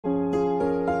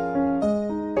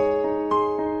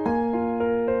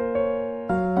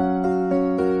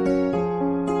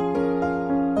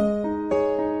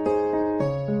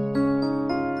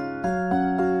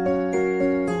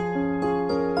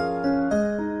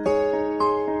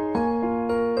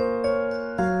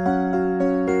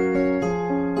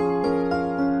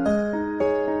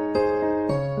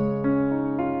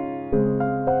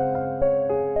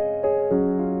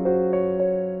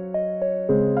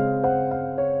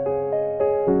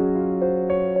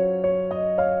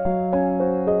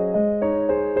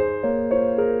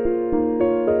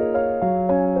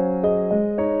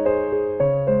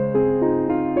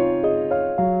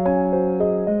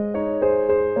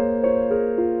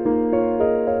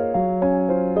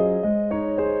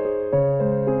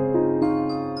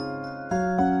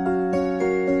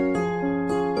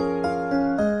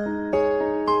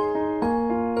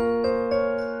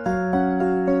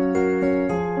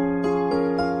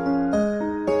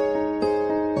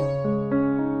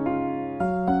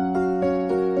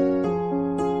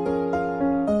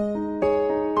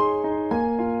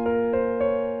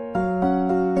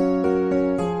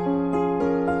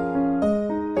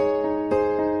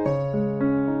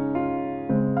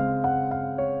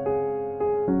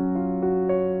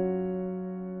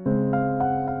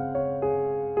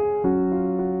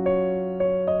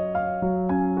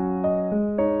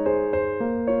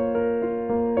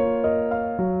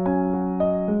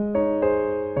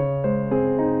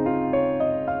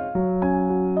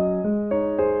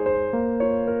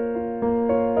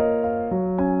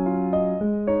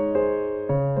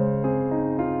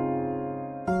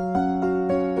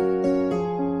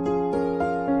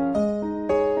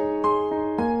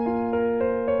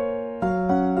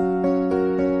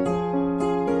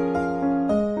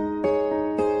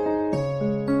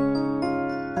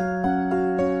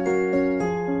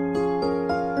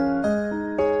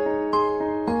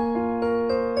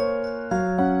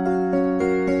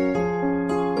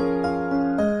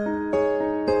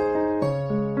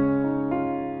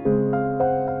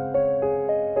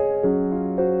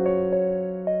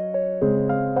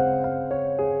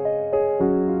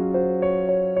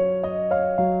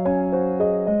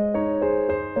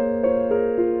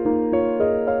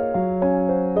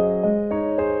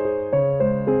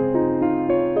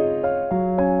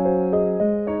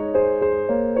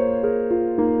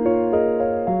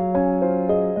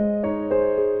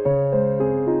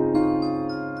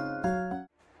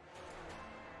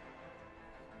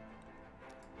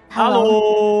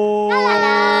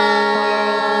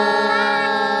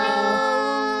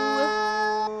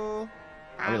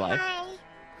Are we live? Hi.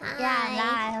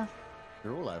 Yeah, live.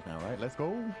 You're all live now, right? Let's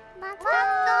go. Let's go.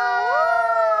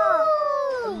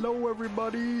 Hello,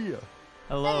 everybody.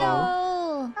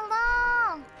 Hello.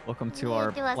 Hello. Welcome to We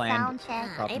our do a planned sound check.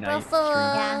 Prop April Night Fools,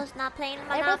 Yeah. not playing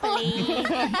April Monopoly.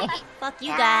 Fuck you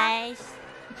Yeah. guys.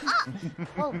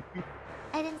 Oh,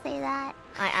 I didn't say that.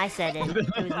 I said it. It was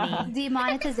me.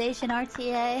 demonetization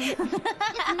RTA. It's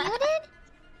muted?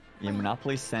 Yeah,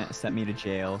 Monopoly sent me to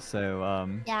jail, so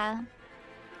Yeah.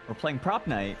 we're playing Prop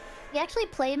Night. We actually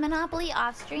played Monopoly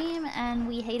off stream, and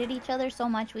we hated each other so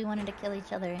much we wanted to kill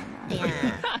each other. Yeah.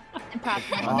 And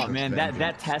PROPNIGHT. Oh man,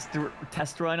 that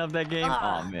test run of that game.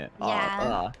 Oh man.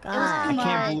 Yeah. I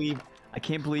God.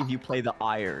 can't believe you play the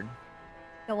iron.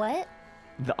 The what?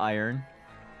 The iron.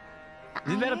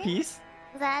 Isn't that a Iron? piece?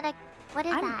 Is that a... What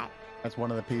is I'm- that? That's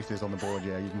one of the pieces on the board.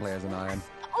 Yeah, you can play as an iron.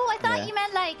 Oh, I thought Yeah. you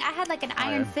meant like I had like an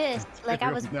iron Iron. fist. Like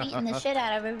I was No. beating the shit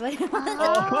out of everybody.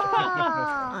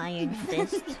 Oh. Iron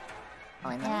fist. Oh,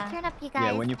 let me Yeah. turn up, you guys.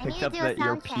 Yeah, when you I need picked to up do a your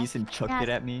sound piece check. and chucked Yeah. it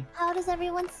at me. How does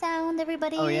everyone sound,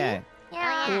 everybody? Oh yeah.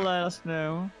 Yeah. Let us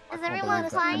know. Is I can't everyone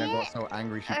believe that Anna quiet? got so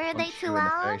angry she Or are they punched too you in the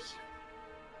loud? face.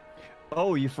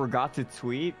 Oh, you forgot to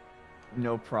tweet?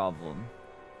 No problem.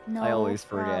 No I always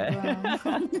forget.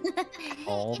 problem.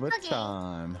 All the It's okay.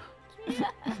 time.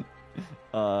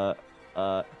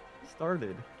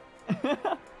 Started.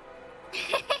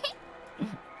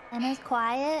 Anna's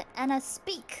quiet. Anna,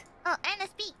 speak. Oh, Anna,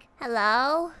 speak.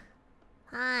 Hello.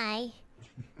 Hi.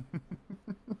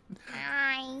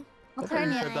 Hi. I'll I thought turn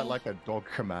you you. said that like a dog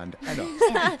command. Anna.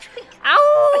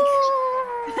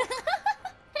 Ow!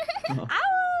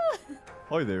 Ow!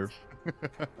 Hi there.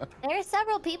 There are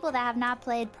several people that have not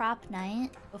played Prop Night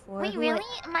before. Wait, who- really?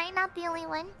 Am I not the only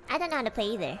one? I don't know how to play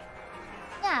either.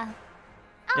 Yeah.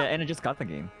 Yeah, Anna just got the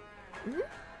game.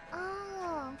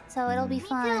 Oh. So it'll be Me too,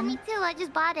 fun. me too. I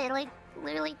just bought it like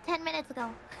literally 10 minutes ago.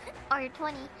 Or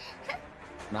 20.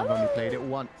 And I've only played it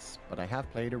once, but I have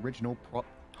played original Prop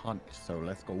Hunt, so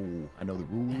let's go. I know the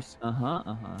rules.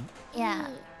 Uh-huh. Yeah.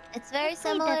 Hey, It's very I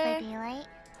played Dead by similar. Daylight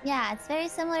Yeah, it's very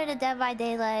similar to Dead by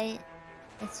Daylight.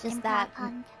 It's just and that. Prop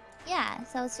Hunt. Yeah,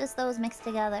 so it's just those mixed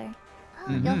together. Oh,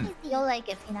 Mhm. You'll like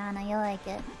it, Finana. You'll like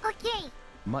it. Okay.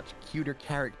 Much cuter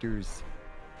characters.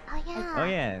 Oh yeah. Oh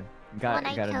yeah. Got One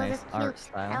I a chose nice is cute. art I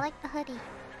style. like the hoodie.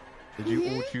 Did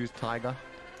you all choose Tiger?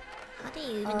 How do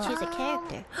you even choose a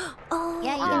character? Oh.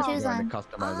 Yeah, you Oh. can Yeah, choose you're in one. the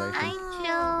customization. I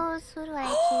chose. Who do I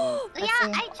choose? Let's Yeah,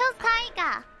 see. I chose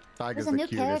Taiga. Tiger's There's a the new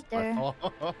cutest. character.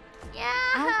 Yeah.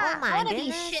 Oh my I want to be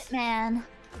goodness. shit man.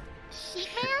 Sheep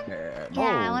man? Yeah. Yeah, I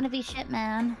Oh. want to be shit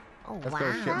man. Oh Let's wow.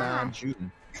 go, shit man.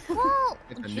 June. Whoa,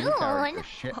 It's a new June. character,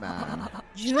 shit man.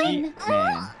 June.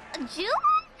 Man. June?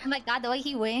 Oh my god, the way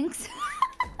he winks.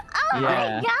 Oh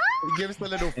Yeah. my god. He gives the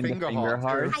little And the finger finger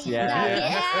heart. hearts, too. yeah.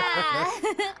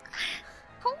 Yeah.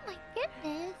 Oh my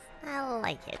goodness. I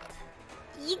like it.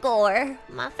 Igor,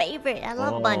 my favorite. I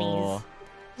love bunnies.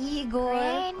 Igor.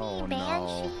 Granny, Oh, no.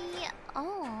 Banshee.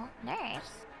 Oh, nurse.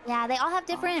 Yeah, they all have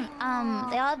different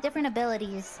they all have different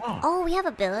abilities. Oh, Oh, we have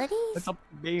abilities? what's up,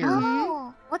 bear?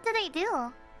 Oh, what do they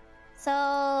do? So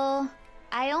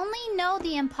I only know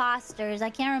the imposters. I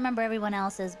can't remember everyone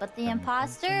else's, but the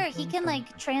imposter, he can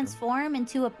like transform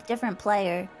into a different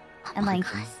player. And like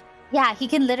yeah, he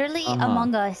can literally Uh-huh.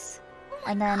 Among Us.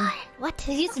 And then What?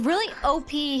 he's really OP.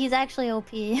 He's actually OP.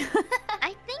 he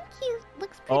I think he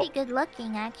looks pretty Oh. good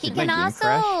looking, actually. Did my can game also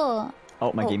crash?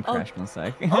 Oh, my Oh, game oh. crashed 1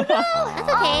 sec. That's okay.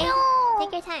 Oh, no.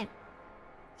 Take your time.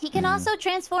 he can Mhm. also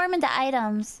transform into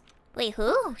items. Wait, who?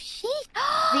 Oh, shit.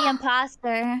 The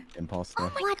imposter. Imposter.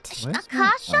 What? Where's my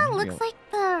Akasha phone? looks Yo. like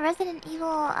the Resident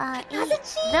Evil Doesn't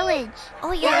she? village.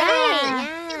 Oh, you're Yeah.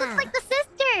 right. She Yeah. looks like the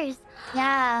sisters.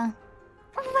 Yeah.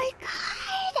 Oh my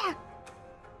god.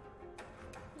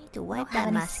 Need to wipe Don't have that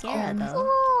any mascara skins. though.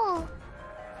 Oh.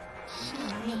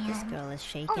 Alright, this girl is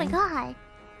shaking. Oh my god.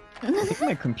 I think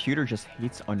my computer just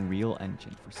hates Unreal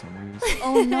Engine for some reason.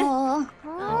 Oh no.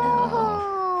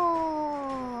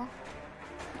 Oh.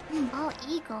 Oh,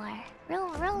 Igor.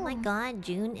 Real. Oh my god,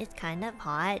 June is kind of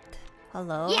hot.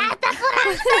 Hello? Yeah, that's what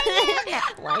I'm saying.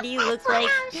 Why do you look That's what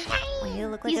like... I'm Why saying. do you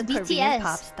look like He's a Korean BTS.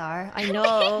 pop star? I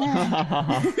know.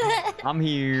 I'm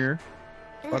here.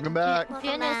 Welcome back. Welcome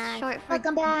June back. is short for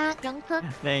Welcome back.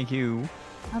 Jungkook. Thank you.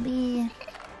 I'll be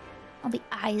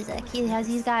Isaac.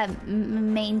 He's got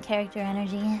main character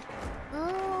energy.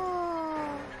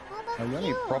 Oh. Oh, you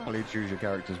only properly choose your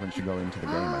characters once you go into the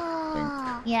game, I think.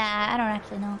 Yeah, I don't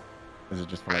actually know. This is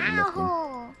just for like looking,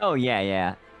 Ow. Oh,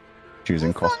 yeah.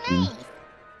 choosing That's so costume. nice.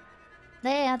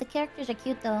 Yeah, the characters are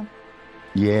cute though.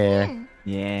 Yeah. Hmm.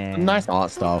 Yeah. Nice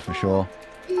art style for sure.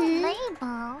 A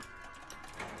label.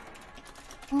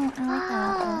 Oh, I like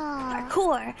that. Oh.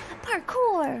 Parkour!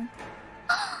 Parkour!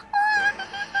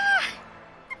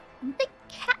 The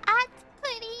cat,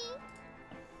 buddy.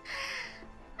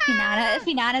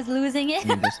 Finana's losing it.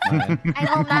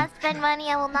 I will not spend money.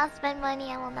 I will not spend money.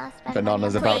 I will not spend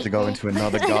Banana's money. about to go into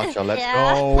another gacha. Let's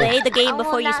Yeah. go. Play the I game will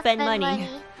before you not spend money.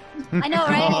 I know,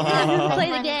 right? Play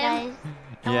the Money, game. guys.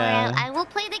 Don't Yeah. worry, I will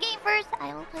play the game first.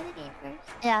 I will play the game first.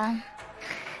 Yeah.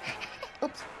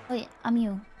 Oops. Wait, I'm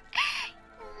you.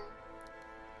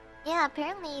 Yeah,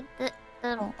 apparently the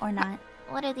Oh, or not.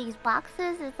 what are these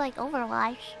boxes? It's like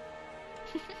Overwatch.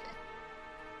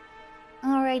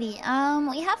 Alrighty.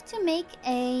 We have to make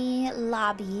a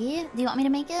lobby. Do you want me to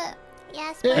make it?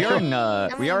 Yes, Yeah, We are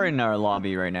please. in we are in our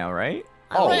lobby right now, right?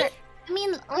 Oh. Wait. I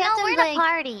mean, we No, have to we're in like. a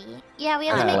party. Yeah, we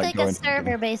have to Yeah, make like like a join the server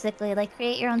game. basically. Like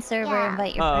create your own server, Yeah.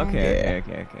 invite your Oh, friends.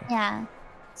 okay. Yeah.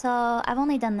 So I've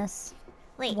only done this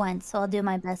Wait. once, so I'll do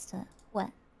my best to. What?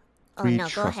 Oh We no, go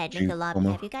trust ahead, you, make a lobby.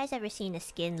 Homer. Have you guys ever seen a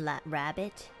skinned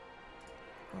rabbit?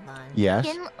 Hold on. Yes.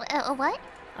 What?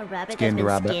 A rabbit Skinned that's been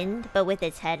rabbit. skinned, but with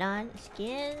its head on.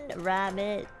 Skinned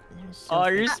rabbit. There's so Oh,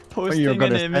 you're much- just Are posting you an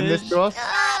gonna send this image. to us?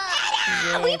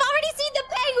 Yeah. We've already seen the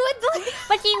penguin.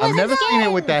 But she I've wasn't never seen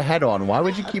it with skinned. their head on. Why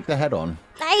would you keep the head on?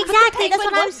 Exactly, that's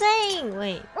what penguin I'm saying.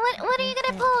 Wait, What are you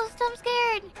gonna post? I'm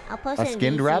scared. I'll post A it in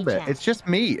skinned VC rabbit. chat. It's just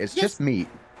meat. It's just meat.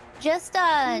 Just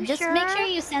You just sure? make sure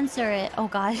you censor it. Oh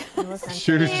god. I will censor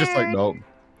Shoot, it's it. just like no.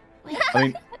 I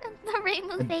mean, The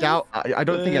Reimu I face. doubt. I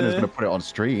don't think Enna's gonna put it on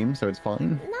stream, so it's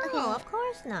fine. No, of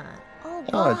course not. Oh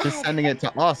Oh, god. it's just sending it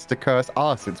to us to curse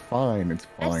us. It's fine. It's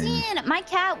I've fine. seen my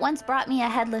cat once brought me a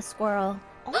headless squirrel.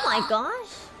 Oh my gosh.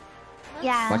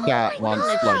 Yeah. My cat once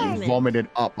like achievement. vomited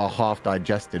up a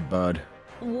half-digested bird.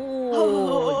 Ooh,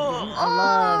 I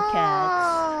love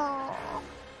cats. Oh.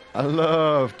 I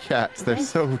love cats. They're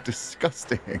so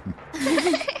disgusting.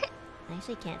 I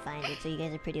actually can't find it, so you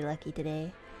guys are pretty lucky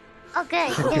today. Oh,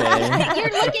 good. Okay.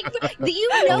 You're looking. Do you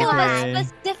know Okay. a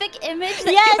specific image?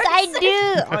 That Yes, you're I sending?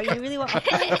 do. Oh, you really want?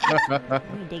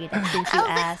 Let me dig it up since you I was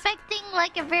asked. expecting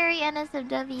like a very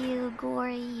NSFW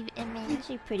gory It's image.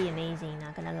 actually pretty amazing.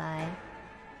 Not gonna lie.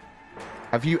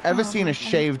 Have you ever seen a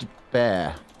shaved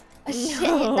bear? Shit,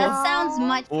 that sounds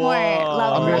much more Whoa.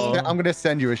 lovely. I'm gonna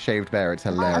send you a shaved bear. It's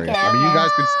hilarious. Okay. I mean, you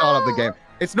guys can start up the game.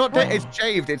 It's not. It's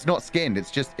shaved. It's not skinned.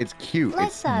 It's just. It's cute.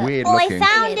 Let's, It's weird Oh, I looking.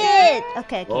 found it.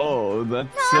 Okay, okay. Oh, that's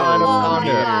No. so Oh my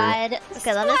Yeah. god.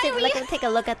 Okay, let me take a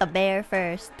look at the bear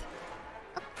first.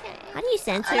 Okay. How do you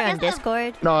censor I on guess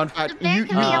Discord? No, in fact, The bear you.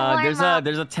 can be a there's warm-up.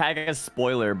 a tag as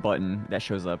spoiler button that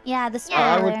shows up. Yeah, the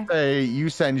Yeah. I spoiler. would say you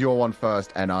send your one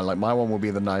first, and like my one will be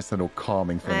the nice little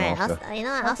calming thing Alright, after. you know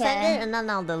what? I'll send Okay. it and then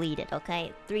I'll delete it.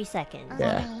 Okay, 3 seconds.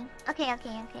 Yeah. Okay.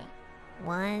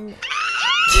 1.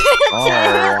 Oh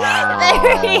wow!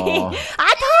 3.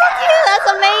 I told you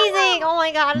that's amazing. Oh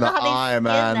my god, I don't The know how they eye, skin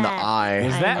man. The that. eye.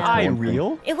 Was I that know. eye One thing.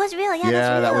 real? It was real. Yeah,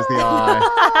 Yeah, that's that real. was the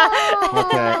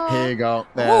eye. Okay, here you go.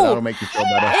 There, Ooh. that'll make you feel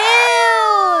better.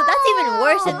 Ew, that's even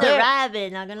worse than A the bear-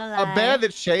 rabbit. Not gonna lie. A bear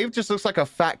that's shaved just looks like a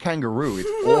fat kangaroo. It's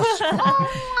awesome. Oh my god.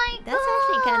 That's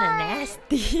actually kind of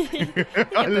nasty.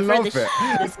 I prefer love the it.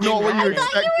 sh- It's not what you I thought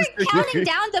expect you were to counting see.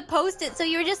 down to post it, so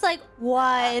you were just like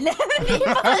 1. And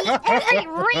a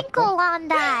wrinkle on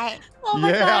that. Oh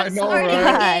my Yeah, god, I know, starting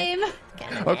right? the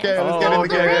game. Okay, Oh, let's get in the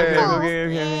okay, game.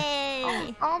 okay.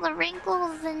 Yay. All the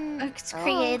wrinkles and It's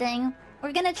creating.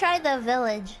 We're gonna try the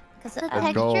village. Cause The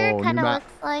Let's go, texture you kind of ma-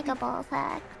 looks like a ball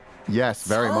sack. Yes,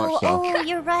 very much so. Oh,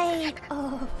 you're right.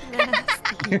 Oh,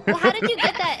 nasty. well, how did you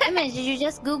get that image? Did you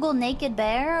just Google naked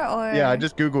bear or? Yeah, I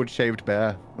just googled shaved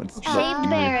bear. Let's look Shaved easy.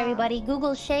 bear, everybody.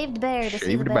 Google shaved bear to see the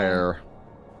Shaved bear. bear.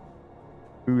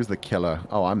 Who's the killer?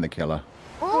 Oh, I'm the killer.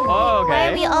 Oh, Why are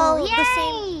okay. we all the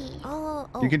Yay! same? Oh,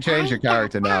 You can change your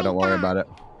character now. Don't worry about it.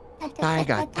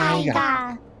 Tiger,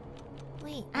 tiger.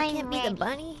 Wait, I I'm can't be the ready.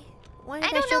 bunny? Why did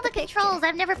I don't show know the picture? controls.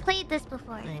 I've never played this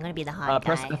before. I'm gonna be the hot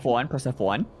Press guy. F1. Press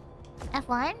F1.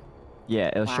 F1? Yeah,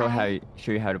 it'll show Why?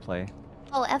 show you how to play.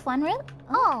 Oh, F1 really?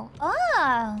 Oh.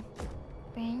 Oh,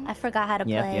 Bring I forgot how to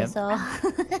Yep, play, yep. so.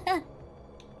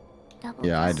 double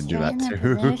Yeah, I had to do that Stay in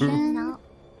too. the position. No.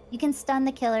 You can stun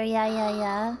the killer.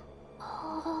 Yeah.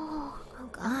 Oh. Oh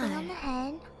Something on the god.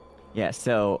 head. Yeah,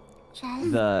 so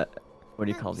Chest. the what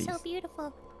do you call Oh, these? so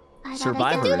beautiful.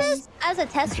 Survivors. Do this as a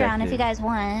test round if you Objective. guys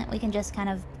want. We can just kind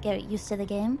of get used to the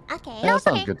game. Okay. Yeah, that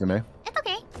sounds okay. good to me. It's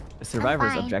okay. The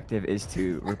survivor's fine. objective is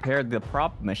to repair the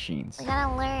prop machines. We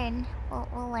gotta learn.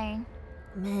 We'll learn.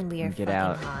 Man, we are Get fucking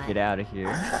out, hot. get out of here.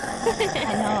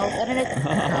 I know. What did it?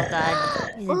 Oh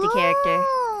god. He's into character.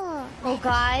 Ooh. Oh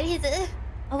god, he's.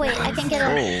 Oh wait, I can get a.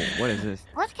 Oh, what is this?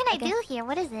 What can I Okay. do here?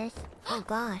 What is this? Oh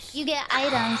gosh. You get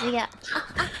items. You get.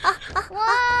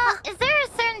 What? Is there a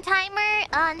certain certain timer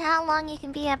on how long you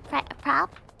can be a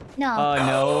prop? No.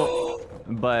 No,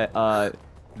 but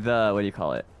the what do you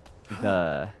call it?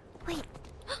 The Wait.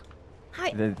 How?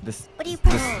 this What do you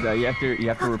this, press? you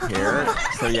have to repair.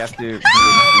 So you have to.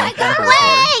 I got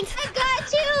I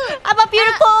got you. I'm a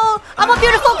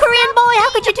beautiful Korean boy. How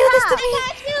could you do this to me? I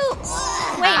got you.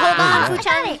 Wait, hold on, Yeah.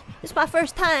 Fuchan. This is my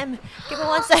first time. Give me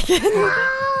 1 second.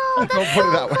 Don't put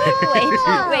it that way.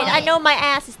 Wait. I know my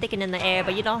ass is sticking in the air,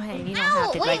 but you don't have to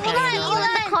Wait, right hold now. on,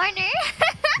 In the corner.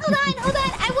 hold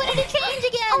on. I wanted to change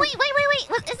again. Oh wait.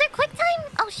 Is there quick time?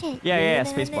 Oh shit. Yeah.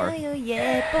 Space bar. Is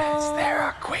there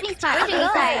a Quick time. Okay,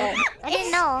 sorry. I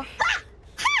didn't know.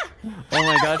 Oh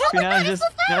my gosh, Finana just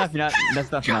that's not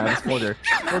Finana, that's Folder.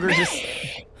 Folder just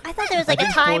I thought there was like a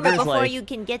think timer Folder's before like- you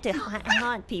can get to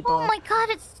haunt people. Oh my god,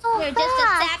 it's so You're fast. just a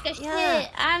sack of Yeah. shit.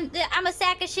 I'm a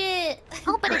sack of shit.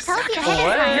 Oh, but it tells you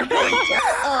what? ahead of time.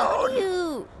 How do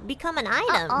you become an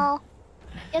item? Oh.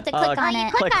 You have to click on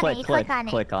it. Click on it, click on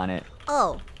it. click on it.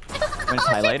 Oh, When it's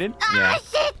highlighted? Yeah. Ah,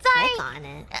 shit, sorry. click on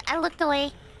it. I looked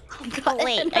away. Oh,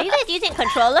 wait, are you guys using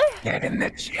controller? Get in the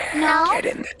chair. No. Get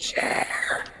in the chair.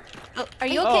 Are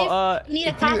you okay? You need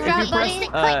a cough drop, buddy?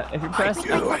 If you press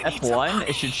F1,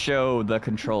 it should show the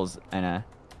controls, Enna.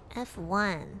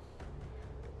 F1.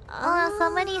 Oh,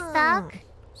 somebody stuck?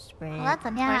 Sprint. Well, that's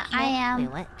Yeah, unfortunate. I am.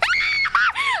 Wait, what?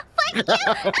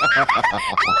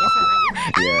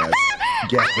 Yes.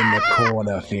 Get in the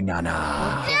corner,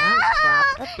 Finana. Prop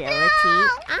ability.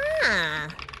 Ah.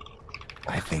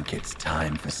 I think it's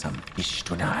time for some fish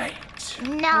tonight.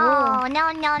 No.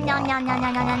 That's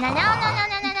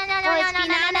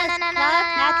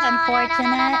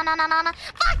unfortunate.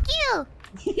 Fuck you!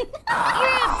 You're a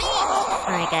bitch!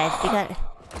 Alright, guys, we got.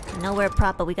 No, we're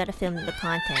prop, but we gotta film the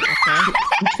content, okay?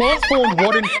 You transformed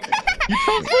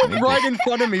right in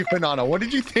front of me, Finana. What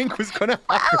did you think was gonna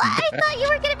happen? I thought you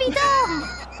were gonna be dumb!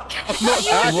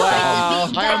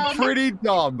 Wow. I am pretty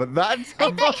dumb, but that's. I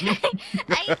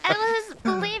was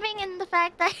believing in the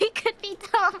fact that he could be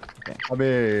dumb. I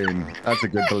mean, that's a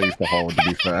good belief to hold, to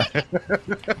be fair.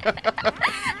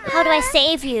 How do I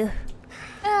save you?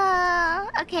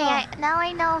 Okay, now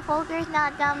I know Folger's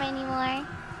not dumb anymore.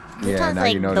 Yeah, sounds now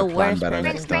like you know the to plan worst better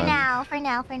person. next For time.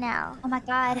 now. Oh my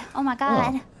god. Oh my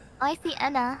god. Oh, I see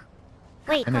Enna.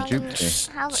 Wait, Enna How juked me.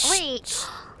 wait.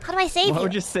 how do I save Why you?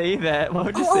 would you say that? Why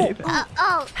would you say that?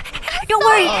 Don't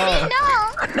worry!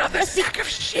 No! Another sack of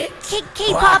shit.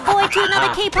 K-pop boy to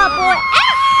another K-pop boy!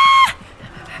 Ah!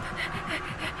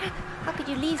 How could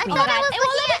you leave I me? thought I was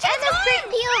looking at Enna's screen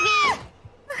POV.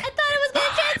 I thought it was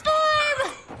gonna transform!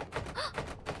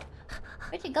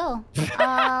 Where'd you go?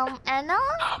 Enna?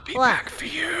 I'll be What? back for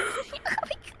you.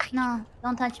 No,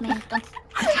 don't touch me. Don't.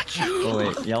 Oh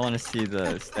wait, y'all want to see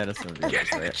the status of the Get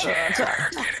in the right? chair. Get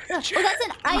in the Oh, chair. that's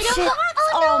an item shit. box?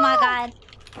 Oh my god.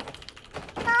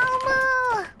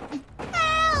 Elmo!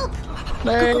 Help!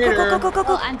 Later. Go.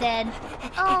 Oh, I'm dead.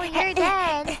 Oh, you're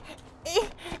dead.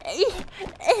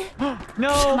 No!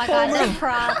 Oh my god, this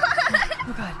prop.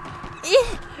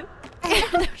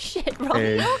 No shit, wrong.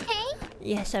 Hey. Okay.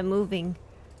 Yes, I'm moving.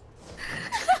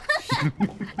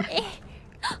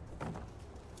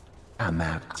 I'm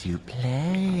out to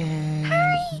play.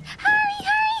 Hurry!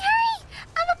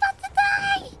 I'm about to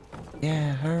die!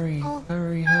 Yeah, hurry. Oh.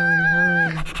 Hurry.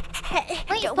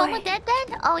 Wait, Don't Pomo worry. dead?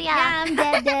 Oh, Yeah, yeah. I'm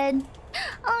dead.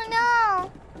 Oh,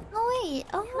 no. Oh wait.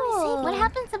 Oh. What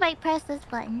happens if I press this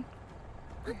button?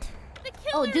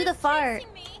 Oh, do the fart.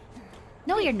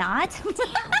 No, you're not.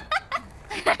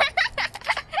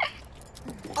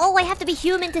 Oh, I have to be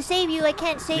human to save you. I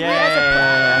can't save you as a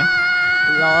Yeah!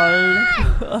 Lol.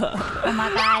 Oh my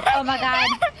god. Oh my god.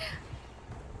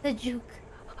 The juke.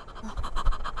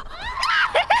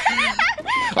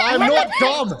 I'm not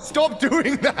dumb. Stop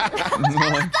doing that.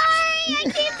 I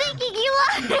keep thinking you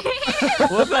are.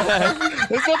 What the heck?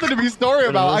 There's nothing to be sorry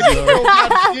about. I just feel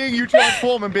bad seeing you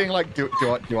transform and being like, do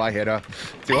I hit her?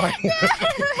 Do I?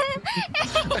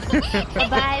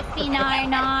 Bye,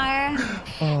 Finarnar.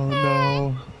 Oh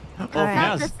no. Oh, Alright. now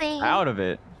That's it's the thing. out of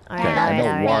it. Alright, Yeah, I know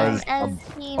alright. was As a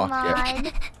he bucket.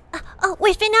 mod. Oh,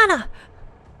 where's Finana?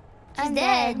 I'm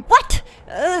dead. dead. What?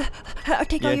 I'll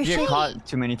take Yeah, all if your you get shit. caught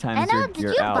too many times, Enna, did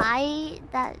you're you out. buy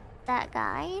that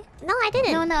guy? No, I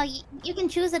didn't. No, you can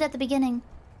choose it at the beginning.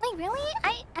 Wait, really?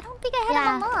 I don't think I had Yeah. it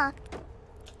unlocked.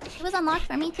 It was unlocked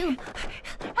for me too.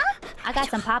 I got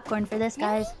some popcorn for this,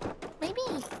 guys. Maybe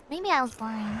I was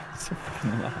blind.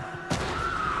 Yeah.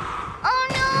 Oh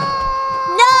no!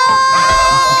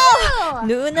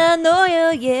 누나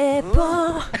너여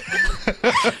예뻐.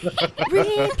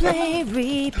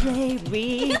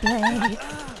 replay.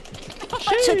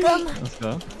 지금 Let's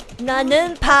go.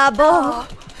 나는 바보.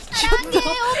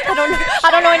 I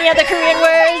don't know any other Korean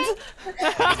words. No,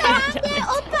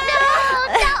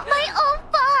 not my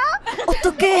oppa.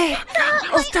 어떡해.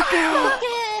 어떡해.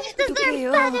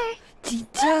 Deserves better.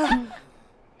 진짜.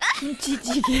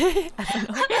 김치찌개. I don't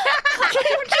know.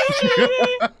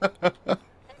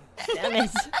 Damn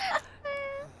it.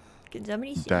 Can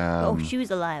somebody see? Damn. Oh,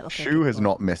 Shu's alive. Okay. Shu has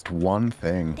not missed one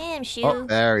thing. Damn, Shu. Oh,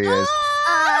 there he is.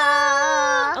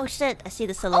 Oh shit, I see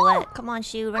the silhouette. Come on,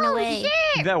 Shu, run away.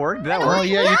 Did that work? Did that Oh work?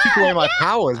 yeah, you took away my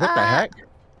powers. What the heck?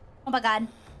 Oh my god.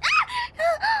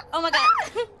 Oh my god.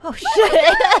 Oh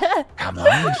shit. Come on,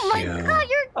 Oh my Shu. god,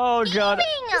 you're Oh god.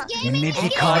 You need to Okay,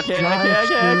 can't okay, drive.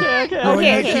 okay, okay, okay. Oh,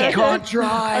 here, You here. can't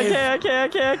drive.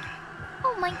 Okay.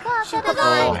 Oh my god, Shut that is up.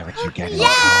 Why would you get in the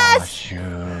Yes! car, Shu?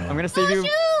 I'm gonna save you.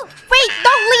 Wait,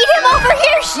 don't lead him over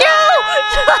here, Shu!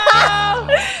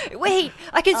 Wait,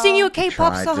 I can sing you a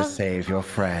K-pop Tried to song. save your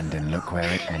friend and look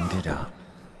where it ended up.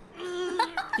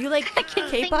 You like I can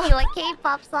sing K-pop? you a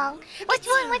K-pop song. Which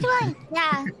one? Which one?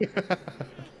 Yeah.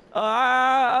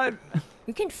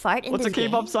 You can fart in What's a this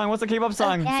K-pop game. song? What's a K-pop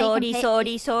song? Yeah, Sorry, you can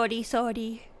sorry, sorry,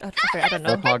 sorry. Oh, I don't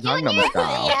know. Oppa Gangnam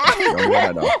Style. Yeah. No,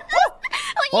 no, no. When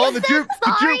Oh, you the said Duke,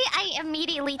 the sorry, Duke. I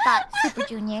immediately thought Super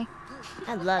Junior.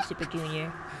 I love Super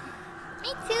Junior. Me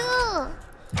too.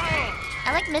 I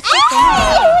like Mr.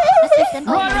 Simple. Mr.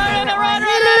 Simple. Run, run, run,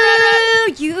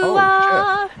 run, You Oh,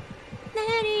 are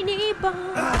내 니번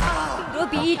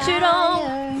비추롱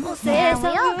Yeah, we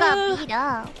all got beat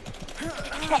up.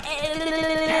 Why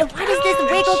does this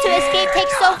wiggle to escape take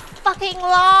so fucking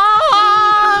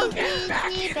long?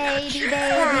 Baby.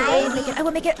 I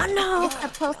will make it. Oh no! It's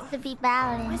supposed to be Why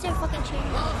balanced. is there a fucking chair?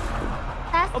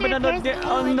 Faster, Open the door, Percy, get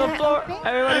on when the they're floor. open.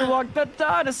 Everybody walk the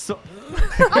dinosaur.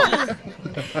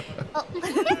 Oh.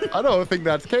 I don't think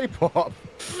that's K-pop.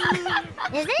 Is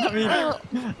it? I mean- Wait,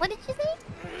 what did you say?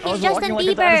 I was He's Justin walking like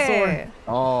a dinosaur. Bieber.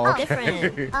 Oh, okay.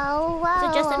 Different. Oh, wow. So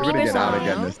Justin I'm Bieber gonna get out song.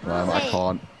 again this time. I Wait.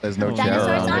 can't. There's no Oh, chair dinosaur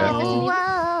around song? here. Oh,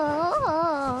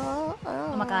 wow.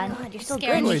 Oh my god. God, you're so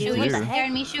Scaring good, me, Shu. Shu. What You're the heck?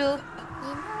 scaring me, Shu.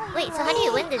 Wait, so how do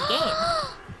you win this game?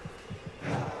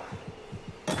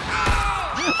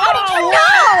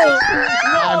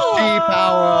 And She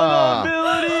power.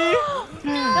 Ability.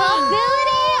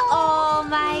 Ability! Oh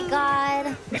my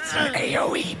god. It's an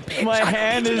AoE, bitch. My I don't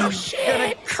hand need to know is shit.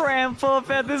 gonna cramp up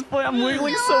at this point. I'm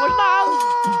wiggling so much now.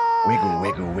 Wiggle,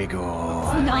 wiggle, wiggle.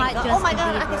 Not Oh Justin my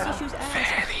god, I Bieber. can see Shu's ass.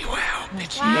 Very well,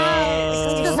 bitch.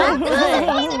 No. So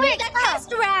good. He's wearing a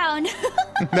cast around.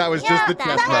 That was just the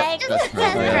test round. Just Test a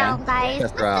test round. round, guys. Test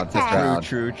Just a round, test test. round.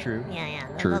 True. Yeah,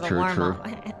 True, little true, warm-up.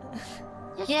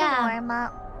 Just Yeah. a warm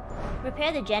up.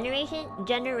 Repair the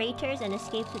generators and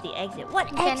escape to the exit. What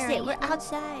exit? We're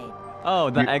outside. Oh,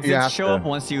 the You exits have show to. up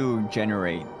once you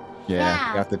generate. Yeah,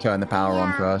 Yeah. you have to turn the power on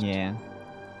Yeah. first. Yeah.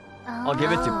 I'll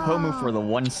give it to Pomu for the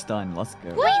one stun. Let's go.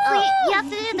 Wait, you have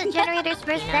to do the generators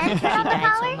first, then turn on She the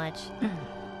died so power? much.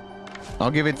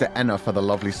 I'll give it to Enna for the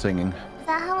lovely singing. Is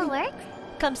that how it works?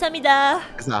 감사합니다.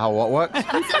 Is that how what works?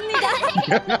 감사합니다.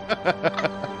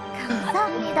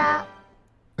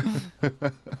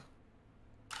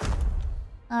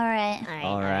 Alright.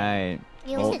 All right.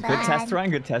 Feels Well, good bad. test run.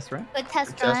 Good test run. Good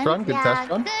test Test run. run, good Yeah, test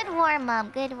run. good warm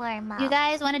up. Good warm up. You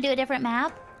guys want to do a different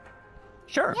map?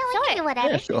 Sure. Yeah, we can do whatever.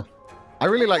 Yeah, sure. I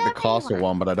really like the Whatever you castle want.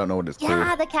 one, but I don't know what it's Yeah,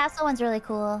 called. the castle one's really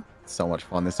cool. It's so much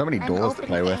fun. There's so many I'm doors to open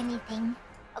play to with. anything.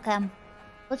 Okay.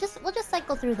 We'll just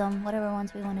cycle through them, whatever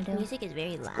ones we want to The do. music is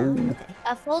very loud. Ooh. Okay.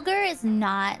 Fulgur is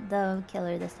not the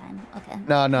killer this time. Okay.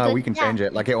 No, no, Good- we can yeah. change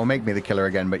it. Like, it will make me the killer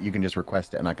again, but you can just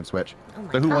request it and I can switch. Oh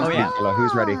my So who god. wants to be yeah. the killer?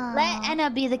 Who's ready? Let Enna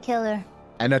be the killer.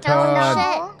 Enna No, turn.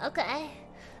 no. Okay.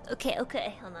 Okay,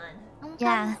 hold on. I'm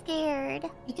Yeah. kinda scared.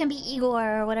 You can be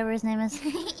Igor or whatever his name is.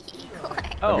 Igor.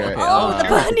 Oh, Okay, okay. Oh, the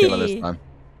I'll choose killer bunny. this time.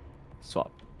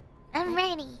 Swap. I'm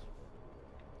ready.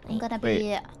 I'm gonna Wait. be.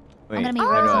 Wait. I'm gonna be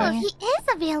how do Oh, I- he is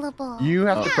available. You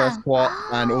have to Yeah. press swap,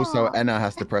 and also Oh. Enna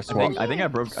has to press I swap. think I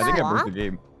broke. I think I broke the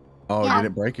game. Oh, Yeah. did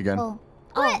it break again? Oh.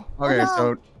 What? Okay, no.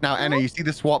 so now Enna, you see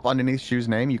the swap underneath Shu's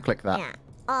name? You click that. Yeah.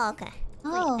 Oh, okay.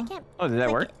 Oh. Wait, I can't. Oh, did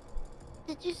that work?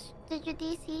 Did you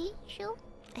DC shoot?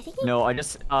 I think. No, I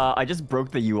just broke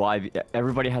the UI.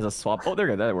 Everybody has a swap. Oh, there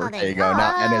you go. That worked. There you go.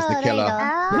 Now Enna's the Oh, there you killer.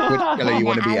 go. Which killer you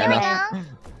want to be, Yeah, Enna? Now?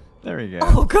 There we go.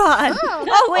 Oh god. Oh.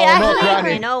 Oh wait, Oh, no, actually,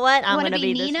 Granny. you know what? I'm wanna gonna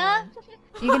be be this Nina? one.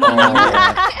 You're Oh, gonna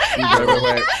yeah.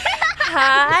 Wait.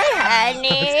 Hi,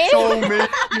 honey. So mean.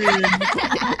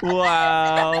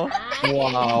 Wow.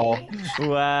 Wow.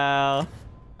 Wow.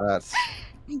 That's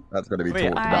gonna be Wait,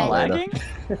 talked I'm about later. lagging?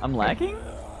 I'm lagging?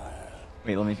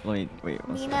 Wait, let me wait.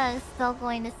 One second. Nina is still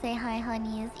going to say hi,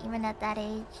 honeys, even at that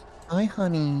age. Hi,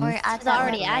 honey. Or It's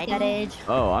already at that age.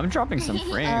 Oh, I'm dropping some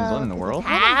frames. What in the world?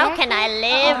 How can I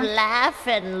live, laugh,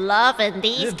 and love in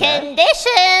these Is it conditions?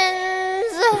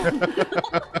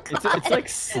 It's like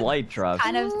slight drops.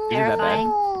 Kind of Is it that bad? terrifying.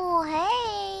 Oh,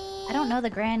 hey. I don't know the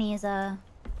granny's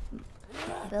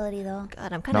ability though.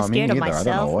 God, I'm kind No, of me scared of neither. I don't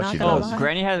know myself. what not she gonna does. lie.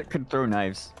 Granny could throw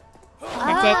knives.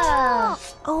 That's it.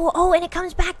 Oh, and it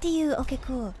comes back to you. Okay,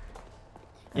 cool.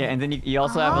 Yeah, and then you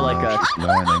also have like a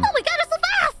Learning. Oh my god, it's so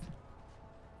fast!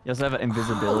 you also have an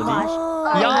invisibility.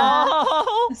 Oh. Yo!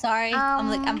 I'm sorry.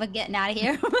 I'm getting out of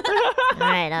here. All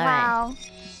right. Wow.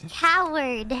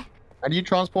 Coward. How do you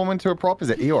transform into a prop? Is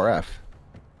it E or F?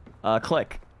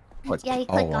 Click. What's Yeah, you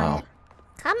oh, click wow. on it.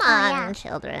 Come Oh, on, yeah.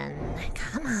 children.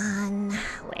 Come on.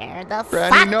 Where the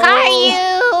Granny, fuck no. are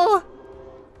you?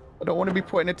 I don't want to be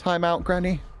put in a timeout,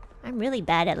 Granny. I'm really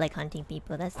bad at like hunting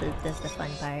people. That's the fun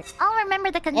part. I'll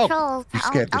remember the controls. You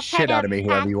scared the I'll shit try out to of me,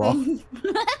 whoever you are. practice.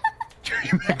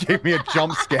 You gave me a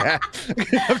jump scare.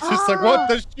 I was just like, what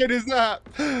the shit is that?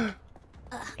 There's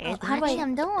How do I I? think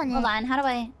I'm doing Hold it. on. How do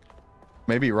I?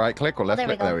 Maybe right click or left there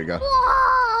we click. There we go.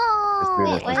 Whoa! Let's do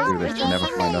this. Let's do this. You'll never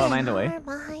find Oh, us. am I in the way? How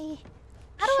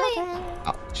do I?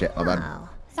 Oh, shit. My bad. Wow.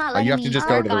 It's not Oh, letting you have to me just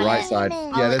go work to the on right it. side.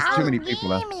 Yeah, there's too many people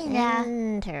there. Yeah.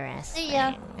 Interesting. See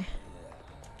ya.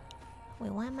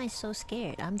 Wait, why am I so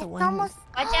scared? I'm the It's one. almost.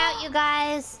 Watch out, you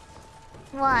guys.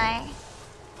 What?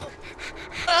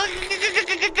 Oh,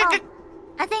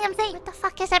 I think I'm safe. What the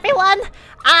fuck is everyone?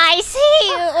 I see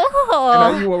you.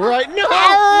 I know you were right. No!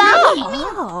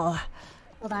 Hello.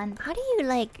 Hold on. How do you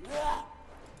like?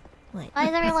 What? Why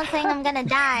is everyone saying I'm gonna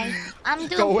die? I'm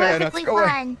Go doing away, Anna, perfectly go away.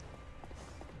 fine.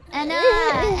 And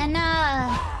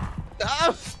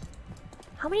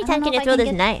How many I don't times know can you if I throw can this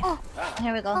get- knife?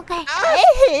 here we go. Okay.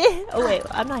 Oh wait,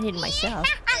 I'm not hitting myself.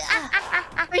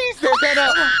 Please, there's Anna.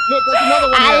 Look, there's another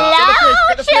one here. Hello,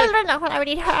 Get the fish, children. I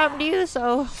already harmed you,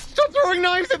 so Stop throwing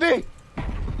knives at me.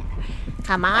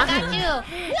 come on. Got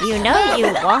you. You know you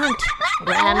want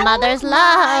grandmother's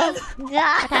love. What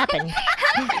God. happened?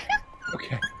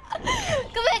 Okay. Come back.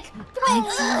 Come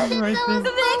back. Come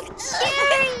back.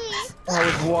 Scary. That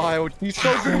was wild. He's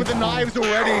so good with the knives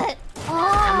already.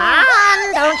 Come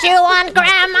on, don't you want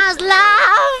grandma's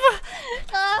love?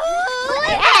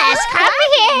 Yes, come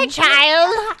here,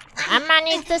 child. Grandma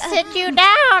needs to sit you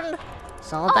down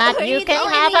so that where you you can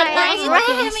going? have a Where nice you rest.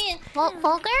 taking me?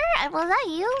 Volker? Was that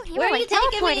you? You Where were are like you taking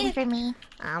teleporting me? for me.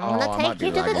 I'm Oh, gonna I might take be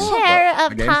you to the lagging, chair but of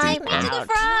the game seems time fun. To the out.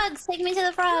 frogs. Take me to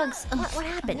the frogs. What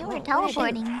happened? You were What did I do?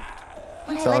 teleporting.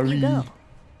 When did I let you go?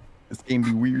 This game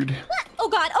be weird. Oh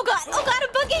god. Oh god. Oh god. I'm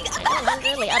bugging. I don't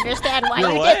really understand why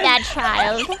You're you what? did that,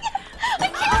 child.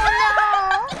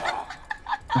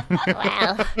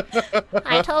 Well,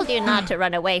 I told you not to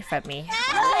run away from me.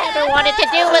 All I ever wanted to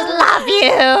do was love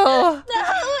you.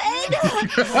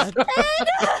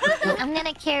 I'm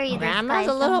gonna carry this Grandma's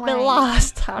guy a little bit somewhere.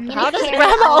 lost. How gonna does carry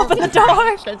Grandma all open the of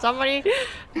door? Can somebody? Oh,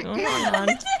 hold on.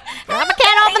 Grandma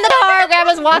can't open the door.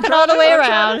 Grandma's walking all the way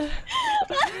around.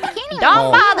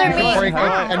 Don't bother You can me. break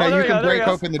open, I know you can break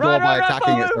open the door by Run,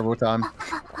 attacking run. it several times.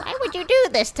 Why would you do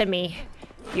this to me?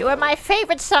 You are my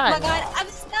favorite son. Oh my god. I'm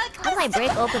stuck. How do I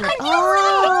break open the I'm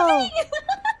Oh!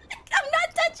 I'm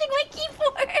not touching my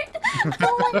keyboard.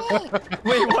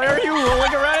 Wait, why are you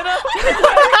rolling around?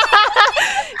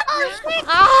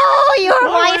 Oh, you're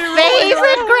my are you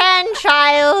favorite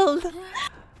grandchild.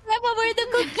 Grandma, where are the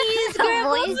cookies? The Grandma,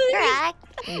 voice crack.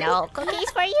 No cookies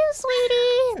for you,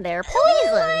 sweetie. They're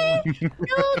poison. No,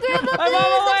 Grandma, I'm on my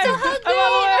way. I'm so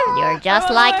hungry. You're just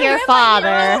I'm like on your my way. father.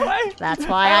 I'm on my way. That's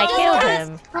why I killed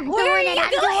him. I'm Where are doing you it. I'm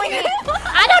going? doing it.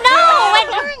 I don't know. What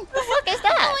the fuck is Oh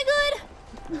that? my god.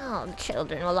 Oh,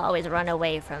 children will always run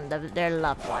away from their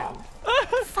loved one.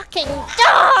 Fucking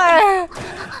door!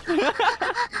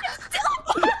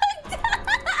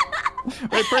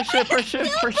 Wait, push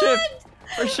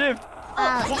shift.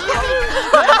 Wow,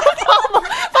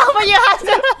 Mama, you have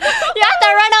to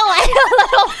run away a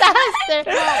little faster.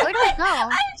 where'd we go? I'm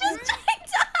just trying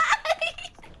to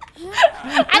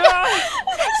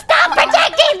Stop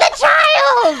protecting the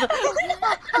child!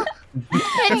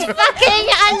 It's fucking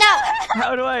enough.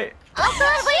 How do I? Oh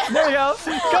god, wait. There we go.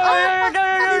 Go.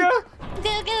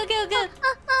 Go.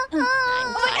 Oh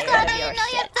my god, I didn't know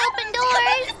you have to open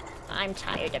doors. I'm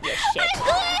tired of your shit.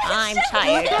 I'm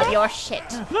tired of your shit.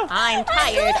 I'm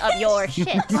tired of your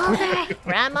shit.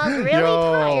 Grandma's really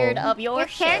Yo. tired of your Your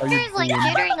shit. character is like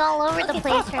jittering all over the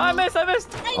place for I me. missed. I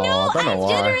Oh, know. I don't know I'm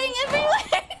why. jittering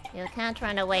everywhere. You can't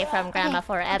run away from Grandma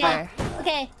forever.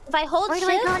 Okay. If I hold Where do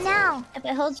shift, I go now? if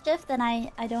I hold shift, then I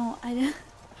don't.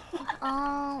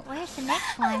 Oh, where's the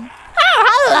next one? Oh,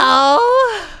 hello!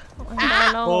 I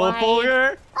don't know Oh, why.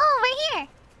 Bulger. Oh, right here.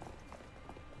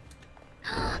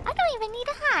 don't even need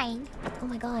to hide. Oh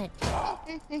my god.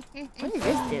 What does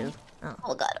this do?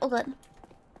 Oh god, oh god.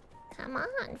 Come on,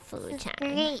 food time.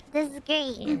 Great, this is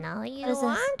great. You know you What is this?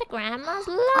 want grandma's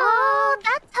love. Oh,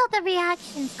 that's how the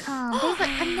reactions come. There's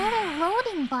like another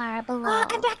loading bar below. Oh,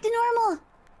 I'm back to normal.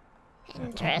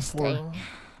 Interesting.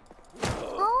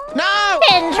 Oh,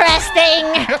 No!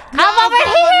 Interesting! Come over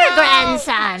here,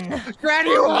 grandson!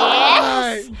 Granny,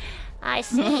 why? Yes! I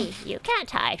see. You can't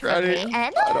hide from Granny. me.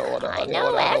 Enna? I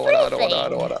know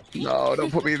everything. No,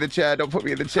 don't put me in the chair. Don't put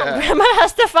me in the chair. Grandma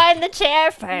has to find the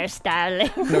chair first, darling.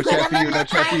 No chair for you. No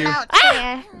chair for you. Time out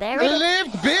chair. There I we go.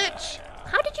 lived, bitch!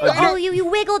 How did you? Oh, you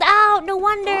wiggled out. No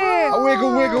wonder. I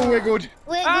wiggled. Wiggle, wiggle,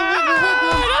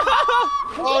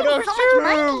 Oh, no, so true.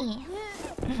 much money.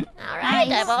 All right.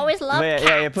 I've always loved Yeah,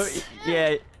 cats.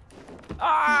 yeah.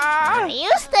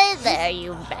 You stay there,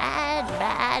 you bad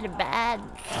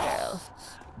girl.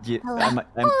 I'm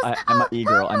a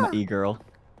e-girl. I'm an e-girl.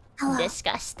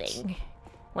 Disgusting.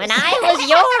 When I was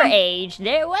your age,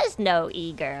 there was no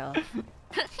e-girl.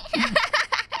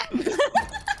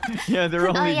 Yeah, they're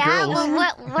Oh only yeah, girls.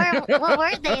 well, what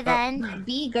were they then?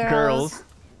 B girls. Girls.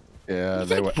 Yeah,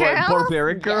 they were. Girls?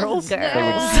 Barbaric girls. They were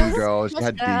Girls. two girls. You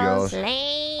had two Girls. girls.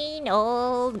 Plain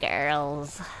old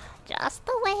girls. Just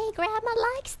the way Grandma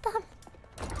likes them.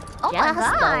 Oh my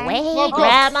Just the god. way Oh.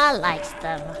 Grandma likes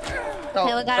them.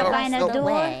 Okay, we gotta find a The door.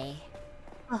 way.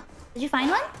 Did you find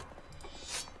one?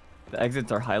 The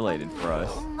exits are highlighted for us.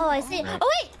 Oh, I see. Oh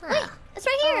wait, it's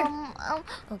right here.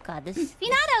 Oh god, this is...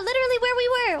 Finata, literally where we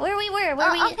were.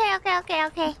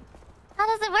 Okay. How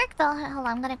does it work though? Hold on,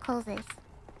 I'm gonna close this.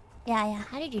 Yeah.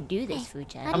 How did you do this,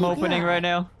 Fuchan? I'm opening right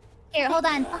now. Here, hold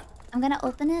on. I'm gonna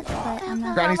open it, but I'm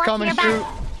not. Granny's I'm watching coming, your back. shoot.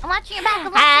 I'm watching your back.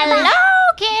 I'm watching your Hello,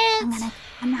 back. kids!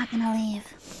 I'm not gonna leave.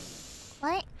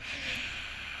 What?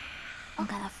 I'm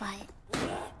gonna fight.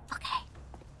 Okay.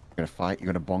 You're gonna fight?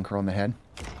 You're gonna bonk her on the head?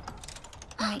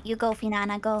 Alright, you go,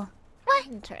 Finana, go. What?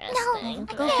 Interesting.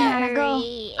 Go, Finana, go.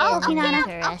 Very Oh, okay,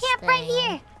 Finana. I'll camp right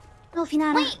here. Go,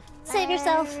 Finana. Wait. Save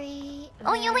yourself.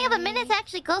 Oh, you only have a minute to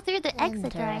actually go through the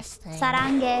exit door. Interesting.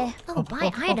 Sarange. Oh,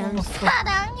 buy items.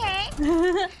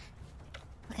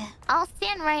 Okay. I'll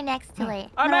stand right next to it.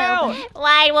 I'm out.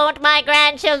 Why won't my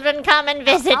grandchildren come and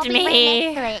visit I'll be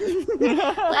me? right next to it. Where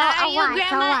are you, watch,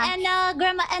 Grandma I'll watch. Enna?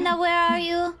 Grandma Enna, where are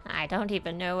you? I don't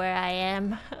even know where I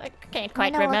am. I can't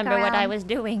quite gonna look remember what I around. was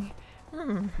doing.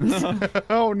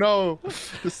 Oh no!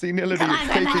 The senility Come is on,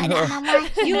 taking Grandma her. Enna. I'm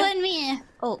watching. You and me.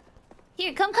 Oh.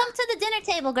 Here, come to the dinner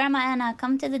table, Grandma Enna.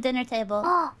 Come to the dinner table.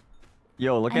 Oh,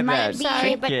 Yo, look I at might that be-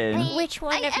 Sorry, but chicken. which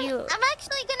one of you? I'm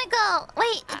actually gonna go.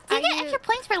 Wait, do Are you get you- extra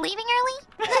points for leaving early?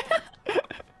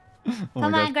 Oh my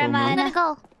Come gosh, on, Grandma Pomu. I'm Enna.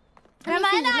 gonna go. Grandma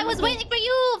see, Enna, let I me was see. waiting for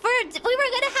you. We were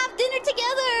gonna have dinner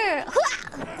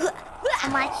together.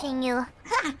 I'm watching you.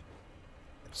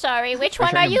 Sorry, which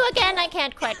one are you again? I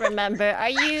can't quite remember. Are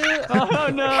you? Oh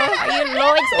no! Are you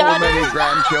Lloyd's So daughter? many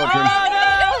grandchildren.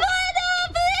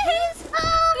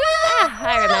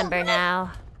 I remember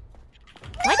now.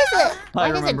 Why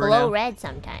does it remember glow now. red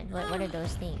sometimes? What are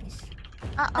those things?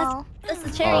 Uh-oh. That's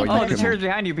the cherry. Oh, Oh, you the can- chair's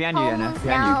behind you, Anna. Oh,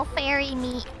 Behind no, fairy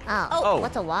meat. Oh,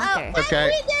 what's a walker?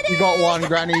 Okay, you got one,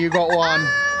 Granny. You got one.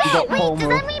 You got Wait, does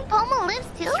that Pomu. mean Pomo lives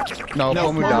too? No, you. No,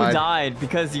 Pomu Pomu died. died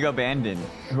because you abandoned.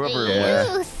 Whoever it Yeah.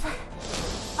 was.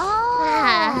 Youth.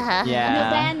 Oh. You Yeah.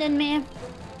 abandoned me.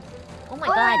 Oh my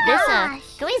Oh god, my this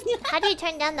gosh. can we? How do you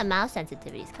turn down the mouse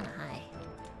sensitivity? It's kind of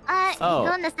high. Oh.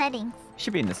 Go in the settings.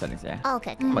 Should be in the settings, yeah. Oh,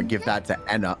 okay. I'm gonna give that to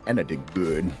Enna. Enna did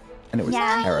good. And it was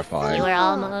Yeah. terrifying. You were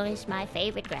almost my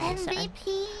favorite grandson.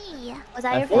 MVP. Was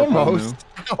I your I feel favorite? Almost.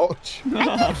 Ouch.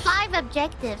 I did 5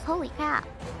 objectives. Holy crap.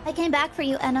 I came back for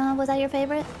you, Enna. Was I your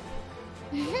favorite?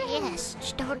 Yes,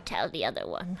 just don't tell the other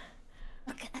one.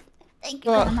 Okay. Thank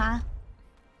you, Uh. Grandma.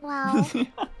 Wow.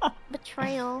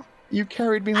 Betrayal. You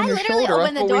carried me I on your literally shoulder.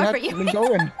 opened the I thought door we had for you. something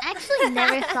going. I actually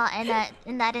never saw Enna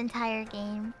in that entire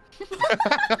game.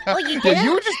 Oh, you Yeah, did?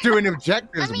 you were just doing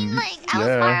objectives. I mean, like, I was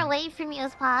Yeah. far away from you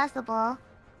as possible.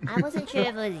 I wasn't sure if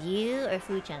it was you or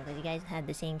Fuchan, because you guys had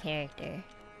the same character.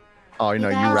 Oh, no,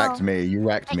 you guys- wrecked me. You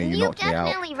wrecked Like, me. You you knocked me out.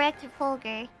 definitely wrecked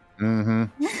Folger.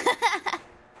 Mm-hmm.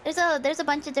 There's a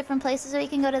bunch of different places where you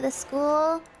can go to the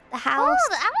school, the Oh, house,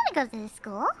 I want to go to the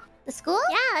school. the school.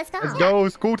 Yeah, let's go. Let's go.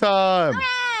 School time.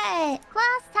 Right.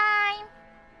 Class time.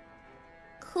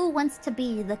 Who wants to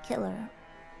be the killer?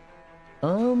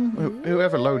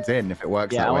 Whoever loads in, if it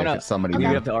works Yeah, that I way, wanna if it's somebody leave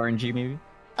it new. up to RNG maybe.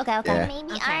 Okay. Yeah.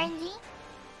 Maybe Okay. RNG.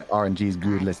 RNG's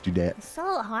good. Let's do that. It's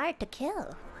so hard to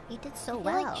kill. He did so I feel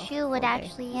well. like Shu would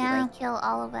actually like kill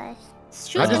all of us.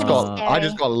 Shu's I just gonna be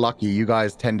got scary. lucky. You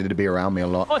guys tended to be around me a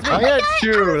lot. Oh, Oh yeah,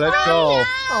 Shu, let's go.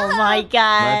 Oh my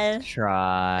god. Let's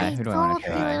try. I Who do I want told to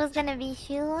you it try? was gonna be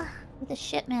Shu. The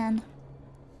shit man.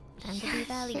 Time to be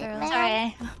Valley Shit, Girl.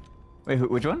 man. Sorry.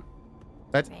 Wait, which one?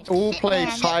 Let's all play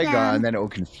man, Tiger, man. and then it'll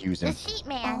confuse The him. sheep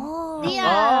man. Oh. The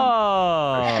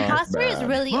Oh. imposter is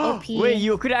really OP. Wait,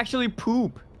 you could actually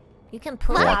poop. You can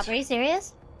poop. Stop, are you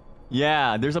serious?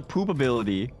 Yeah, there's a poop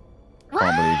ability.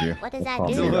 Can't believe you. What does that Can't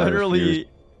do? believe I Literally, refused.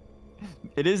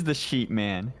 it is the sheep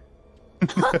man.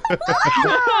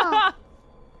 Oh.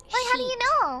 Wait, how do you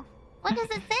know? What does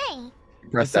it say?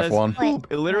 Press It says F1. poop.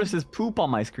 It literally says poop on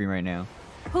my screen right now.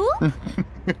 Who?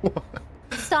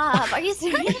 Stop. Are you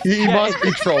serious? He must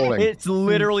be trolling. It's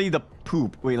literally the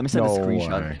poop. Wait, let me send No a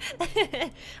screenshot.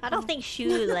 way. I don't think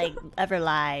Shu like ever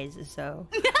lies, so.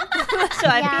 So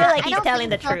I feel like he's don't telling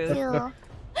the think so, truth. too.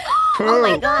 Poo! Oh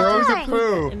my god. Throws a Fine.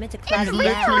 poo! Admit to It's clouded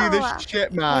Literally Literally the the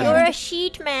shit You're man. a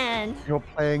sheet man. You're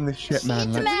playing the shit man.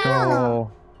 Shit Let's man.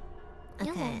 go.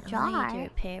 You Okay, will I'm going jar. to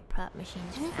repair prop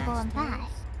machines And it's going faster.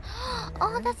 fast.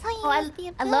 Oh, that's how you Oh, use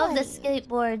the I love the ability.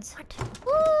 skateboards. What?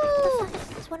 What the fuck is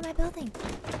this? What am I building?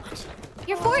 What?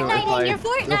 You're if Fortniting. I- You're You're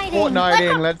Fortniting.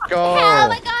 Fortniting, let's Oh go!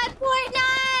 my god,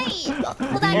 Fortnite!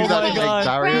 Hold on, Use build that me a like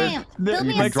sick barriers. ramp. The- Build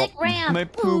me you a drop- sick ramp. My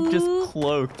poop Ooh. just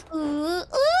cloaked. Ooh.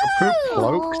 poop Ooh.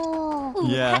 cloaked? Oh. Ooh,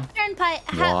 Yeah. half turnpike.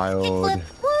 Wild. Kickflip.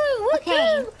 Woo, woo,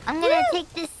 Okay, woo. I'm gonna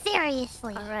take this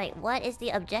seriously. Alright, what is the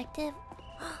objective?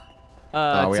 We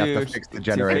have to fix the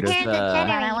generators. Repair the Hold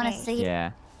on, I want to generators. see.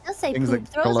 Yeah. They'll say Things poop.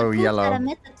 that Throws glow a poop yellow. that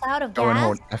emits a cloud of Go and gas.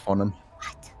 hold F on them.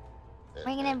 What?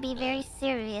 We're gonna be very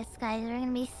serious, guys. We're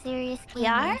gonna be serious. We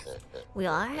are? gamers. We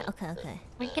are? Okay, okay.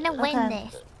 We're gonna win Okay.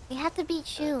 this. We have to beat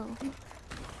Shu.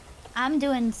 I'm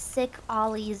doing sick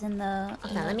ollies in the.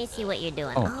 Okay, let me see what you're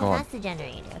doing. Oh, Oh, God. that's the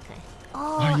generator. Okay.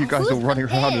 Oh, you guys who's are the running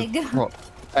around pig? with prop.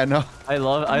 Enna. I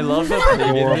love the pig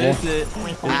in this.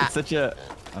 It's such a.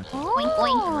 Oink, oink.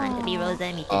 Come on, to be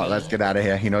Rosanny today. Oh, let's get out of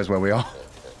here. He knows where we are.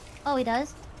 Oh, he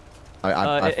does?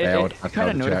 I failed. I It kind failed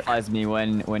of the check. notifies me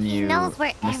when you knows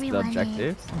where miss the everyone is.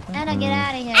 objectives. Anna, get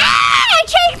out of here. Ah, I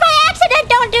changed by accident!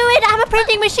 Don't do it! I'm a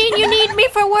printing machine. You need me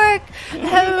for work.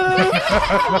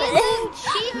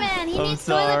 Cheat man, he I'm needs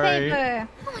sorry. toilet paper.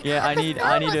 Yeah, I need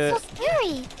So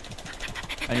scary.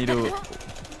 to.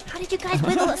 How did you guys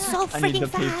wiggle so I need freaking the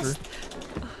paper. fast?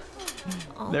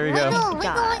 There we Wiggle, go. wiggle,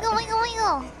 God. wiggle, wiggle,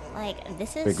 wiggle. Like,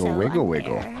 this is Wiggle, so wiggle,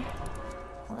 wiggle. unfair.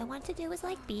 All I want to do is,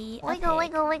 like, be a Wiggle,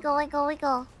 pig. wiggle, wiggle, wiggle,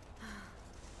 wiggle.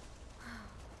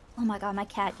 Oh my god, my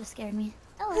cat just scared me.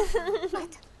 Oh,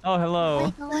 what? Oh, hello.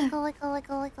 Wiggle, wiggle, wiggle,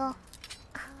 wiggle, wiggle.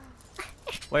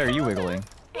 Why are you wiggling?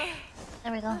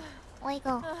 There we go.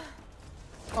 Wiggle.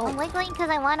 I'm wiggling because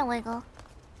I want to wiggle.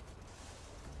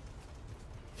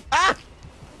 Ah!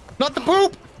 Not the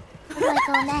poop! Where do I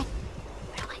go next?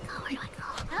 Where do I go? Where do I go?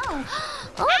 Oh,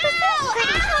 oh, this is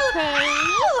pretty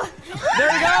safe.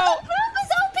 There we go. Poop is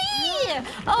OP!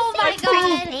 Oh my It's pretty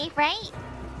god! safe, right?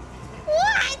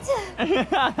 What?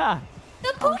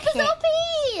 The poop is shit. OP!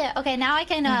 Okay, now I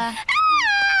can,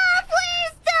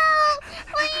 Please don't!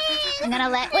 Please! I'm gonna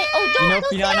let. Wait, oh, You don't know, go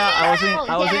Fiona,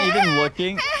 I wasn't even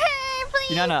looking.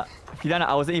 Please! Fiona,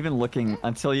 I wasn't even looking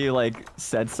until you like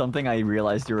said something. I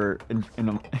realized you were in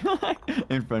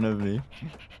front of me.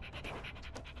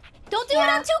 Don't do it!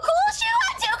 I'm too cool, Shu!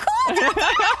 I'm too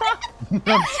cool!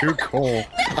 I'm too cool.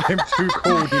 I'm too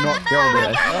cool. Do not kill me.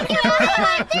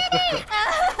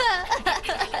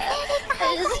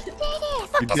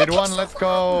 You did one. Let's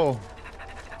go.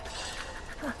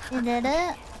 You did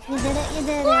it. You did it. You did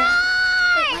it. Wait,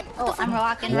 what? Oh, I'm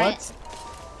rocking, right? What?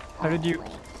 How did you?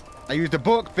 I used a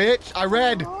book, bitch. I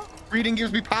read. Reading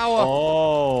gives me power.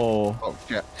 Oh. Oh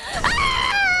shit.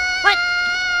 What?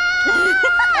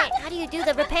 Wait, how do you do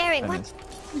the repairing? What?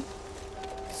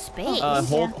 Space?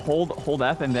 Hold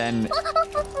F and then.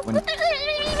 When... You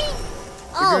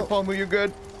Oh, good, Palmu? You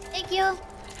good? Thank you. I'm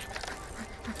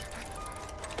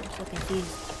so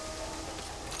confused.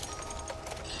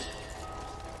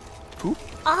 Poop?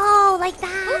 Oh, like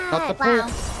that. Not the Wow.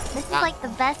 poop. This is like the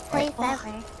best place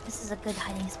ever. This is a good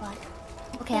hiding spot.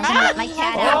 Okay, I'm gonna let my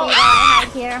cat out Oh. while I hide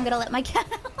here. I'm gonna let my cat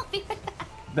out. I'll be right back.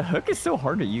 The hook is so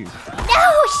hard to use. No,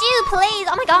 Shu, please.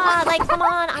 Oh my god, like, come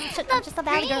on. I'm just a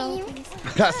bad girl. Please.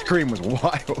 That scream was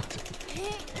wild.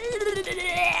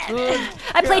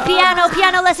 I played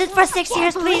piano lessons for 6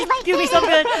 years. Please give me some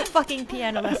good fucking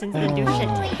piano lessons. Then do shit.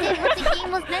 Finally did what the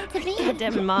game was meant to be. God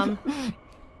damn it, mom.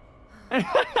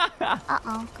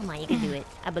 Uh-oh. Come on, you can do it.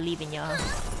 I believe in y'all.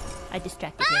 I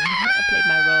distracted him. I played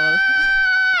my role.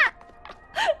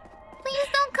 Please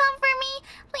don't come for me.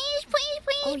 Please, please,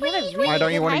 please. Why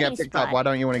don't you want to get picked up? Why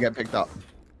don't you want to get picked up?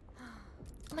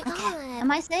 Oh my god.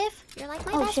 Am I safe? You're like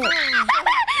my Oh, best shit. friend.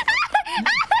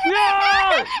 No!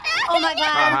 Oh my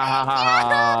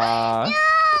god.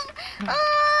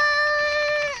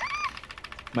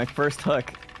 My first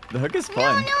hook. The hook is No,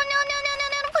 fun.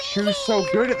 Shu's so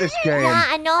good at this game. Yeah,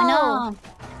 I know. No. No,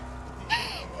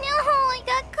 I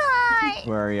got caught.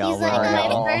 Where are y'all? He's Where like are my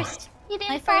y'all? first. You didn't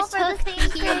My fall first for hook. the same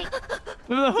trick.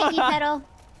 Tiki pedal.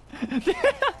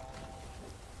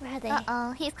 Where are they?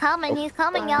 Uh-oh, he's coming, Oh,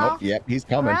 y'all. yep, he's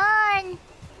coming. Run!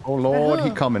 Oh Lord, For he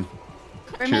who? coming.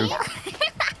 For Shu. me?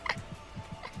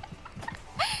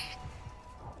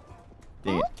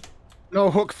 Dang it. No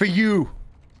hook for you.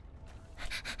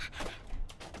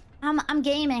 I'm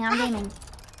gaming. I'm gaming.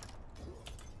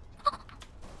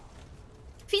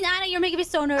 Finana, you're making me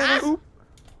so nervous. Wait,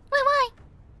 why?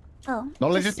 Oh.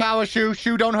 Knowledge is power, Shu.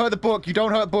 Shu, don't hurt the book. You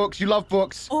don't hurt books. You love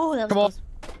books. Oh, that was Come on. close.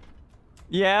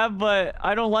 Yeah, but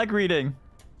I don't like reading.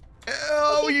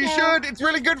 Oh, you Okay. should. It's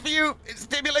really good for you. It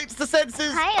stimulates the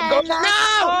senses. Hi, I'm going. Anna. No!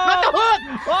 Not the hook!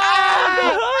 Oh, the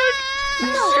hook!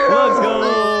 Let's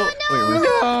go. Wait, where's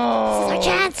No! This is our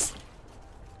chance.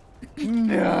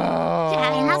 No!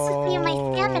 Yeah, and how's it feel my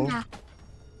stamina?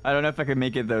 I don't know if I can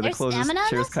make it though. The There's closest stamina on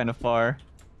chair's this? kind of far.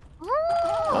 Ooh.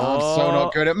 Oh, I'm so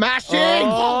not good at mashing!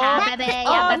 Oh. Yeah, baby.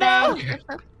 Yeah, Oh, baby.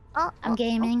 Oh, I'm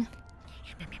gaming.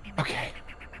 Okay.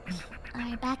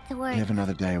 Alright, back to We work. live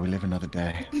another day. We live another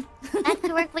day. Back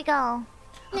to work we go.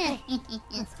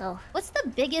 Let's go. What's the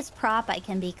biggest prop I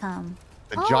can become?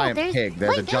 The Oh, giant there's- pig. There's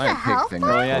wait, a there's giant a pig health thing.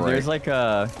 bar? Oh yeah, right. there's like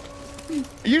a Are you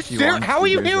you serious? want How to, are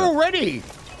you there's here a- already?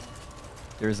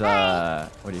 there's a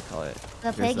what do you call it?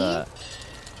 The There's piggy? a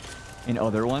in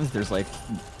other ones there's like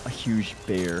a huge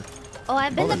bear. Oh,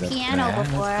 I've been Oh, the that's piano bad.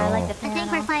 before. Let's I like go. the I piano.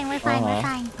 think we're fine, we're fine, we're Uh-huh.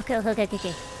 fine. Okay.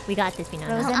 We got this, Finana.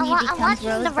 Rose- I'm, he I'm becomes watching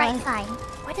the Rosebud. right side.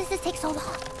 Why does this take so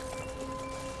long?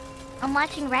 I'm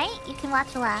watching right, you can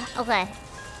watch left. Okay.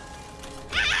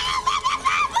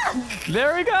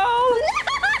 There we go. How'd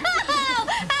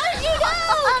you go?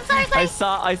 Oh, I'm sorry,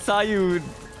 sorry. I saw you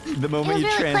the moment It you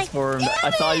was really quick. transformed. I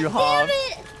saw you hop. Damn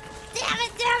it.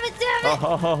 Oh,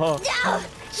 ho, ho, ho. No.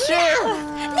 Chair!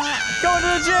 Go to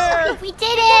the chair! We did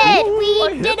it! I We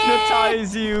did it!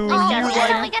 hypnotize you. Oh, you we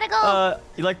like gotta go.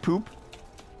 you like poop?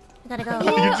 We gotta go.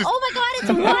 Yeah. just- Oh my god, it's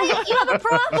Wyatt! You have a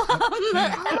problem! Oh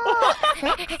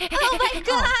my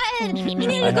god! You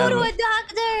need to go to a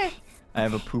doctor! I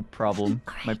have a poop problem.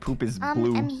 My poop is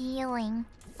blue. I'm healing.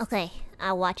 Okay,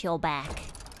 I'll watch your back.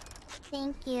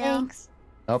 Thank you. Thanks.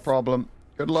 No problem.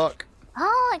 Good luck.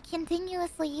 Oh, it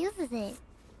continuously uses it.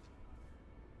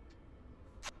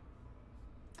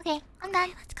 Okay, I'm done.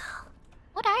 Let's go.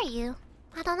 What are you?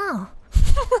 I don't know.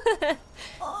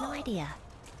 No idea.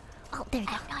 Oh, there you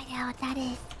I go. have no idea what that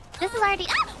is. This is already.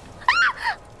 Ah!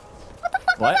 Ah! What the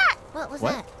fuck What? was that? What was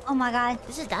What? that? Oh my god.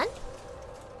 This is done?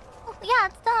 Oh, yeah,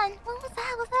 it's done. What was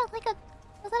that? Was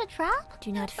that a trap?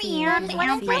 Do not fear. Do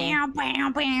not fear. We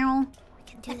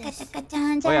can do this.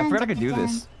 Oh yeah, I forgot I could do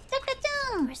this.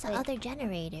 Where's the other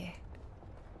generator?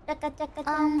 I think it's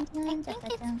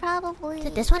probably. Is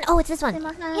it this one? Oh, it's this one.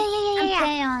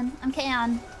 Yeah. I'm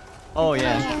Kaon. Oh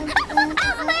yeah.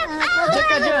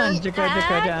 Jacka-jan,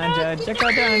 jacka-jacka-jan,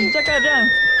 jacka-jan, jacka-jan.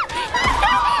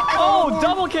 Oh,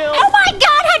 double kill! Oh my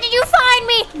god, how did you find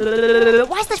me?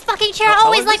 Why is this fucking chair I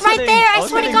always was like right sitting- there? I I was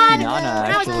swear to sitting god. Tiana, When I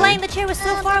was actually. playing, the chair was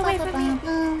so far away from me.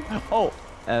 Oh,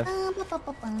 F.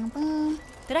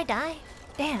 Did I die?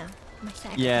 Damn. My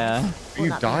sacrifice. Yeah. Will You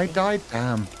not be died? happy.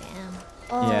 Damn.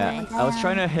 Damn. Yeah. I was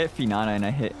trying to hit Finana and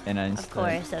I hit instead. Of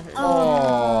course.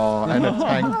 Oh, and it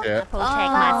tanked it.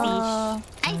 Protect my fish.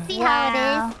 I see how it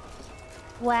is.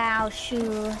 Wow,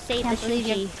 Shu. Save Can't the believe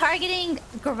you're sushi. targeting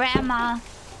Grandma.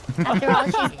 After all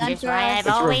she's done Just for why us. I've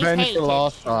It's always revenge hated. for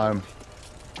last time.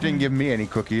 She didn't give me any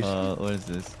cookies. What is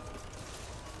this?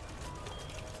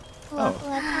 Fluff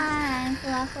time,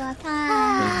 fluff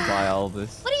time. Let's buy all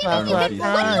this. What I are don't you know looking if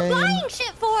for? What are you Fine. buying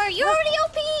shit for? You're already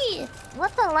OP!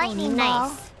 What's a lightning ball?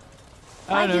 Nice. I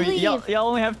don't know. Why'd you Y'all leave? y'all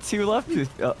only have 2 left. Why'd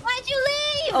you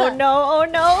leave? Oh no, oh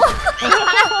no.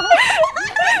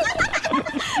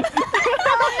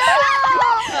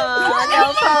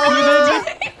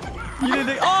 You did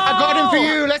the, oh! I got him for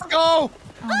you. Let's go.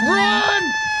 Run!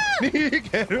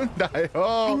 Get him, die. I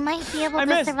Oh. might be able I to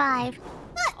missed. survive.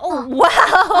 Oh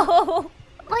wow.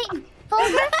 Wait,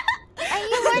 Fulmer? Are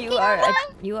you working You are on a one?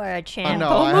 you are a Oh champ. no,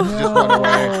 I had to just run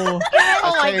away. Oh my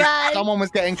I saved- god. Someone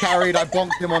was getting carried. I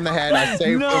bonked him on the head. I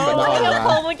saved No. him, but now I ran.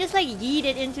 Pomo just like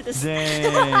yeeted into the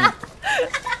Dang.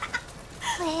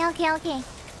 Wait, okay.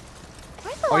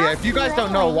 Where's Oh yeah, if you guys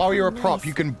don't know, while you're a prop,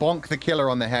 you can bonk the killer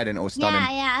on the head and it'll stun him.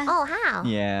 Yeah. Oh, how?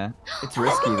 Yeah. It's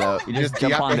risky though. You just You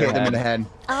jump have on to their hit them in the head. head.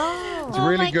 Oh. It's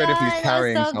really good if he's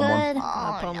carrying someone.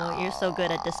 Oh, Pomo, you're so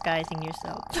good at disguising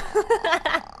yourself.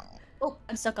 Oh,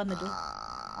 I'm stuck on the door.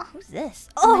 Who's this?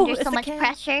 Oh, it's there's so the much cat.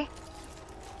 pressure.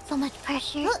 So much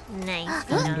pressure.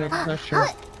 Nice. Under pressure.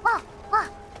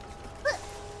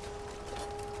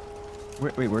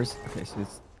 Wait, where's... Okay, so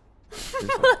there's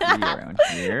a bee around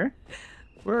here.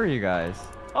 Where are you guys?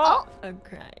 Oh! I'm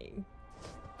crying.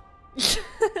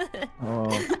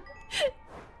 Oh.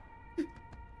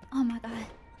 Oh my god.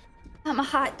 I'm a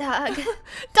hot dog.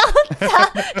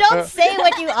 Don't say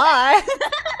what you are.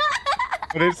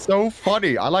 But it's so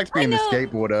funny. I liked being the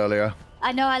skateboard earlier.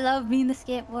 I know, I love being the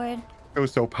skateboard. It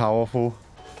was so powerful.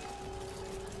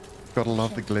 Gotta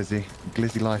love the Glizzy.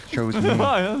 Glizzy life chose me.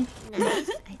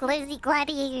 Glizzy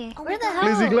gladiator. Where the hell?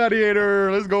 Glizzy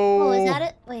Gladiator, let's go. Oh, is that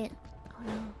it? Wait. Oh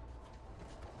no.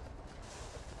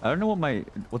 I don't know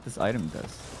what this item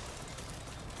does.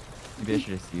 Maybe I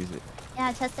should just use it.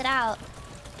 Yeah, test it out.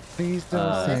 Please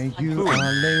don't say you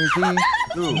are lazy.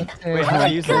 Ooh. Wait, how do I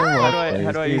use it?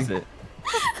 How do I use it?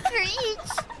 Screech.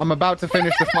 I'm about to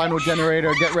finish the final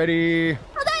generator. Get ready.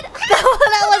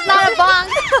 That was not a bonk.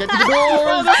 Get to the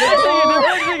doors. They're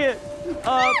fixing it!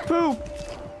 Poop!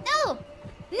 No!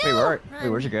 Wait,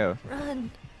 where'd you go?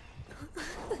 Run.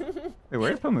 Wait,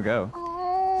 where did Puma go? I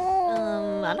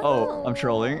don't know. Oh, I'm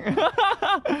trolling.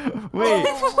 Wait.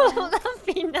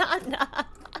 Banana.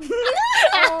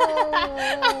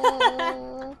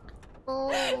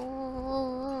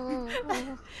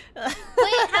 Wait,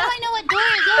 how do I know what door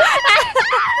it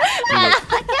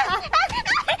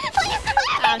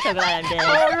I'm so glad I'm dead.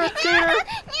 You're a skater!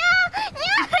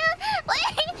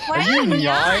 Are you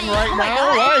nying right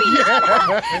now? Right?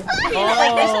 Yeah.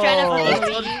 Like this trying to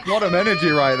A lot of energy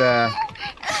right there.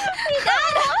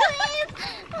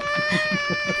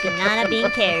 Banana being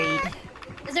carried.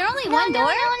 Is there only one door?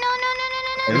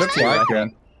 It looks like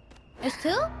it. There's two?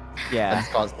 I Yeah.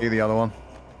 just can't see the other one.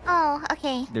 Oh,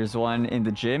 okay. There's one in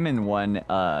the gym and one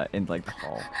in like the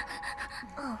hall.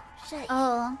 Oh, shit.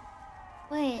 Oh.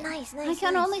 Wait. Nice, I nice,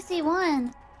 can nice. only see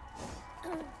one.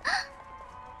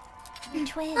 You're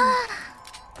twins.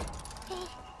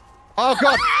 Oh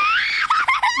god!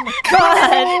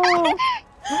 God!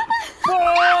 Oh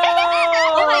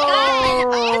my god!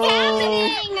 What's happening?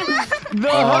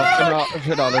 The hook!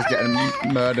 Finale's getting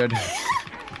murdered.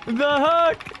 The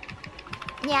hook!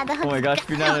 Yeah, the hook. Oh my gosh,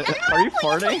 Banana, are you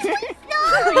farting?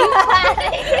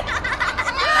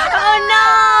 Oh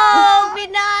no!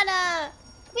 Banana!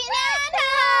 Banana!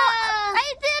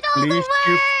 I did all At the least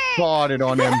you work! farted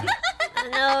on him.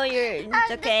 No,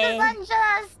 it's okay. This is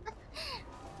unjust.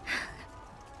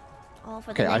 All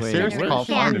for Okay, the I next seriously can't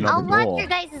generation. find I'll another watch door. your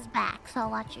guys' back. So I'll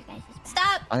watch your guys' back.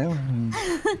 Stop! I don't...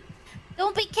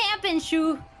 Don't be camping,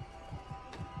 Shu.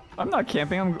 I'm not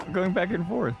camping, I'm going back and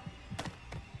forth.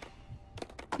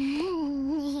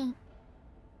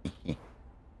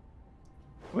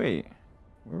 Wait,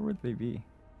 where would they be?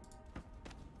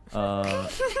 God.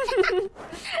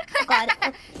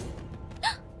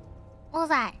 What was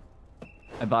that?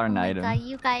 I bought an Oh my item. God,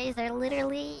 you guys are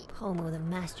literally. Pomo, the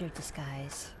master of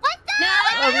disguise. What the?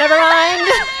 Oh, never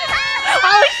mind!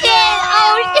 Oh shit!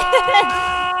 Oh shit!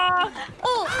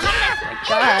 Oh,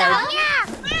 God. Yeah!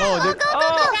 Oh, Go, go, go, go!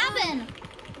 what happened?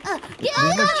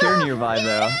 There's no chair nearby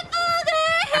though. I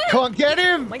can't get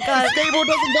him! my God. The stable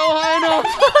doesn't go high enough!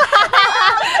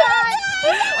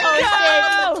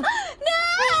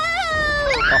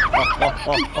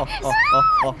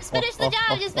 Oh Just finish the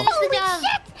job, just finish the job.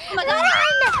 Oh my god.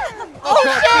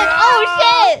 shit! Oh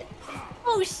shit!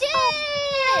 Oh shit!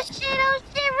 Oh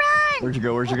shit, run! Where'd you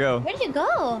go? Where'd you go? Where'd you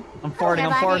go? I'm farting, I'm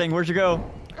about it. farting. Where'd you go?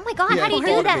 Oh my God, Yeah, how do you keep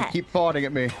do farting at me, that? Keep farting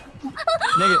at me.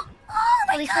 Nigga.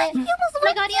 Holy shit! You almost Oh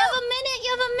my god, you have a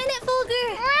minute, Fulgur.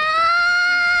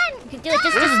 run! You can do it.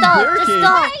 Just This is stop. barricade. Just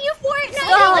stop. Why are you Fortnite?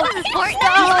 Stop. This is Fortnite.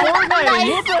 Stop. Fortnite,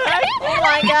 what the heck? Oh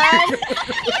my God.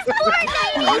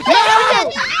 Fortnite!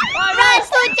 Run,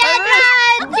 slow down,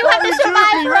 run! You have to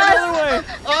survive for Run us. the other way.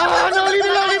 Oh no, leave me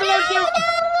alone, leave me alone, shoot!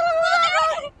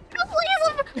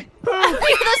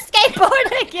 You're the skateboard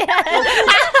again.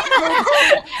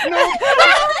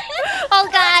 Oh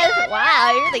God!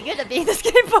 Wow, you're really good at being the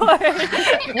skateboard. What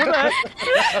the heck?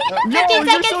 15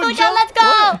 seconds, so Fujan, jump- let's go!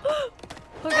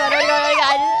 Oh God, oh God, oh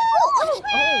God.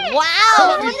 Wow!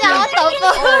 What the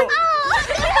fuck?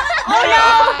 Oh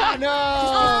no!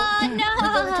 Oh no.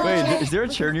 Wait, is there a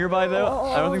chair nearby though?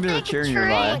 I don't think there's a chair Oh my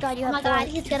nearby. God, you Oh have my god,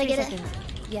 4 he's gonna get it. seconds.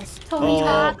 Yes. Tony Oh.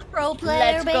 Hawk, pro player,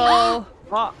 Let's baby. go.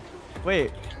 Ah,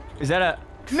 wait, is that a...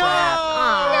 No!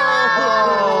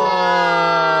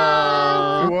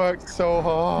 Aw.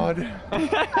 god.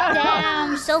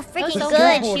 Damn, so freaking so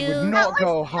good, Skateboard you. would not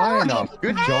go high enough.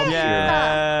 Good job,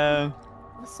 Yeah.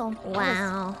 So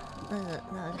Wow. That was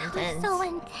That was intense. so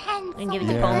intense. We can give it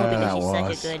to Yeah, Pomo because that she's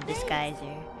was. such a good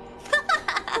disguiser.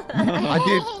 I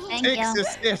Thank did you. 6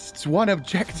 assists, 1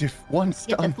 objective, 1 Get the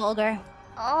stun. Fulgur.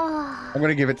 Oh. I'm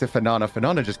gonna give it to Fanana.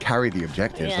 Fanana just carried the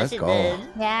objectives. Yeah, Let's she go. did.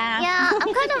 Yeah. Yeah,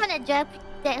 I'm kind of an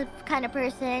objective kind of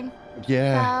person.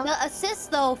 Yeah. So The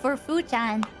assist though for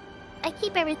Fuchan. I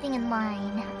keep everything in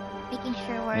line, making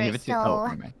sure Give we're it to still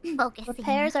never mind. focusing.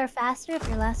 Repairs are faster if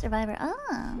you're last survivor.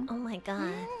 Oh. Oh my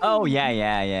god. Oh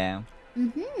yeah.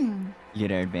 Mm-hmm. You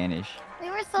get our advantage. We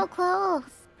were so close.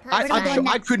 I, We're gonna go I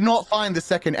next. could not find the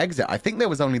second exit. I think there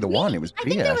was only the one. It was I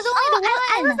think there BS. was Oh, only the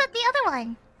I one. was at the other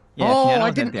one. Yeah, Oh, piano I was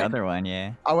at didn't- the other one.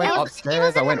 Yeah. I went It was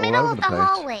upstairs. I in went the all middle over of the the place.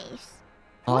 hallways.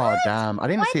 Oh damn! I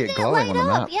didn't Why see it didn't glowing on light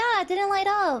the up? map. Yeah, it didn't light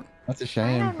up. That's a I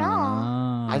shame. don't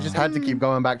know. I just had to keep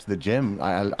going back to the gym.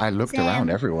 I looked Same.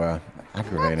 around everywhere. I'm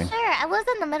Aggravating. not sure. I was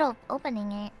in the middle of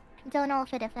opening it. Don't know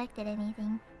if it affected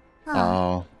anything.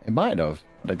 Oh, it might have.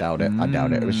 But I doubt it. I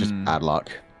doubt it. It was just bad luck.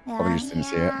 Probably Yeah. just didn't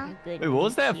see it. Yeah. Good Wait, what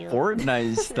was that shield.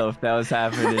 Fortnite stuff that was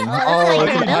happening? Oh, that's Oh, like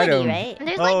it's an an ability, item. right?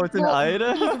 There's Oh, like it's an wall-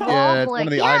 item? these wall Yeah, it's one of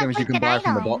the boards. Yeah, items it's you can like buy an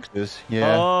from the item. boxes.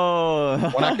 Yeah.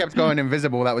 Oh. When I kept going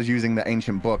invisible, that was using the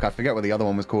ancient book. I forget what the other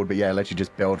one was called, but yeah, it lets you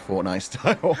just build Fortnite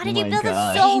style. How did you my build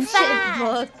God. it so Ancient fast?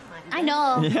 book. I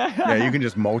know. Yeah. Yeah, you can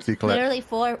just multi-click. Literally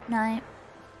Fortnite.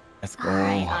 Let's go.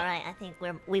 Alright, I think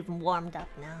we've warmed up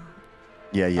now.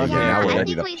 Yeah. Okay, Now Yeah, we're I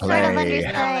ready think to we sort of play. Now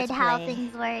understood let's how play.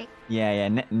 things work. Yeah.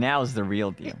 Now's the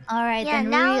real deal. All right, Yeah, then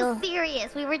now real. it's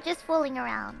serious. We were just fooling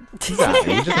around.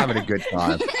 Exactly. We're just having a good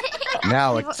time.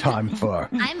 Now it's time for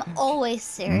I'm always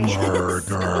serious.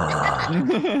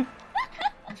 murder.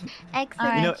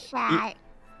 Excellent You know, chat.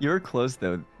 You were close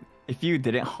though. If you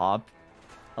didn't hop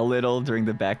a little during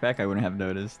the backpack, I wouldn't have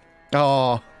noticed.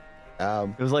 Oh.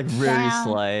 It was like very Damn.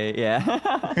 slight. Yeah.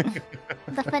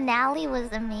 The finale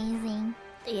was amazing.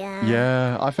 Yeah.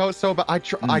 Yeah, I felt so bad. I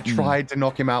tried to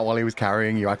knock him out while he was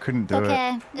carrying you. I couldn't do it.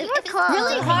 Okay. We were It's close.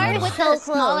 really hard with So the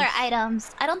smaller close.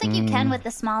 items. I don't think you can with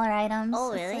the smaller items.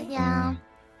 Oh, It's really? like- Yeah.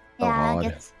 So yeah, hard. it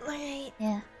gets. Alright.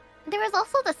 Yeah. There was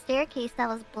also the staircase that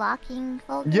was blocking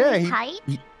Fulgur's Yeah, height.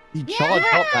 He charged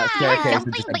up that You were staircase and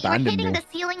jumping, just but you were abandoned hitting me. the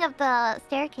ceiling of the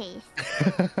staircase.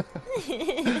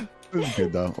 It was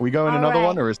good though. Are we going All another right.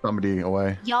 one or is somebody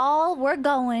away? Y'all, we're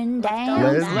going down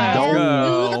Let's to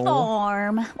go. the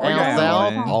farm. We're Down going.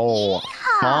 south? Oh,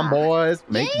 come on, boys,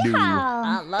 make do.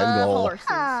 I Yeehaw. love go. horses.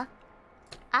 Huh.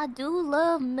 I do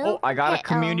love milk. Oh, I got a pet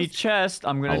community elves. chest.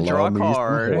 I'm gonna Allow draw a me some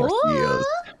card. horses.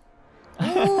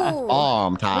 Ooh.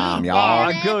 Farm time, We y'all.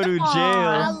 I go to Farm. jail.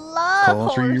 I love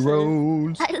Country horses.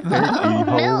 roads. I Take love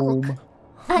me milk. home.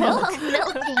 I love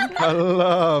milking. I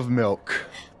love milk.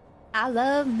 I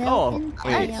love milk. Oh, and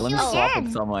wait. chocolate. Let me you swap again.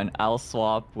 with someone. I'll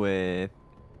swap with.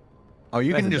 Oh,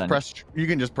 you Guys can have just done press. You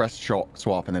can just press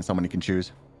swap, and then somebody can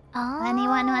choose. Oh.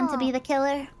 Anyone want to be the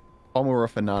killer? Pomo or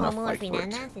Fanana, Pomo or fight for it.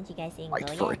 Finana, since you guys didn't Fight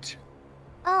go for yet. it.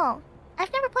 Oh,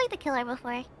 I've never played the killer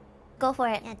before. Go for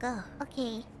it. Yeah, go.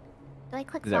 Okay. Do I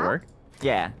click Does that swap? work?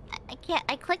 Yeah. I can't.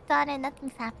 I clicked on it.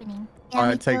 Nothing's happening. Yeah,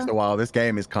 me It takes too. a while. This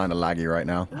game is kind of laggy right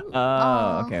now.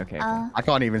 Oh, okay. I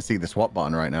can't even see the swap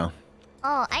button right now.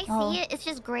 Oh, I see Oh. it. It's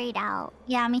just grayed out.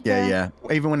 Yeah, me too. Yeah.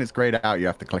 Even when it's grayed out, you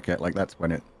have to click it. Like that's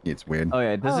when it's weird. Oh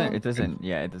yeah, it doesn't. Oh. It doesn't.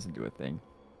 Yeah, it doesn't do a thing.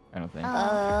 I don't think.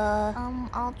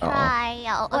 I'll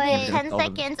try. Wait. 10 All the-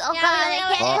 seconds. Oh Yeah, god, I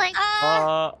can't click.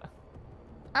 Uh,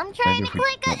 I'm trying Maybe to if we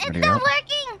click don't it. It's ready not up.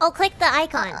 working. Oh, click the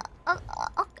icon. Oh.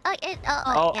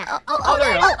 Yeah. Oh,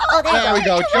 there you go. oh, there There you we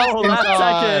go. go. Just Oh, in last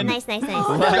time. second. Nice. last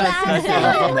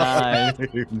second. Nice.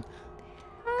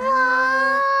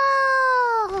 Wow.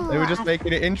 They were just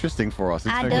making it interesting for us.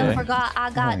 It's I okay. done forgot I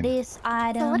got Fine. this So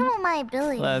item. what are my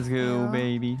abilities? Let's go, now?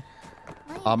 baby.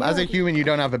 My As a abilities. human, you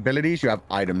don't have abilities. You have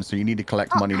items, so you need to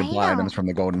collect Oh, money to I buy know. items from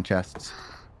the golden chests.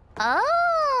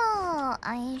 Oh,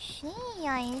 I see.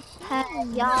 Hey,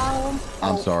 y'all.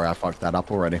 I'm sorry, I fucked that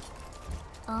up already.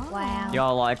 Oh. Wow.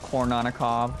 Y'all like corn on a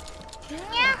cob?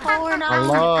 Corn I on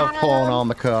love the corn on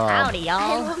the cob. Howdy, I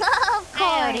y'all. love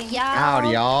Howdy, corn. y'all. Howdy,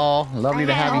 y'all. Lovely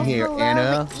to have you I here, also Anna.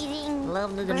 love eating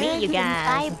Lovely to birds meet you and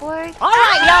guys. cyborgs. All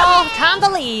right, y'all. Time to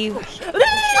leave.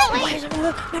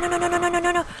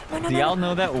 No. Do y'all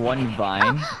know that one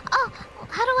vine? Oh,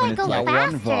 how do I When go it's like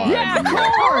faster? one vine. Yeah, Yeah.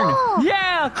 corn!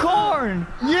 Yeah, corn!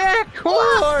 Yeah,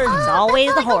 corn! It's always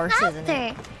How the do I go horse, isn't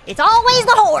it? faster? It's always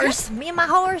the horse. Me and my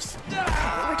horse.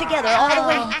 We're together all the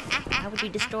way. How would you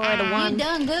destroy the You one?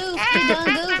 done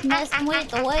goofed messing with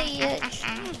the witch.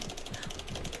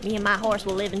 Me and my horse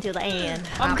will live until the end.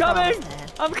 I'm I coming! promise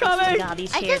that. I'm coming! God,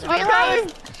 these I chairs just are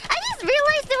realized. I just just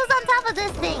realized it was on top of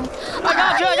this thing.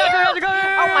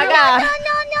 Oh my god.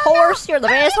 No. Horse, you're the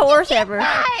best horse ever.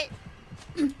 How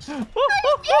did you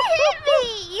hit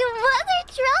me? You mother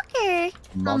trucker.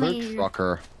 Mother here.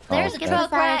 trucker. There's a okay. truck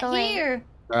Side of right the way. here.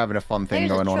 They're having a fun thing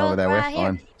There's a going on over truck there. right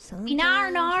We're here.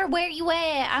 fine. Nar, where you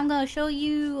at? I'm gonna show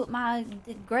you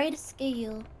the greatest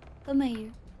skill. Come here.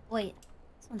 Wait,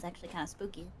 this one's actually kind of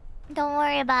spooky. Don't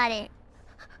worry about it.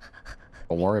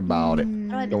 Don't worry about it. How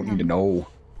do I Don't need to become- know.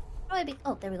 how do I be-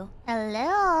 Oh, there we go.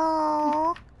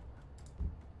 Hello.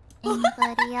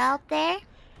 Anybody out there?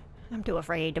 I'm too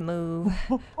afraid to move.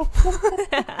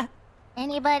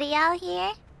 Anybody out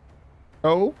here?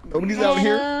 Oh, nobody's out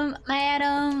here.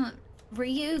 Madam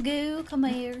Ryugu, come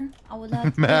here. I would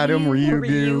like to Madam meet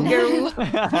you. Ryugu.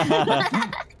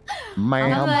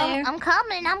 Ma'am. There. I'm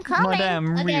coming. I'm coming.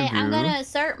 Madame Okay, I'm Ryugu. gonna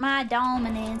assert my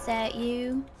dominance at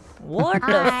you. What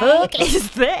the Alright. fuck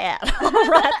is that?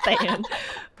 Alright then.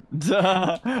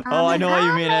 Duh. Oh, I know what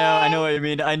you mean. I know what you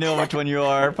mean. I know which one you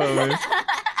are, Pose.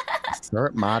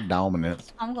 Assert my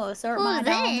dominance. I'm gonna assert my Who's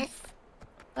dominance. this?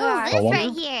 Where are Who's No this one.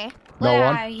 right here? No Where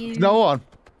one. are you? No one.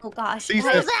 Oh gosh. Cease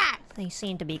Who's this. that? They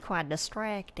seem to be quite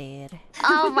distracted.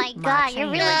 Oh my My god, you're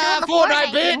really chance. doing the Fortnite,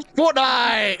 here. bitch!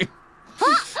 Fortnite! You're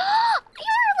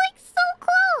like so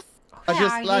close. I Where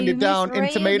just are landed you, down Miss in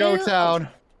Tomato Ryugu? Town.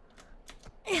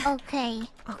 Okay, Oh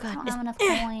I god. don't It's, have enough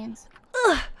coins.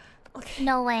 okay.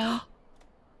 no way.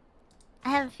 I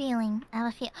have a feeling. I have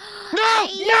a feeling. No!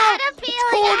 I had a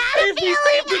feeling.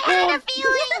 I had a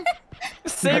feeling.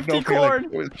 Safety corn.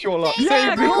 It was pure luck.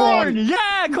 Yeah, Safety corn.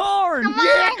 Yeah, corn.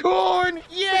 Yeah, corn.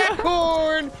 Yeah,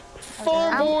 corn.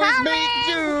 Farm I'm boys coming. make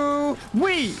do.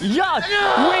 We yuck.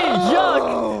 We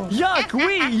yuck. Yuck.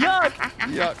 We yuck.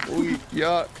 Yuck, we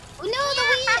yuck. No, the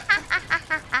wheat.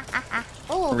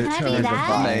 Oh, can I Return be to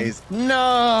that? Blaze.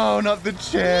 No, not the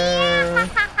chair.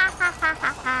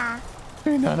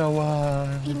 Another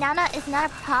one. Inanna is not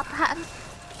a Pop-Punk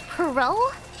pro?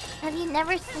 Have you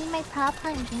never seen my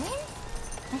Pop-Punk games?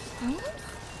 My streams?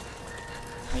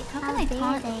 Wait, how How can I dare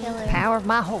taunt the they. killer? Power of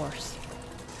my horse.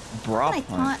 Bra How can I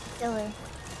punt. taunt the killer?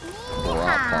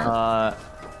 Yeah.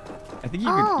 I think you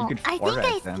Oh, could I fart think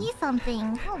I at them. see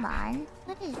something. Hold on.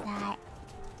 What is that?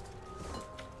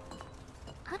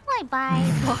 How do I buy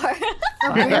more?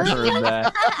 I heard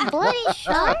that. Bloody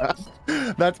sharks?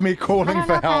 That's me calling I don't for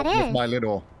know what help that with is. my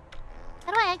little.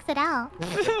 How do I exit out?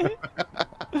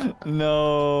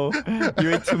 No,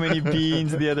 you ate too many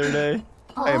beans the other day.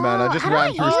 Hey man, I just how do ran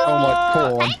I through use- so much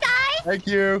corn. Hey guys! Thank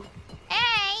you.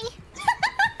 Hey!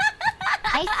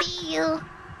 I see you.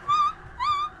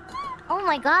 Oh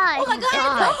my god. Oh my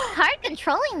god. Hard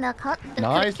controlling the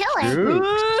Nice, killer. dude.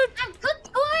 I'm cooked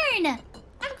corn!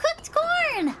 I'm cooked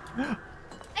corn!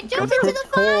 I jumped Cooked into the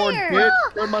corn, fire!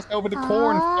 bitch. Throw myself into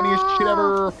corn. Funniest shit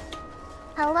ever.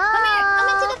 Hello? Come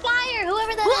into the fire!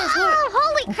 Whoever that is! Whoa,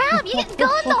 holy crap, you can go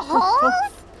in the holes?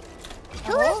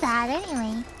 Who is that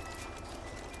anyway?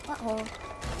 What hole?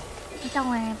 Don't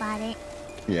worry about it.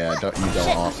 Yeah, you don't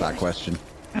ask that question.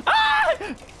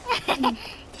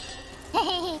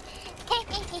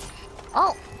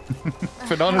 Oh,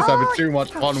 Fernando's having too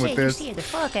much Oh, fun shit, with you this. scared the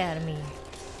fuck out of me.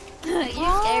 You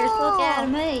scared the fuck out of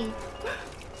me.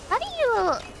 how do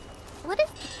you... What is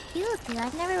you do?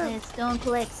 I've never... Let's go and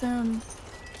collect some.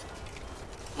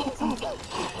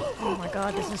 Oh my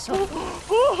god, this is so.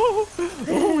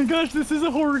 Oh my gosh, this is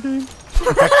a horror game.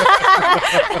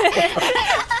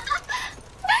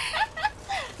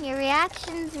 Your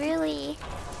reactions really...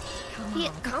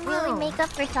 Come really on. make up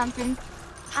for something.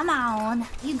 Come on.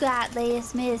 You got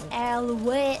this, Miss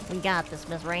Alouette. We got this,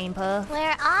 Miss Rainpuff.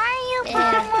 Where are you,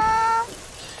 Yeah. Mama?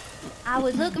 I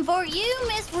was looking for you,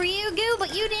 Miss Ryugu,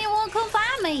 but you didn't want to come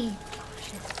find me.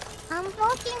 I'm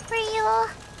looking for you.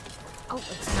 Oh,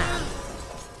 it's time.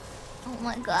 Oh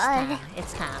my It's god. time.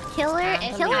 It's time. It's Killer, time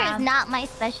to killer leave. is not my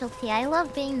specialty. I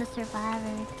love being the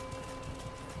survivor.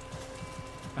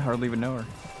 I hardly even know her.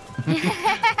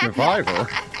 Survivor?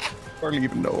 Hardly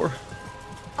even know her.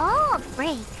 Oh,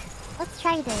 great. Let's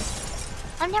try this.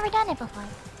 I've never done it before.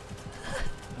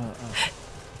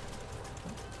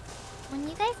 When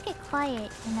you guys get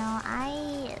quiet, you know,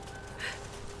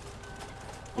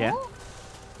 Yeah. Oh?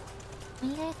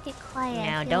 When you guys get quiet, I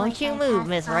Now, feel don't like you I move, have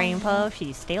Miss time. Rainpuff.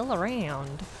 She's still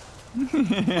around.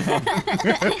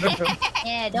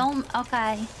 Yeah, don't.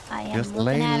 Okay. I am Just looking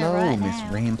lay at it low, right Miss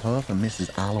now. Rainpuff and Mrs.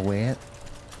 Alouette.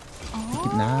 Oh.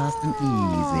 Keep it nice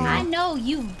and I easy. know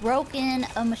you've broken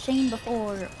a machine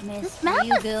before, Miss This map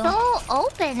is Ryugu. so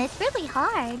open. It's really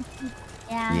hard.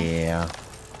 Yeah. Yeah.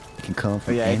 It can come But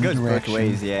from yeah, it any goes both direction.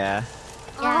 ways, yeah.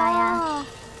 Yeah.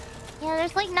 Yeah,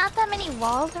 there's like not that many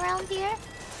walls around here.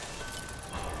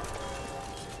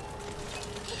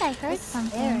 think I heard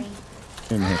something.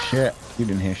 Didn't hear shit. You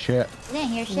didn't hear shit. You didn't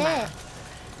hear shit.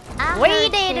 We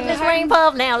did it, Miss Ring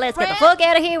Puff. Now let's get the fuck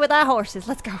out of here with our horses.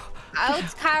 Let's go. Oh,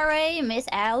 it's Kare and Miss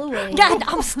Alouette. God,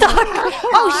 I'm stuck.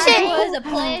 Oh shit. It was a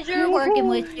pleasure working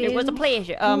with you. It was a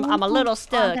pleasure. I'm a little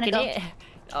stuck. gonna Can go. you...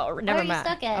 Oh, never are you mind.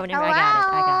 stuck at? Oh, never. I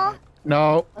got it.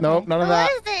 No, no, none of Who that.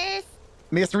 is this?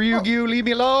 Miss Ryugyu, leave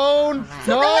me alone.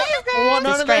 No, Who is this? don't want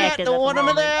none of that. Distracted Don't at want the none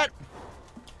of moment. that.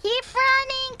 Keep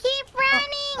running, keep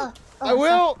running. I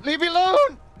will. Leave me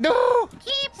alone. No.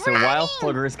 Keep So running. while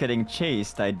Flutter is getting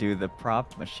chased, I do the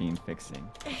prop machine fixing.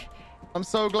 I'm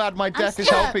so glad my death is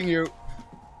stuck. helping you.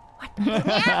 Open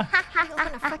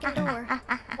a fucking door.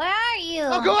 Where are you?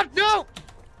 Oh God, no.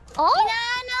 Oh,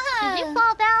 Inanna. did you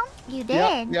fall down? You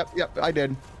did. Yep, I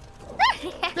did.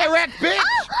 That rat bitch.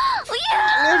 Oh,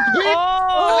 yeah. Lift, bitch.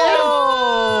 Oh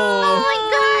Oh! my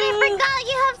god, I forgot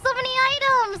you have so many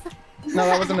items. No,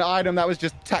 that wasn't an item. That was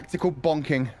just tactical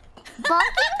bonking.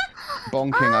 Bonking?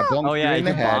 Bonking. I bonked Oh yeah, you you in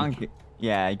the can head. bonk.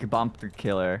 Yeah, you can bump the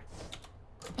killer.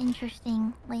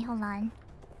 Interesting. Wait, hold on.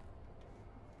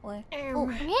 What? Oh,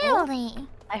 really?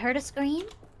 I heard a scream.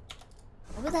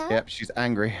 What was that? Yep, she's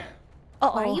angry. Why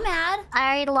are you mad?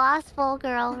 I already lost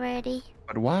Vulgar already.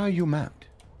 But why are you mad?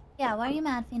 Yeah, why are you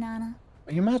mad, Finana?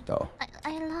 Are you mad though?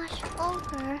 I lost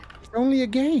Vulgar. It's only a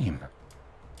game.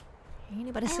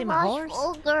 Anybody I see my lost horse?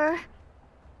 Vulgar.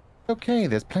 Okay,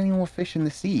 there's plenty more fish in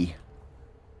the sea.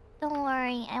 Don't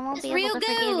worry, I won't It's be able to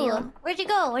forgive you. Ryugyu. Where'd you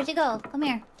go? Where'd you go? Come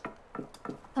here.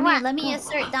 Come What? here. Let me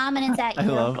assert dominance at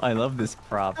you. I love this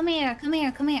prop. Come here. Come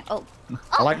here. Come here. Oh.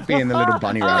 I like being the little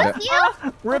bunny rabbit. That's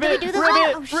you? Ribbit! do this?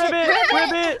 Ribbit! Oh, shit.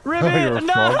 Ribbit! Oh, you're a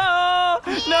No! frog.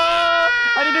 No!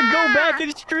 I need to go back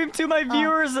and stream to my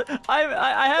viewers.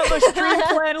 I have a stream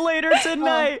plan later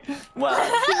tonight. Well,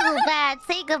 Too bad.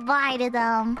 Say goodbye to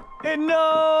them.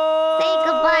 no! Say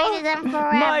goodbye to them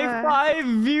forever. My 5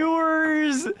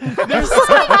 viewers! They're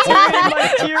substituting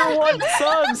my tier 1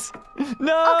 subs!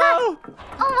 No! Oh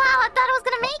wow, I thought I was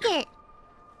gonna make it.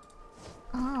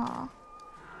 Oh.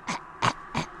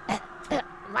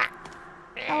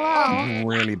 Hello. I'm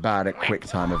really bad at quick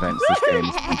time events this game.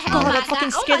 Oh, that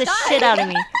fucking scared the shit out of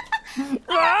me.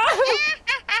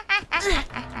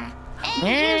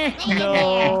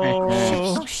 No!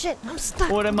 Oh shit, I'm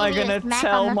stuck. What am I Give me gonna a smack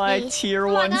tell on the my face. tier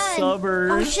Oh my 1 God. Oh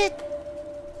subbers? shit.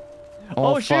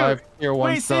 All Oh, shoot. 5 tier 1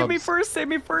 Wait, subs. save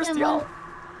me first, y'all.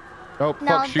 Oh,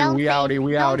 No, fuck you, don't we save, outie,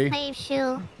 we don't outie. save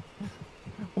Shu.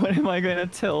 What am I gonna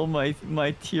tell my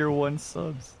tier 1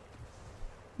 subs?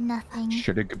 Nothing.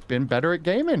 Should have been better at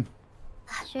gaming.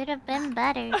 Should have been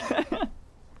better.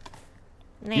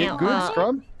 Now, Get good,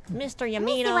 scrub. Mr. Let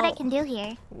me see what I Yamino, can do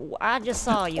here. I just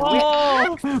saw you.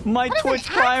 Oh, my What does Twitch a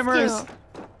tax primers. do?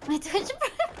 My Twitch.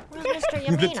 Where's Mr.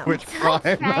 The Yamino? Twitch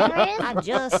Prime. Primers? I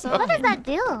just saw What does him. that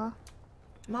do?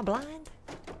 Am I blind?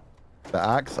 The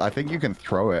axe, I think you can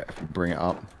throw it if you bring it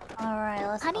up. All right,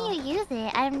 let's How do go. you use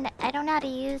it? I don't know how to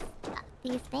use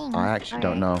these things. I actually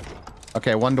don't Or- know.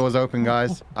 Okay, one door's open,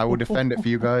 guys. I will defend it for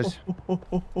you guys.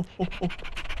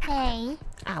 Hey.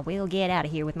 I will get out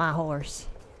of here with my horse.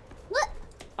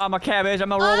 I'm a cabbage.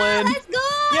 I'm a Oh, rolling. let's go!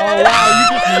 Oh wow,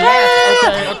 you just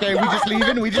left. Okay, we just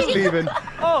leaving. We just leaving.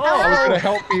 I was gonna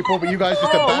help people, but you guys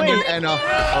just abandoned Enna.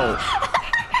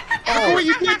 Oh,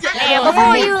 you did to Yeah, Enna.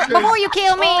 before you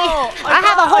kill me, I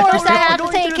have a horse I have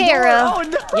to take care of.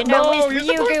 You know, No, Mr. you're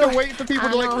supposed to Yugu, wait for people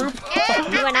to like group.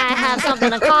 you and I have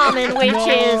something in common, which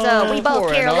is we both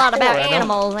poor care a Enna, lot about poor Enna.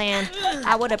 animals, and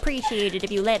I would appreciate it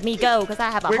if you let me go, because I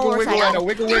have a Wiggle, horse wiggle, I Enna, got.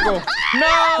 wiggle, wiggle. No!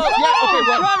 Yeah, okay,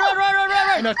 Run!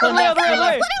 Enna, To turn the left, turn other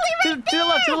way. left. To the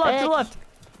left, to the left, to the left.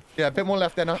 Yeah, a bit more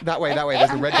left, Enna. That way. There's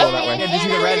a red door that way. Yeah, did you see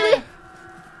the red?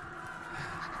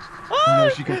 Oh no,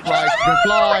 she can fly. She can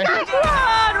fly.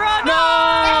 Run!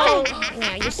 No!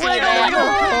 Yeah, you see Wiggle,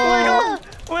 that?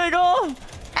 wiggle!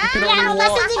 You can only Piano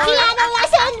walk. lesson, piano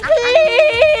lesson,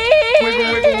 please!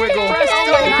 Wiggle, wiggle.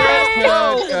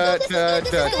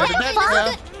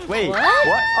 Wait,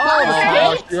 what?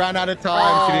 Oh, she ran out of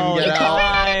time. She didn't get out.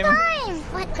 Time. Fine.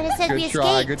 What? But it said we Good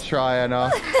escaped. try,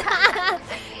 Enna.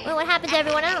 Well, what happened to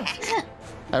everyone else?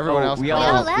 Everyone else. we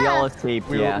failed. all escaped,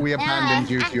 yeah. We abandoned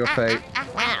you to your fate.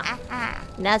 Wow.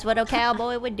 That's what a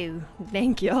cowboy would do.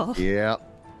 Thank y'all. Yeah.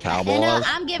 Cowboys. Enna,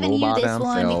 I'm giving rule you by this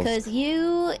one themselves. because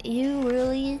you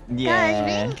really. Gosh, Yeah.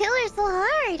 being killer's so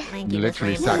hard. Thank You you,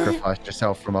 literally Miss Rainbow. sacrificed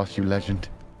yourself from us, you legend.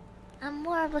 I'm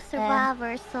more of a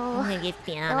survivor, so I'm gonna get that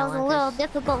piano was a on little this.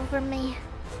 difficult for me.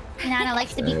 Nana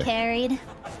likes to be carried.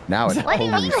 Now it's What do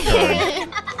you totally mean scary. carried?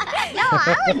 No,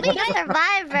 I'm being a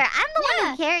survivor. I'm the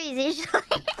one who carries usually.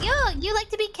 You like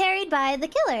to be carried by the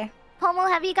killer. Pomo,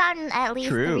 have you gotten at least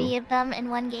True. 3 of them in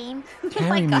one game?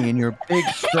 Carry me in your big,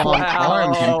 strong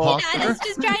arms, imposter. Finana's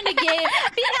just trying to game.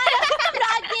 I'm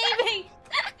not gaming.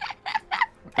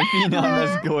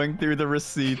 Finana's going through the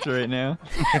receipts right now.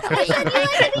 I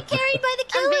should be carried by the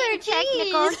killer. I'm being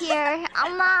technical here.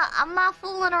 I'm not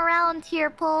fooling around here,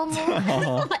 Pomo.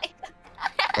 Oh.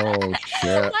 Oh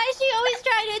shit. Why is she always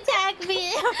trying to attack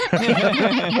me?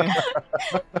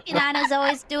 Finana's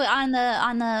always on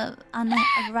the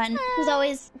run. Who's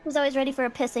always ready for a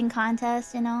pissing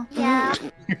contest, you know? Yeah.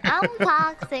 I'm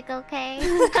toxic, okay?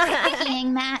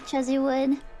 Peeing match as you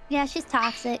would. Yeah, she's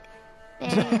toxic.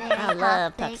 Very, very I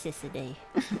love toxic. toxicity.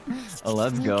 Oh,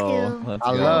 let's Me go. too. Let's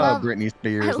I go. love Britney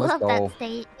Spears. I Let's love go. that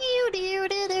state.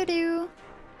 Do.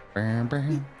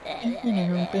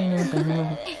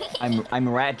 I'm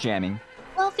rat jamming.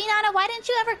 Well, Finana, why didn't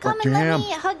you ever come What and let jam?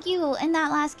 me hug you in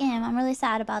that last game? I'm really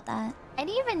sad about that. I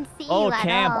didn't even see Oh, you at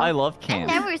camp! all. I love I camp.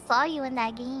 never saw you in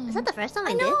that game. Is that the first time I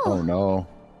I did? know. Oh no.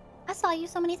 I saw you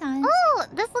so many times. Oh,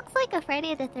 this looks like a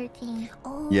Friday the 13th.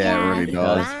 Oh, Yeah, it really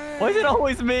does. Why is it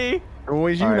always me?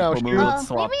 Always you Alright, now, Pomo, Stu. let's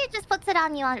swap. Maybe it just puts it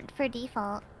on you for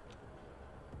default.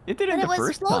 It did But it it the was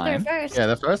first Smolder time. first. Yeah,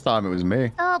 the first time it was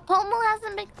me. So Pomo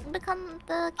hasn't become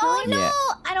the killer. Oh no! Yeah.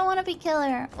 I don't want to be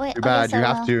killer. Wait, Too I bad. guess You I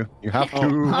have will. to. You have Oh.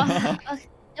 to. Oh, okay.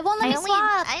 It won't let me swap.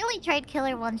 I only tried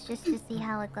killer once just to see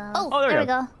how it goes. Oh, Oh, there there we we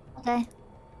go. Okay.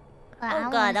 But Oh, I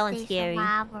God, wanna that one's stay scary.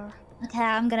 survivor. Okay,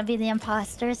 I'm gonna be the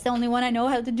imposter. It's the only one I know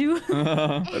how to do.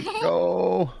 Let's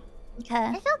go.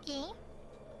 Okay, It's okay.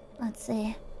 let's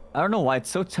see. I don't know why it's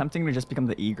so tempting to just become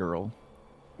the e-girl.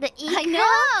 The E. I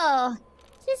know.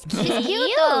 She's She's cute.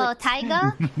 cute though,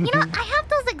 Taiga. You know, I have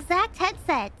those exact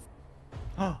headsets.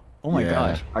 Oh my Yeah.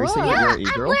 gosh. Are you saying Whoa. you're Yeah, an I'm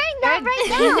e-girl? wearing that right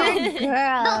now.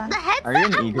 Girl. The headset, Are you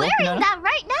an I'm e-girl, wearing Fiona? that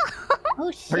right now.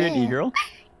 Oh shit. Are you an e-girl?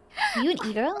 You an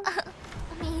e-girl?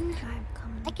 I mean,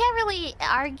 I can't really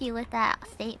argue with that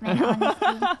statement,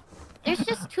 honestly. There's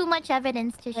just too much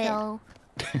evidence to Wait. show.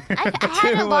 I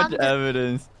had Too much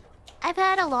evidence. I've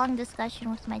had a long discussion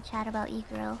with my chat about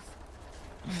e-girls.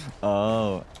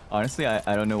 Oh, honestly,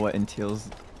 I don't know what entails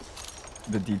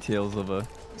the details of a.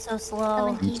 I'm so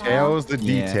slow. Details, the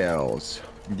Yeah. details.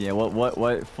 Yeah,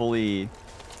 what fully.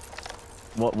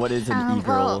 What is an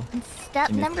e-girl? Well, step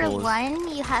in its number fullest?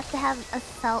 1, you have to have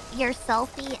your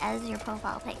selfie as your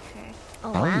profile picture. Oh,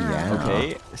 Oh, wow. yeah.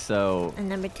 Okay, so And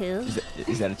number 2?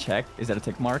 is that a check? Is that a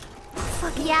tick mark?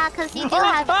 Yeah, because you do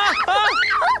have.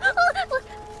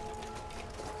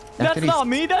 That's Anthony's not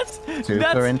me. That's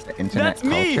Super into internet that's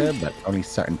me. culture, but only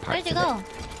certain parts Where'd you of go? it.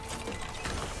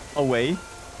 away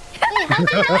Wait, how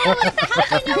do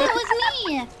you know it was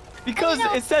me? because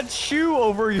know? it said shoe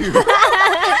over you.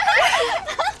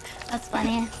 That's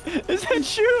funny. It said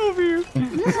shoe over you.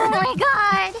 Oh my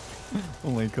god!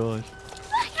 Oh my gosh.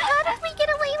 How did we get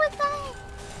away with that?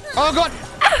 Oh god!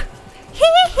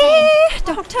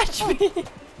 Don't touch me.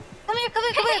 Come here.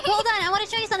 Hold on. I want to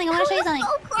show you something. So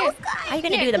close, guys. Are you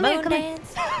gonna Here, do the come here, moon come here.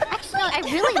 dance? Actually, I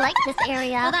really like this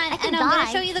area. Hold on, I can and I'm gonna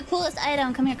die. show you the coolest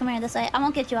item. Come here. This way. I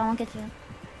won't get you. This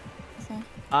way.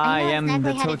 I know am the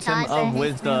exactly how to totem dodge of this.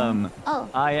 wisdom. Oh.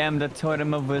 I am the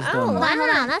totem of Oh, wisdom.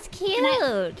 wow, that's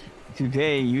cute.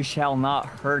 Today you shall not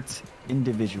hurt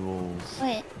individuals.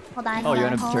 Wait. Hold on. Oh, you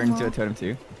hold want on. to turn into a totem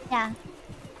too? Yeah.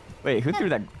 Wait, who threw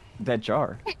that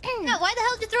jar? No, why the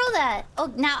hell did you throw that?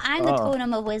 Oh, now I'm the Oh.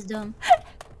 totem of wisdom.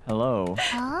 Hello.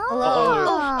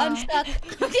 Oh, I'm stuck.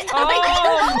 Oh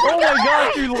my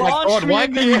gosh, you Oh my launched god, me why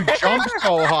in can you the... jump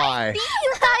so high?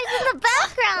 You guys in the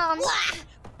background.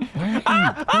 Why can you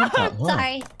jump that high?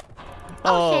 Sorry. Oh,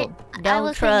 Oh, shit. I Don't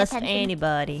was paying trust attention.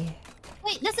 anybody.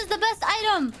 Wait, this is the best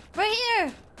item. Right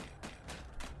here.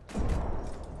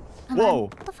 Hold on. whoa.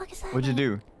 What the fuck is that? What'd you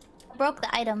do? I broke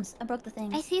the items. I broke the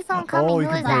things. I see someone coming. Oh, Who you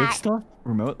is can break that? stuff?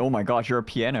 Remote? Oh my gosh, you're a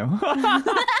piano.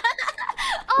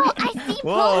 Oh, I see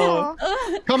Whoa.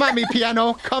 Pomo. Come at me,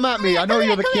 piano. Come at me. I know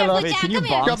you're the Come here, killer. Wait, can you Come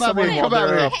here. bonk Come at someone me, while come at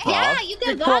they're me. a prop? Yeah, you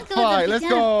can Prop bonk those fight. if you Let's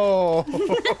can. go.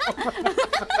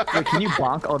 Wait, can you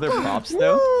bonk other props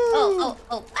though? Oh.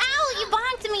 Ow, you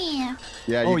bonked me.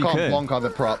 Yeah, Oh, you you can't could. bonk other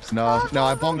props. No, I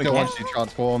bonked You her once can't? she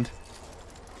transformed.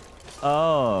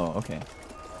 Oh, okay.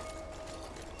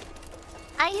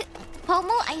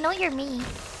 Pomo, I know you're me.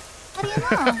 How do you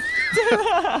know?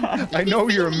 I know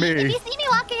you're If me. you see me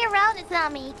walking around, it's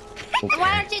not me.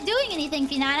 Why aren't you doing anything,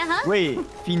 Finana, huh? Wait,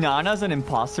 Finana's an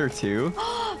imposter too?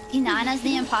 Finana's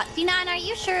the imposter. Finana, are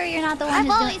you sure you're not the one I've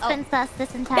who's always doing... been sus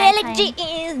this entire Billie time. G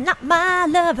is not my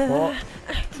lover. Well,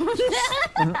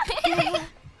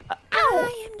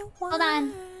 I am the one. Hold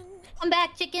on. Come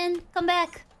back, chicken. Come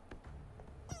back.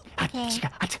 Okay,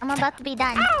 I'm about to be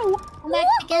done. Come back,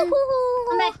 chicken.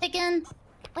 Come back, chicken.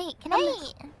 Wait, can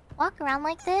I? walk around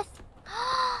like this?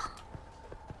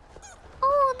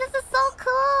 Oh, this is so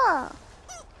cool.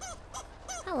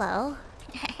 Hello.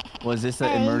 Was this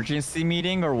an emergency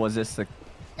meeting or was this a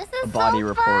This is body so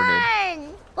reported? fun.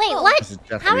 Wait, what? This is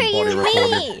How are definitely you body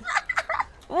recorded. me?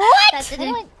 What?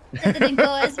 That didn't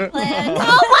go as planned.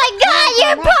 Oh my god,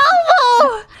 you're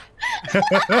Pomo!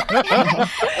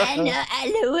 Enna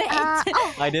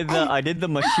Alouette. I did the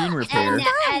machine repair.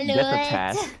 Enna Get the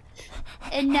task. Alouette.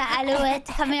 Enna Alouette,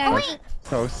 come here.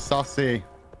 So saucy.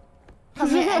 Come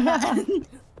here, Enna.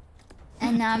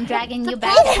 And now I'm dragging you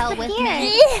back to hell with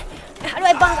me. How do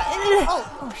I bongo?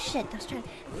 Oh shit, I was trying.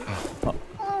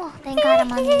 Oh, thank God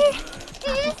I'm on the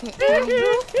opposite side.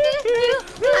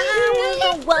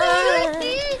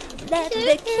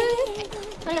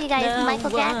 What are you guys, Michael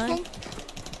Jackson?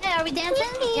 Hey, are we dancing?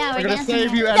 Yeah, We're we're gonna dancing. save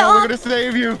you, here. Enna. We're gonna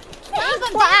save you. No, I'm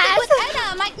dancing with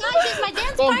Enna. My God, she's my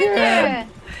dance partner.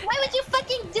 Why would you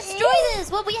fucking destroy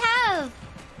this? What we have?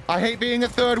 I hate being a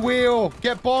third wheel.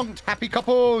 Get bonked. Happy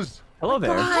couples. Hello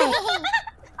there.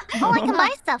 Oh, I can buy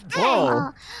stuff too.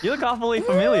 Whoa. You look awfully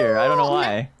familiar. I don't know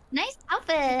why. Nice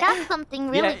outfit. Got something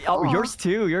really Yeah. cool. Oh, yours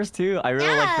too. Yours too. I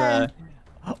really like the.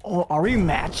 Oh, are we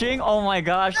matching? Oh my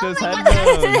gosh, those God,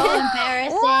 headphones. that's so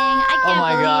embarrassing. I can't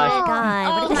my believe gosh. it. God,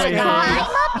 Oh what is my this? God.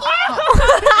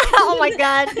 Oh my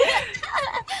god.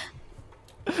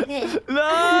 Okay. No.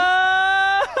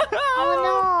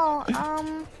 Oh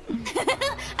no.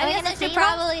 I guess I should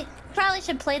probably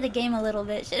should play the game a little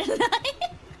bit, shouldn't I?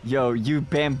 Yo, you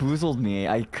bamboozled me.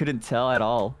 I couldn't tell at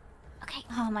all. Okay.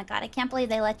 Oh my God, I can't believe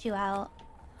they let you out.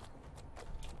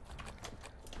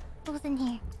 Who's in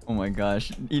here? Oh my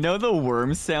gosh. You know the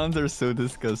worm sounds are so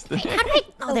disgusting. How do I?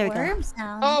 Oh, there we go. Worm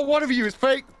sound. Oh, one of you is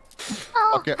fake.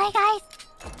 Oh, Okay. hi guys.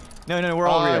 No, we're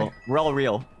all Hi. real. We're all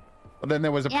real. But then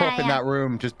there was a Yeah, prop in yeah. that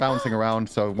room just bouncing around.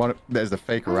 So there's a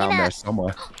fake around there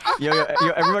somewhere. Yo,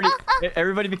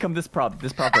 everybody become this prop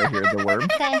right here, the worm.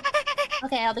 Okay.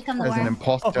 Okay, I'll become the There's an worm.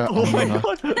 imposter. Oh my no.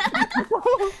 god.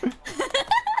 Oh,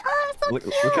 I'm so Look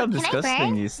cute. how Can I disgusting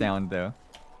burn? you sound though.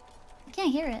 I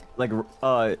can't hear it. Like,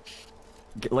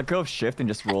 let go of shift and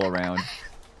just roll around.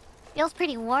 Feels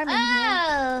pretty warm in here.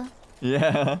 Oh,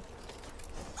 Yeah.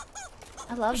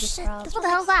 I love this shit, prop. What the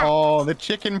hell's that? Oh, the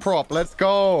chicken prop. Let's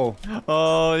go.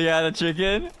 Oh yeah, the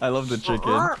chicken. I love the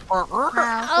chicken. Wow.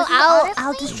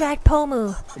 I'll distract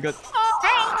Pomu. It goes,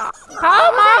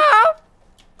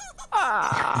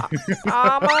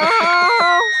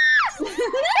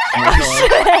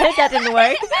 That didn't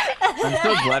work. I'm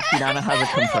so glad Finana has a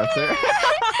compressor.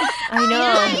 I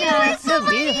know. Yeah. It's so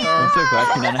beautiful. I'm so glad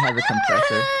Finana has a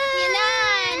compressor.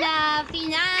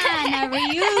 Finana,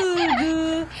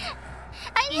 Ryugu.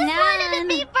 I just wanted to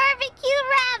be barbecue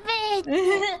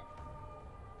rabbit.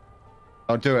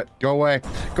 Don't do it. Go away.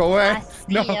 Go away. I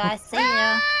see No. you, I see you.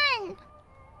 Run!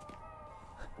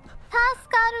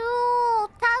 Taskaru!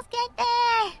 Taskete!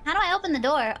 How do I open the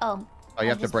door? Oh. Oh, you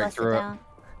have to just break bust through it. down.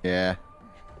 Yeah.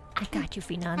 I got you,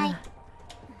 Finana. Hi.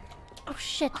 Oh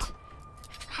shit.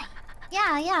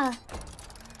 Yeah, yeah.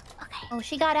 Okay. Oh,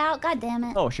 she got out. God damn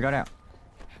it. Oh, she got out.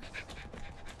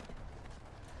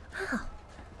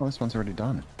 Oh, this one's already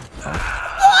done.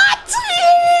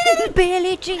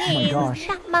 Billie Jean. gosh.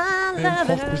 Not my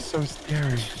lover. so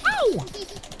scary.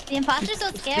 The imposter's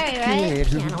so scary, right?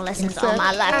 Piano lessons all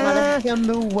my life, mother. am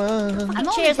the one. I'm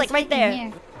only Cheers, just like right sitting there.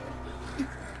 here.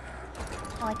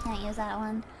 Oh, I can't use that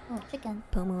one. Oh, chicken.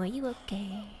 Pomu, are you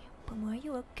okay? Pomu, are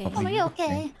you okay? Oh, are you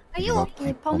okay? Are you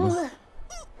okay, Pomu? Pomu?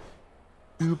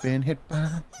 You've been hit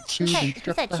by. Hey,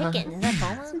 who's that chicken? Is that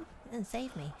Pomu? You didn't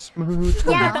save me. Smooth.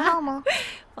 Yeah, Homo.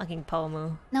 Fucking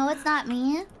Pomu. No, it's not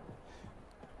me.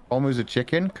 Almost a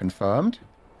chicken, confirmed.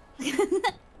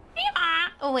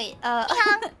 Oh, wait. What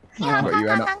you,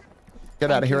 Enna?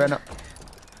 Get out of here, Enna.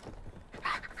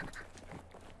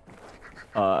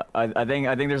 I think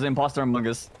there's an imposter among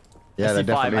us. Yeah, I there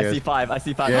see five. definitely I is. see five. I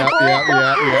see five. Yeah,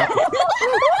 yeah.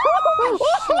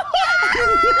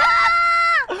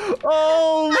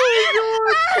 Oh my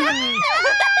god!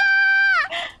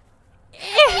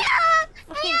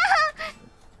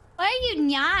 Why are you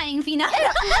nying, Fina?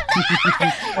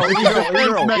 Oh,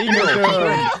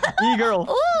 e-girl.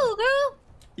 Ooh, girl.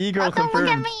 E-girl Don't look at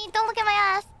confirmed. me. Don't look at my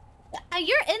ass.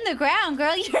 You're in the ground,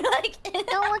 girl. You're like...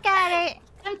 Don't look at it.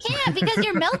 I can't because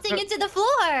you're melting into the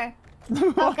floor.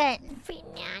 Okay.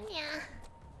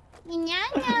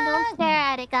 Don't stare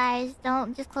at it, guys.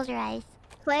 Don't. Just close your eyes.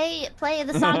 Play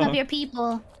the song of your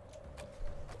people.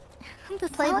 The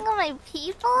song of my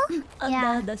people?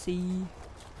 Yeah. Under the sea.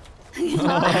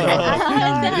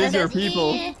 It is your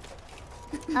people.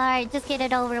 Alright, just get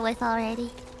it over with already.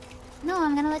 No,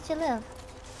 I'm gonna let you live.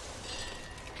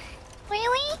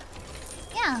 Really?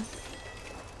 Yeah, Yeah.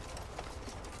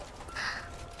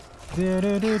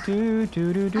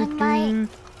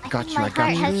 Got you, My I got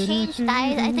heart you. has changed,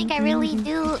 guys. I think I really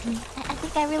do.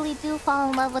 I really do fall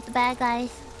in love with the bad guys.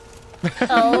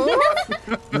 Oh.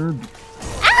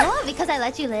 Oh, because I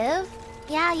let you live?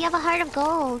 Yeah, you have a heart of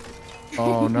gold.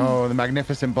 Oh no, the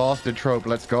magnificent bastard trope.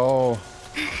 Let's go.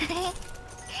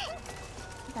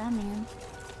 That man.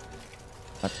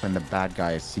 That's when the bad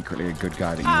guy is secretly a good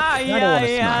guy that you Ay, don't want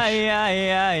to ay, smash. ay,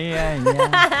 ay, ay, ay,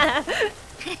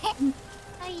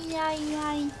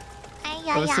 ay.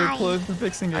 I was so close to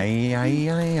fixing it. Ay, ay,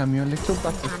 ay, I'm your little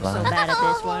butterfly. I'm so bad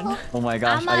at this one. Oh my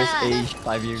gosh, I just I'm aged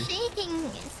 5 years. Shaking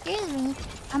scares me.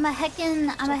 I'm a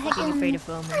heckin'. I'm afraid of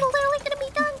film. We're literally gonna be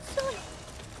done soon.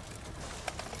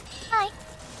 Hi.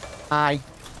 Hi.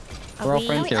 We're all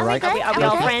friends here, are we right? good? Are we No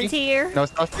all sussy? friends here? No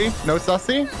sussy? No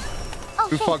sussy? Oh,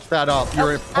 Who shit. fucked that up?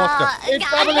 You're an imposter. It's I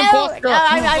double know. imposter.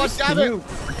 I'm God just- damn Can it. you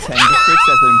pretend to fix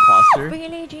as an imposter?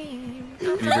 Really, Jane? Can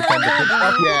you pretend to fix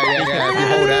up? Yeah. If you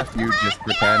hold F, you just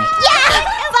pretend.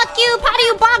 Fuck you! How do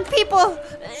you bug people?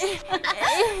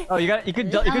 Oh, you could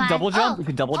double jump. You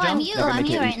could double Oh, jump. I'm you. That would I'm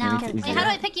make you it right now. make it Wait, easier. how do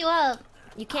I pick you up?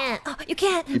 You can't. Oh, you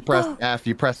can't. You press F.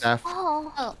 You press F.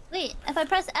 Oh. Oh, wait. If I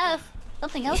press F,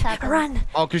 something else happens. Run.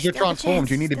 Oh, because you're Still a transformed.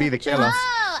 You chance. need to be the Still a killer.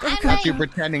 Oh, I'm That's like... you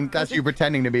pretending. That's you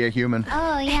pretending to be a human.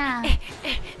 Oh, yeah.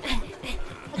 Pick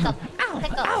up.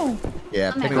 Pick up.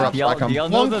 Yeah, pick Okay. her up Do so I can y'all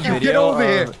know the bonk you. Get video over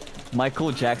here. of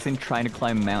Michael Jackson trying to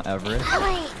climb Mount Everest? Oh,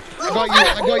 wait. I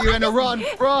got you, Enna. Run.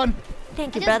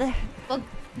 Thank you, I just- brother. Well,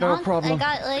 No huh? problem. I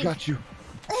got like... got you.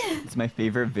 It's my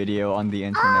favorite video on the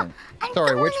internet. I'm Sorry,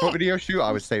 doing which it. video shoot?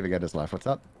 I was saving Edda's life. What's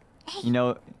up? You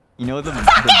know the video of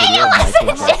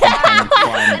Michael Jackson trying to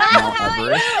climb Mount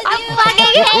Everest? I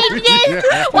fucking hate this!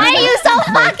 Why are you so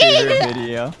My fucking? favorite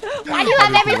video. Why do you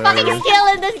have every fucking skill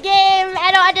in this game?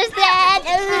 I don't understand.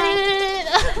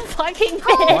 Fucking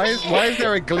bitch. Why is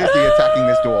there a glizzy attacking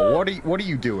this door? What are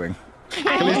you doing?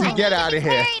 Glizzy, get out of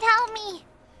here. Buried, help me.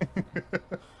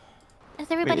 Is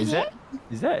Wait, everybody is here?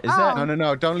 that? Oh.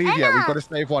 No, don't leave yet. We've Enna. got to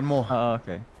save one more. Oh,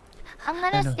 okay. I'm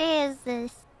gonna stay as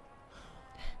this.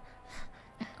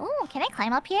 Oh, can I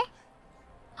climb up here?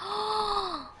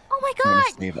 Oh my I'm gonna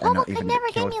god! save Enna Momo even could if never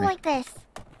it get kills me me. like this.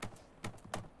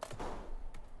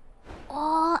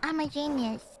 Oh, I'm a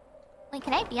genius. Wait,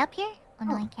 can I be up here? Oh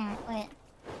no, I can't. Wait.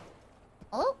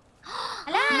 Oh?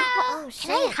 Hello? Oh,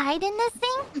 Can I hide in this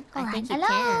thing? I think you Hello?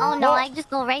 can. Oh no, I just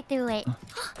go right through it.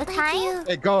 The time?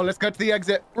 Hey, go. Let's go to the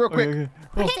exit real quick.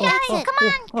 Okay, guys, come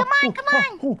on!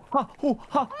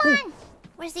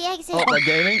 Where's the exit? Oh, they're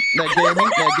gaming. There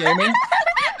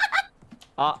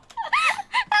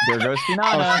goes Oh, she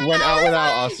Finana. went out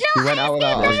without us. She went out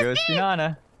without There us. goes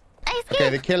Finana. I Okay,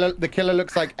 escaped. the killer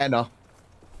looks like Enna.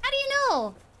 How do you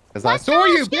know? Because I saw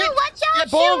you, bitch. Watch out! Get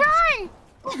She bombed. run!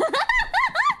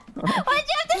 Why'd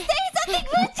you have to say something,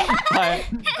 Mucha?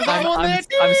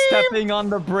 I'm stepping on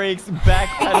the brakes,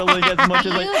 backpedaling as much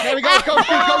as I. There we go. Go. Let's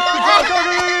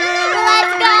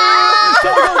go!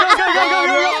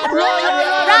 Run,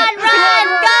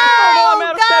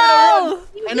 go!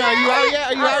 Enna, are you out yet?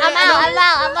 Are you out I'm yet?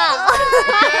 out.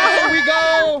 Here we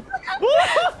go.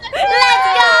 Let's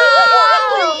go!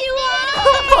 You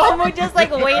Momo just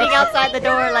like waiting outside the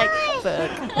door, like,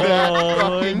 fuck.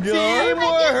 Fucking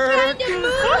teamwork.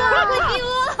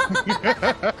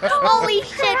 Holy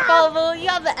shit, Momo, you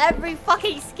have every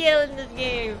fucking skill in this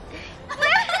game.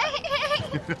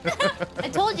 I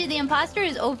told you the imposter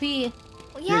is OP.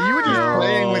 Yeah, you were just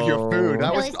playing with your food.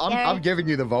 That was. Really I'm scary. giving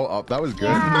you the vote up. That was good.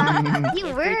 Yeah,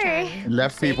 you were. You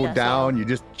left people us down. You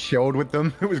just chilled with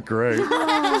them. It was great.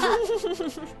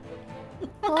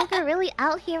 Volga really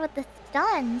out here with the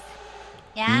stuns.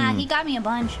 Yeah, he got me a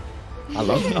bunch. I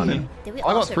love stunning. Did we I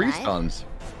all got 3 survive? stuns.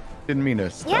 Didn't mean to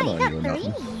stun Yeah, you on got you or 3.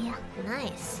 nothing.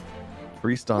 Nice.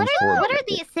 3 stuns. What are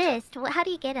the assists? How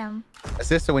do you get them?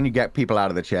 Assists are when you get people out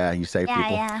of the chair. You save people.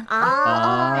 Yeah.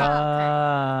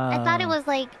 I thought it was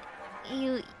like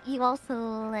you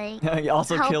also like You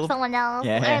also help killed. someone else.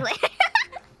 Yeah. Or, like,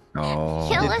 Oh.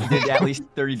 Kill Did, us. did at least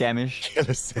 30 damage. Kill I'm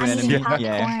assist. eating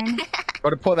Yeah. popcorn. Got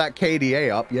to put that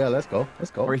KDA up. Yeah, let's go. Let's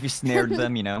go. Or if you snared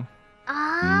them, you know.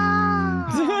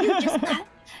 Ah.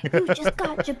 You just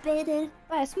got jebaited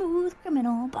by a smooth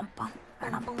criminal. Bum, bum.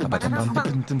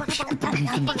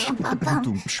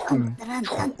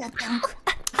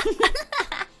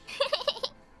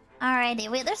 Alrighty,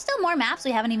 wait, there's still more maps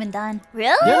we haven't even done.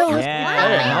 Really?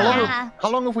 Yeah. How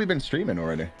long have we been streaming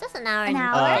already? Just an hour An and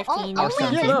hour? 15 Oh, or oh,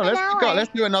 something. yeah. No, an let's go. hour.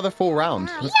 Let's do another full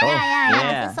round. Let's go.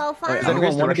 Yeah. This is so fun. Wait, Does I'm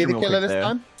anyone gonna want to be rush the real killer quick, this though.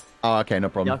 time? Oh, okay, no Y'all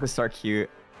problem. can start cute.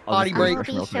 Party break. rush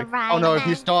real quick. Oh no, if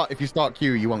you start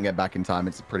Q, you won't get back in time.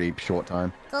 It's a pretty short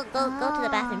time. Go to the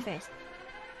bathroom first.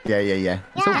 Yeah.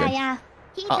 It's all good. Yeah.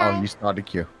 Uh-oh, you started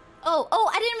queue. Oh,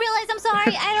 I didn't realize. I'm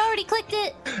sorry. I already clicked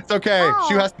it. It's okay. Oh.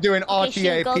 Shu has to do an Okay, Shu,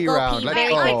 RTAP go, round. pee. Let's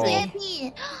Very go.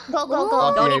 quickly.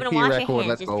 Go. Don't even RTAP wash record, your hands.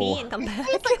 let's Just go. pee and come back.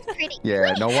 This looks pretty.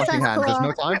 Yeah, no washing Sounds hands. There's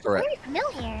no cool. time for it. Very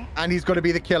familiar. And he's got to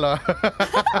be the killer.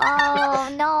 Oh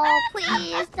no,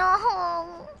 please,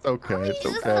 no. It's okay. This It's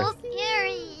is okay. so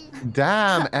scary.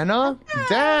 Damn, Enna.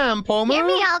 Damn, Hear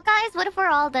me Pomu. out, guys. What if we're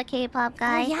all the K-pop Oh,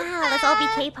 guys? yeah, let's all be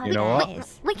K-pop You know what?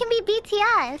 guys. We can be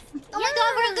BTS. Oh my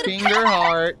God, we're gonna. Finger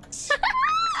hearts.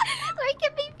 We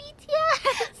can be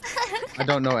BTS. I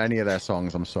don't know any of their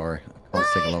songs. I'm sorry. I can't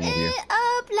sing along with you.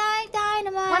 Up like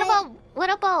dynamite. What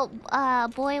about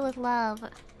Boy with Love?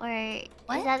 Or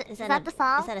What? is that the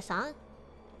song? Is that a song?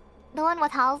 The one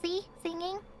with Halsey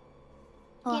singing?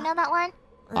 Do you know that one?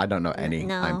 I don't know any.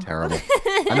 No. I'm terrible.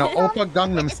 I know Oppa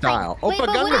Gangnam Style. Wait, Oppa but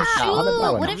what Gangnam if Style. How about that Shu?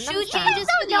 one? What if Shu Gangnam Style. changes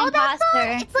to the Know that song?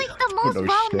 imposter? It's like the most no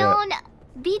well-known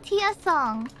BTS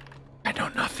song. I know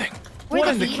nothing. What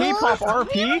is the K-pop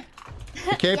RP?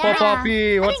 K-pop Yeah.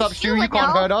 RP. What's I up, think Shu? Shu You would can't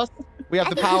know. hurt us. We have I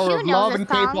the think power Shu of knows love this and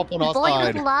song. K-pop on our Boy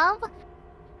side. with Love.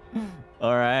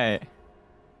 All right.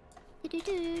 Boy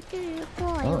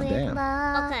Oh, with damn.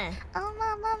 love. Okay. Oh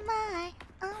mama my.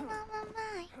 Oh mama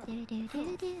my.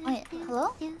 Wait,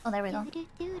 hello? Oh, there we go.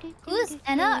 Who's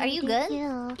Enna? Are you good?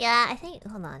 Yeah, I think.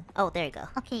 Hold on. Oh, there you go.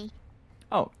 Okay.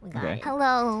 Oh, We got okay. it.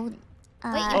 Hello.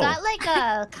 Wait, you got like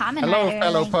a comment Hello, writer,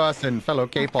 fellow like- person, fellow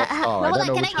K-pop star. I Hold don't on,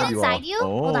 know can I which get one you are. inside you?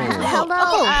 Hold on. Oh.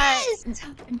 Hello, Yes!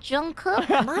 Jungkook.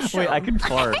 Mushroom. Wait, I can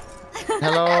fart.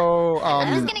 Hello,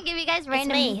 I'm just gonna give you guys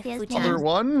random me, BTS Fuchan. other names.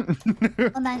 one.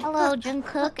 Hold on. Hello,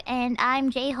 Jungkook, and I'm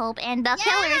J-Hope, and the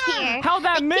killer's here. How'd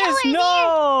that miss? killer's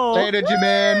No! Later,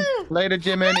 Jimin. Later,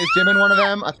 Jimin. Is Jimin one of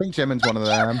them? I think Jimin's one of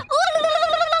them.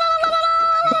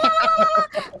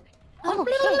 Oh,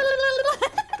 shit.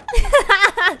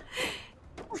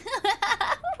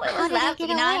 What How was did I that, get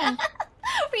Nana? away?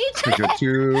 Were you Because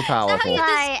you're too powerful.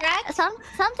 Sorry. distract?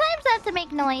 Sometimes I have to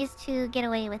make noise to get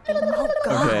away with things.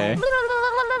 Okay.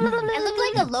 I look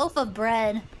like a loaf of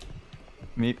bread.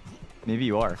 Maybe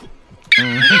you are.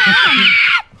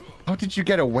 How did you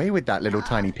get away with that little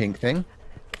tiny pink thing?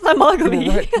 I'm You were ugly.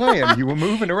 right playing. You were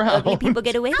moving around. Ugly people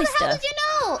get away with How stuff. did you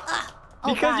know?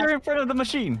 Oh, Because God. you're in front of the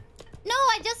machine. No,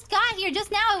 I just got here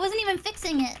just now. I wasn't even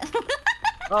fixing it.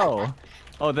 Oh.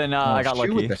 Oh, then I got Shu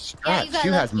lucky. with the Yeah, you strats. got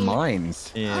Shu has lucky.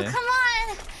 mines. Oh, Yeah. come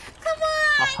on. Come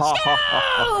on, Shu.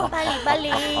 Bali, Bali.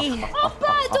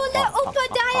 Oppa, don't let Oppa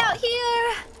die out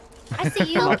here. I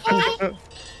see you, okay?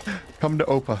 Come to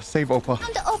Oppa. Save Oppa.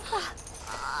 Come to Oppa.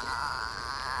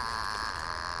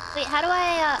 Wait, how do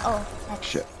I, oh. That's...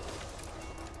 Shit.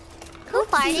 Who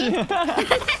farted?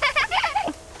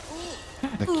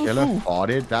 The killer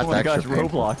farted? That's Oh my extra gosh,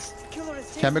 painful. Roblox.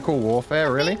 Chemical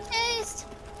warfare, really? Taste.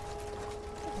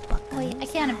 Wait, I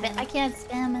can't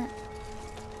spam it.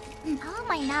 How am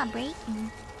I not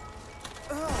breaking?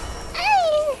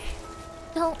 Hey!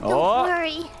 Don't Oh.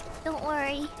 worry. Don't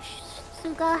worry.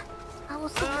 Suga, I will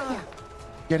save you.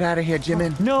 Get out of here,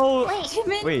 Jimin. No. Wait,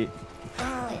 Jimin. Wait.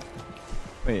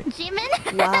 Wait.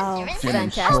 Jimin? Wow, Jimin?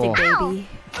 fantastic, sure. baby.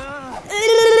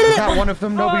 Is that one of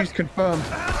them? Nobody's confirmed.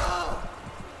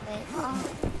 Wait,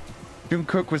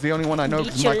 Jungkook was the only one I know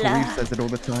because Michael Bichola. Reeves says it all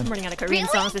the time. I'm running out of Korean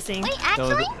songs to sing. Wait, That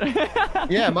actually? was-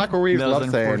 Yeah, Michael Reeves That was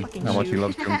loves saying unfortunate. how much he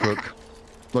loves Jungkook.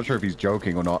 Not sure if he's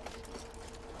joking or not.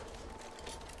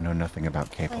 I know nothing about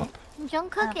K-pop.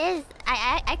 Jungkook is.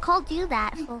 I called you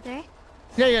that, Fulger.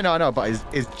 Yeah, no, I know, but is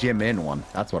Jimin one?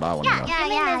 That's what I want to know.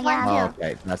 Yeah. Oh,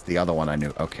 okay, that's the other one I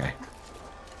knew. Okay.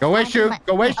 Go away, Shu.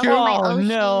 Go away, Shu. my Oh OC.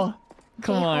 no.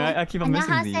 Come on, I keep on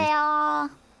missing these. 안녕하세요.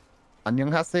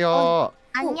 안녕하세요.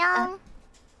 안녕.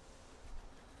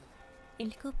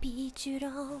 일곱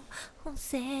빛으로 온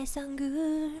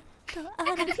세상을 더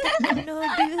아름답게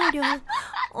너르려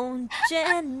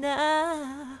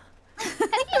언제나.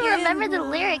 You remember the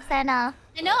lyrics, Enna.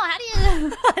 I know, how do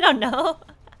you... I don't know.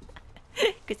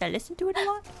 Because I listen to it a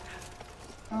lot.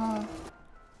 Oh.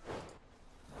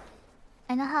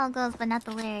 I know how it goes, but not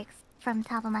the lyrics from the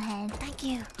top of my head. Thank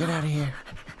you. Get out of here.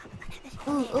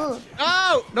 Ooh.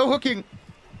 Oh, no hooking.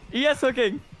 Yes,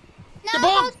 hooking. No, Get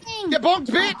bonked. hosting. Get bonked,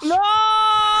 bitch. No.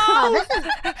 Oh, this is.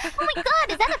 Oh my God!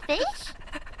 Is that a fish?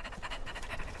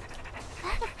 Is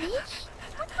that a fish?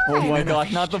 Oh my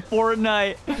gosh, not the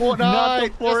Fortnite. Fortnite. Not the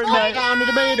Let's go Fortnite. down to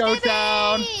Tomato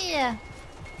Town. Yeah.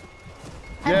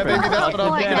 Yeah, baby, that's what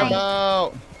I'm thinking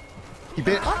about. You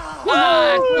bitch.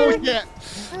 Ah, bullshit.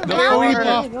 The AoE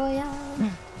Fortnite. buff.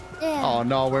 Yeah. Oh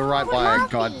no, we're right by a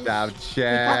goddamn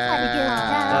chair.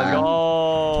 Let's go.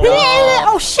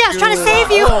 Oh shit, I was trying to save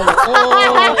you.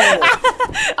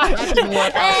 That didn't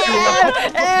work out.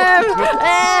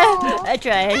 I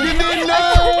tried.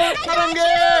 No, Sarange!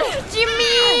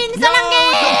 Jimin, No,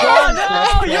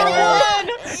 Sarange! you're one.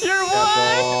 You're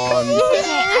one.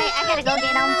 Okay, I gotta go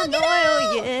get him.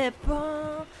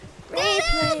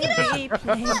 Replay.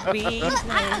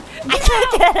 I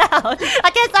can't get out. I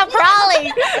can't stop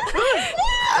crawling.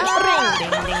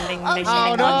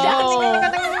 Oh no!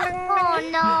 Oh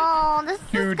no, this is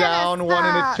Two down, one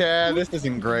in a chair. This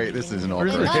isn't great. This isn't all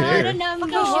Where's the great. chair? Fucking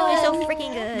shoe is so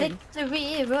freaking good.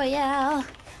 Victory Royale.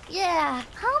 Yeah.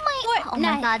 How am I? Oh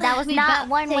my Fortnite. god, that was We not about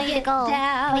one to way to get go.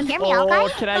 down. Can you hear me, Oh,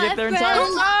 okay? can I get there in My time?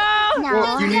 friends. No.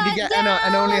 Well, you need to get Enna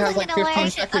and only has like Get away.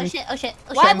 15 seconds. Oh shit.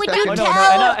 Why would you Oh, no,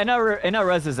 tell? Enna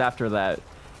res is after that.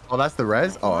 Oh, that's the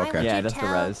res? Oh, Why okay. would Yeah, you that's the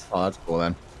tell? res. Oh, that's cool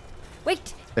then.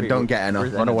 Wait. Then Wait, don't get Enna.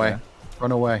 where's Run Enna away. there?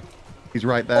 Run away. He's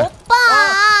right there. Oppa!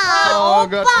 Oh,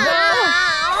 God.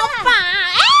 Oppa!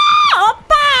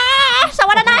 Oppa!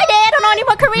 Someone and I did. I don't know any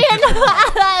more Korean.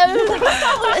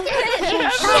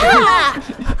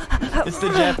 It's the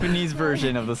Japanese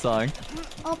version of the song.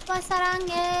 Oppa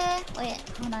sarange. Wait,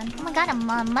 hold on. Oh my god, a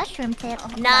mushroom tip.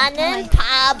 나는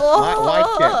바보. Why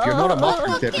tip? You're not a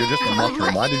mushroom tip. You're just a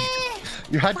mushroom. Why did you...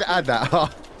 You had to add that.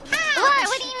 What?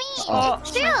 What do you mean? Oh.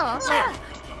 Chill.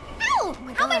 Ow!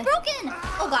 How am I broken?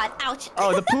 Oh god, ouch.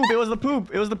 Oh, the poop. It was the poop.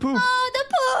 It was the poop. Oh, the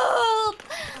poop!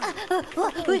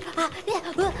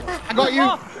 I got you.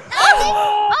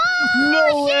 No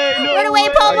way. No Run away, way.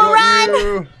 Pomo, I run! got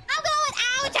you. I'm going,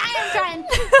 ouch! I am trying.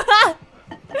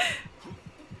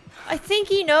 I think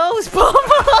he knows, Pomo.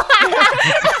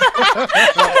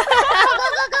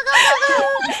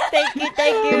 Thank you,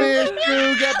 thank Come you. here,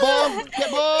 Stu. Get bombed. Get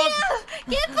bombed.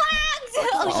 Get bugged!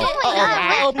 Oh shit. Oh my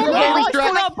god, Oh, Rick, oh, you're wasting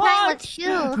oh, my time with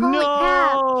Shu. Holy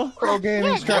crap. No. Pro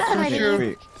gaming straps from definitely. Stu.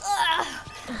 Wait.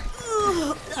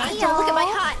 Don't look at my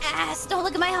hot ass. Don't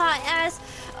look at my hot ass.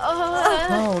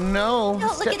 Oh, Oh no.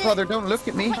 Don't look at Stepbrother, don't look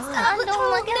at me. Don't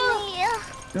look at me.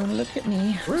 Don't look at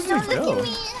me. Where's Don't it look go? at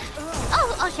me.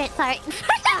 Oh shit, sorry.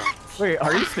 Wait,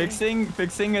 are you fixing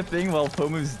a thing while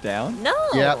Pomu's down? No.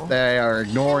 Yep, they are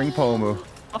ignoring Pomu.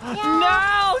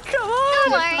 No, come on.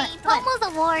 Don't worry, Pomo's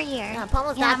a warrior. No,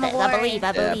 Pomo's Yeah, got I'm a this. I warrior. believe. I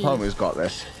Yeah, believe. Pomu's got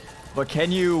this. But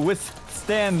can you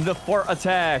withstand the fort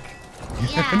attack?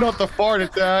 Yeah. Not the fart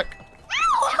attack.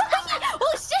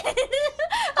 oh shit!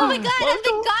 Oh my god, I've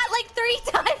been got like 3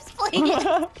 times, please.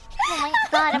 Oh my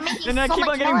god, I'm making And I so keep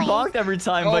much on getting noise. bonked every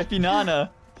time by Finana.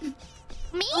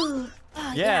 Me?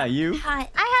 Yeah, you. Hot.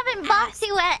 I haven't boxed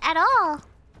you at all.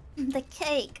 The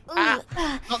cake. Ooh. Ah.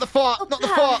 Not the fart. Not the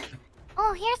fart.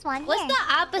 Oh, here's one. What's here. the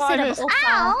opposite of Finest. oppa?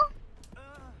 Ow.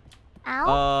 Ow.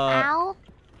 Uh, Ow.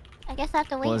 I guess I have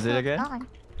to wait what was it until it's again? gone.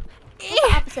 What's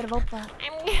the opposite of oppa?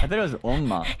 I thought it was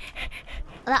Onma.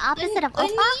 The opposite of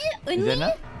oppa? Is that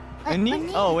not? Uni?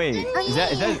 Uni? Oh wait, is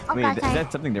that Uni. wait, Okay, is sorry.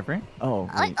 that something different? Oh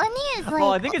wait. Uni is like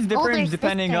Well, I think it's different older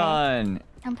depending sister. on.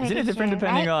 I'm Isn't pretty it different sure,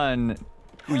 depending right? on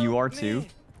who you are too?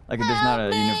 Like if there's not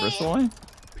a universal one.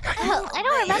 I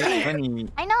don't remember. Uni.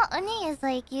 I know uni is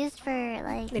like used for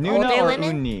like Nuna Nuna older or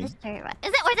women? Uni? sister.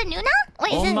 Is it Nuna?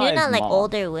 Wait, Isn't Oma Nuna is like mom.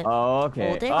 older women? Oh okay.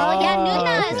 Older? Oh yeah,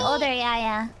 Nuna okay. is older.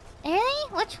 Yeah. really?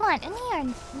 Which one? Uni or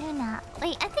Nuna?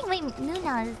 Wait, I think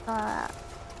Nuna is the.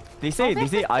 They say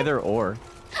either or.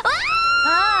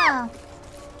 Ah!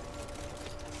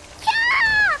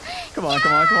 Come on.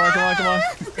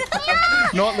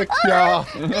 Not the kya.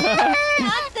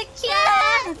 Not the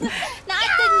kid. Not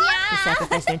the The nya.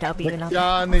 sacrifice turned out The being enough.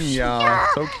 kya and the nya.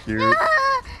 So cute.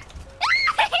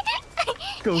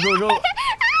 Go.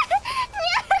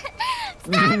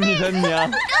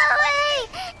 Nidanya. Go away!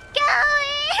 Go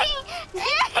away!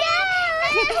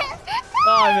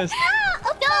 Oh, I missed.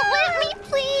 Don't whip me,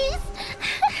 please!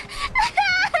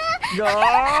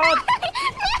 God.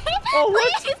 Oh,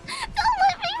 what? Please, don't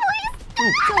whip me, please!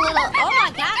 It's a little. Oh my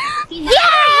god.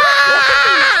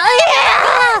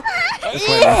 This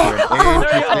went into an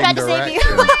I'm trying to save you. interesting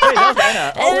direction. Wait, that was Anna.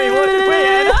 Oh wait, wait,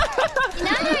 Anna.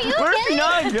 Now are you Where'd okay?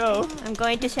 Finana go? I'm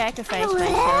going to sacrifice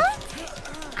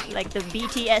myself. Like the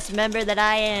BTS member that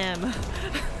I am.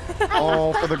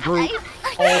 All for the group.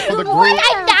 All for the What? group.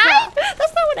 I died?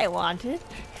 That's not what I wanted.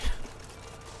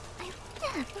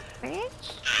 Fridge?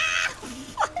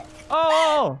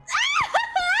 Oh,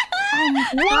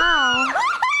 Wow.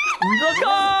 let's go. I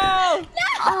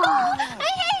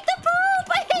hate the poop.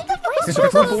 I hate the poop. This is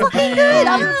so fucking good.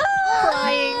 I'm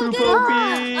crying.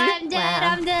 Poopy. I'm dead. Wow.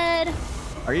 I'm dead.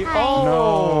 Are you? Hi. Oh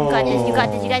No. You got this. You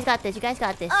got this. You guys got this. You guys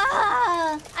got this.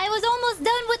 I was almost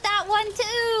done with that one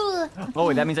too. Oh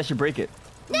wait, that means I should break it.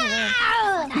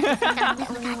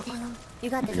 You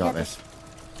got this. We got this.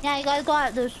 Yeah, you guys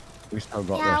got this. We still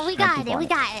got Yeah, this. we got it. We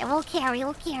got it. We'll carry.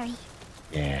 We'll carry.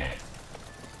 Yeah.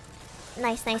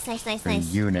 Nice. A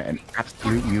unit, an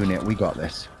absolute unit. We got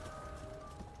this.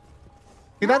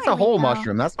 See, that's a whole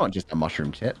mushroom. That's not just a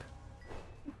mushroom chip.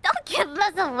 Don't give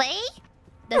us away.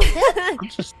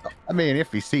 I mean,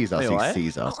 if he sees us, Wait, he what?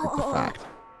 sees us. It's a fact.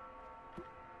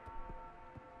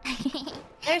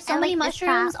 There's so I many like this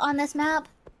mushrooms trap. on this map.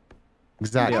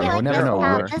 Exactly. Yeah, We'll like never know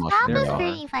this which This mushroom map they was are.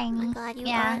 pretty Oh funny. my god, you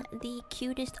Yeah. are the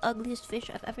cutest, ugliest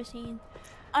fish I've ever seen.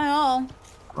 I know.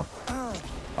 Uh-oh.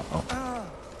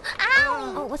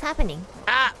 Ow! Oh, what's happening?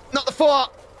 Ah! Not the fort!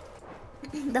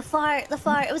 The fart. It was a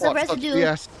Fort's not- residue.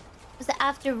 Yes. It was the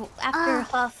after Ah.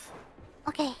 huff.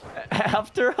 Okay,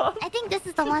 After all? I think this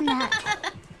is the one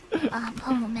that. Pomo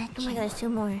Oh my mentioned. god, there's 2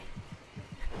 more.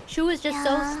 Shu is just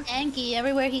so Yeah. stanky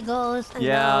everywhere he goes.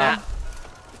 Yeah.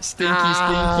 Stinky,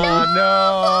 Ah,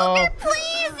 no!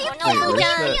 Please, you Wait, can't where's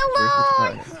leave the- me where's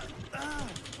alone. the flag?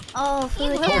 Oh,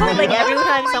 food. Like every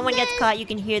time someone gets caught, you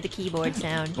can hear the keyboard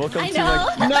sound. Welcome I to know.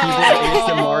 the keyboard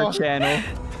ASMR channel.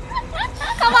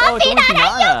 Come on, Oh, it's only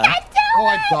Pinata, Pinata. Oh,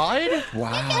 I died?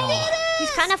 Wow. He's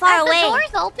kind of far Are away. the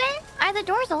doors open? Are the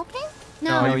doors open?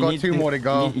 No, you got 2 more to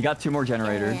go. You got 2 more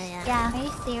generators. Yeah. Are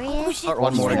you serious? Oh, shit.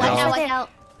 One more to Watch go. out, watch out.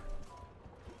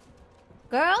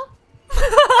 Girl?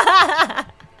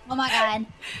 Oh my god.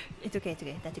 It's okay.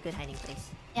 That's a good hiding place.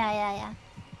 Yeah.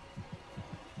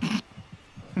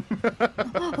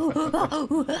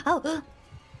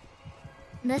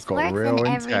 This Got works real in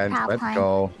every intense. prop Let's hunt.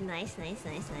 go. Nice.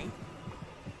 Fucking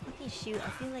shoot. I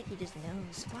feel like he just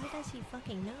knows. Why does he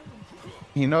fucking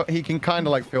know? He can kind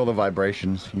of like feel the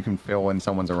vibrations. You can feel when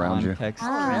someone's around you. Context,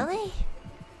 Ah. Really?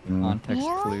 Mm. context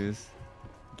Really? clues,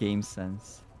 game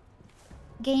sense.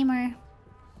 Gamer.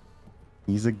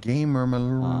 He's a gamer, my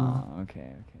lord. Oh,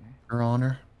 okay. Your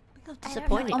honor. Look how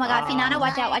disappointed. Oh my god, Finana,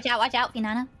 watch out.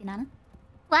 Finana.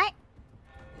 What?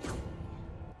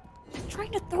 I'm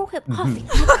trying to throw him off.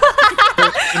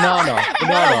 No.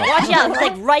 Watch out. He's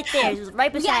like right there. He's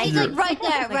right Yeah, beside he's you. like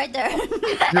right there.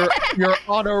 You're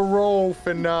on a roll,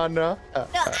 Finana.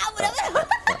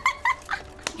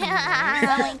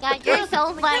 Oh my god, you're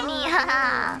so funny.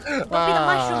 Don't be the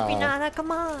mushroom, Finana.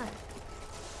 Come on.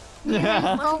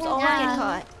 Yeah. Mushrooms always get yeah.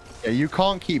 caught. Yeah, you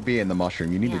can't keep being the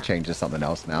mushroom. You need Yeah. to change to something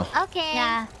else now. Okay.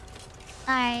 Yeah.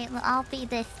 Alright, well, I'll be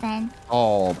this then.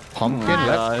 Oh, pumpkin. Oh my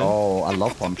Let's God. go. I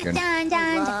love pumpkin. Dun,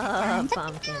 dun, dun. Love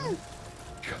pumpkin.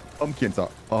 Pumpkins are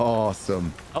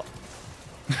awesome. Oh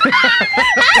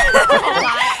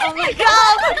my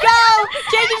god. Go!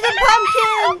 Change it to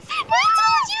pumpkin! I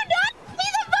told you not to be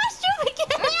the mushroom again.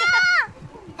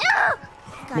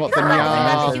 What the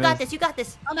meow? You got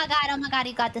this. Oh my god,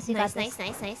 you got this. Nice.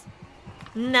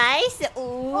 Nice.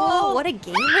 Ooh, what a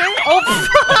gamer. Oh.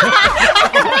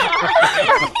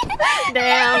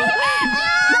 Damn.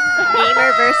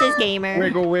 Gamer versus gamer.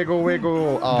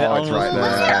 Wiggle. Oh, it's right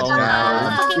there. almost-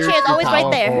 Yeah. Fucking You're chair's too always right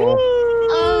there. powerful.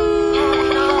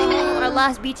 Oh, our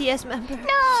last BTS member. No.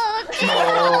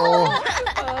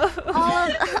 All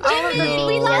of the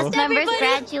we BTS lost members everybody.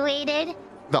 graduated.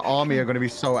 The army are going to be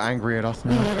so angry at us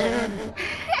now.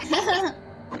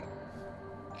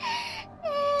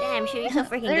 Damn, Shu, you're so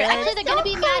freaking Actually, good. they're gonna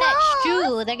be mad at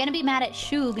Shu. They're gonna be mad at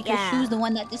Shu because Yeah. Shu's the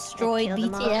one that destroyed That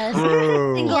killed them all. BTS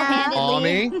Bro. single-handedly.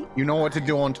 Army, you know what to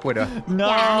do on Twitter. No.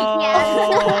 They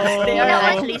are You know what?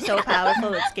 actually so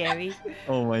powerful, it's scary.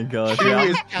 Oh my gosh. Shu Yeah,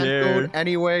 is I'm cancelled scared.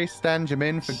 anyway. Stan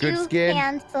Jamin for good Shu skin.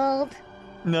 cancelled.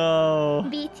 No.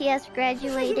 BTS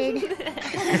graduated.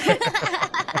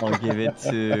 I'll give it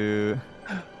to Oh,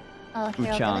 here, I'll give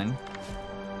it- Uchan.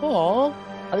 Aw,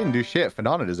 I didn't do shit.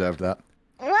 Finana deserved that.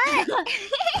 What?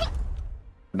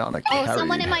 Finana Oh, carried.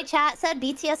 someone in my chat said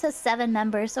BTS has 7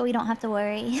 members, so we don't have to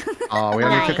worry. Oh, we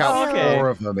only Nice. took out Okay. 4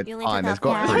 of them. It's You only fine. took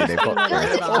They've out got 4. 3. They've got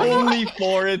Yeah. 3. Only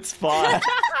 4, it's fine.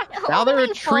 Now they're a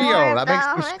Only trio. 4, That makes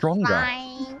them though. It's stronger.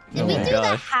 fine. Did Oh we my do the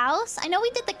gosh. house? I know we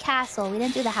did the castle. We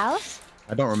didn't do the house.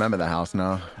 I don't remember the house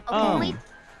now. Oh.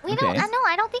 We don't. Okay. No,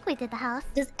 I don't think we did the house.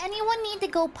 Does anyone need to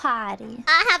go potty?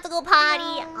 I have to go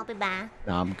potty. I'll be back.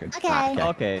 No, I'm good. Okay.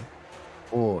 Okay.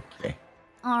 Okay.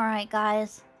 All right,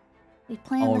 guys. We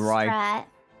playing the Alright. strat.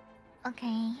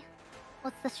 Okay.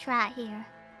 What's the strat here?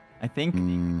 I think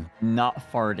Mm, not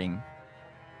farting.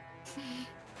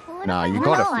 What nah, am I you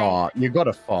gotta doing? fart. You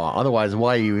gotta fart. Otherwise,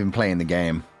 why are you even playing the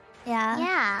game? Yeah.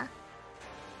 Yeah.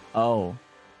 Oh.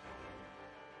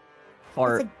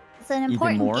 Fart. It's an Even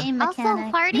important more? game Also,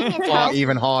 mechanic. farting is Fart healthy.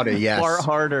 even harder, yes. Fart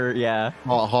harder, yeah.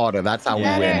 Fart harder. That's how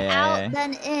Yeah, we Better win. yeah. out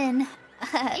than in. Ew.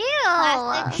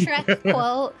 Classic Shrek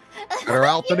quote. Better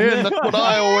out than in. That's what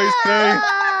I always say.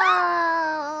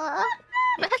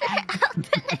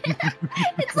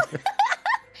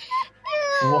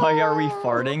 Why are we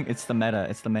farting? It's the meta.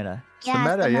 It's the meta. It's the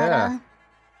meta, yeah.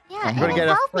 I'm gonna it's get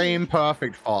a healthy. frame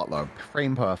perfect fart though.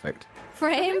 Frame perfect.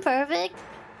 Frame perfect.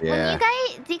 Yeah.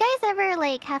 Do you guys ever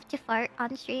like have to fart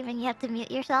on stream and you have to mute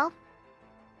yourself?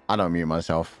 I don't mute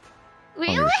myself. I don't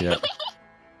give Really? a shit.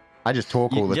 I just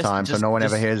talk all the time, so no one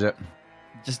ever hears it.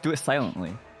 Just do it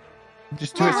silently.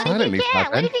 Just do it silently,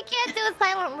 What if you can't do it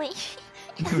silently?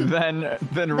 then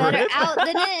Better rip. out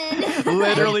than in.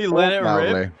 Literally let it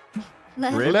rip.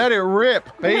 Let it rip,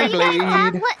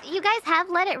 Beyblade. You guys have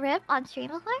let it rip on stream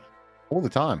before? All the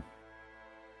time.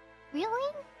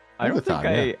 Really? I don't All the think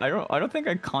time, I don't think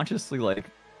I consciously like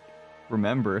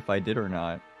remember if I did or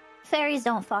not. Fairies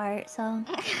don't fart, so.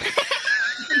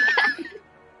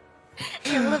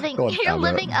 You're living God damn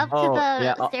it. up to Oh, the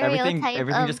yeah, stereotype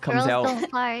everything of just comes girls out.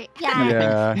 don't fart.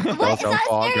 Yeah. What? Girls It's don't not a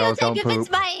fart, girls stereotype don't if it's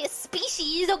poop. my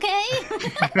species, okay?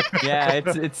 Yeah,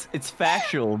 it's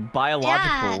factual, biological.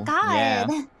 Yeah, God. Yeah.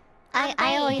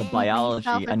 I always The hate biology,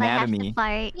 myself if I have to anatomy.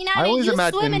 fart. You know, I always you swim in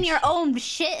imagined- your own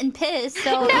shit and piss,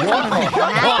 so.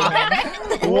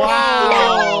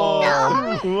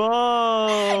 Wow!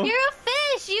 Whoa! You're a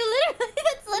fish. You literally.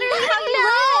 That's literally how you live.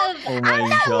 Oh my I'm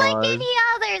not like god. any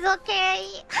others, okay?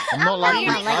 I'm not like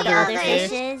not the like other others.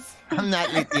 fish. I'm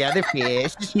not like the other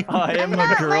fish. I am a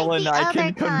not girl like and the I can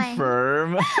other kind.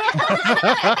 confirm.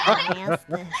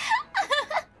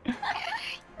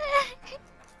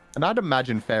 And I'd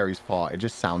imagine fairies fart. It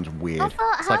just sounds weird. Also,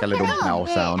 It's like a little bell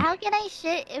sound. How can I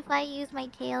shit if I use my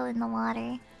tail in the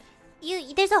water?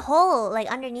 There's a hole like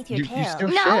underneath your You tail. still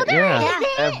No, shit, there yeah. isn't.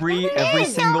 Every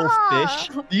is. single No. fish.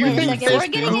 Do you Wait a think second, fish we're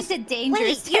getting poop? into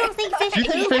dangerous. Wait, you don't think fish Do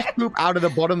you think poop? fish poop out of the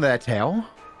bottom of their tail?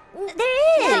 There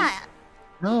is. Yeah.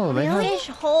 No, they have, Fish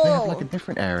they have hole. like a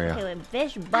different area. Okay, wait,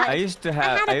 fish butt. I used to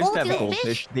have had a goldfish.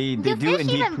 goldfish. They Do do fish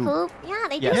indeed even poop? Yeah,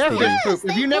 they do. Yes, Yeah, they fish do. poop. If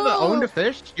they you never poop. owned a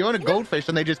fish, you own a goldfish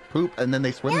and they just poop and then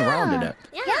they swim around in it.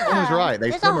 Yeah. Someone's right. They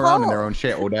There's swim a around in hole. their own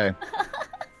shit all day.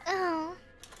 Oh.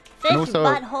 Fish also-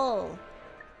 butthole.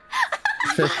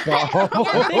 Fish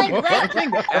butthole. I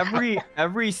think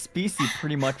every species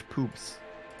pretty much poops.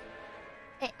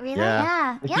 Really?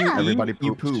 Yeah. If Yeah. you Everybody eat,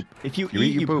 you poops. poop. If you, You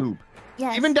eat, you poop.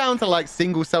 Yes. Even down to like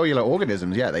single cellular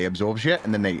organisms, yeah, they absorb shit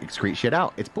and then they excrete shit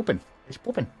out. It's pooping. It's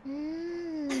pooping.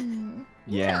 Mm.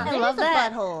 Yeah. I love There's a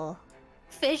that. butthole.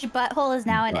 Fish butthole is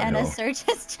now in Butthole. Enna's search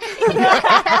history.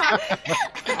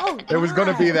 Oh, It was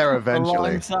gonna be God. there eventually.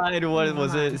 Alongside, what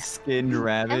was it? Skinned I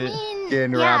rabbit. mean,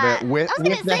 Skin yeah. rabbit with I was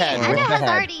gonna the say, head. Anna With the has head.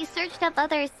 already searched up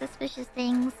other suspicious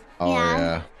things. Oh Yeah.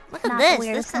 yeah. Look at Not this. the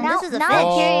weirdest This, thing. this is a Now fish. I'm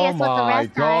Oh curious what the my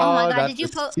rest are. Oh my god, God, that's did you a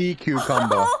po- sea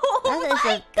cucumber.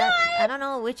 That is I don't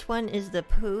know which one is the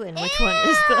poo and which one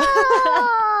is the.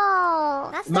 Oh.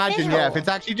 That's the Imagine, fish yeah, if hole. it's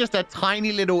actually just a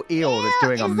tiny little eel that's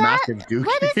doing a Is that- massive dookie.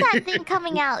 What is that thing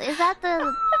coming out? Is that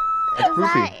the? That's is poopy.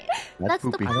 that- That's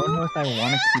the poopy. I don't know if I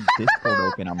want to keep Discord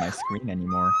open on my screen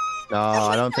anymore. No,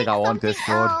 I don't think I want something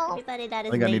Discord. else. Everybody, that I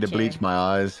is think I need to nature. bleach my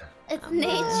eyes. It's I'm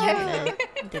nature. gonna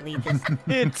delete this.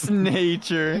 It's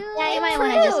nature. Yeah, you might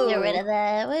want to just get rid of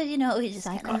that. Well, you know, we just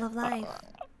Cycle of life.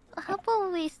 How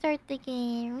about we start the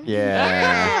game?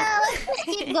 Yeah. Let's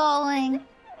keep going.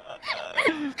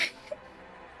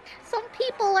 Some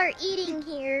people are eating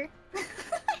here. Super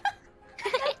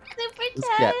Let's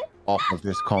chat. get off of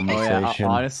this Oh yeah, conversation.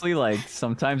 honestly, like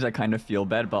sometimes I kind of feel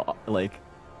bad, but like,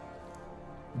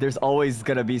 there's always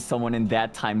gonna be someone in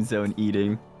that time zone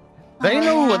eating. They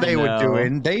know what they were No.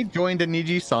 doing. They joined a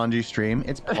NIJISANJI stream.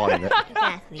 It's part of it.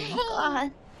 Exactly.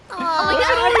 God. Oh,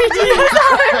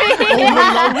 Oh, the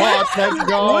love hearts, let's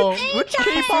go. Which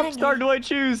K-pop star do I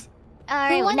choose? Who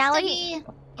Alright, wants now to we, be?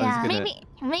 yeah, gonna-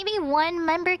 maybe one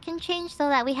member can change so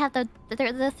that we have the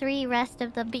three rest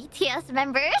of the BTS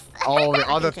members. Oh, the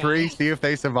other three, see if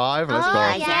they survive. Let's Oh, go.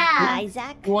 Isaac. yeah.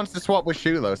 Isaac. Who wants to swap with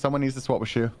Shu, though? Someone needs to swap with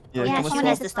Shu. Yeah, someone someone swap-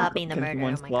 has to stop being the can murderer.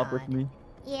 someone Oh my swap God. with me?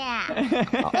 Yeah.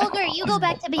 Ogre, you go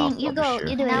back to being. You go.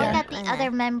 You do it. Now we Yeah. got the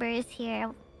other members here.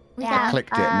 We Yeah. got,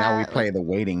 Clicked it. Now we play the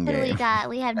waiting What do we game. got?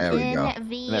 We have There we Jin, go.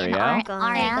 V, There we and go.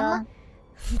 RM.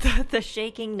 the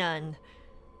shaking nun.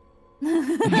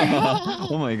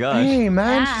 Oh my gosh. Hey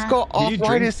man, Yeah. she's got Did you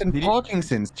arthritis drink- and did you-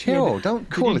 Parkinson's. Chill, don't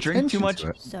Did call you drink too attention much? to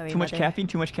it. Sorry, Too much mother. caffeine?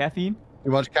 Too much caffeine?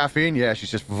 Too much caffeine? Yeah, she's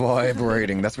just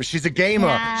vibrating. That's what she's a gamer.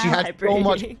 Yeah. She has so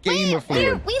much Vibrating. gamer We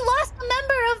fluid. lost a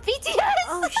member of BTS.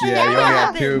 Oh shit! Yeah, you only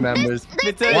have two happened? members.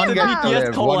 It's One a gets to BTS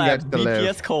live, one gets collab. to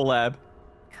live. BTS collab.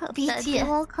 BTS.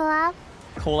 Dual collab?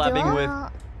 Collabing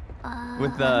Dual?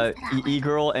 with the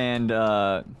E-girl and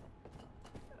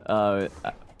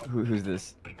who's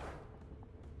this?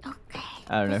 Okay.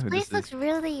 I don't know This who place this looks is.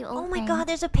 really open. Oh my God!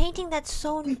 There's a painting that's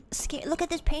so scary. Look at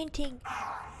this painting.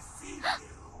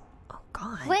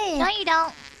 god. Wait. No, you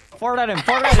don't. Fart at him.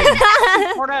 Fart at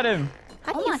him. Fart at him.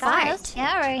 How do Oh you my god, fart? that's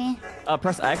scary.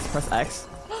 Press X. Press X.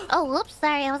 Oh, whoops.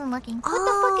 Sorry, I wasn't looking. What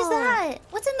the fuck is that?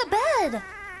 What's in the bed?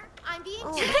 I'm being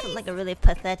Oh, that's like a really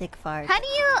pathetic fart. How do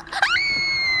you...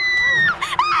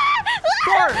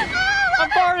 Fart! I'm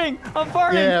farting! I'm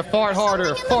farting! Yeah, fart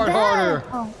harder. Fart harder.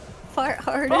 Oh, fart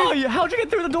harder. Oh, how'd you get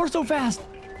through the door so fast?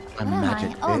 I'm What am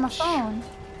magic, I? Oh, my bitch. phone.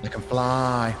 I can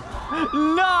fly.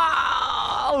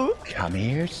 No! Come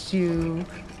here, Sue.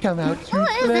 Come out to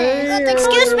What is play. it?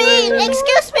 Excuse me!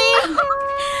 Excuse me!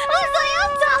 I was like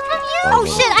on top of you. Oh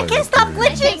shit, I can't stop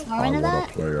glitching! More into that?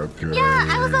 Yeah,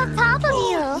 I was on top of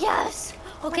you. Yes.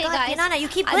 Okay, God, guys. Nana, you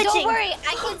keep Don't glitching. worry,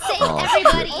 I can save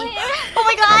everybody. Oh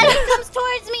my god! If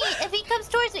he comes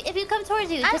towards me, if he comes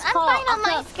towards you, I'm just call. fine on I'll my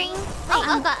come. screen.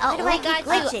 Oh, God. Why do I I keep got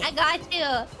glitching? you. I got you.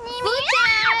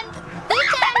 Fuchan!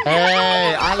 Fuchan!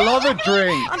 Hey, I love a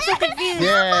drink. I'm so confused.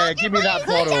 Yeah, give me that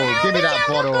bottle. Give me that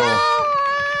bottle.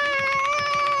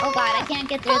 Oh god, I can't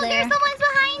get through Oh, there. there's someone's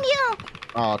behind you.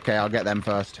 Oh, okay, I'll get them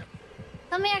first.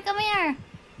 Come here.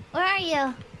 Where are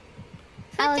you?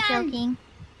 I was Fuchan. joking.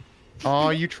 Oh,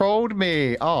 you trolled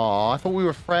me. Oh, I thought we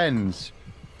were friends.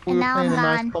 We And were now playing I'm a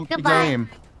nice, gone. comfy Goodbye. game.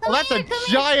 Oh, that's a here,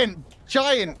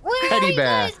 giant Where are teddy you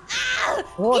bear. guys? Ah!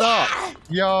 What up?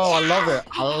 Yo, I love it.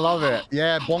 I love it.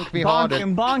 Yeah, bonk me Bonk harder.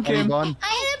 him, bonk him. Anyone? I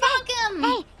hit bonk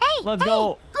him. Hey, Let's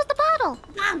go. who's the bottle?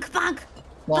 Bonk. Bonk,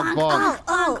 Bonk. bonk.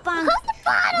 Bonk. Bonk. Who's the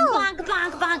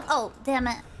bottle? Bonk. Oh, damn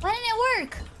it. Why didn't it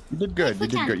work? You did good. You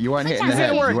did Fuchan. good. You weren't hitting Fuchan. the head.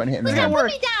 It's gonna You weren't hitting the work. head.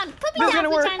 work. Put me down. Put me This is down,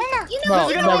 gonna work. Fuchan. You No, know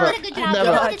you never. did a good job. Never.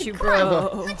 You Got did you, a- bro.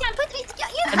 Fuchan, put me.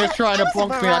 And it's trying to bonk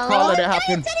me. I can't let it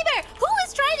happen. Teddy bear. Who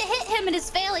is trying to hit him and is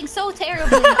failing so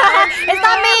terribly? It's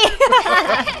not me!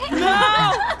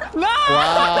 No!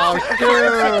 Wow, Oh Stu.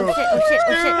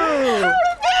 shit.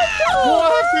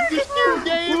 What did you do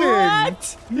gaming?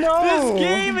 What? No. This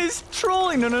game is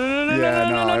trolling. No. Yeah,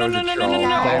 no, it was a troll.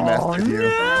 They messed with you.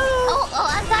 Oh,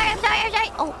 I'm sorry.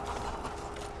 Oh,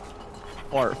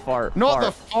 Fart. Not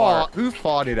the fart. Who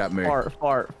farted at me? Fart. Me.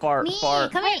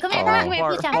 Fart. Come here. Oh.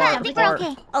 Fuchan. I think we're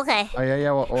okay. Okay. Oh,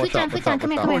 yeah. What's Fuchan, up? What's Fuchan, up? come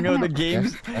What's here, up? come Oh no, here. the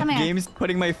game's Come here. game's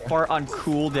putting my fart on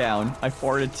cooldown. I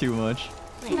farted too much.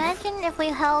 Imagine if we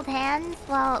held hands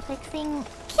while fixing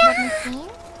the machine.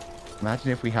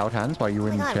 Imagine if we held hands while you were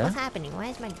Oh in my the god, chair. what's happening? Why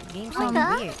is my game so Oh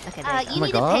my weird? Okay, there you go. You my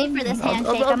need to pay God. for this I'm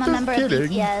handshake. I'm a just member of kidding.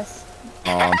 BTS.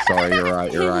 Oh, I'm sorry.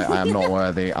 You're right. I am not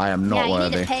worthy. I am not Yeah, you need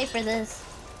worthy. to pay for this.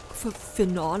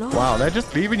 Finana? Wow, they're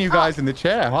just leaving you guys in the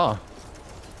chair, huh?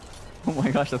 Oh my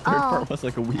gosh, the third part was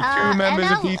like a week. Two members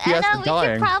of BTS Enna, are we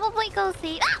dying. should probably go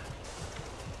see.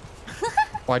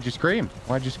 Why'd you scream?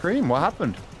 What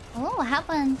happened? Oh, what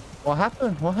happened? What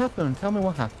happened? Tell me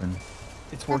what happened.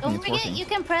 It's working. Don't It's forget, working. you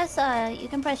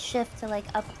can press shift to like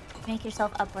make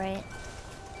yourself upright.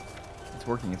 It's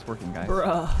working. It's working, guys.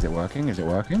 Is it working?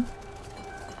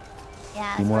 Yeah.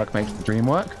 it's Teamwork makes working. the dream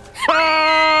work.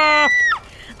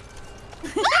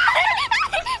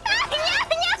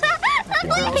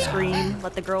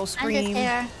 Let the girl I'm just scream.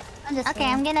 here. Okay,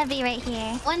 I'm gonna be right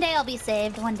here. One day I'll be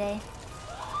saved. One day.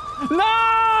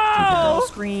 No!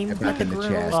 Scream. Get Let back the in the girl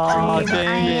chest. Oh, scream.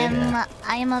 dang.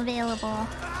 I am available.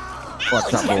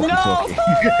 What's up, walkie-talkie?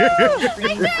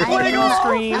 Wiggle,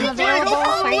 scream. I'm available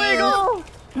for you.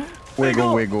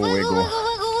 Wiggle.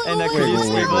 Enna, could you Wiggle,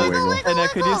 save wiggle, us? wiggle. Enna,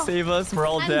 could you save us? We're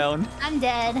all down. I'm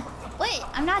dead. Wait,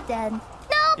 I'm not dead. No,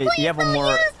 please You have one don't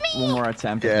more, use me. one more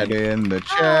attempt. I Get think. in the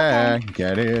chair.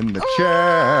 Get in the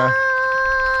chair.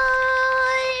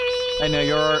 I know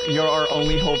you're our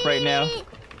only hope right now.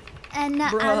 Enna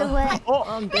Alouette. Oh,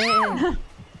 I'm dead.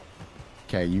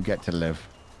 Okay, you get to live.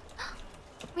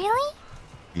 Really?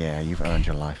 Yeah, you've earned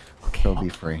your life. Go be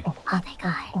free. Oh, thank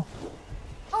God.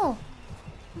 Oh.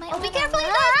 Oh, be careful.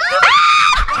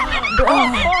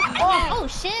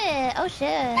 Oh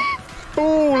shit.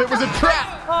 Fool! It was a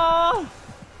trap.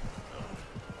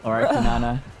 All right,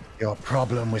 Banana. Your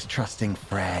problem was trusting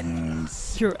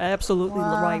friends. You're absolutely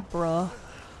right, bruh.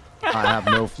 I have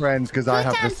no friends because I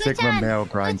have the Sigma male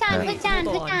grind test.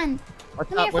 Fuchan. What's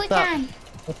Come here, What's that? Fuchan.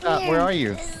 What's that? Where are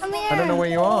you? Come here. I don't know where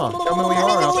you are. Tell me where you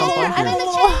are and I'll come I'm find in you. the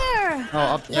chair.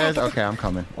 Oh, upstairs? Okay, I'm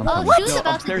coming. I'm Oh, coming. shoot. No, about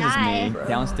to upstairs die. is me.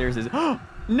 Downstairs is.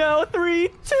 No, 3,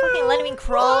 2. Fucking let me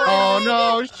crawl. Oh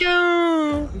no,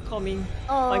 shoot! I'm coming.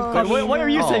 Oh. Wait, what are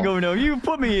you Oh. saying? Oh no, you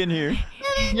put me in here.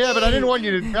 Yeah, but I didn't want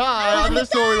you to die. I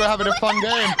just thought we were having a fun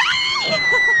game.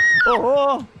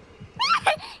 Oh.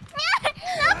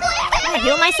 Can I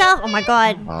heal myself? Oh my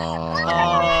god.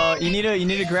 Oh. You need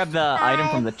to grab the item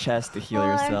from the chest to heal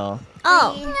yourself.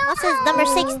 Oh, what's his number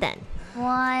 6 then?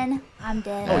 1. I'm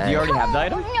dead. Oh, do you already have the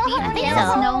item?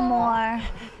 BTS no more.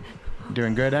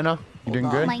 Doing good, Enna? You doing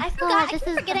good? Oh my I god, forgot. this I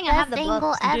keep is forgetting the I have best the angle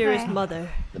books. ever. Dearest mother.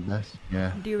 The best.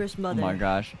 Yeah. Dearest Oh mother. my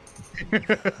gosh. Oh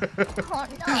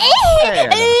no. Hey,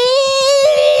 Anna.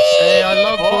 Hey, I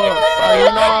love books. I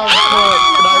love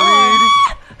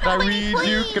books. Can I read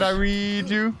you? Can I read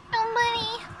you? Somebody.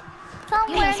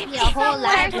 You must be a whole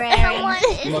library. Someone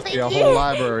It is must be a thinking whole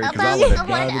library because I would have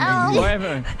someone gathered else. in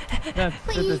here.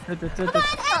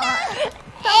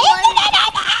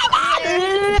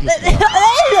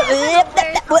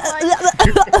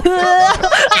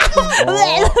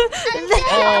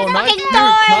 Oh, nice puke,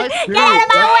 nice puke. Get out of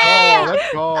my way!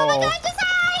 Let's go. Oh my god, just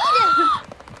hide!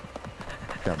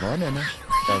 Come on, Anna.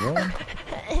 Come on.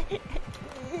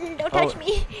 Don't touch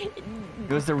me.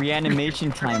 It was the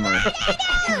reanimation timer.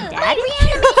 Daddy?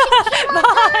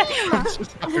 It's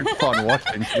just having fun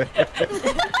watching this. Daddy?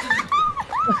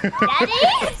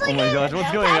 Oh my gosh,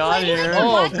 what's going on here?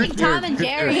 Oh, Watching good Tom dude, and good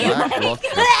Jerry. dude.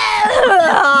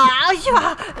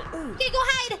 Okay, go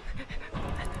hide.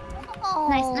 Oh.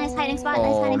 Nice hiding spot. Nice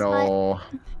Oh hiding spot. no.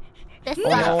 This Oh,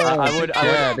 yeah, sucks. I would-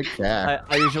 The cat.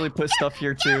 I usually put stuff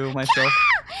here too myself.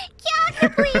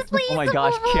 Kya, please, please. Oh my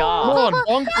gosh, Come Kya! on,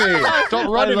 Bonky. Stop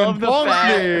running I and love the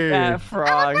fat Bonky.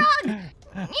 frog.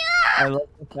 I love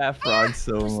the fat frog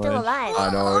so We're still much. alive. I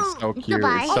know, it's so cute.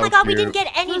 Goodbye. It's Oh so my god, we cute. didn't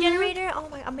get any generator? Oh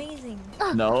my, amazing.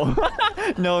 No.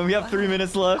 No, we have 3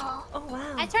 minutes left. Oh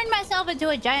wow. I turned myself into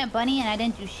a giant bunny and I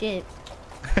didn't do shit.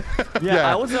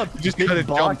 Yeah, I was a just big kinda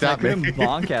bonk. jumped I at me. couldn't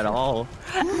bonk at all.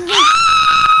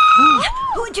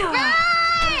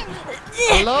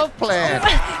 I love plants.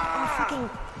 Fucking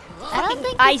I don't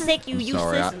think this is- Isaac, you useless.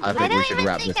 Sorry, I I think we don't should even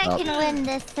wrap think this I up. can win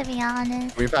this, to be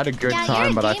honest. We've had a good Yeah, you're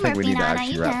time, a but I think gamer, we need to Finana,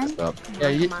 actually you wrap can. this up. Yeah,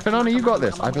 Finana, you got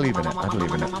this. I believe in it. I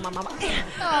believe in it. Oh.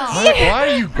 Why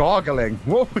are you goggling?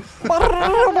 What was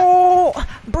that?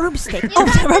 Broomstick. Oh,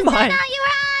 never mind. Now you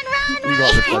run, You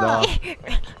got this,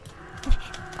 Finana.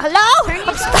 Hello? Turn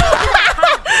yourself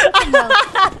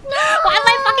Why am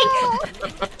I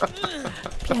fucking...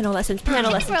 Piano lessons, piano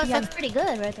lessons. Bro, Piano. that's pretty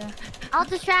good right there. I'll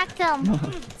distract him.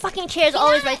 Fucking chair's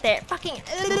always right there. Fucking...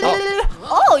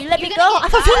 Oh, you let me You're go. gonna I'm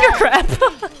get a finger crab.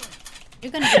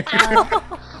 You're gonna get killed.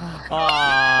 No,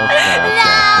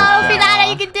 Finana,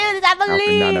 you can do this. I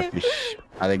Banana believe. fish.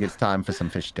 I think it's time for some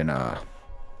fish dinner.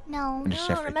 No. Finish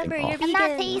No, everything remember, you're off. I'm not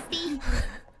vegan. tasty.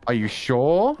 Are you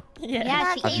sure? Yeah.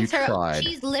 Yeah, she Have you eats her. tried?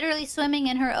 She's literally swimming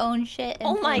in her own shit. and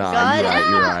Oh my food. Nah, God.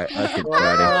 you're right. That's good,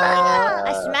 buddy.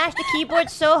 I smashed the keyboard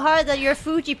so hard that your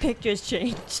Fuji pictures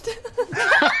changed.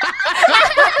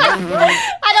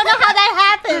 I don't know how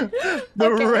that happened.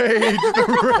 The rage, the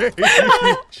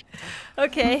rage.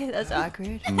 Okay, that's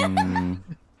awkward.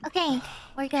 Okay,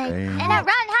 we're good. Okay. Anna, run,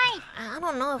 hide. I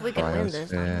don't know if we can win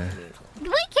this. We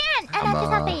can. Anna,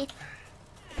 just have faith.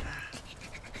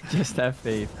 Just have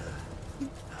faith.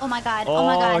 Oh my god. Oh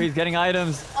my god. He's getting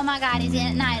items. Oh my god. He's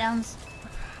getting items.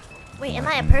 Wait, am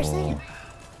I a person?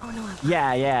 Oh no.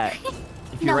 Yeah.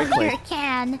 If you No, right you're click. a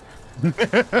can.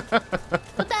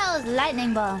 What the hell is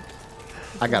lightning ball?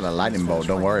 I got a lightning bolt.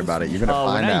 Don't worry about it. You're gonna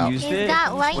When find I out. used He's it,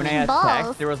 got when I lightning attacked,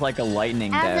 balls. there was like a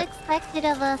lightning As that. expected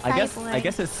of a cyborg. I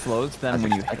guess it slows them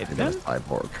when you hit them.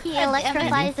 Cyborg. He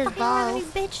electrifies his balls.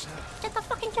 Bitch, get the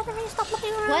fucking generator. Stop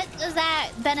looking around. What does that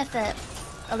benefit?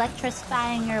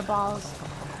 Electrifying your balls.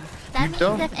 That You means,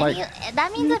 don't, if like-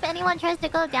 that means if anyone tries to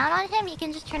go down on him, he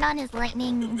can just turn on his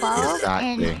lightning balls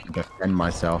Exactly. and Defend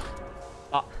myself.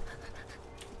 Ah.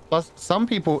 Plus, some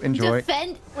people enjoy.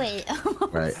 Defend. Wait.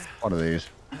 Right. What are these?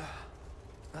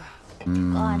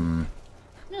 on. I'm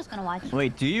just gonna watch.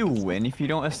 Wait, do you win if you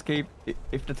don't escape?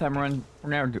 If the time runs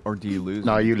from now, or do you lose?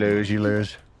 No, you lose. You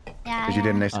lose yeah. because you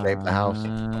didn't escape the house.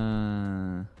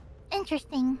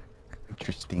 Interesting.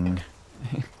 Interesting.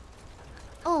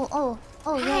 Oh,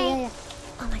 yeah.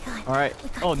 Oh my god. All right.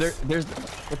 Oh, there's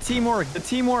the teamwork. The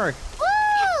teamwork.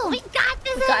 Woo! We got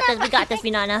this. We got this. Anna. We got this,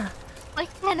 Finana. We're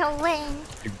gonna win.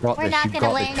 You got We're this. not You gonna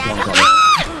got win this. that. Come on,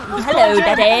 come on. Hello,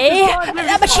 Daddy.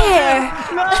 I'm a chair.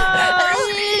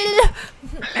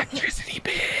 Electricity,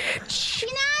 bitch.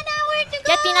 Finana, where'd you go?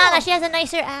 Get Finana. She has a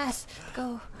nicer ass.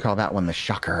 Go. Call that one the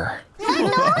shocker.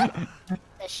 The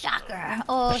shocker.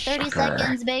 Oh, The 30 shocker.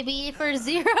 seconds, baby, for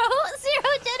zero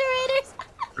generators.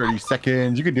 30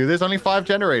 seconds. You can do this. Only 5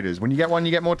 generators. When you get one,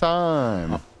 you get more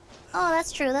time. Oh,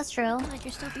 that's true. That's true. God,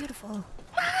 you're so beautiful.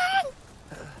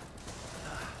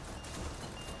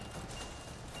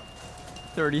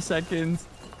 30 seconds.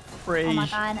 Praise. Oh my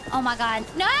god. Oh my god.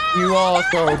 No! You are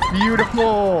so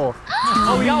beautiful.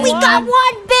 Oh, we got We one. got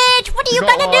one, bitch. What are you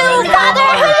got gonna one, do, I father?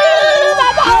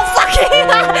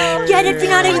 Fucking get it,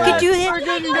 Finana. You can do it.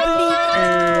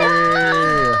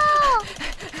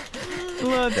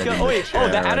 Let's go. Oh wait. Oh,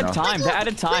 that added time. That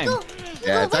added time.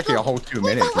 Yeah, it's actually a whole 2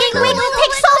 minutes. Fucking wiggle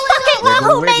takes so fucking long.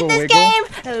 Who made this game?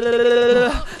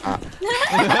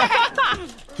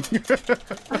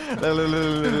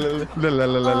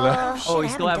 Oh, we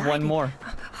still have one more.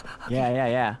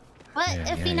 Yeah. But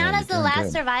if Finana's the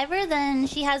last survivor, then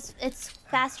it's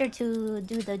faster to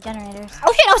do the generators.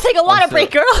 Oh shit, I was taking a water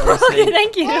break, girl. Okay,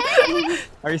 thank you.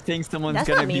 Are you saying someone's That's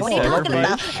gonna not me. be What are you talking saved?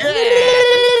 about?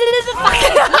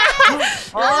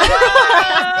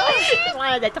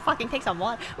 Wanted to fucking take some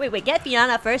water. Wait, get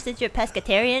Fiona first since you're a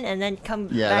pescatarian, and then come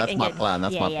back that's and my get... plan.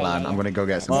 That's my plan. I'm gonna go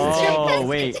get some fish. Oh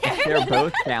wait, if they're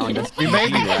both down, just We may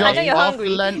be I know just you're after hungry.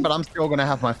 Lent, but I'm still gonna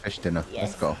have my fish dinner.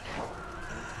 Let's go.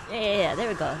 Yeah, there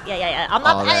we go. Yeah. I'm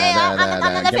not, Oh, there. I'm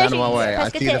not Get out of my fishing. way. I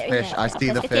see the fish. I see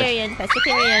the fish.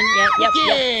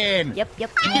 Pescatarian. Yep.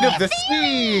 Speaking of the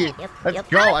sea, Yep. let's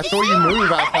go. I saw you move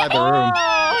outside the room.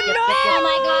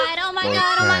 Oh my god.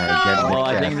 Oh,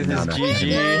 I think this is GG.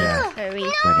 Hurry.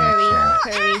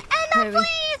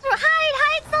 Please,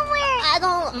 hide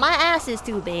somewhere. My ass is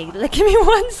too big. Like, give me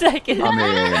 1 second. I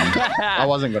mean, I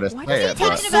wasn't gonna say it, It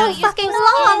takes but so fucking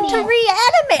long to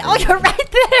reanimate. Oh, you're right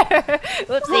there.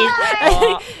 Whoopsies.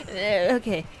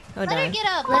 Okay. Hold Let her on. get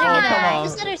up. come on.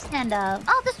 Just let her stand up.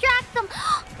 I'll distract them.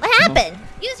 What happened?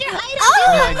 Use your item.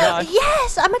 Oh my gosh.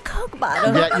 Yes, I'm a Coke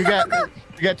bottle.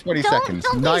 you get 20 seconds.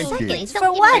 don't be 19, seconds.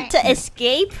 For what? To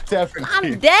escape? 17,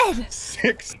 I'm dead.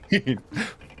 16,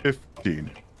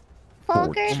 15,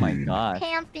 Folger Oh my gosh.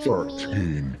 camping me.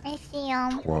 13, I see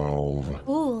him. 12,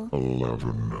 Ooh.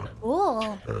 11,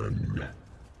 Ooh. 10,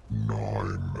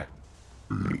 9,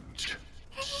 8,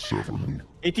 7,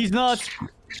 It is not.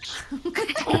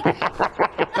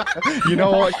 You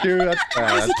know what, Stu? That's fair.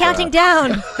 Is he that's counting fair.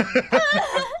 down?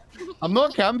 I'm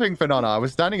not camping for Nana. I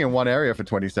was standing in one area for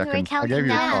 20 You were seconds. I counting gave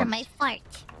you a down on chance. my fart.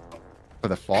 For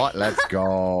the fart? Let's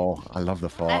go. I love the I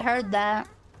fart. heard that.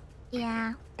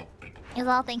 Yeah. It was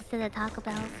all thanks to the Taco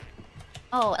Bell.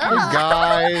 Oh,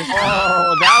 Guys.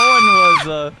 Oh, that one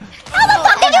was How the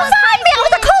fuck did you find me? I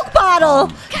was a Coke bottle.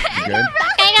 Good.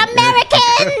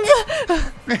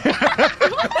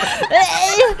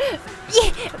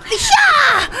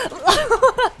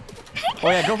 Oh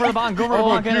yeah, go for the bonk, go for the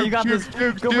bonk, Enna, you got this.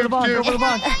 Go for the bonk, go for the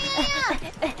bonk.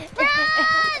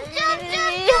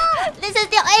 This is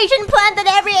the Asian plant that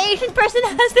every Asian person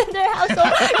has in their household.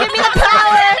 Give me the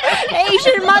power,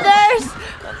 Asian mothers.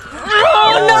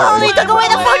 Oh no, he took away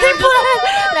the fucking plant.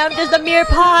 Now I'm just a mere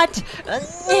pot.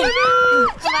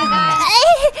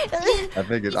 I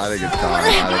think it's time.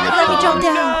 Let me jump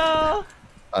down.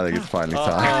 I think it's finally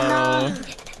time.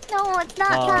 No, it's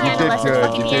not Oh. time. You did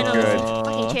good. You did good.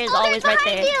 Fucking chair is Oh, always they're right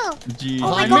there. behind you. Oh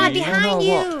my Behind god, me? behind you.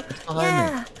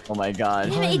 Yeah. Oh my god.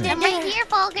 Damn it, I'm right here,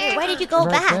 Folger. Where did you go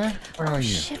Right back? there? Where are Oh you?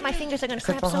 shit, my fingers are gonna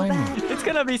Step cramp so behind me. bad. It's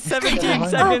gonna be 17 Oh,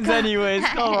 seconds God. anyways.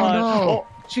 Come Oh on. no.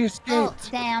 She escaped. Oh,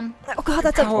 damn. Oh god,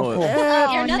 that's a... Powerful.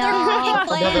 You're another no. cooking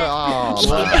plant. Another, oh,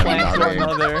 One plant to man.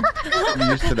 another. I'm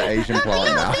used to the Asian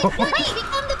plant now.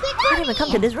 I didn't even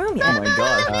come to this room Oh yet. my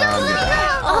god.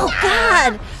 Oh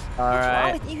god! What's wrong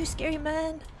Alright. with you, scary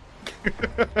man?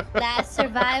 Last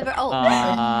survivor. Oh,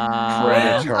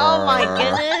 Predator. Oh my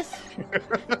goodness!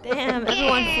 Damn,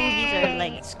 everyone foodies are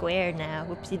like square now.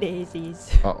 Whoopsie daisies.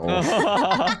 Uh-oh.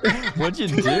 What'd you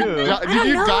do? Did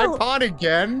you know. die pot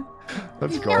again?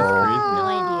 Let's go. No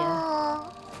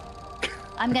idea.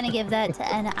 I'm gonna give that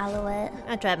to Enna Alouette.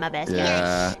 I tried my best.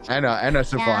 Yeah. Enna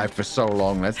survived for so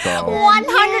long. Let's go.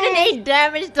 108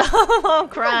 damage though. I'm God, I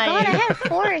crying. had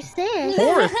 4 assists.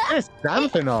 4 assists. Damn,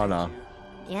 Finana.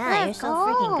 Yeah, you're so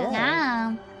freaking good.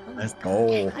 Yeah. Let's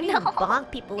go. How do you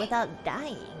bonk people without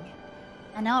dying?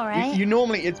 I know, right? You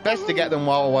normally, it's best to get them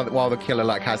while the killer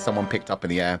like has someone picked up in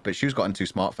the air, but she's gotten too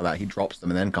smart for that. He drops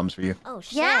them and then comes for you. Oh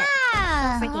shit. Yeah.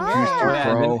 Freaking huh? good. Yeah,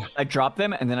 and then Bro. I drop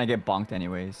them and then I get bonked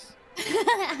anyways.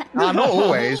 Nah, not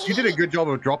always. You did a good job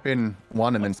of dropping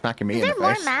one and then smacking me Is in there the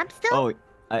more face. maps still? Oh,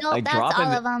 No, I that's drop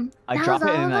all it. of them. I That drop was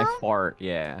it all and of I them? fart.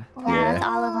 Yeah. Yeah, that's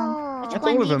all of them. Which That's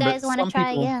one all do of you them, but guys want to some try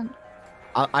people- again?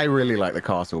 I really like the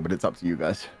castle, but it's up to you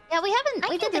guys. Yeah, we haven't.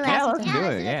 We did the do it. castle. let's do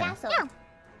it, yeah. Yeah.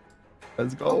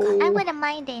 Let's I go. wouldn't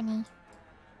mind any.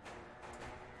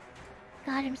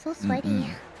 God, I'm so sweaty.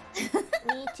 Me too.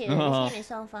 This game is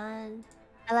so fun.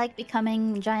 I like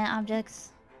becoming giant objects.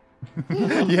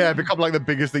 Yeah, become like the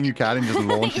biggest thing you can and just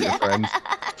launch at your friends.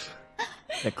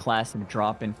 The classic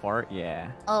drop and fart.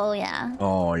 Yeah. Oh yeah.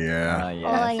 Oh yeah. Oh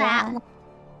Yeah. yeah.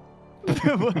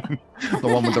 The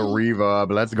one with the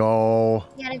reverb. Let's go.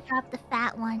 You gotta drop the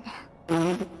fat one.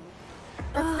 That's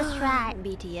the strat.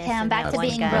 BTS. Okay, I'm and back that to one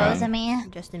being guy, Rose and me.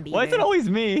 Justin Bieber. Why is it always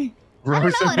me? I don't know.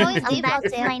 It always I'm defaults back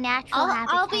to you. my natural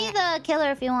habitat. I'll be the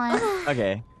killer if you want.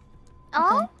 Okay.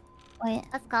 Oh? Wait,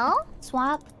 Let's go.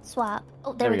 swap.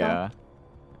 Oh, there we go.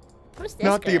 Who's this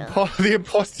Not the girl? imposter. The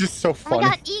imposter's so Oh funny. my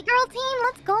god, e-girl team,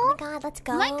 let's go. Oh my god, let's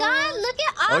go. Oh my god, look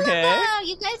at all of them!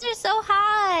 You guys are so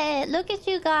hot! Look at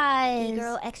you guys!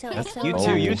 Girl XOXO. You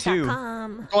too, you too.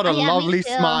 Got a Yeah, me lovely too.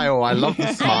 smile. I love the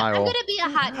I'm smile. gonna be a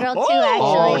hot girl too,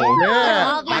 actually. Oh,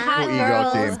 yeah. All the hot Cool e-girl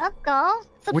girls. team. Let's go.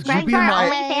 Would you Subscribe be to our my-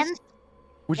 OnlyFans.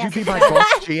 Would you be my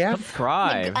boss, GF?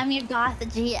 Subscribe. I'm your goth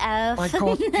GF. My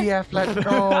God, GF, let's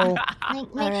go. Make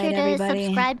Alright, sure to everybody.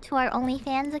 subscribe to our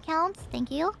OnlyFans accounts. Thank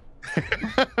you.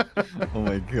 Oh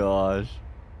my gosh.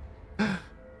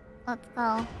 Let's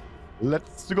go.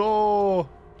 Let's go.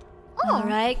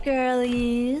 Alright,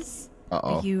 girlies.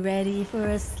 Uh-oh. Are you ready for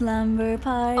a slumber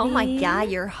party? Oh my god,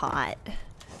 you're hot.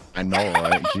 I know,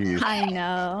 right? Jeez. I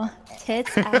know.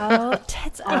 Tits out.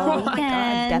 Tits all oh my god,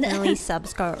 weekend. definitely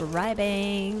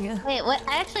subscribing. Wait, what?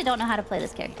 I actually don't know how to play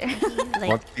this character. Like,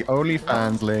 What's the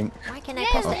OnlyFans link? why can't I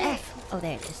press the F? Oh,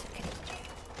 there it is. Okay.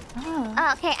 Oh.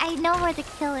 Oh, okay, I know where the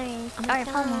killer is. Oh my Alright,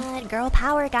 hold on. god, girl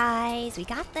power, guys. We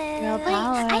got this. Girl Wait,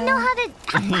 power. I know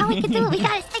how we can do it. We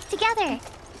gotta stick together.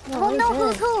 We'll know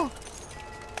who's who.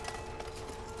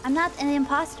 I'm not an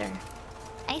imposter.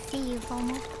 I see you,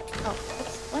 Fomo. Oh,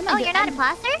 what am I Oh, doing? you're not a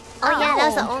imposter? Oh yeah,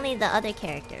 that was only the other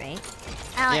character, right?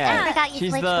 Oh, Yeah, I forgot you she's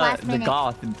switched the last minute.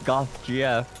 goth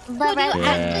GF. But So do you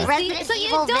actually Resident so you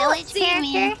Evil don't Village see character?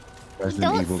 me. Resident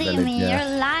Don't Evil see Village, me. yeah.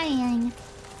 You're lying.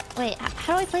 Wait,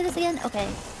 how do I play this again? Okay,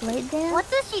 blade dance. What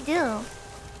does she do?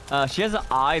 She has an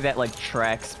eye that like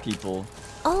tracks people.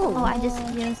 Oh, Oh, I just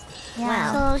used. Yeah,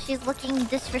 Wow. so she's looking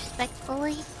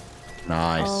disrespectfully.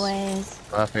 Nice. Always.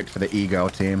 Perfect for the e-girl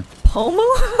team. Pomu?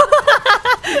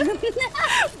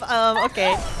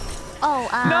 Okay. Oh,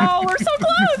 No, we're so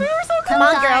close. We were so close. Come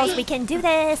on, sorry. girls, we can do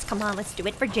this. Come on, let's do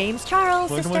it for James Charles,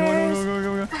 Come on, sisters. come on, come on,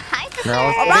 come on, come on. Hi, sister.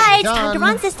 Girls, All get it right, it's time to done.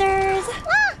 run, sisters.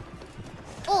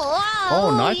 Oh, wow.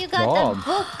 Oh, nice You got job. the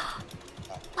book.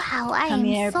 Wow, I Come am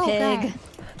here, so pig. good.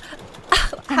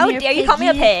 How here, dare you call me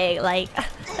a piggy. pig? Like,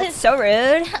 that's so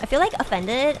rude. I feel like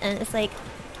offended, and it's like,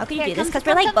 how could you do this? Because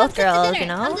we're like both girls, you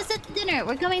know? Come to sit to dinner.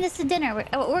 We're coming to sit to dinner.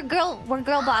 We're girl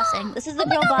bossing. This is the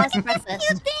girl boss breakfast.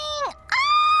 You thing!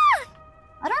 Ah!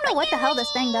 I don't know what the hell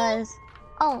this thing does.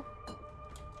 Oh,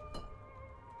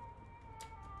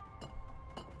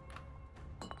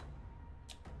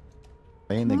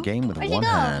 Playing the game with Where'd you one go?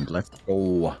 hand. Let's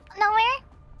go. nowhere?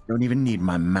 Don't even need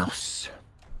my mouse.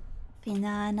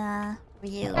 Finana.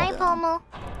 Ryu. Hi, Pomo.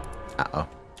 Uh-oh.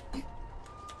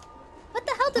 What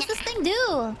the hell does this thing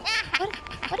do?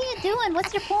 What are you doing?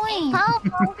 What's your point?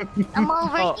 Pomo, I'm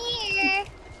over Oh. here.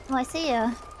 Oh, I see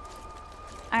you.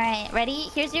 Alright, ready?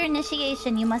 Here's your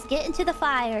initiation. You must get into the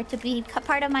fire to be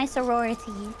part of my sorority.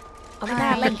 Oh my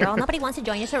god, like, girl, nobody wants to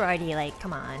join your sorority. Like,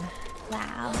 come on.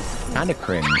 Wow. Kinda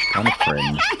cringe. Kinda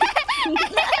cringe.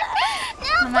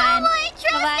 Come on.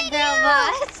 Come on, girl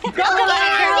boss. Come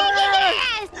on, girl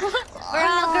boss. We're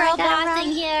all girl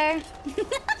bossing here.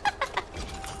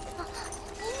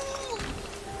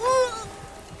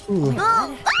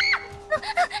 Oh,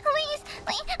 please,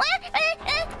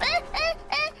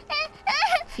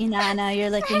 Finana, you're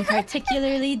looking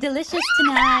particularly delicious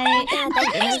tonight. Yeah,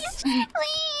 that is.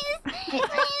 please.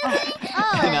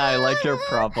 And I like your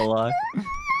prop a lot.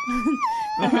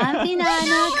 Come on,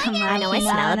 Finana. Come on, I know I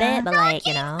smelled it, but like,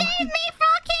 you know. Save me,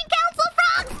 Frog King Council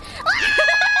Frogs!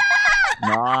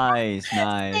 Nice,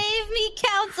 nice. Save me,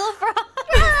 Council Frog.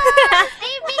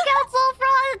 Save me, Council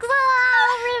Frogs!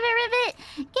 Oh, ribbit.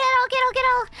 Get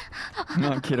out.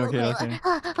 No, kiddo.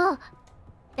 Oh,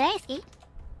 did I escape?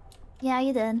 Yeah,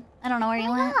 you did. I don't know where you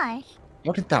Oh went. my gosh.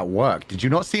 How did that work? Did you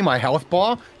not see my health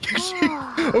bar?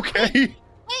 Okay.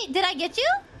 Wait, did I get you?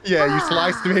 Yeah, you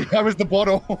sliced me. I was the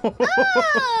bottle.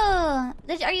 Oh,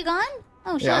 are you gone?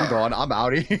 Oh shit. Yeah, I'm gone. I'm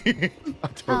outie. I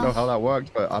don't know how that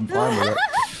worked, but I'm fine with it.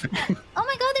 Oh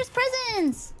my god, there's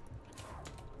presents.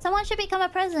 Someone should become a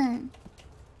present.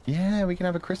 Yeah, we can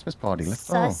have a Christmas party. Let's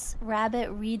go. Sus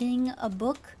rabbit reading a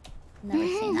book. Never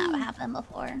seen that happen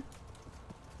before.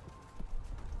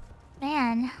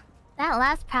 Man, that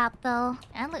last prop though,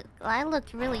 I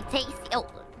looked really tasty. Oh,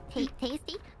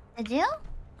 tasty? Did you?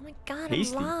 Oh my god,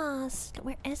 Tasty. I'm lost.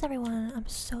 Where is everyone? I'm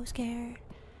so scared.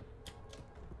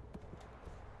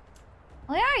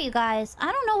 Where are you guys?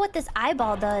 I don't know what this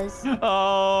eyeball does.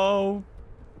 Oh.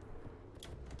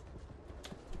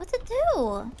 What's it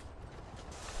do?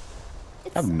 I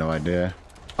have no idea.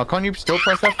 Oh, can't you still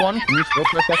press F1? Can you still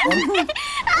press F1?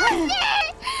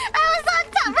 I was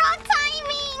on wrong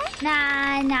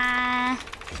timing! Nah.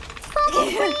 Oh,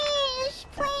 please,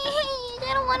 please,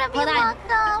 I don't want to be Hold on.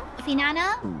 locked up. Finana,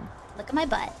 look at my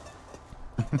butt.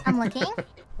 I'm looking.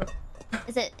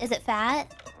 Is it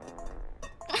fat?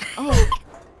 Oh.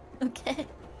 Okay.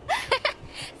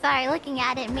 Sorry, looking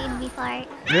at it made me fart.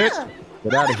 Bitch,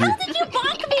 get out of here. How did you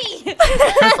bonk me?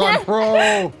 Yes, I'm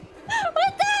pro. What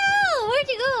the hell? Where'd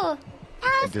you go?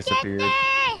 It disappeared.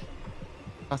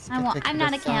 I'm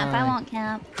not a camp. I won't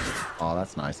camp. Oh,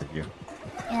 that's nice of you.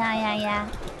 Yeah.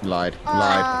 Lied.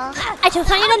 I just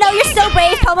want you to know you're so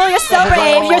brave, Pomo. You're so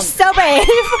brave. You're so brave.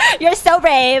 You're so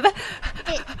brave.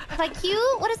 Wait, if I Q,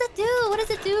 what does it do? What does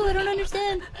it do? I don't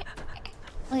understand.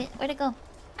 Wait, where'd it go?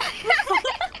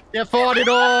 Get farted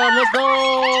on. Let's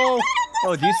go.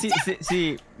 Oh, do you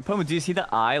see Pomo, do you see the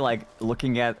eye like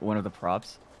looking at one of the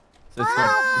props? So it's like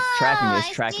it's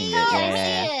tracking it,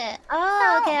 Yeah.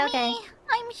 Oh, okay.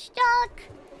 I'm stuck.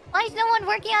 Why is no one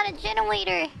working on a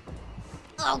generator?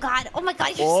 Oh god. Oh my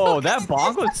god. You're Oh, so that good.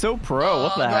 bonk was so pro.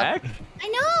 What the heck? I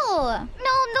know.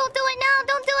 No, don't do it now.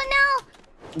 Don't do it now.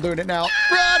 I'm doing it now.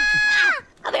 Run.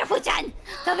 Come here, Fuchan.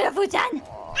 Come here, Fuchan.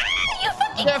 You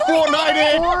fucking Get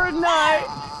Fortnite. Fortnite.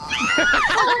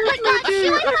 Oh my god,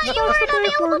 Shu, I thought you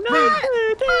weren't available.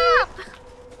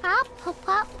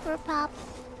 Pop.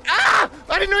 Ah!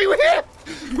 I didn't know you were here.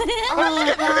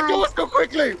 Oh god. Let's go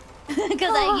quickly.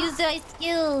 Because I used my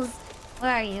skills.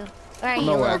 Where are you? Where are you?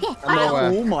 Nowhere. Okay. I'm nowhere.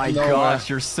 Oh my I'm nowhere. gosh,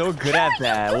 you're so good at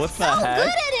that. What the So heck? good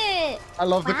at it. I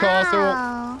love the castle.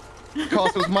 Wow.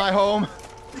 Castle's my home.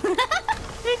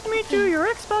 Take me to your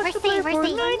Xbox We're safe. We're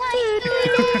not safe.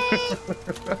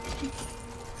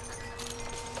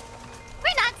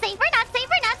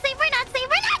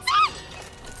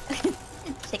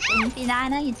 Chicken,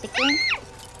 Finana, you chicken.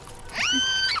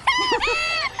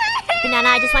 Finana,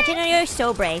 I just want you to know you're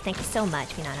so brave. Thank you so much,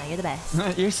 Finana. You're the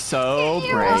best. You're so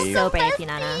You're brave. so brave,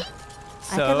 Finana.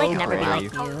 I could like never be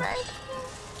like brave. you.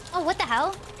 Oh, what the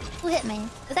hell? Who hit me?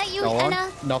 Is that you, Go on. Enna?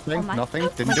 Nothing. Oh my- Nothing. Oh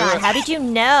Didn't my do god, it. how did you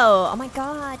know? Oh my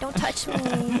god, don't touch me.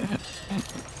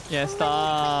 Yeah,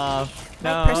 stop.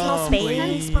 No, Like personal space,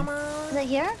 please. Mama. Is it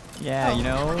here? Yeah, Oh, you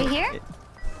know. are you here? it-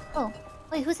 Oh,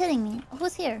 wait, who's hitting me?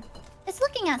 Who's here? It's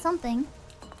looking at something.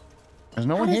 There's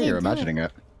no How one does here. he You're do it? imagining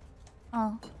it.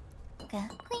 Oh, okay.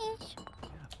 Please.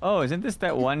 Oh, isn't this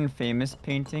that one famous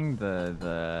painting?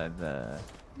 That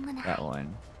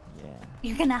one. Yeah.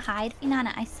 You're gonna hide,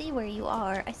 Finana. I see where you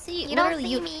are. I see. You don't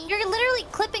literally, see me. You're literally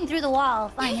clipping through the wall.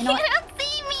 Fine, you know You what? don't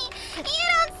see me. You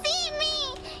don't see me.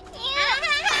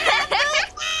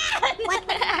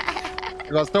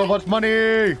 You got so much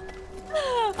money.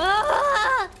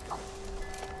 Ah!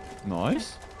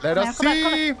 Nice. Let us Come on, come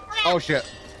on, see. Oh shit.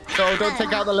 No, don't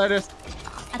take out the lettuce.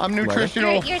 I'm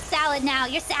nutritional. You're salad now.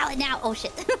 You're salad now. Oh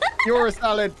shit. You're a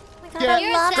salad. Oh my god, Yeah,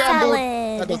 I love scrambled.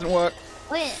 salad. That doesn't work.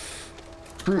 Wait.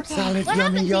 Fruit salad, What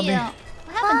yummy, happened yummy. to you?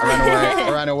 What happened I to ran you? away.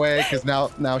 I ran away because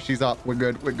now she's up. We're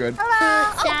good. We're good.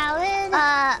 Hello.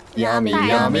 Salad. Yummy, sorry,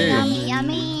 yummy.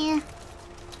 Yummy.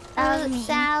 That was Fruit me.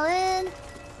 salad.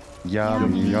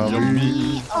 Yummy,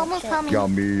 yummy. Almost shit. coming.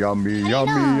 Yummy, yummy, know.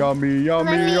 yummy, yummy,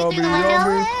 yummy, me yummy, do the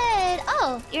yummy. Salad.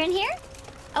 Oh, you're in here?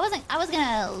 I was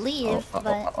gonna leave, but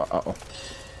Uh-oh.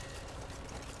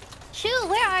 Shoo,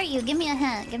 where are you? Give me a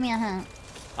hint. Give me a hint.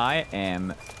 I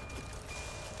am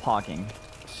parking.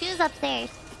 Shoes upstairs.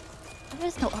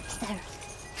 There's no upstairs.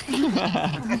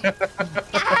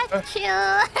 Got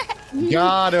you.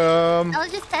 Got him. I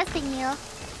was just testing you.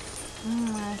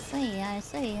 I see. I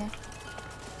see.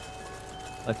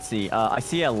 Let's see. I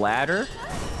see a ladder.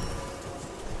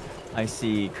 I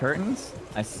see curtains.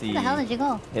 I see Where the hell did you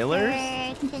go? pillars.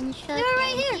 Curtain should They were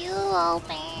right make here. you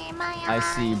open my I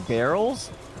see eyes. barrels.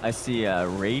 I see a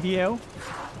radio.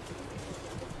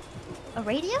 A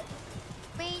radio?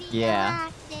 Yeah.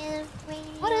 Radioactive,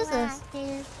 What is this?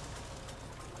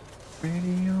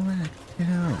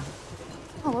 radioactive.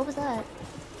 Oh, what was that?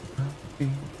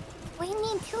 We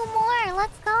need 2 more.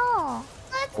 Let's go.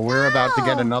 Let's We're about to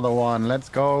get go. another one. Let's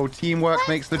go. Teamwork Let's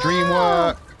makes the go. dream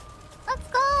work. Let's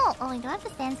go. Oh, wait, do I have to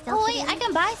stand still? Oh to wait, do I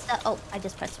can buy stuff. Oh, I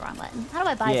just pressed the wrong button. How do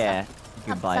I buy Yeah. stuff? You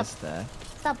can Stop, buy stop.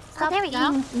 stuff. Stop there we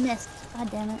go. being missed. God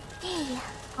damn it. Hey.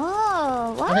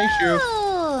 Oh, wow. Hey, Shoo.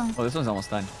 Oh, this one's almost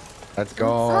done. Let's go.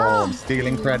 Oh. I'm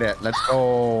stealing credit. Let's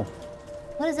go.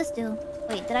 What does this do?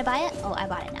 Wait, did I buy it? Oh, I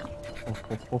bought it now.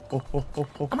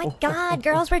 Oh my god,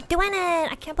 girls, we're doing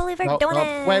it. I can't believe we're Nope, doing nope.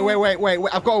 it. Wait.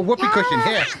 I've got a whoopee cushion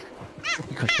Yeah. here.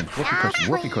 Whoopee cushion. Whoopee cushion.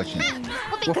 Whoopee cushion.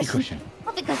 Whoopee Whoopee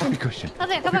cushion. cushion. Come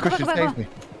here, Whoopee cushion saves me.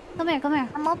 Come here, come here.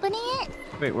 I'm opening it.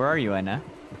 Wait, where are you, Enna?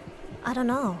 I don't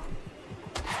know.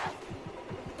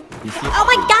 You see? Oh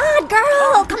my god,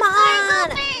 girl, come on.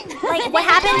 Like, what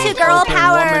happened to girl Okay,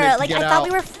 1 minute power? to Like, get I thought out.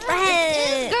 we were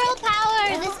friends. Girl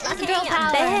power! This is girl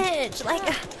power! Bitch, like,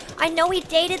 I know we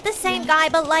dated the same guy,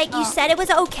 but like you said it was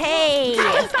okay.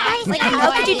 Like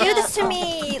how could you do this to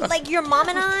me? Like your mom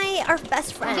and I are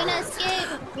best friends. We're gonna escape.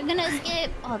 We're gonna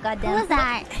escape. Oh goddamn. Who's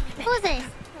that? Who's this?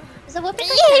 Is it whooping?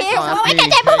 Oh my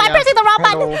god, I'm pressing the wrong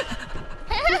button.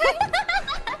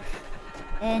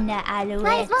 Enna Alouette.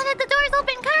 Guys, one of the doors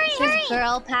open. Hurry.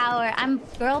 Girl power. I'm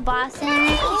girl bossing.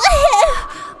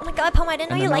 Oh my god, Pom, I didn't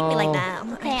know you liked me like that.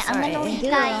 Okay, I'm sorry. gonna leave,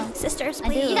 guys. Sisters, I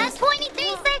do. please. You got 23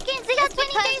 seconds. You got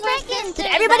 23 seconds. Did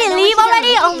everybody leave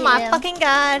already? Oh my fucking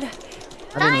god.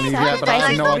 I didn't leave yet, but I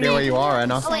have no idea where you are,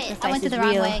 Anna. Oh wait, I went to the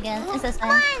wrong way again. Is this Come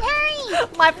on, hurry.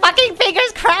 My fucking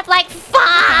fingers cramp like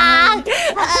fuck!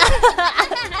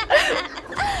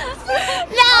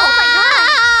 No!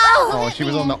 Oh, she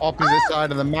was on the opposite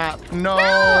side of the map. No! Oh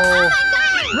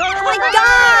my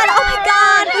god. Oh my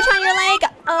god! Which one you're like,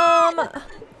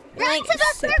 Run to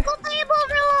the circle table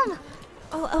room.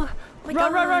 Oh my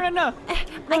god. Run, no.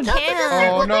 I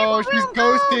can't. Oh no, she's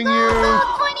ghosting you.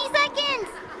 20 seconds.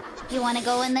 You wanna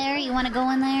go in there? You wanna go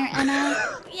in there, Enna?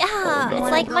 Yeah, You it's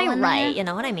wanna like go my in right, there? you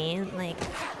know what I mean? Like,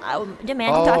 I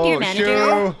demand to talk to your manager.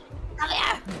 Shoo.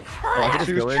 Oh,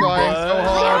 She was trying so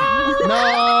hard.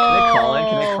 No!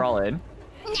 Can they crawl in?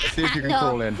 See if you can No.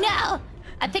 crawl in. No!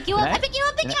 I pick you up, Can I? I pick you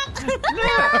up, pick you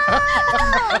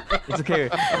up! It's okay.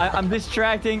 I'm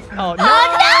distracting. Oh, no!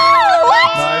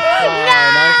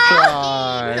 Nice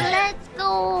try. Let's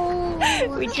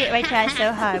go. We try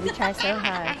so hard. We try so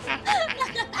hard.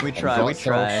 We tried. Got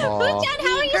so far. John,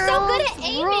 how are you so good at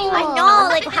aiming? I know,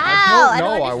 like how? I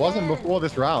don't know, I understand. wasn't before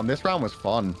this round. This round was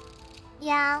fun.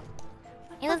 Yeah.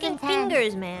 It was Fucking intense.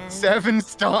 fingers, man. 7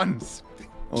 stuns.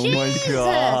 Oh my Jesus.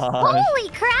 god. Holy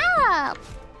crap.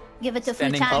 Give it to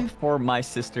Standing Fuchan. up for my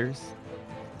sisters.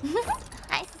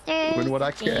 Hi, sisters. Doing what I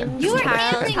can. You were Tara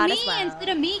was camping hot me as well. instead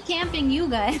of me camping you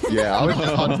guys. Yeah, I was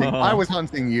just hunting. I was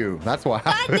hunting you. That's what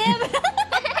God happened. damn it.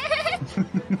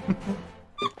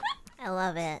 I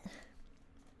love it.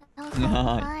 That was so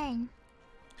fun.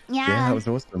 Yeah. Yeah, that was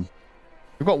awesome.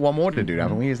 We've got one more to do,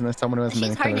 haven't we? Isn't there someone who hasn't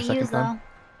been She's a killer hard a to second use time? though.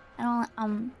 I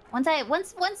don't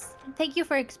once thank you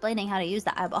for explaining how to use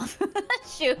the eyeball.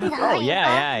 Shoot. Oh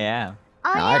yeah. Oh,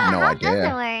 I yeah. have no How idea. does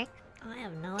it work? I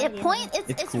have no It idea.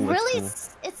 it's cool, really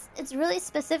it's it's really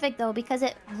specific though because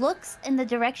it looks in the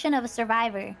direction of a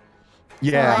survivor.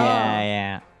 Yeah.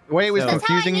 Yeah. The way it was So- That's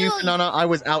how I confusing you, knew- Nana, I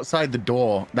was outside the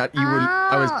door. That you were,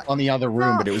 I was on the other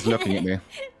room, but it was looking at me. So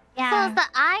Yeah. is the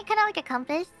eye kind of like a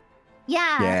compass?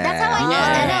 Yeah. Yeah. That's how I knew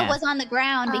Yeah. Enna was on the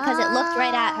ground because it looked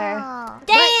right at her. Oh.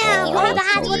 Damn! Oh, One of the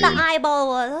that's hands so with the weird. eyeball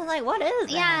was. I was like, what is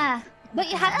that? Yeah. But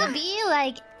you have to be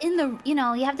like in the you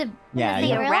have to Yeah, be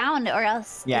yeah. around or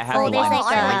else Yeah, it's have Oh, to there's line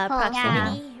like up. a Yeah.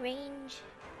 proximity range.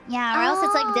 yeah, or else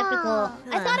it's like difficult.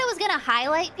 I Huh. thought it was gonna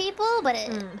highlight people, but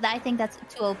Mm. I think that's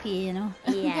too OP, you know.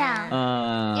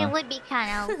 Yeah. It would be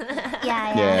kind of.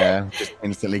 Yeah, Yeah, just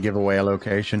instantly give away a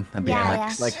location. That'd be Yeah,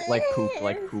 Alex. Like poop.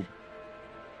 Like poop.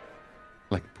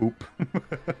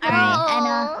 All right,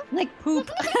 Enna. Like poop.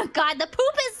 God, the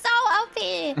poop is so OP.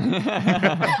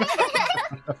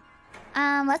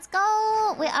 Let's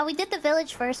go. We did the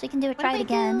village first. We can do it. Try it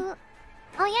again.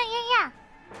 Oh, yeah.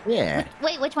 Yeah.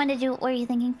 Wait, which one were you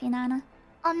thinking, Finana?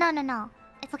 Oh, no.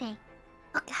 It's okay.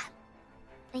 Oh, God.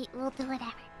 Wait, we'll do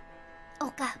whatever.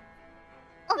 Oh God.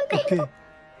 Okay.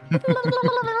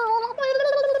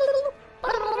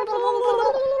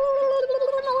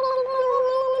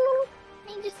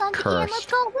 Cursed. Let's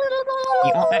go.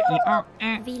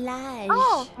 Village.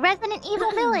 Oh, Resident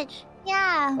Evil Village.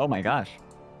 Yeah. Oh my gosh.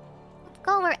 Let's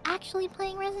go. We're actually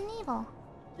playing Resident Evil.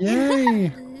 Yay.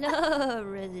 Love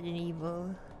Resident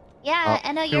Evil. Yeah,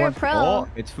 Enna, who you're a wants- pro. Oh,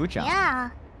 it's Fuchan. Yeah.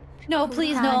 No,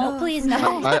 please no, please no.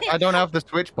 I don't have the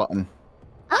switch button.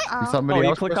 Can Uh-oh. somebody Oh, you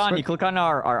else click press on switch?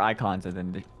 our icons and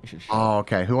then you should show. Oh,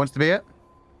 okay. Who wants to be it?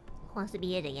 Who wants to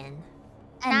be it again?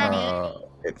 Enna.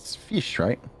 It's Fish,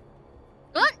 right?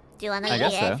 Do you want to I be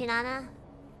guess it, so. Finana?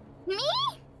 Me?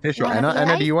 Fish or Yeah, Enna?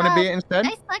 Enna, do you want to be it instead?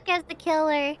 I suck as the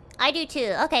killer. I do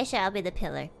too. Okay, sure. I'll be the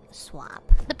pillar. Swap.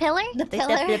 The pillar? The The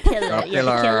pillar. pillar. The Yeah,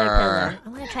 the killer pillar. pillar. I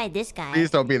want to try this guy. Please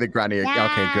don't be the granny. Yeah.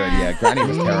 Okay, good. Yeah, granny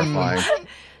was terrifying.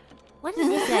 What does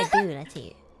this guy do? Let's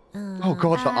see. Oh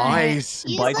god, the eyes.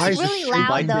 He's Bites- like eyes are really shooting. loud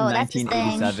Bites in though. That's the thing.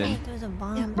 1987. Shit, there's a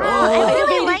bomb. Bro, I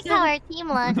really like how our team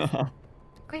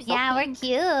looks. Yeah, we're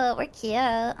cute. We're cute.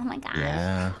 Oh my gosh.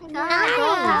 Yeah.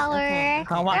 Girl power. Okay.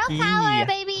 Girl power,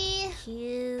 baby.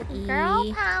 Cutie.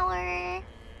 Girl power.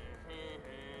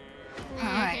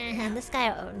 Alright. This guy,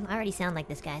 I already sound like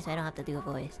this guy, so I don't have to do a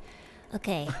voice.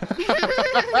 Okay.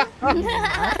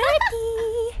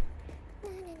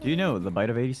 Do you know the bite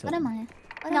of What 87? am I?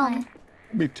 What No. am I?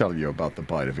 Let me tell you about the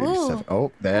bite of Ooh. 87.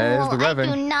 Oh, there's the I do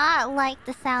Revan. not like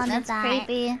the sound That's of that.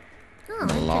 creepy. Oh,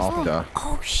 Laughter.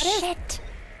 Oh shit!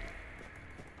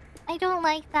 I don't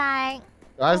like that.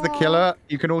 As the killer,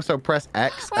 you can also press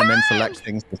X and then select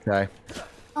things to say.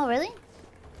 Oh, really?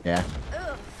 Yeah.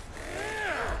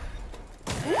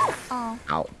 Oh.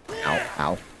 Ow. Ow.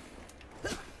 Ow.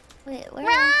 Wait, where?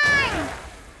 Run!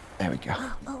 There we go.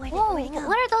 Oh, where'd Whoa, it go?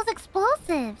 what are those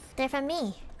explosives? They're from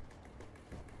me.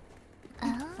 Oh.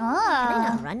 Can I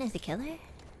Oh. not run as the killer?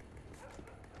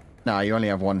 No, you only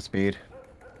have one speed.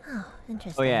 Oh,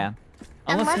 interesting. Oh yeah.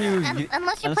 Unless you Unless you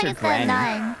unless press you're the Granny.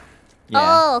 9. Yeah.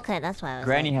 Oh, okay, that's why I was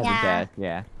Granny like, has Yeah. a dash.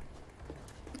 Yeah.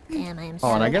 damn, I am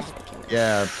Oh, and I so guess, bad at the killer.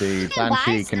 yeah, the can buy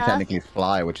Banshee can stuff. technically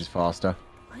fly, which is faster.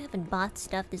 I haven't bought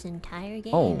stuff this entire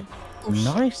game. Oh,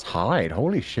 nice hide.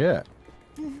 Holy shit.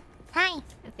 Hi. I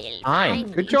feel Hi.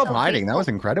 fine. Good job so hiding. That was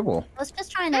incredible. I was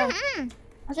just trying to. I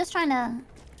was just trying to.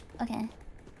 Okay.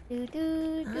 I'm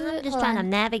just Hold trying to on.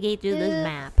 navigate through this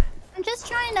map. I'm just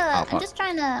trying to. I'm fuck. just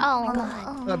trying to. Oh, hold God.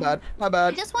 on. My bad. My I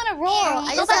bad. just want to roll.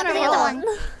 I Go just back want to to the other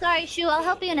roll. one. Sorry, Shu. I'll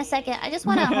help you in a second. I just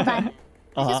want to hold on.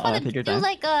 I just want Take to your do time.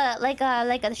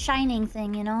 like a shining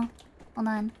thing, you know? Hold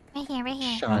on. Right here, right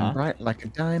here. Shine bright like a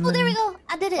diamond. Oh, there we go.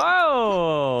 I did it.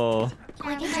 Oh!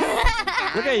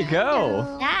 Look how you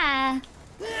go. Yeah.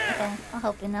 Okay, I'll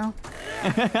help you now.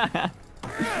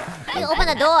 You open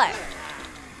the door.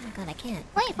 Oh my god, I can't.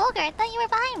 Wait, Volker, I thought you were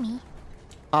behind me.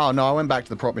 Oh, no, I went back to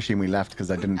the prop machine we left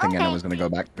because I didn't think Okay. Enna was going to go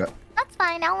back. But That's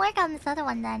fine. I'll work on this other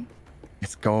one then.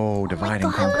 let's go. Divide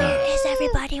and God, conquer. where is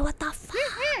everybody? What the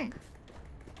fuck?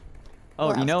 Oh,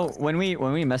 What you else know when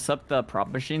we mess up the prop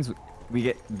machines, we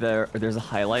get there's a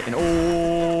highlight and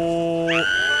oh.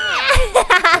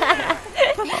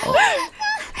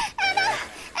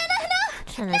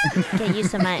 Trying to get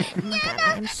used to my. Oh my god,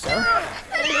 I'm so.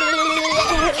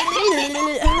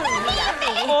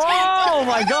 Oh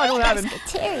my God! What happened?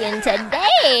 Tyrion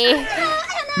today.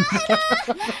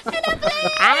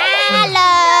 I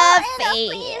love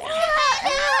faith.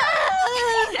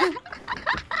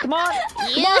 Come on!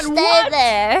 You stay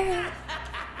there.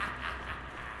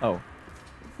 Oh.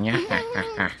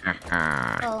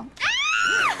 Oh.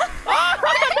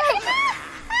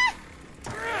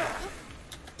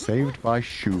 Saved by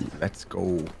Shu. Let's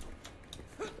go.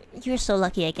 You're so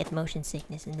lucky I get motion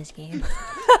sickness in this game.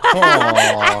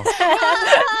 Aww.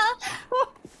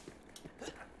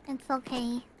 It's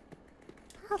okay.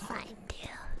 I'll find you.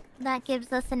 That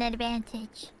gives us an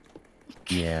advantage.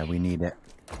 Yeah, we need it.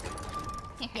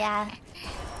 Yeah.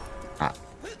 Ah.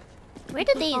 Where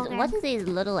did these? Folder. What are these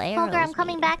little arrows? Volker, I'm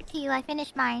coming mean? back to you. I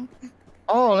finished mine.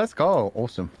 Oh, let's go.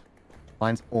 Awesome.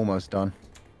 Mine's almost done.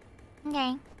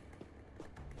 Okay.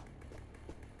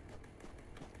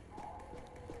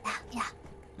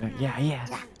 Yeah. Yeah.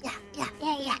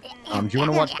 Do you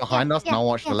want to watch behind us and I'll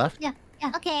watch the left? Yeah.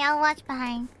 Okay, I'll watch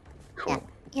behind. Cool.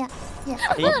 Yeah.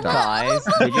 Hey guys,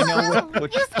 did you know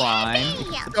which crime you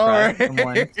can Sorry. subscribe from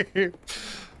one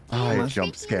I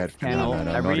jump scared for Channel that. I'm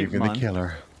not every even month. the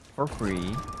killer. for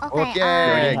free? Okay.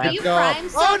 Okay, Are good you job. Prime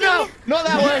Oh no, subbing? not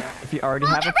that way. If you already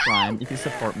have a Prime, you can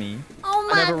support me. Oh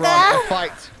I my never run. god! I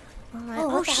fight.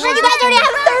 Oh shit! You guys already have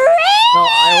 3! No,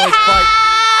 I always fight.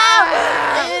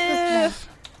 Ah!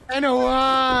 Enna,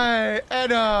 why?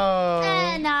 Enna.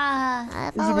 And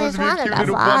I've This is always supposed to be a wanted cute a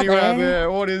little bunny father.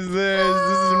 rabbit. What is this?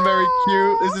 This isn't very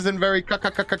cute. This isn't very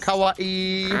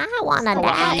kawaii. I want a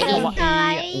daddy.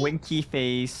 Kawaii, winky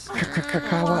face.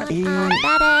 Kawaii.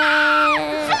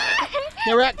 Daddy.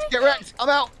 Get wrecked. Get wrecked. I'm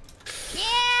out.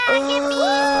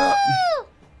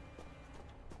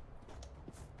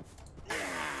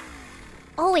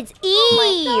 Oh, it's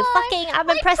E! Fucking, I've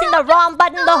been pressing the wrong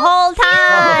button the whole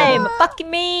time! Fuck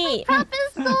me! Prop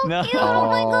is so No. cute. Oh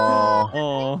my god.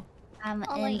 Oh. I'm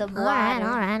Oh in the my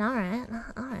water.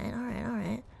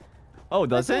 Oh,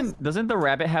 doesn't the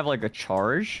rabbit have like a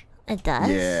charge? It does?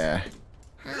 Yeah.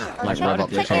 Like check-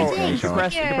 rabbit check charge. your You things can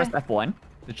press here. F1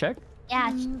 to check.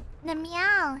 Yeah. The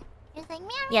meow. It's like meow.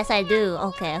 Yes, I do.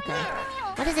 Okay, okay.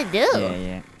 What does it do?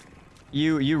 Yeah.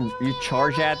 You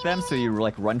charge at them so you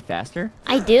like run faster.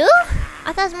 I do?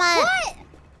 I thought my... What?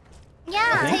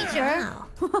 Yeah. Okay. Teacher. Wow.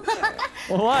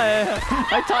 What?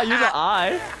 I taught you the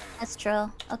eye. That's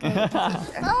true. Okay.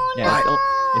 Oh Yeah, no.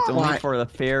 it's only Why? for the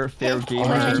fair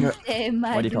gamers.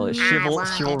 What do you call it?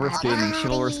 Chivalrous gaming.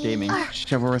 Chivalrous gaming.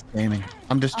 Chivalrous gaming.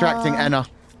 I'm distracting Enna.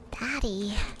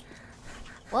 Daddy.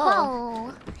 Whoa.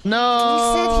 Whoa. No. You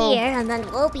sit here and then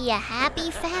we'll be a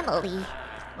happy family.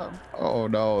 Oh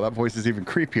no, that voice is even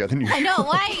creepier than you. I know.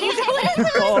 Why? What is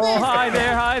this? Oh, hi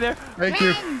there. Thank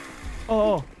you.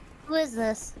 Oh. Who is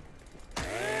this?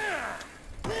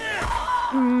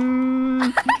 You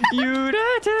you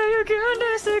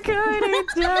goodness, the kind of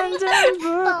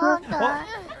Oh god.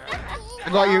 I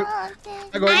got you.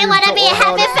 I want to be a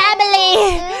happy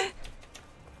family.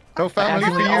 No family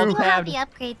for How you. the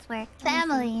upgrades work?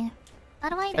 Family. How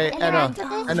do I Hey, interact with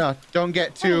this? Enna, don't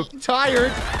get too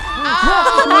tired.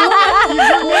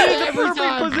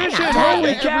 Perfect position.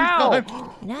 Holy cow.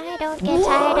 No, I don't get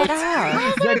tired at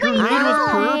all. That grenade was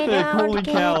perfect. I Holy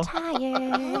don't cow. get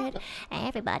tired.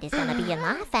 Everybody's gonna be in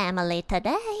my family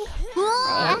today.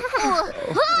 Yeah.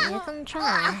 You can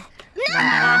try. Can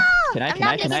I?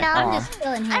 I'm Aw. just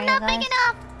chilling here. I'm not big guys.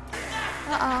 enough.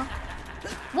 Uh-oh.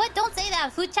 What? Don't say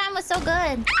that. Food time was so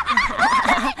good.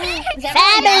 Is that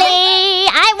Family!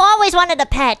 I've always wanted a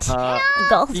pet.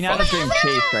 Go. You're not getting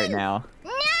chased right now.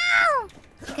 No!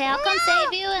 Okay, I'll come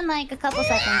save you in like a couple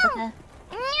seconds, okay?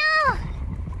 No!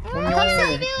 I'll come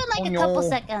save you in like a couple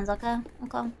seconds, okay?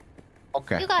 Okay.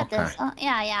 Okay. You got this. okay.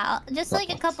 Yeah. Just like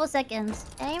a couple seconds.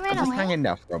 Did I I'm run just away? hanging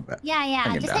there for a bit. Yeah.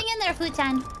 Hang in Just there. hang in there,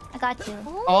 Food-chan. I got you.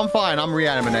 Oh, I'm fine. I'm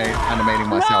animating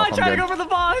No, myself. I tried to I'm go good. for the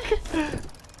bonk.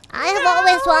 I have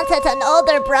always wanted an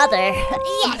older brother.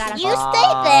 Yes, you stay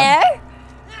there.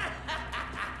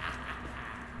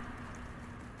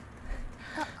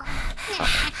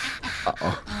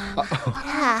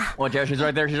 Ah, Watch out, she's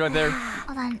right there. She's right there.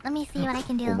 Hold on, let me see what I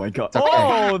can do. Oh my god. okay.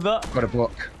 Oh, Got a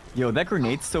book. Yo, that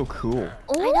grenade's so cool.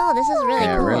 I know, this is really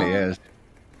Yeah, it cool. really is.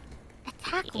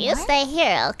 Attack You what? stay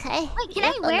here, okay? Wait, can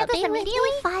I You're wear gonna this be with me immediately?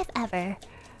 5 ever.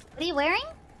 What are you wearing?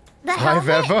 The Five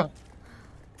helmet? ever?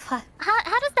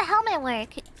 How does the helmet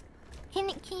work? Can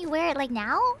you wear it like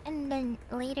now and then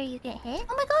later you get hit?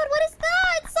 Oh my god, what is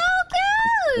that? So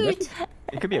cute!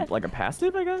 It could be like a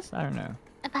passive, I guess. I don't know.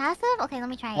 A passive? Okay, let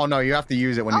me try it. Oh no, you have to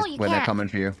use it when Oh, it's, you when they're can't. coming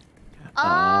for you.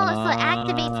 Oh, so it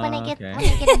activates when I get okay. when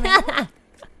you get in range.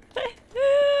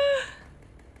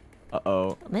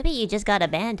 Uh-oh. Maybe you just got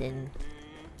abandoned.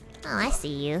 Oh, I see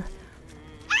you.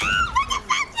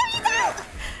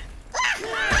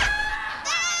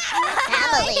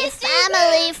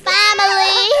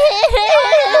 Family!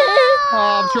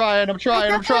 Oh, I'm trying.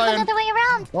 It's another way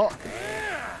around. Oh,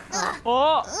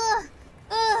 Oh!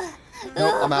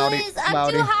 no, I'm outie. Please, I'm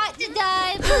I'm too outie. hot to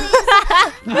die.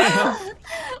 Please.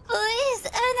 Please,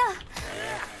 Enna.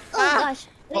 Oh gosh,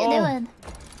 what are you doing?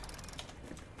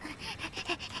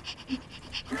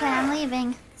 Okay, I'm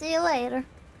leaving. See you later.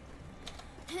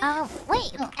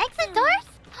 Wait, exit doors?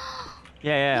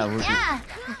 Yeah. Yeah.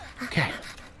 Okay.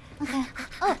 Okay.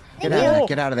 Oh, Get thank out you. of there.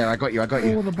 Get out of there. I got you. I got Oh,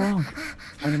 you. the bonk.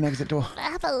 Find an exit door.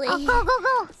 Family!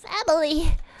 Oh, go!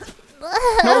 Family!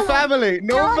 No family.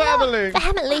 No family.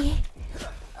 Family!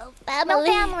 Oh, family! No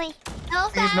family. No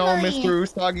Please no, family. Mr.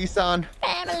 Usagi-san.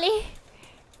 Family!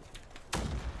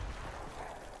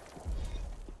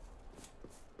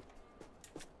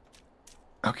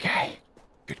 Okay.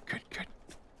 Good.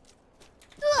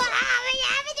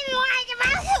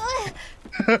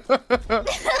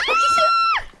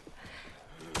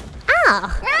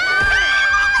 Oh!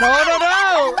 No.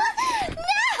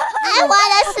 I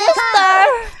want a sister!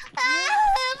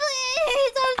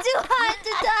 Please, I'm too hot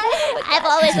to die. I've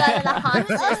always wanted a hot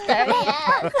sister,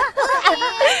 yes.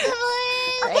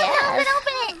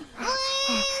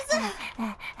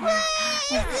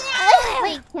 Yes.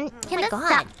 Wait, can my this God.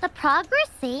 stop the progress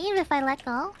save if I let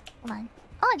go? Hold on.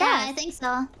 Oh, it Yeah, does. I think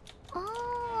so.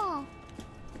 Oh.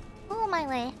 Oh, my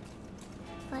way.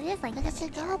 So it is like Look at you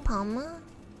go, Palma.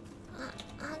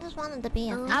 I just wanted to be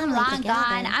a family I'm long together.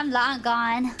 gone. I'm long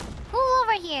gone. Who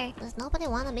over here? Does nobody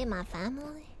want to be my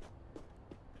family?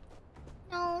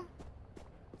 No.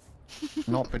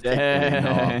 Not particularly. No,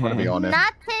 I'm gonna be honest.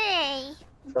 Not today.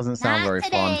 Doesn't sound Not very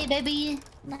today, fun. baby.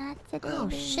 Not today. Oh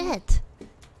baby. shit! You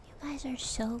guys are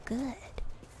so good.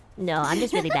 No, I'm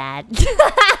just really bad.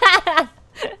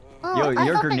 Oh, Yo, let's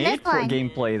your open grenade this one.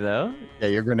 gameplay though. Yeah,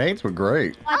 your grenades were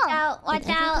great. Watch Oh. out, watch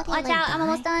Did out, everybody, watch like, out. I'm die?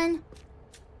 almost done.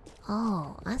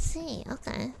 Oh, I see.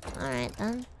 Okay. All right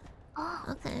then. Oh,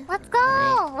 Okay. let's go.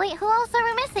 Alright. Wait, who else are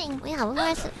we missing? Yeah, we're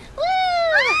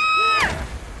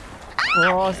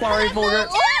Oh, sorry, Fulgur.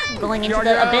 going into You're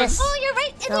the dead. abyss. Oh, you're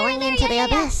right in Going there. into the Yeah.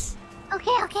 abyss.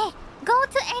 Okay. Go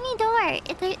to any door.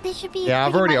 They should be. Yeah,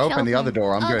 I've pretty already much opened the other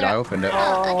door. I'm Oh, good. there- I opened it.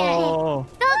 Oh.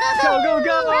 Go.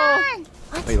 Go. Run.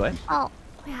 Wait, what? Oh,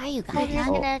 Where are you I'm guys? just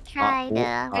gonna try to.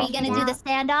 Are you gonna do the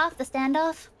standoff? The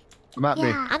standoff? Come at me.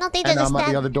 Yeah. I don't think And there's a I'm at the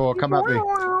stand. other door. Come at me.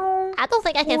 I don't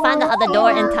think I can find the other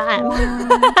door in time.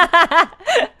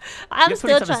 I'm You have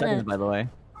still 27 trying seconds, to. by the way.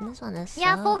 This one is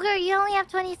Yeah, so... Fulgur, you only have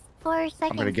 24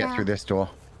 seconds. I'm gonna get now. through this door.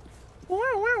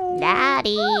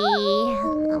 Daddy,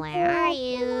 where are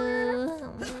you?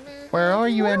 Where are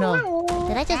you, Enna?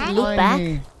 Did I just loop Find back?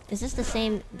 me. Is this the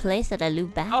same place that I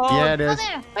loop back? Oh, Yeah, it is.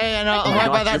 there. Hey, Enna, I'm there.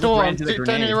 right by You that just door. ran I'm to the turning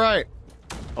grenade. you right.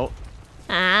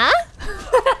 Huh?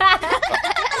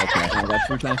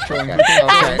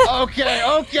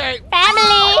 Okay.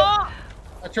 Family.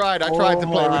 I tried to play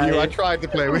with you. I tried to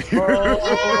play with you.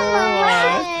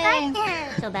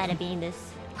 So bad at being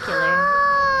this killer.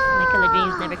 My killer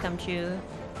dreams never come true.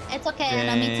 It's okay,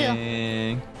 Enna, me too.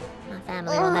 My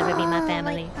family will never be my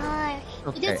family.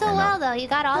 You did so well, though. You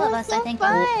got all of us, I think.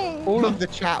 All of the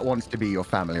chat wants to be your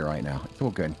family right now. It's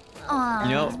all good. Aww.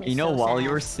 You know, so while sad.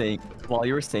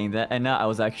 you were saying that, Enna, I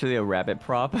was actually a rabbit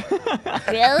prop.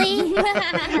 Really?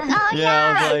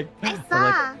 Yeah, I was like, I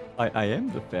saw. I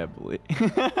am the family.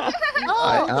 Oh,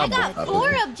 I I am got the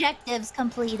 4 objectives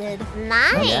completed.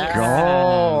 Nice.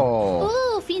 Go.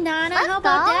 Ooh, Finana, how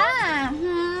about that?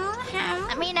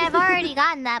 I mean, I've already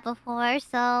gotten that before,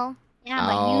 so. Yeah,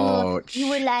 but Ouch. you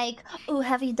were like, oh,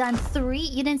 have you done 3?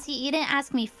 You didn't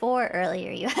ask me 4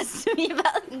 earlier. You asked me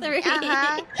about 3.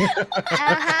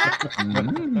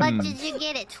 But did you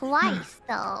get it twice,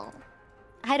 though?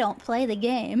 I don't play the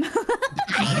game.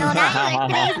 I don't either.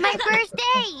 Today's my first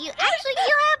day. You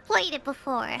have played it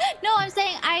before. No, I'm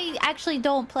saying I actually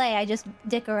don't play. I just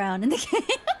dick around in the game.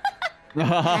 That's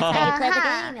how you play the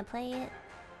game. You play it.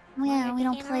 Yeah, we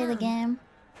don't play the game.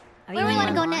 Are Where do we want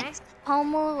to go more? next?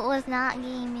 Homo was not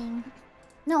gaming.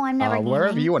 No, I'm never gaming.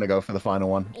 Wherever you want to go for the final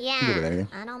one. Yeah. You do it,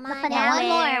 I don't But mind. Yeah, one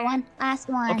anywhere. more. One last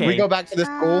one. Okay. We go back to the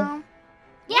school.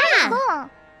 Yeah,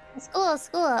 cool.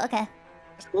 School. Okay.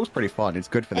 School's pretty fun. It's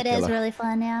good for the It is killer. really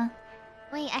fun, yeah.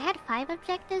 Wait, I had 5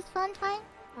 objectives one time?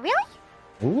 Really?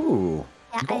 Ooh.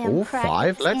 Yeah, You got I am all correct 5?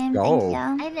 at this Let's game, go.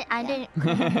 thank you. I didn't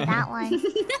remember that one.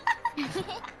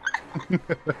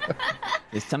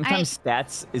 Sometimes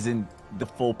stats isn't the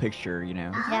full picture, you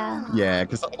know. Yeah. Yeah,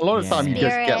 because a lot of the time you just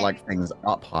Spirit. get like things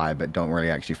up high, but don't really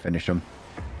actually finish them.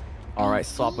 All right,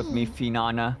 swap with me,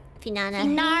 Finana. Finana.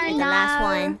 Finana. The last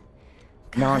one.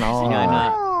 No.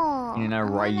 Finana. Oh, Finana I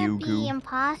wanna Ryugu. be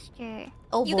imposter.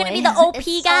 Oh, You're boy. gonna be the OP It's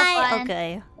so guy? fun.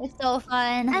 Okay. It's so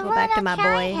fun. I Go back to my wanna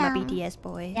try boy, my him. BTS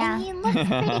boy. Yeah. And he looks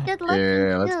pretty good looking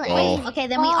Yeah, let's too. go. Hey, Okay,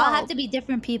 then we all have to be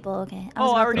different people. Okay.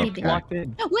 Oh, I about to already be Okay. locked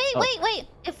in. Wait.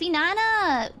 If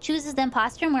Finana chooses the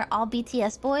imposter and we're all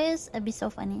BTS boys, it'd be so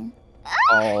funny.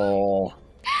 Oh.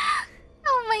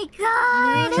 Oh my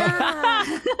god!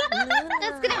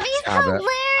 That's gonna be Stop it.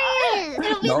 hilarious!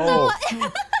 It'll be No.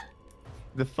 so...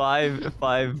 The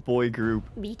five boy group.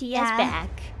 BTS Yeah. back.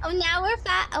 Oh, now we're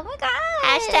fat. Oh my god.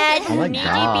 Hashtag Oh my Niji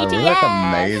god, you BTS. look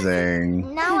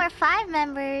amazing. Now we're 5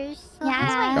 members. So Yeah.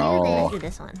 how do I do Oh. this? Let's do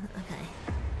this one. Okay.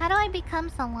 How do I become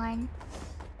someone?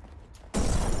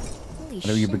 Holy How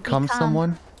do you shit. become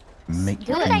someone? Make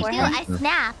Do What it. did I things do? Yeah. I happen.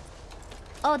 snapped.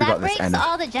 Oh, We that got this, breaks Enna.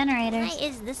 all the generators. Why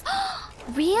is this?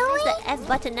 Really? The F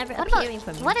button never What appearing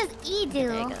about, for me? what does E do?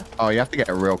 There you go. Oh, you have to get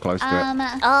real close to it.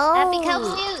 Oh. That becomes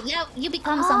you. Yeah, you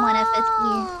become someone if it's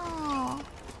Oh.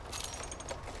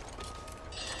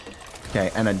 Okay,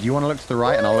 Enna, do you want to look to the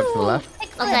right and I'll look to the left?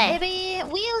 Okay. Baby,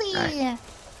 wheelie. Okay.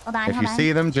 Hold on, If hold you on.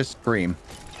 see them, just scream.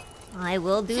 I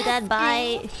will do that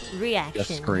by reaction.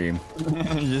 Just scream.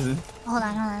 Just- Hold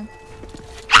on.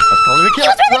 That's probably the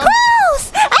killer.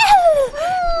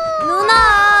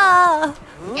 Run!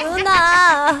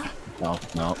 Luna! No.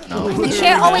 The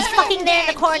chair always fucking there in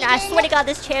the corner. I swear to God,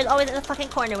 this chair is always in the fucking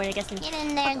corner when it gets me. Get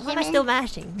in there, Why am I Jimin. still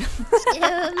mashing?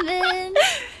 Jimin.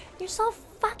 You're so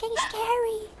fucking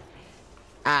scary.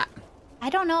 Ah. I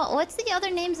don't know. What's the other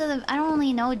names of the... I don't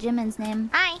really know Jimin's name.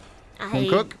 Hi.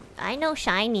 Jungkook? I know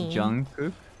Shiny.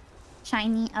 Jungkook.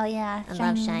 Shiny. Oh, yeah. I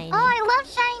love Shiny. Oh, I love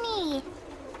Shiny.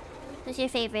 Who's your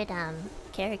favorite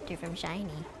character from Shiny?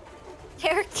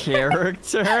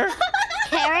 Character.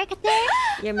 Character?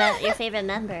 Your favorite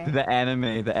member? The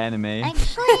anime.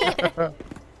 Actually,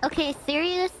 okay,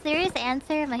 serious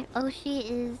answer. My Oshi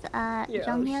is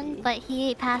Jonghyun, but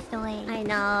he passed away. I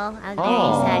know. I was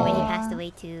very sad when he passed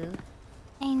away too.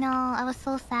 I know. I was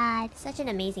so sad. Such an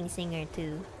amazing singer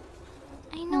too.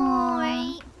 I know,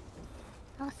 right?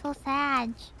 I was so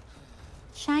sad.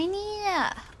 Shiny...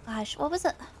 Gosh, what was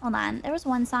it? Hold on. There was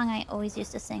one song I always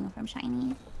used to sing from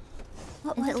Shiny.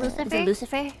 What Is was it Lucifer? Is it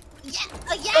Lucifer? Yeah.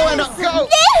 Go!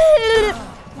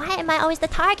 Why am I always the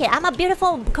target? I'm a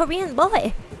beautiful Korean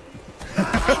boy.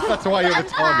 That's why you're the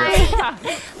target.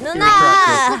 Luna!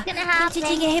 What's gonna happen?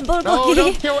 No,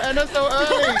 don't kill Enna so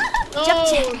early! No!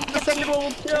 Jump, The second one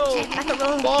will kill!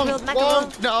 Macaron, Bonk,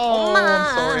 bonk! No!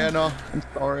 I'm sorry, Enna. I'm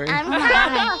sorry. I'm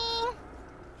coming.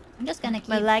 I'm just gonna keep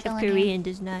My lack of killing you. Korean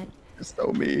does not. You're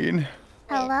so mean.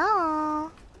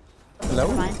 Hello. Hello?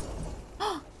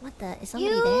 What the? Is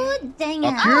somebody there? You dang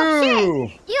it. Fuck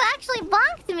you! You actually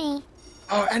bonked me.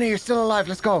 Oh, Enna, you're still alive.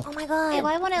 Let's go. Oh my god. Hey,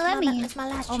 why won't it let me? It's my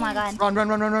last Oh my chance. god.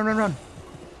 Run.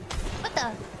 What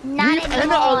the? Not Leave anymore.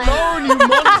 Enna alone, you monster!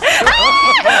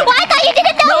 Why I thought you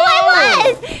didn't know who I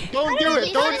was? Don't do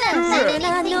it! Don't do it!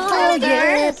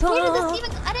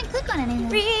 I didn't click on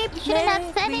anything. You shouldn't have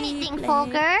said anything,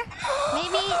 Fulgur.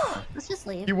 Maybe let's just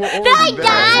leave. You were I already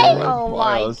died! there. Oh my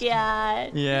Miles.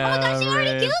 god. Yeah. Oh my gosh, she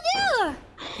already killed you!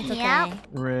 It's okay. Yep.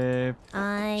 Rip.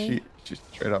 She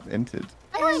straight up entered.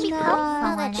 I want to be close to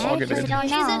someone. Log it in. I don't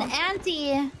She's an know.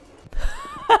 auntie.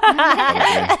 And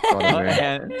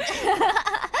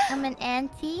I'm an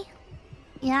auntie.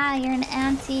 Yeah, you're an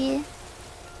auntie.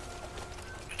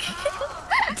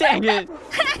 dang it.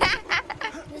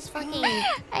 Just fucking.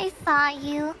 I saw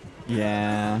you.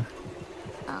 Yeah.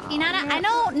 Inanna, I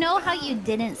don't know how you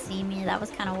didn't see me. That was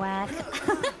kind of whack.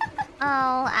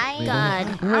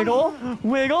 God. Wiggle.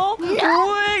 Wiggle. Wiggle.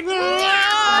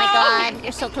 Oh my god,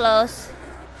 you're so close.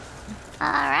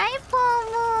 Alright,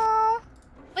 Pomu.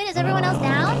 Wait, is everyone else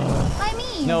down? Why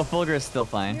me? No, Fulgur is still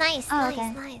fine. Nice, Oh, nice,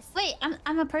 okay. nice. Wait,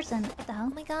 I'm a person. What the hell?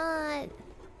 Oh my god.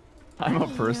 I'm a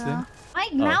person. My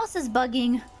mouse is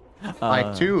bugging.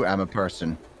 I too am a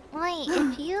person. Wait,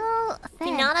 if you said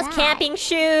Inanna's that, camping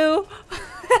shoe.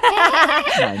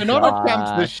 Enna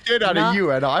camped the shit out of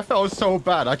you, Enna. I felt so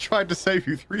bad. I tried to save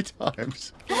you 3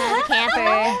 times. Inanna's a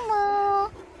camper.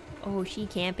 Pomu. Oh, she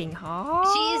camping hard.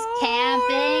 She's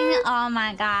camping. Oh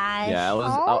my gosh. Yeah,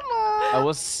 I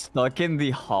was stuck in the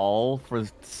hall for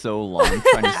so long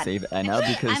trying to save Enna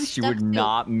because I'm she stuck would too.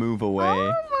 not move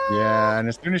away. Yeah, and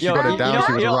as soon as she Yo, got it down,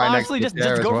 she was right honestly, next to the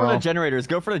just chair go as for well. the generators.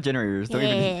 Go for the generators. Don't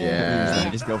even. Yeah.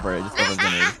 Just go for it. Just go for the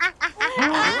generators.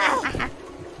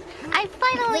 I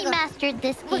finally mastered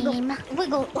this game.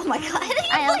 Wiggle. Oh my god.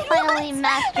 I have finally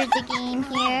mastered the game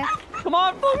here. Come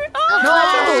on, Fulgur.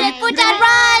 Oh shit, Fujan,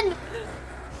 run!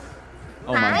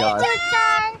 Oh my god.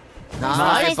 Fujan. Nice,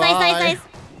 nice, nice, Bye. nice.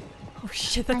 Oh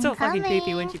shit, that's so I'm fucking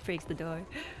creepy when coming. she breaks the door.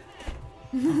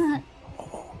 No,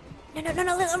 run.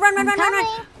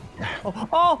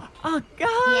 Oh god.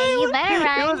 Yeah, you better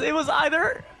run. It was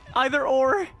either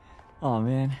or. Oh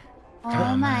man.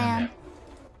 Oh man.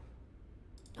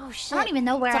 Oh shit. I don't even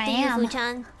know where It's up I to you, am.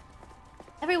 Fujan.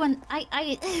 Everyone, I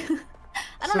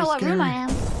don't So know what room scary. I am.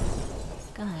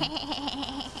 Go ahead.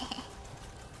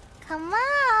 Come on.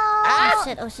 Oh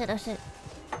shit, oh shit, oh shit.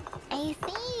 I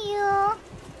see you.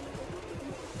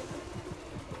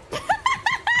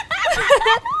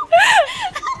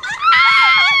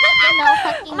 No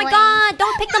fucking Oh my way. god,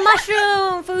 don't pick the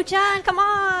mushroom, Fujan, come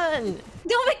on.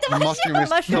 Don't make The mushroom is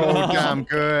so Mushroom. damn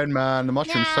good, man. The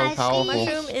mushroom's Nah, so she- powerful.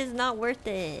 Mushroom is not worth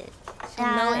it. So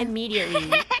Yeah. no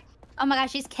immediately. Oh my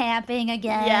gosh, she's camping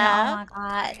again. Yeah. Oh my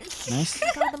god. Nice.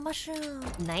 Go the mushroom.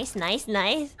 Nice, nice,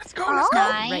 nice. Let's go, Oh,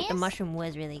 Nice. Right, the mushroom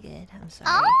was really good. I'm sorry.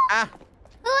 Oh,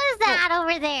 who is that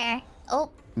over there? Oh,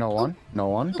 No one.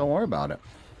 Don't worry about it.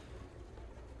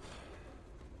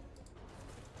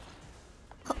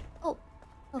 oh.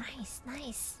 Nice,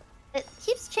 nice. It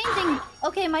keeps changing.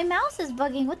 Okay, my mouse is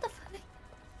bugging. What the fuck?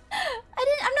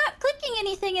 I'm not clicking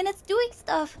anything and it's doing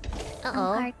stuff.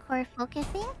 Uh-oh. Hardcore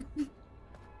focusing?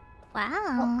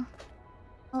 Wow.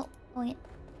 Oh, wait.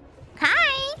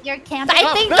 Hi! You're camping.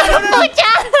 I think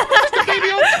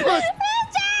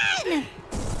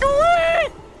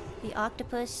the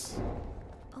octopus.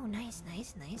 Oh, nice,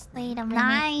 nice, nice, Wait a minute.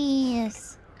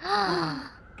 Nice.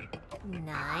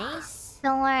 nice.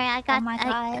 Don't worry, I got. Oh my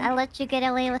God. I let you get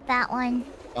away with that one.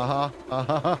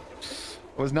 It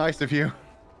was nice of you.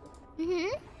 Mhm.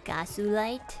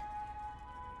 Gasulite.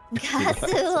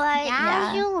 Gasulite.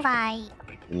 Yeah, you right.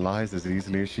 She lies as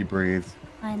easily as she breathes.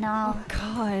 I know.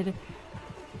 God.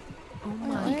 Oh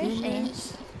my Where is she?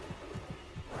 goodness.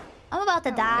 I'm about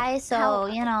to die, so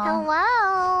you know.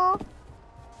 Hello.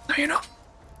 No, you're not.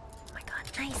 Oh my god,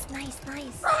 nice, nice,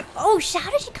 nice. Oh,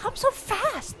 how did she come so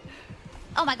fast?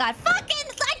 Oh my god, fucking! I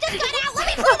just got out. Let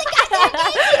me play the goddamn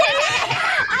game.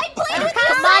 I played with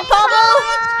Come on, Pomo!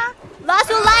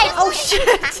 Gasulite! Oh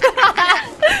shit!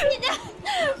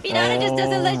 Finana just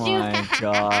doesn't let you. Oh my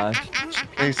gosh. She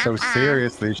plays so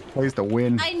seriously. She plays to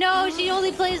win. I know she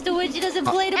only plays to win. She doesn't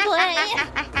play to play.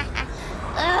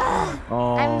 Ugh.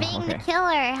 Oh. I'm being okay. the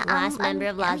killer. Last member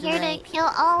of I'm here to Lazarite. kill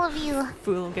all of you.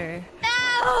 Fulgur. No,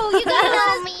 you gotta let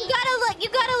us. me. You gotta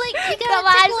Come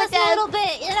on, tickle us a Fidel. little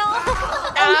bit, you know.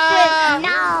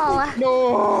 No.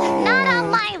 No. Not on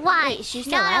my watch. Wait, she's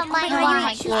still Not alive? on my Oh my God,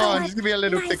 watch. Come on, just give me a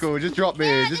little tickle. Just drop me.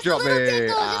 Yeah, just drop a little me.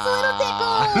 tickle, just a little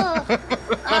tickle.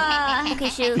 Okay,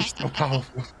 shoot. So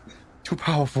powerful. Too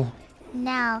powerful.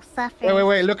 Now suffer.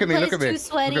 Wait. Look at me. Place Look at me. too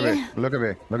sweaty. Look at me. Look at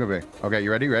me. Look at me. Okay,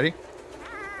 you ready? Ready?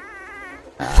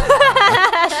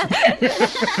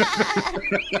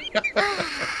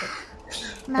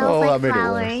 Smells Oh, like that made it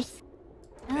flowers.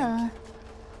 Oh.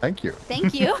 Thank you.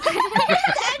 Thank you.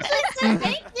 Actually said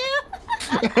thank you.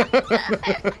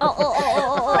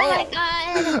 Oh my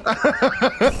god.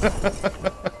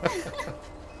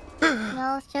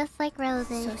 Smells just like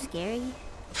roses. So scary.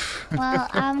 Well,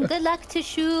 good luck to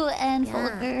Shu and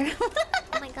Folger.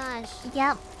 Oh my gosh.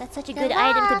 Yep. That's such a Good good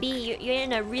item to luck. be. You're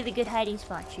in a really good hiding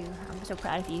spot, Shu. I'm so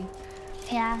proud of you.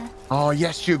 Yeah. Oh,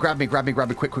 yes, Shu. Grab me.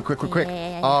 Quick.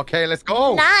 Yeah. Okay, let's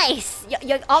go. Nice!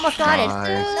 You almost got it.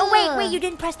 Nice. No, wait, you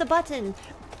didn't press the button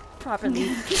properly.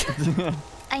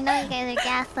 I know you guys are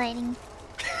gaslighting.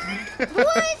 What?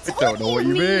 I don't know what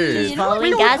you mean.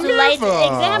 Following Gaslight's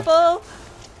example.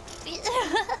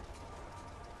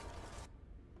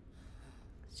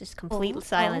 It's just complete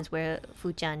silence where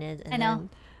Fuchan is. And I know.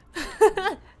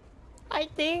 then- I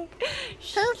think.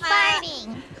 Who's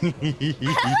farting?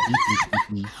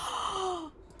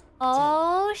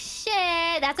 Oh shit!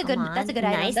 That's a good. Come on. That's a good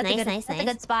Nice, item. That's nice. That's a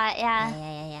good spot. Yeah.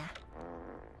 Yeah.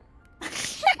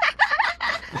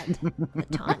 The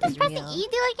taunt is Pressing real. E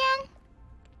do again?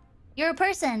 You're a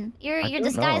person. You're don't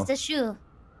disguised know. as Shu.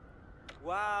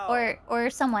 Wow. Or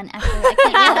someone actually. I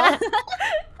can't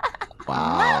tell.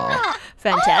 Wow.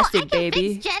 Fantastic, I can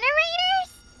baby. fix generators?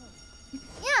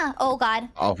 Yeah. Oh god.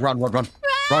 Oh, run. Go!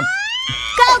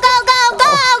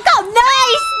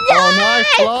 Nice! Oh, nice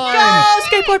flying. Go!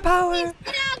 Skateboard power!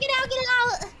 Get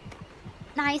out!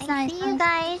 Nice. I see you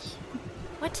guys.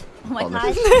 What? Oh my Oh,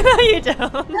 gosh. No, you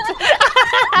don't.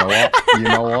 You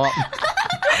know what?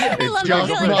 It's just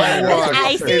not work.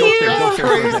 I see It's you. not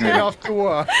crazy enough to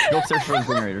work. Go upstairs for the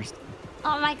generators.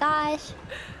 Oh my gosh.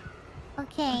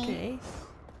 Okay. Okay.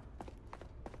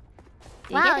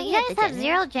 Wow, you guys have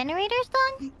 0 generators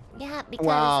done? Yeah, because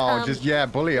Wow, just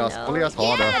bully us no.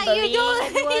 harder. Yeah, you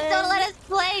don't let us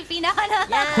play, Finana.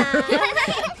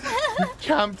 Yeah.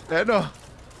 Camped Enna.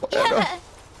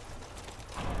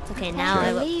 It's okay now. I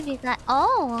I will. believe you got.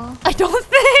 Oh. I don't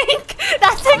think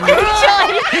that's a good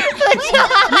choice.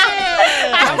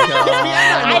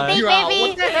 I think You're out. maybe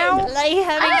What the hell? like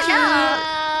having two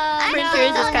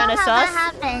printers is kind of How sus.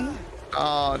 that happened.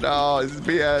 Oh no, this is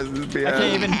BS. I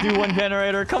can't even do one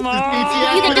generator. Come on.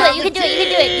 You can do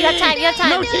it. You have time.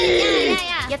 No cheese.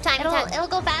 Yeah. You have time. It'll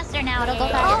go faster now. It'll go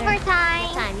Yeah. faster.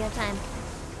 Overtime. You have time.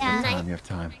 Yeah. You have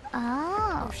time.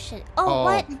 Oh. Oh shit. Oh,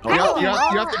 what? You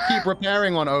have to keep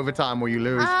repairing on overtime or you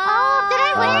lose. Oh, did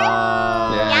I win?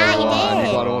 Yeah, you did.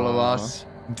 You got all of us.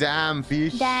 Damn,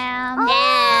 fish. Damn.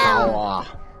 Damn. Oh,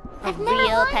 I've A never real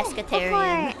won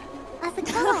pescatarian. before. That's a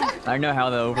good one. I don't know how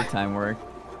the overtime worked.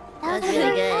 That was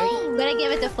really good. I'm gonna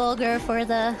give it to Fulgur for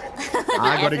the.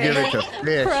 I gotta give it to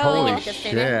fish. Pro. Holy Give it to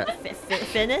shit.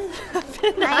 Finna?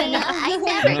 I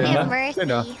never give mercy.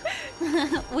 Finna.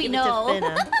 We Give it to know.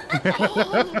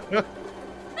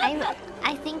 Finna.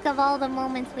 I think of all the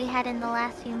moments we had in the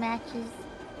last few matches.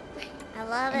 I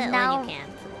love it And when now you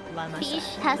can't. By my Fish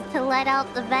side. has to let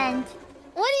out the vent.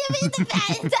 What do you mean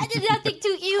that did nothing to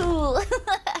you?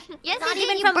 Yes, Not it did.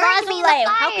 even You from burned me in the Lazulay.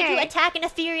 How could you fire. attack an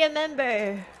Ethyria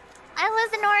member? I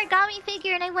was an origami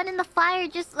figure and I went in the fire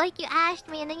just like you asked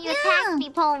me, and then you attacked me,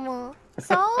 Pomu.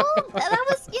 So that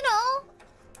was,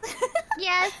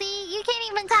 Yeah, see, you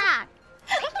can't even talk.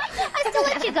 I still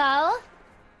let you go.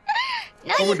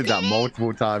 No, Someone you did that didn't.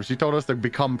 multiple times. She told us to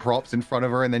become props in front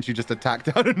of her and then she just attacked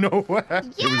out of nowhere. It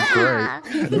was Yeah.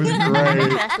 great. It was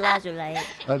great. That's Lazulay.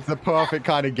 That's the perfect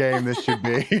kind of game this should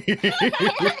be.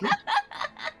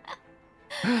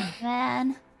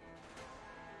 Man,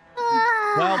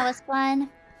 Well, that was fun.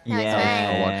 yeah.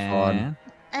 So much fun.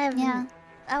 Yeah.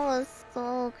 That was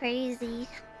so crazy.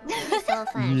 So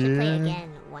fun. I should play Yeah. again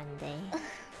one day.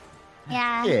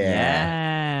 Yeah.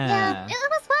 Yeah, it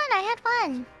was fun. I had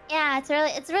fun. Yeah,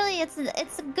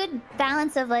 it's a good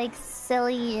balance of like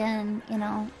silly and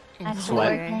actual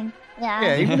Sweat. working. Yeah.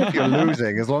 Yeah, even if you're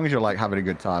losing, as long as you're like having a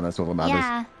good time, that's all that matters.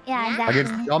 Yeah, Yeah. Like exactly.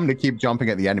 it's dumb to keep jumping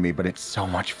at the enemy, but it's so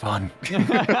much fun. It's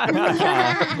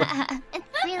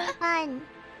really fun.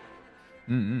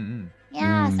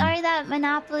 Yeah, Mm. sorry that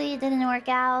Monopoly didn't work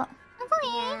out. It's okay.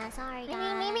 Yeah, sorry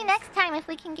guys. Maybe next time if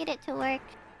we can get it to work.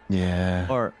 Yeah.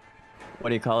 Or, what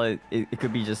do you call it? It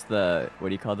could be just the,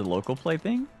 the local play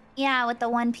thing? Yeah, with the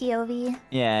one POV.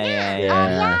 Yeah. Oh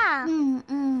yeah.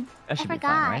 That should be forgot.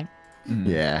 fun, right? Mm.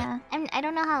 Yeah. I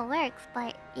don't know how it works,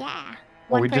 but yeah.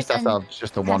 Well, One we just have to person have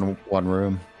just a one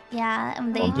room. Yeah,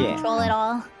 and they Yeah. control it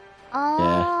all.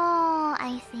 Oh,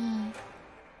 I see.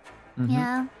 Mhm.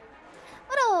 Yeah.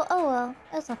 But oh well,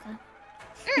 it's okay.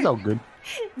 It's all good.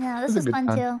 Yeah, It's this a was good fun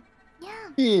time. too. Yeah.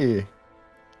 Yeah.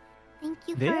 Thank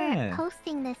you Yeah. for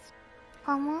hosting this,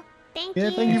 Pomu. Thank Yeah,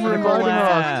 you. thank you for Wow. inviting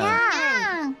us. Yeah.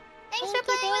 Yeah. Thanks Thank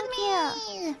for you, playing with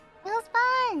thank me. It was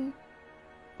fun.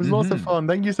 was lots of fun.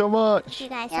 Thank you so much. Thank you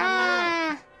guys so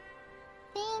Yeah.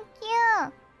 Thank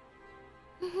you.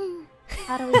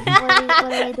 How do we?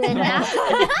 What do we do now?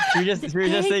 Should we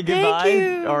just say goodbye,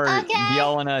 you. or Okay. do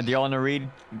y'all wanna read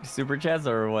super chats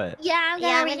or what? Yeah, I'm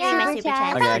Yeah, gonna read I'm gonna read my super super chat.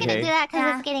 chat. I'm Okay, not gonna okay. do that because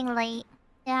Yeah. it's getting late.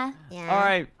 Yeah. much. Yeah. All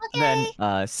right, Okay.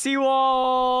 then. See you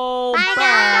all. Bye,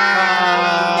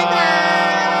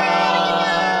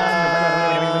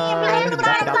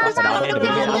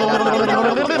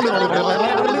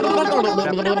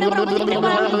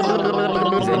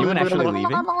 Is anyone actually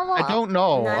leaving? I don't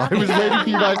know. No. I was waiting for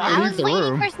you guys to I leave was the waiting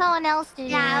room. for someone else to do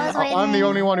Yeah, I it. was waiting. I'm the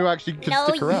only one who actually could No,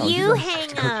 stick around. you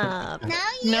guys- hang up. No,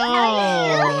 No.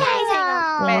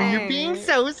 Oh, you're being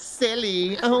so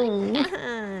silly. Oh. you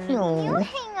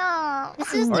hang up.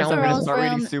 This is Alright, the so we're gonna girls' start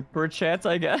reading room. super chats,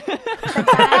 I guess. In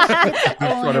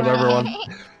front of everyone.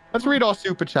 Let's read our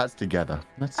super chats together.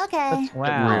 Let's, Okay. let's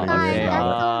Wow, really Sorry, okay, that's so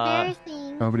uh,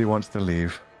 embarrassing. Nobody wants to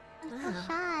leave. I'm so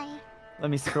shy. Let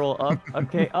me scroll up.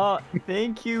 Okay.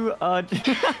 Thank you. He's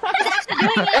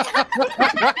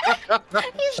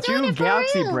doing Stu it for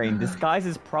Galaxy real. Brain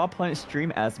disguises Prop Hunt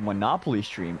stream as Monopoly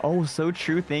stream. Oh, so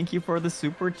true. Thank you for the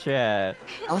super chat.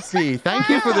 Elsie, thank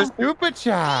you for the super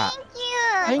chat.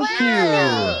 Thank you. Thank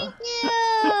Wow.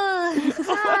 you.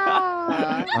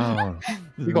 Wow. Oh,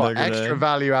 we got extra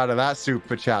value out of that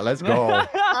super chat. Let's go.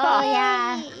 Oh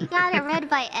yeah, you got it read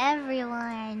by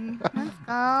everyone. Let's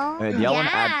go. Do y'all want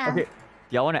to Yeah. okay?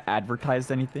 Do y'all want to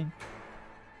advertise anything?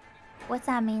 What's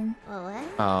that mean? Oh, what?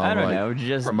 I don't like, know.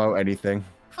 Just promote anything.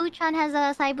 Fuchan has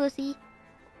a Saibusi.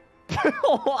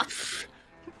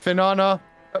 Finana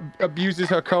abuses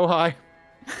her kohai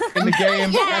in the game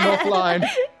and offline.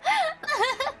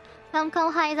 Some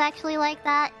kohais actually like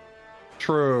that.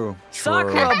 True.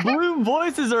 Sakura Bloom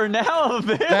voices are now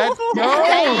available. Let's go.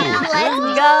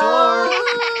 Let's go.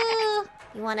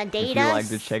 You want to If date you'd us like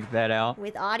to check that out.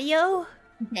 with audio?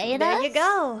 Date There us? you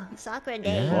go. Sakura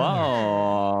date. Yeah.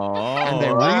 Whoa. And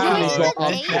they Wow. recently Is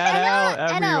got it date? Shout out,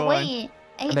 Anna, everyone. wait.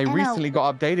 and they recently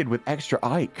got updated with extra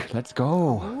Ike. Let's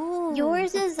go. Ooh.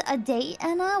 Yours is a date,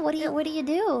 Anna? What do you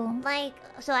do? Like,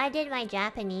 so I did my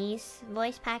Japanese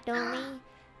voice packed only,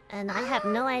 and I have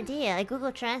no idea. I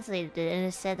Google translated it, and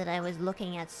it said that I was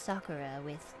looking at Sakura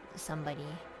with somebody.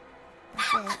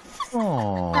 That's it.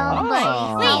 Aww. Wait,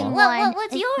 Someone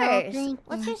what's is yours? so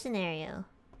What's your scenario?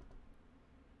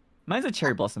 Mine's a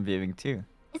cherry blossom viewing too.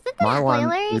 Isn't this My one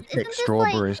spoilers? would Isn't pick this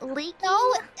strawberries. like leaky?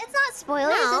 No, it's not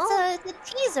spoilers. No. It's a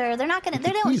teaser. They're not gonna. It's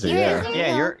They a don't teaser, hear yeah. it.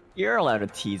 Yeah, you're allowed to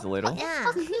tease a little. Yeah. It's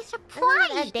supposed to be Isn't surprise,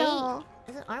 it a date? though.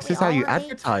 Aren't This we is how all you on dates?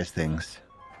 advertise things.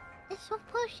 It's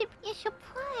supposed to be a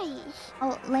surprise.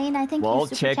 Oh, Lane, I think Well, you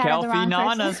super check chatted out the wrong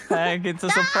Finana's person. pack. It's a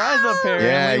surprise apparently.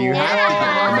 Yeah, you have to Whoa. check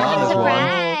out Finana's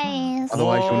one. Surprise.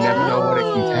 Otherwise, you'll never know what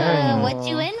it contains. What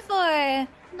you in for?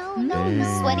 No, no, no, no.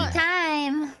 no. Sweaty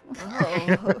time.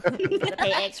 Oh, gotta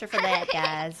pay extra for that,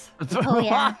 guys. Oh,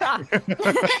 yeah.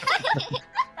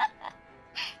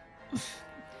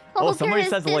 Oh, somebody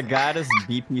Folger, says is this- Legatus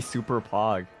BP Super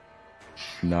Pog.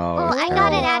 No. Oh, it's I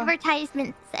got an terrible.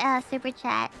 advertisement super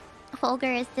chat.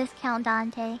 Folger is discount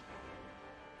Dante.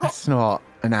 That's not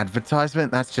an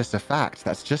advertisement. That's just a fact.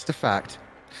 That's just a fact.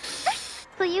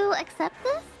 So you accept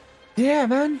this? Yeah,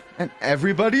 man. And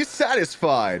everybody's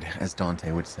satisfied, as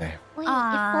Dante would say. Wait,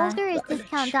 Aw. if Folger is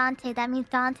discount Dante, that means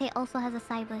Dante also has a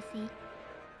Saibusi.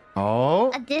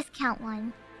 Oh, A discount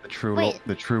one. the true Wait,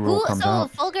 the true rule Who, comes so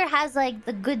out. Fulgur has like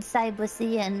the good side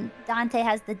bussy and Dante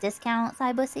has the discount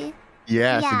side bussy?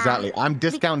 Yes, Yeah. exactly. I'm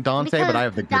discount Dante, but I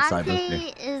have the good side Dante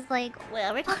Dante. is like, Wait,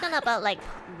 are we talking about like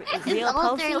It's real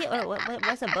older. pussy or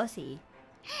what's a bussy?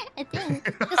 I think.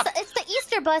 It's the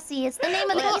Easter bussy. It's the name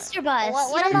of the What- Easter bus.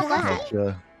 what You don't is know that?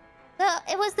 bussy?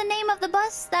 It was the name of the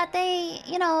bus that they,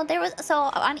 there was, so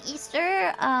on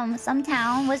Easter, some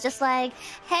town was just like,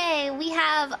 hey, we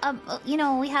have,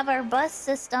 we have our bus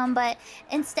system, but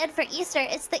instead for Easter,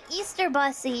 it's the Easter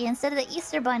bussy instead of the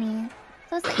Easter bunny.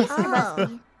 So it's the Easter Oh.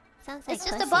 bussy. Sounds like It's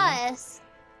just a pussy. bus.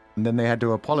 And then they had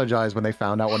to apologize when they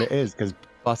found out what it is, because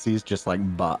Bussy's just like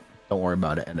butt. Don't worry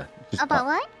about it, Enna. Just About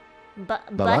butt.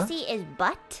 what? Bussy is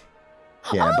butt?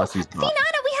 Yeah, Oh, Bussy's butt.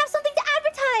 Finana, we have something to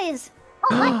advertise.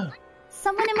 Oh, what?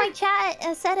 Someone in my chat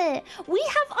said it. We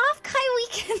have Off-Kai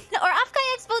weekend or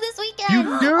Off-Kai Expo this weekend. You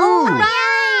do! Oh,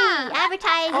 right.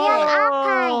 Advertise it!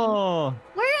 Oh,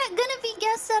 We're gonna be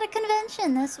guests at a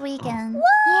convention this weekend. Yay!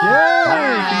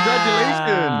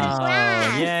 Congratulations!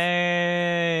 Congrats.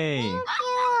 Yay! Thank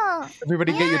you.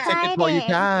 Everybody get your tickets while you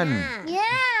can. Yeah.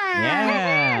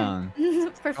 Yeah.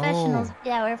 Professionals. Oh.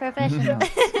 Yeah, we're professionals.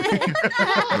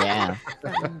 Yeah.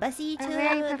 From Bussy to We're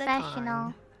very the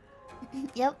professional.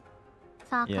 Yep.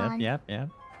 Sock Yep. on. Yep. Yep.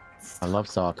 I love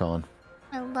Sarkon.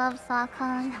 I love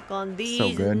Sakon. On these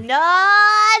So good.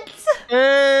 nuts.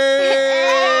 Hey!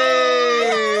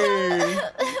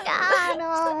 Got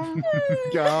him.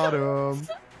 Got him.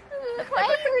 Why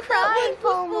are you crying,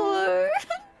 Pomu?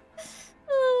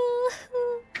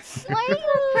 Why are you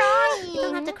crying? You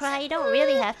don't have to cry. You don't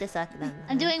really have to suck them.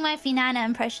 I'm doing my Finana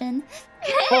impression.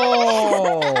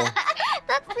 Oh!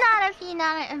 That's not a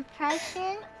Finana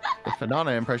impression. The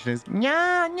Finana impression is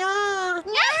nya nya.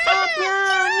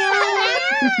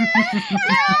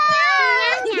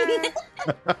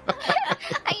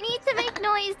 I need to make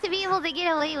noise to be able to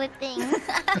get away with things.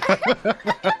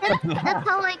 That's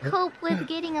how I cope with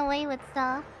getting away with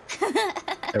stuff.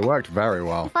 It worked very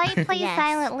well. If I play Yes.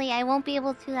 silently, I won't be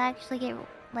able to actually get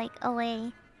like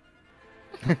away.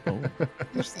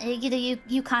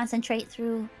 You concentrate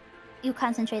through. You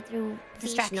concentrate through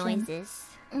Speech distraction. noises.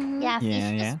 Yeah,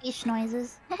 Yeah. speech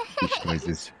noises. Speech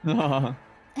noises. I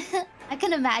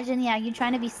can imagine, yeah, you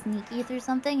trying to be sneaky through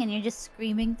something and you're just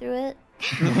screaming through it.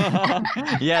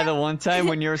 Yeah, the one time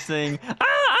when you were saying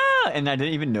ah, and I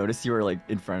didn't even notice you were like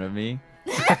in front of me.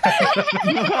 Oh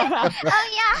yeah.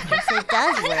 Yes, it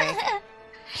does work.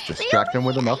 Just distract them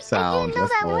with enough sound. I didn't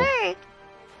That's know all. that worked.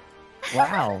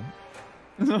 Wow.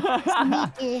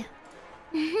 Sneaky.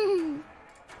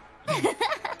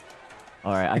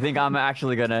 All right, I think I'm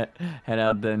actually gonna head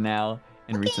out there now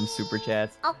and read some super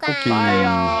chats. Okay. Okay. Bye,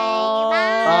 y'all.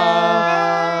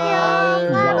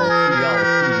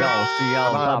 See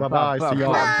y'all. Bye, bye, see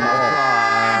y'all.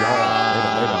 Bye.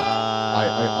 Later.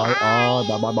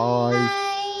 Bye, bye, bye.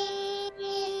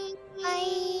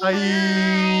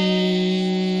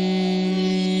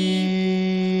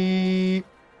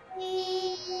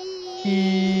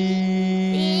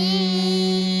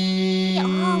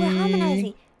 Oh, we're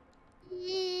harmonizing.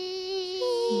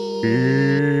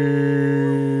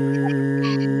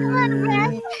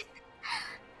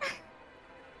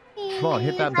 Come on,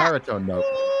 hit that baritone note.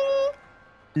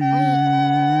 Oh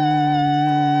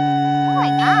my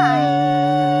god.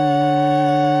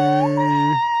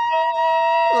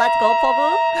 Let's go,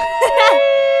 Pobu.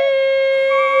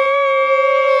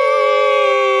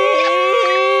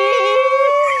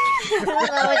 I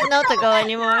don't know which note to go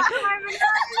anymore.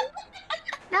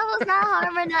 That was not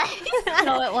harmonized.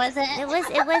 No, it wasn't. It was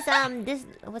this,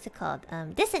 what's it called?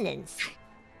 Dissonance.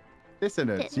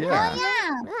 Dissonance, Oh yeah. yeah.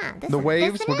 Ah, The dissonance.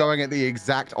 waves were going at the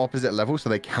exact opposite level, so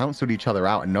they cancelled each other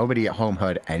out, and nobody at home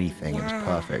heard anything. It was Yeah.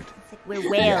 perfect. It's like we're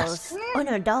whales. Oh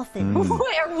no, dolphins. Mm.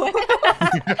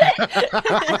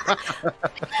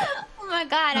 Oh my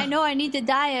god, I know I need to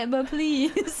diet, but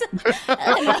please.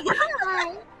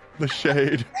 The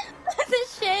shade. The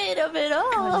shade of it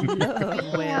all.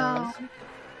 Whales.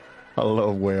 I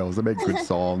love whales. They make good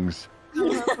songs.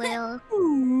 Whales.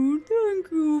 Oh,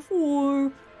 thank you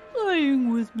for playing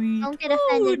with me. Don't get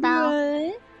offended,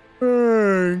 Bao.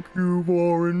 Thank you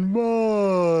for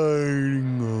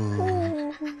inviting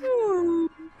us.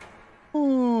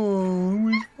 Oh, it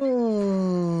was It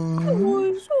fun.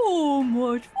 was so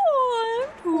much fun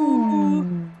to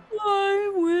play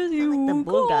with you. Like the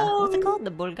bulga. What's it called?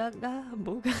 The bulgaga?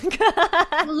 Bulgaga?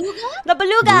 Beluga? The beluga!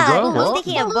 Beluga? I was What?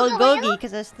 thinking of Beluga bulgogi whale?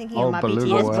 because I was thinking Oh, of my beluga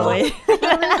BTS whale. boy. Did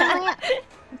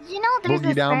you know there's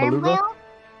Boogie a down, sperm beluga? whale?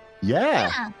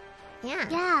 Yeah. Yeah.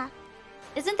 Yeah.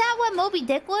 Isn't that what Moby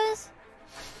Dick was?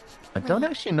 I don't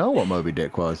actually know what Moby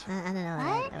Dick was. I don't know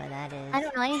What? what that is. I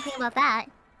don't know anything about that.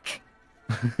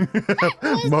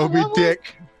 Moby what was-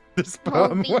 Dick. The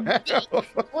sperm Moby whale. Dick.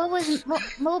 What was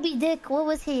Moby Dick? What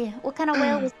was he? What kind of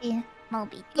whale was he?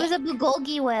 Moby He was Dick. a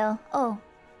bulgogi whale. Oh.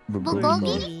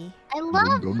 Bulgogi? I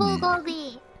love Bulgogi.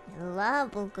 bulgogi. I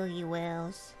love bulgogi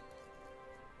whales.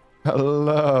 I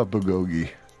love bulgogi.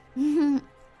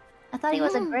 I thought he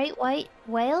was a great white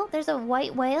whale. There's a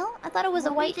white whale? I thought it was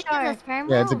a white Dick is shark. sperm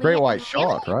Yeah, it's a whale? great Really? white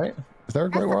shark, right? Is there a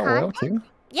great That's the white whale too?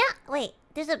 Yeah, wait.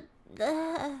 There's a.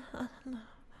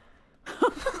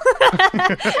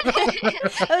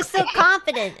 I was so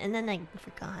confident, and then I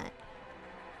forgot.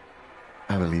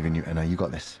 I believe in you, Enna. You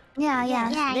got this. Yeah, yeah.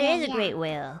 Yeah, There yeah, is a yeah. great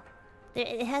whale.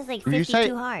 It has like Did you 52 say-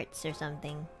 hearts or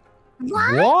something.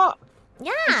 What?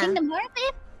 Yeah. Kingdom Hearts,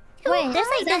 babe? Wait, There's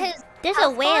like is that his there's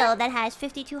a whale that has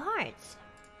 52 hearts.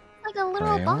 Like a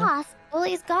little Whale? boss. Well,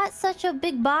 he's got such a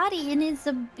big body. He needs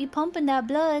to be pumping that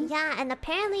blood. Yeah, and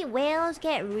apparently whales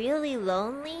get really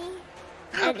lonely.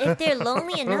 And if they're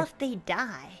lonely enough, they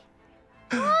die.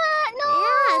 No.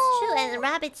 Yeah, it's true. And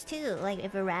rabbits too. Like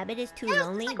if a rabbit is too Yeah,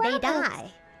 lonely, like they rabbits.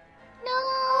 die.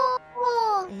 No.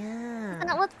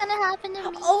 Yeah. What's gonna happen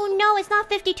to me? Oh no, it's not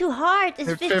 52 hearts. It's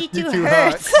It's 52 52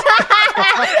 hertz.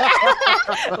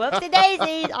 Whoopsie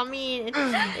daisies. I mean,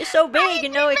 it's so big, you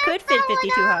know, it could fit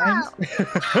 52 hearts.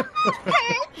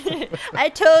 I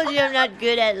told you I'm not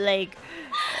good at, like,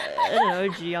 I don't know,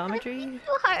 geometry. 52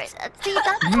 hearts. See,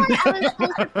 that's why I was so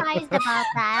surprised about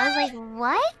that. I was like,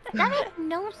 what? That makes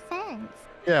no sense.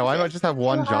 Yeah, why not just have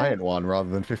one giant one rather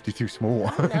than 52 small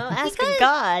ones? No, ask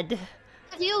God.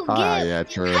 If you Yeah,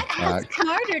 true. it's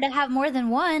harder to have more than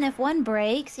one. If one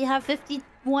breaks, you have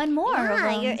 51 more.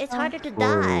 Yeah, it's harder to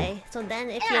die. So then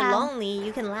if you're lonely,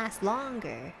 you can last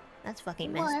longer. That's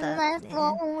fucking messed One up. less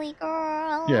lonely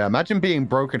girl. Yeah, imagine being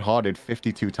brokenhearted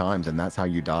 52 times and that's how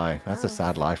you die. That's a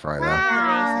sad life right there.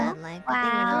 Wow. Very sad life.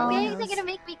 Wow. They're gonna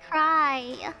make me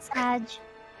cry. Sad.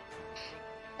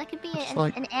 That could be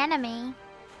like- an anime.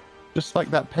 Just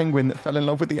like that penguin that fell in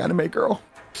love with the anime girl.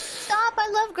 Stop! I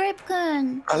love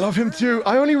Grapekun. I love him too.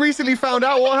 I only recently found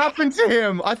out what happened to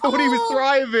him. I thought he was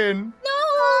thriving. No,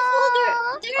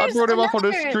 I brought him up on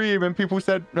a stream and people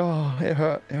said, "Oh, it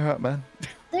hurt, man."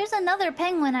 There's another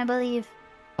penguin, I believe.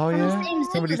 Oh From yeah. the same zoo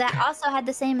Somebody's that also had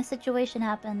the same situation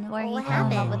happen where he what fell in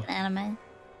love happened? with an anime.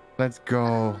 Let's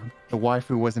go. The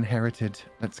waifu was inherited.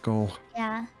 Let's go.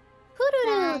 Yeah.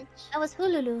 Hululu. That was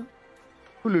Hululu.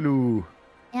 Hululu.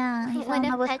 Yeah, he fell What in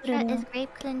if love with Petra Hululu. is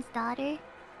Grapekun's daughter?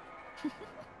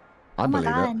 I Oh my believe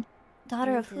god.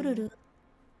 Daughter of Hululu.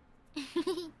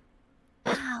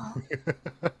 Wow.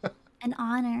 An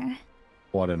honor. it.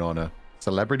 What an honor.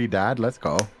 Celebrity dad. Let's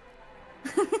go.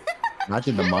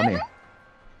 Imagine the money.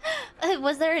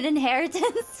 Was there an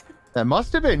inheritance? There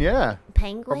must have been, yeah.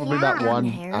 Penguin. Probably that one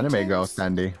anime girl,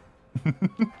 Sandy.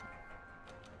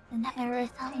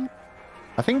 Inheritance.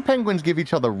 I think penguins give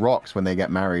each other rocks when they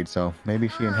get married, so maybe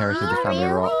she inherited the family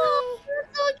rock.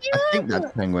 I think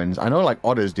that's penguins. I know like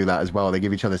otters do that as well. They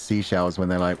give each other seashells when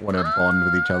they like want to bond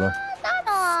with each other.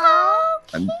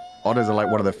 And otters are like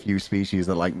one of the few species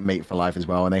that like mate for life as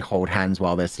well, and they hold hands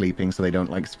while they're sleeping so they don't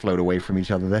like float away from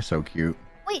each other. They're so cute.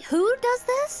 Wait, who does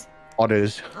this?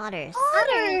 Otters. Otters.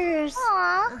 Otters.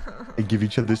 Aww. They give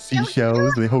each other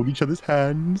seashells. They hold each other's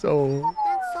hands. Oh.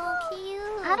 That's so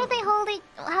cute. How do they hold it?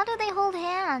 How do they hold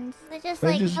hands? They just They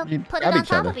like just put it grab on each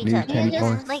top other, of each use other. candy Just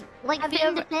corns. like Have you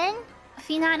pin to ever- pin.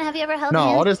 Finan, have you ever held No,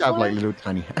 hands otters have before? like little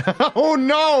tiny. Oh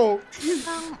no!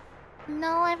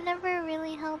 No, I've never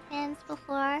really held hands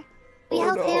before. We Oh,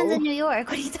 held no. hands in New York.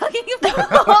 What are you talking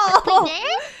about? We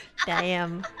did?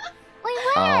 Damn. Wait,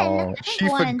 when? Oh, think she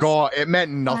once. forgot. It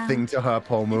meant nothing to her,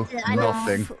 Pomu. I know.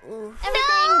 Nothing.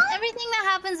 Everything that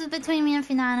happens between me and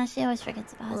Finana, she always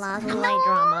forgets about. Lazulite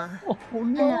drama. Oh I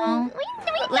know.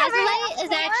 We Lazulite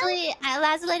is actually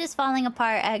Lazulite is falling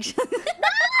apart. Actually,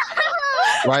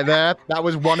 Right there. That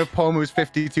was one of Pomu's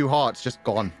 52 hearts. Just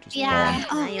gone. Just yeah.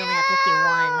 gone. Now you only have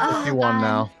 51. Oh, 51 God.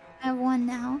 now. I won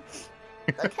now.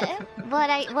 Okay. What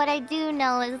I do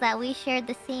know is that we shared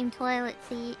the same toilet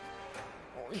seat.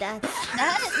 That's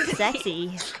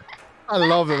sexy. I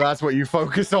love that that's what you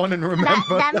focus on and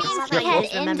remember. That means we had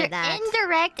Just remember that.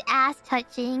 indirect ass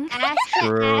touching. Ass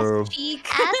True. ass cheek.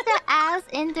 Ass to ass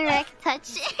indirect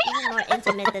touching. Even more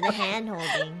intimate than the hand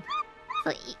holding.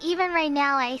 So even right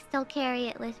now, I still carry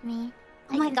it with me.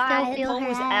 Oh my I can God, still feel her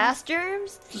Almost ass. ass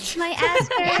germs? My ass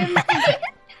germs.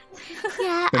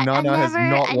 Yeah, Banana has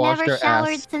not I washed never her showered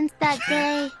ass. since that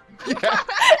day.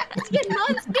 It's been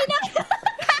months,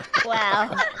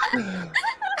 Wow.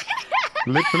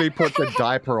 Literally puts a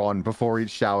diaper on before each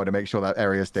shower to make sure that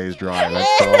area stays dry.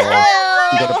 That's so...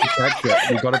 You gotta protect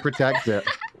it. You gotta protect it.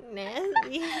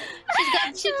 Nasty.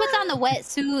 She puts on the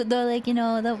wetsuit,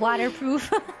 the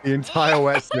waterproof. The entire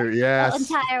wetsuit, yes.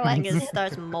 entire I think wetsuit. it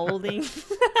starts molding.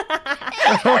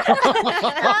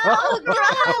 Oh,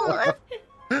 gross!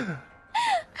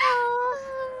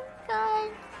 Oh,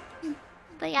 God.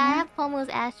 But yeah, I have Pomu's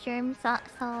ass germs, so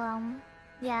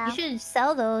yeah. You should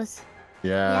sell those.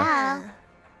 Yeah.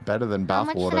 Better than How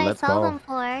much should bathwater. I Let's sell go. them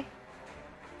for?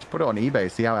 Put it on eBay.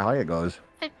 See how high it goes.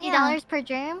 $50 per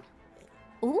germ?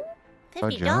 Ooh.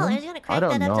 $50? germ? You're gonna I crack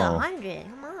don't that up to know. 100.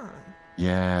 Come on.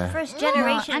 Yeah. First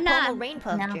generation I'm not- Pomo Rain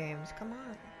Puff no. germs. Come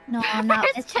on. No, no,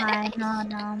 First it's fine.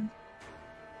 generation.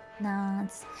 No,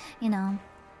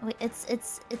 it's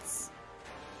it's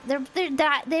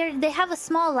they have a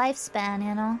small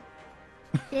lifespan,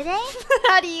 Do they?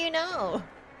 How do you know?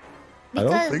 I don't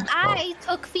Because think so. I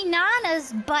took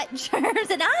Finana's butt germs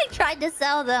and I tried to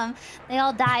sell them. They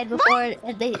all died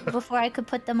before I could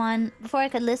put them on. Before I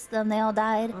could list them, they all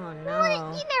died. Oh What?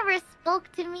 no. You never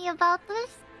spoke to me about this?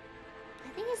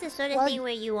 I think it's the sort of Well, thing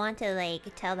where you want to like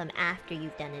tell them after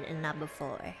you've done it and not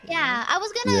before. you Yeah, I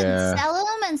was gonna Yeah. sell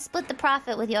them and split the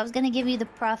profit with you. I was gonna give you the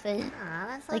profit. know?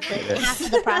 Aw, like half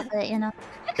of the profit, you know.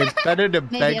 It's better to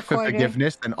Maybe beg a for quarter.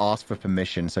 forgiveness than ask for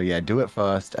permission. So yeah, do it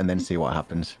first and then see what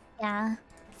happens. Yeah.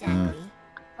 Exactly.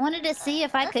 I wanted to see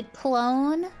if I could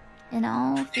clone, you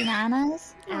know,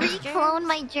 Finana's. Reclone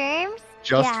my germs?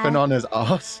 Just Yeah. Fernanda's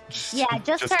ass. Yeah,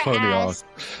 just her clone the ass.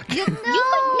 You could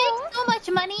make so much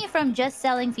money from just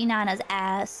selling Finana's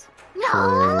ass.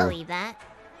 I believe that.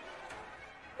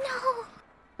 No.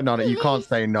 Fernanda, you can't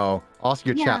say no. Ask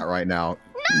your Yeah. chat right now.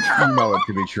 You know it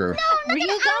to be true.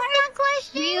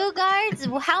 Real guards,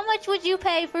 how much would you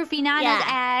pay for Finana's Yeah.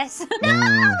 ass?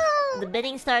 The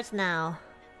bidding starts now.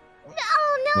 No,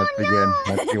 Let's begin.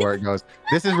 Let's see where it goes.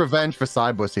 This is revenge for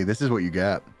Cybussy. This is what you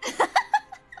get.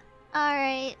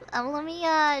 Alright, let me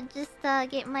just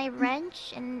get my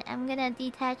wrench and I'm gonna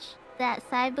detach that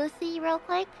side bussy real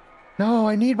quick. No,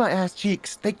 I need my ass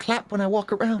cheeks. They clap when I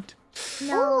walk around.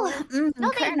 No,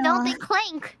 no, they don't. They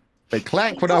clank. They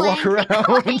clank when I walk around.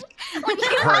 When you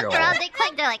walk around, they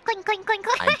clank. They're like clink, clink, clink,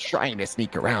 clink. I'm trying to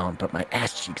sneak around, but my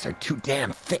ass cheeks are too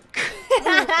damn thick.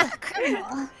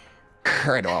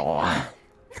 Curdle.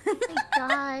 Oh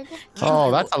my god. Oh,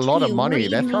 that's a lot of money.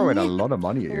 They're throwing a lot of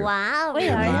money at you. Wow, Wait,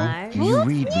 are Rimar. Can you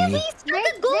read me?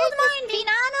 The gold mine,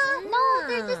 Finana! No,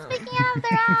 they're just speaking out of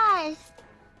their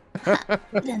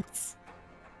ass.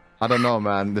 I don't know,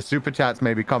 man. The super chats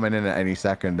may be coming in at any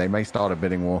second. They may start a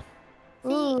bidding war.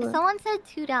 See, someone said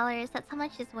 $2. That's how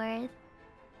much it's worth.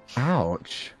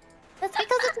 Ouch. That's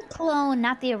because it's a clone,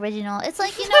 not the original. It's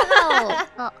like, you know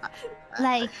how,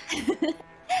 like,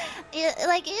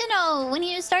 like, you know, when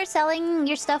you start selling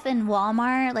your stuff in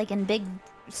Walmart, like in big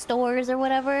stores or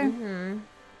whatever,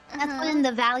 that's when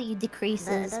the value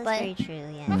decreases. That's but very true,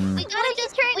 yeah. we gotta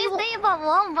just trying to say about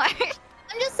Walmart.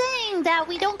 I'm just saying that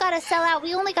we don't gotta sell out.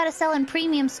 We only gotta sell in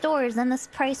premium stores, then this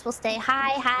price will stay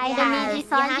high. Yeah, you have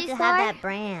NIJISANJI to store? have that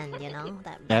brand, you know?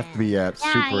 That They have to be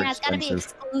super it's gotta be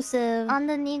expensive. exclusive. On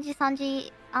the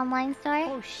NIJISANJI online store.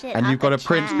 Oh shit! And I'm you've got the a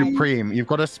print chat. Supreme. You've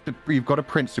got to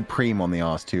print Supreme on the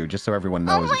ass too, just so everyone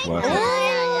knows it's worth it.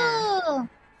 Oh,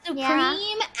 Supreme Yeah.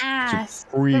 ass.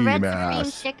 The red Supreme Supreme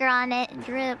ass. sticker on it.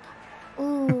 Drip.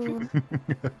 Ooh. You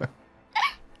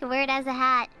can wear it as a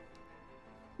hat.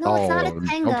 No, it's not a Oh,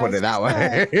 tanga. don't put it that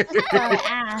way. It's just an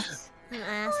ass.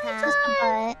 Ass Just hat. a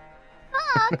butt.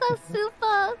 Ah,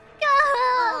 Kosupa.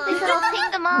 Go! They said I'll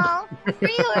take them all.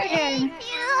 Pre-order. Yeah.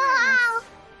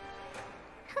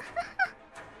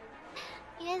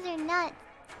 You guys are nuts.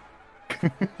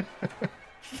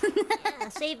 Yeah,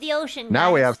 save the ocean.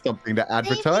 Now we guys. have something to Save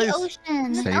advertise. the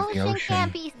ocean. Save The the ocean ocean.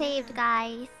 can't be saved,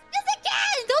 guys. Yes, it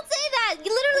can! Don't say that!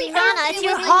 You literally Finana, said it's it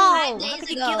your was home. like 5 How days could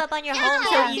you ago. give up on your It home so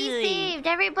can't be easily? saved.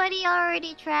 Everybody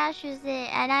already trashes it,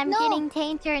 and I'm No. getting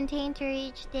tainter and tainter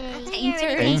each day.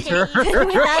 Tainter. Tainter.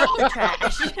 Without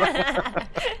trash.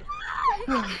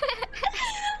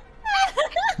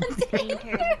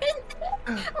 Tainter.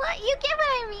 What? You get what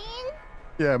I mean?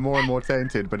 Yeah, more and more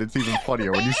tainted, but it's even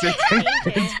funnier when you say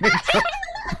tainted.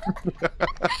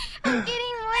 I'm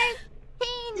getting more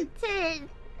tainted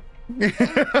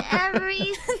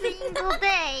every single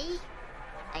day.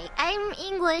 I'm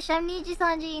English. I'm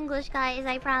NIJISANJI English, guys.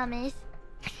 I promise.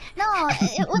 No,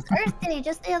 it was Earth Day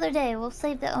just the other day. We'll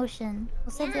save the ocean.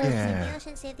 We'll save the ocean. Save Yeah. the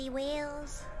ocean, save the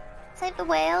whales. Save the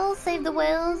whales. Save the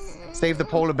whales. Save the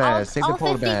polar bears. Save the all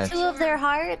polar bears. 52 of their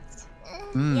hearts.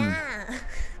 Mm. Yeah.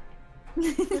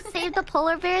 Save the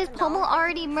polar bears. Pomo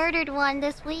already murdered one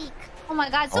this week. Oh my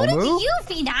god, so did Omu? you,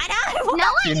 Finana! No, I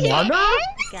didn't. Finana? I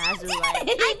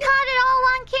Gazulite. caught it all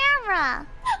on camera.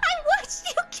 I watched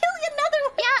you kill another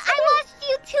one. Yeah, I watched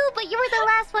you too, but you were the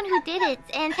last one who did it.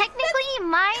 And technically,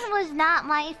 mine was not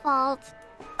my fault.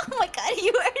 Oh my god,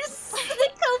 you are the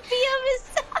copium is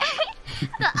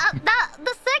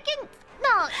The second...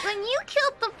 No, when you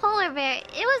killed the polar bear,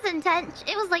 it was intent.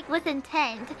 It was like with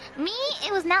intent. Me,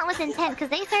 it was not with intent, because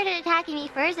they started attacking me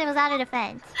first. It was out of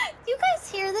defense. Do you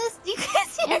guys hear this? Do you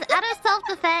guys hear It was out of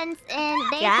self-defense, and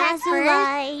they attacked first.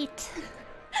 Gazulite.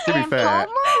 To be And fair,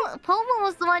 Pomo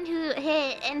was the one who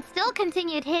hit and still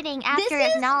continued hitting after This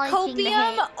is acknowledging the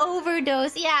copium hit.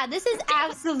 overdose. Yeah, this is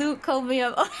absolute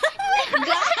copium. Oh my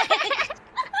god.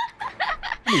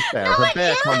 to be fair, if a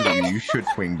bear comes on you, you should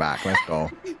swing back. Let's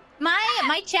go.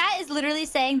 My chat is literally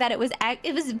saying that it was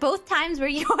both times were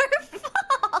your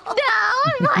fault.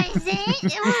 No, it wasn't.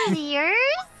 It was yours.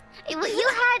 You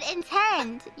had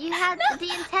intent. You had the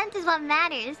intent is what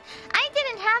matters. I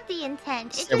didn't have the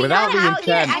intent. It's Yeah, without the Out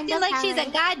here intent. acting like she's a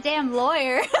goddamn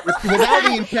lawyer. Without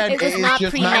the intent, It it was is not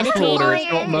just premeditated. manslaughter.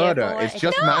 It's not murder. Therefore, It's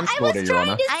just No, I manslaughter, was Your trying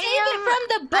Honor. to save it from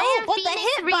the boat, am but the Phoenix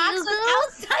hitbox was Ryugu.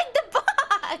 outside the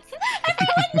box.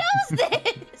 Everyone knows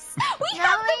this. We No,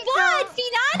 have the I blood, don't.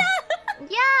 Finana.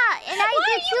 Yeah, and I Why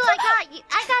did are you too.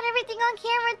 I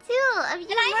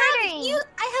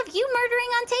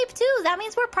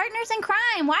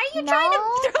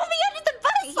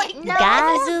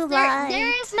Gazulite.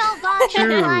 There is no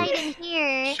Gazulite in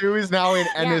here. Shu is now in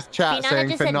Enna's chat Finana saying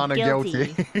just said Finana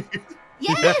guilty.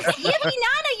 Yes, yeah,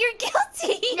 Finana, you're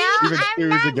guilty. No, Even I'm Shu's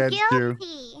not against you.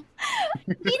 guilty.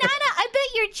 Finana, I bet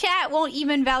your chat won't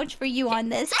even vouch for you on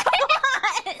this. Come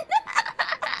on. Of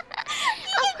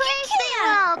course they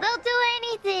will. They'll do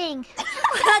anything.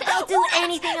 Don't do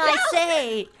anything I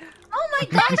say. Oh my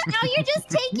gosh, now you're just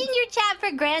taking your chat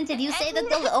for granted. You say that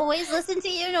they'll always listen to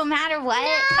you no matter what?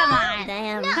 No. Come on.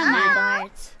 Damn, Come on.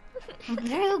 guards.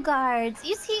 Drew guards.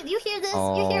 You hear this?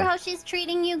 You hear how she's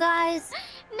treating you guys?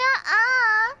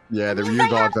 Nuh-uh. Yeah, the Ryu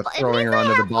guards are throwing her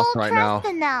under the bus right now.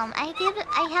 In them. I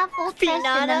have full trust in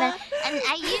them, and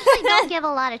I usually don't give a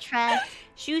lot of trust.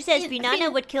 Shu says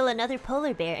Finana would kill another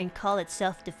polar bear and call it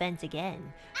self-defense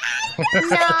again. No.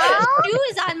 Shu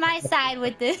is on my side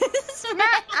with this.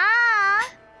 Nuh-uh.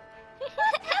 You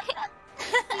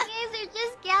guys are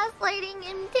just gaslighting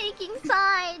and taking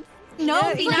sides. No,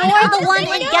 You're Finana. the one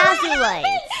with Gazulite.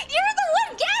 You're the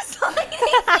one gaslighting.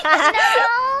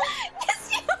 No. Yes,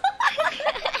 you are.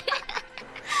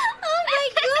 Oh my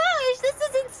gosh, this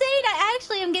is insane. I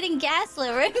actually am getting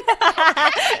gaslit right now.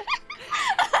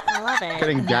 I love it.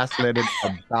 Getting gaslighted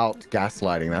about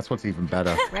gaslighting. That's what's even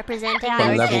better. Representing The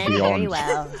our level gen very beyond.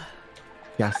 well.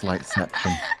 Gaslight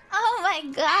section. Oh my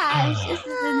gosh, this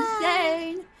is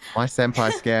insane. My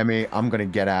senpai scare me. I'm gonna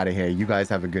get out of here. You guys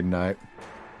have a good night.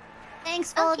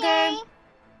 Thanks, Vulgar. Okay.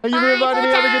 Hey, you reminded me.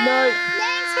 Have a good night.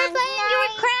 Thanks for playing. You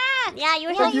were cracked. Yeah, you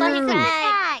were so Thank funny, you.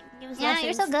 Craig. Yeah,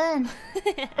 you're so good.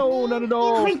 Oh, not at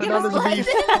all. You were Another's a beast.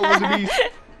 gaslighted. Always a beast.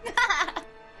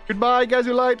 Goodbye,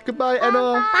 Gazulite. Goodbye,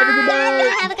 Enna. Have a good night.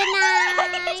 Have a good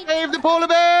night. Save the polar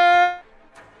bear.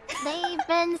 They've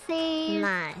been saved.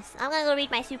 Nice. I'm gonna go read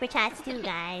my super chats too,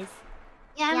 guys.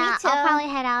 Yeah, Yeah, me too. I'll probably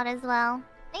head out as well.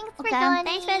 Thanks for Okay. joining.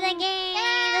 Thanks for the game.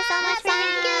 There's so much fun.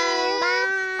 Thank you. Bye.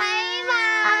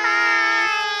 Bye.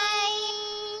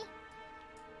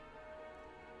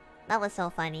 That was so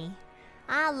funny.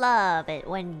 I love it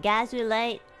when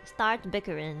Gazulite starts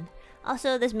bickering.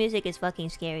 Also, this music is fucking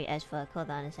scary as fuck. Hold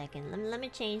on a second. Let me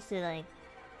change to like.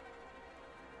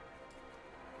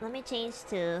 Let me change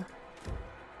to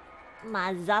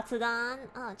my Zatsudan.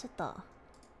 Oh, ちょっと.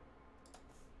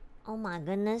 Oh my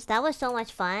goodness, that was so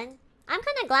much fun. I'm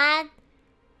kind of glad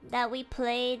that we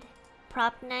played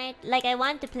PROPNIGHT. Like, I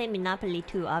wanted to play Monopoly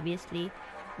too, obviously,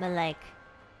 but like,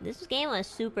 this game was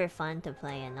super fun to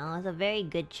play, and it was a very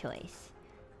good choice.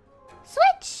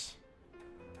 Switch!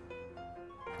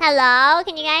 Hello,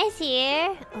 can you guys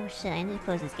hear? Oh shit, I need to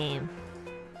close this game.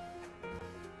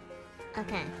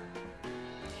 Okay.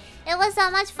 It was so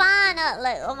much fun.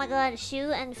 Like, oh my god,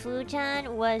 Shu and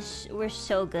Fu-chan were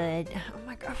so good. Oh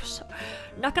my god, so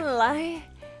not gonna lie.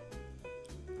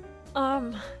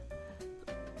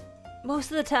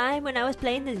 Most of the time when I was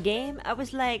playing this game, I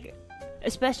was like,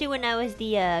 especially when I was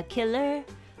the killer,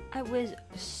 I was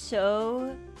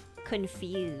so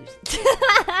confused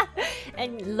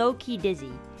and low-key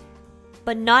dizzy,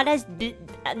 but not as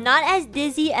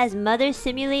dizzy as Mother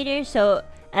Simulator. So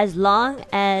as long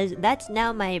as that's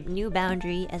now my new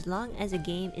boundary, as long as a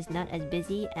game is not as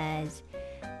busy as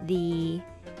the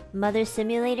Mother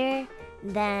Simulator,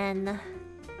 then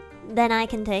I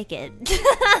can take it.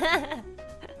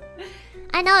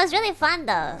 I know, it's really fun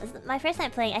though. It's my first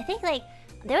time playing. I think like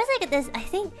there was like this. I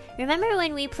think remember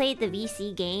when we played the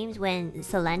VC games when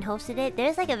Selene hosted it?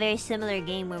 There's like a very similar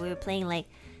game where we were playing like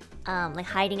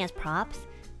hiding as props.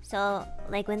 So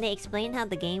like when they explained how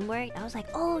the game worked, I was like,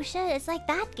 oh shit, it's like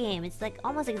that game. It's like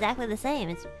almost exactly the same.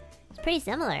 It's pretty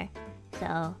similar.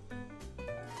 So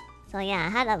yeah, I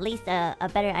had at least a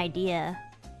better idea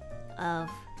of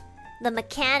the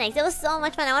mechanics. It was so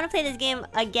much fun. I want to play this game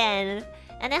again,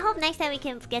 and I hope next time we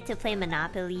can get to play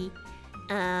Monopoly.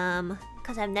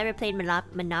 Because I've never played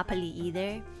Monopoly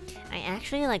either. I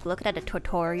actually like looked at a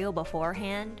tutorial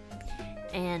beforehand,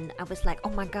 and I was like, oh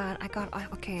my god,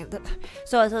 okay.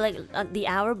 So like the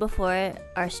hour before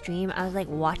our stream, I was like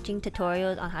watching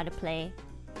tutorials on how to play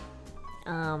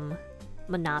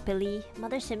Monopoly.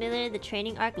 Mother Simulator, the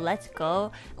training arc, let's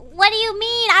go. What do you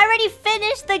mean? I already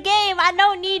finished the game. I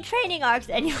don't need training arcs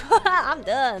anymore. I'm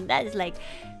done. This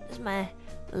is my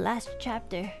last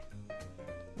chapter.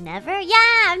 Never?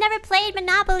 Yeah, I've never played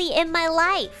Monopoly in my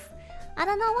life. I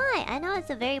don't know why. I know it's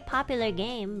a very popular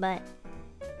game, but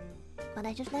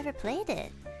I just never played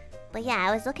it. But yeah,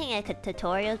 I was looking at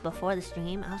tutorials before the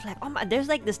stream. I was like, oh my, there's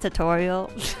like this tutorial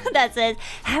that says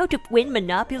how to win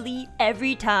Monopoly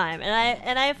every time.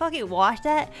 And I fucking watched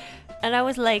that, and I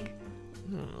was like,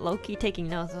 low-key taking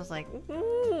notes. I was like,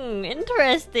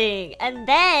 interesting. And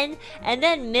then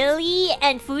Millie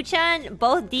and Fuchan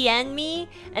both DM'd me,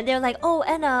 and they're like, oh,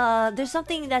 Enna, there's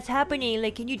something that's happening.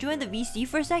 Like, can you join the VC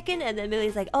for a second? And then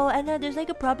Millie's like, oh, Enna, there's like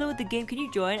a problem with the game. Can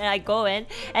you join? And I go in,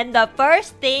 and the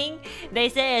first thing they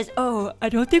say is, oh, I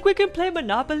don't think we can play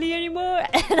Monopoly anymore.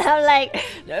 And I'm like,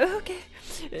 okay.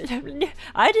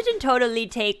 I didn't totally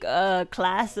take a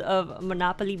class of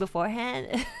Monopoly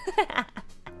beforehand.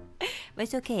 But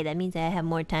it's okay, that means I have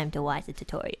more time to watch the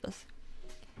tutorials.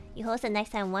 You host the next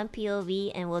time one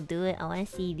POV and we'll do it. I want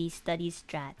to see these study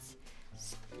strats.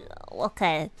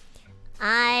 Okay.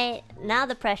 Now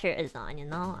the pressure is on, you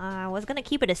know? I was gonna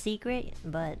keep it a secret,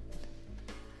 now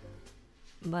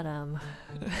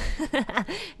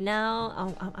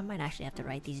I might actually have to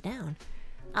write these down.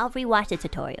 I'll rewatch the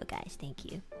tutorial, guys. Thank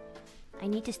you. I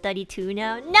need to study too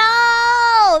now. No!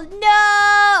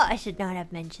 I should not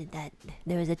have mentioned that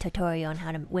there was a tutorial on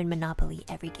how to win Monopoly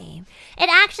every game.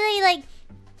 It's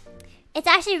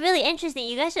actually really interesting.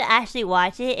 You guys should actually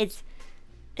watch it.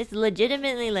 It's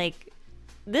legitimately like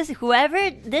this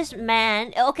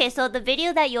man. Okay, so the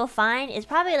video that you'll find is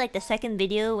probably like the second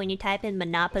video when you type in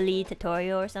Monopoly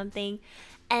tutorial or something.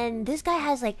 And this guy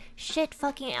has like shit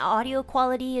fucking audio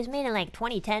quality. It was made in like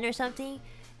 2010 or something.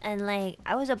 And like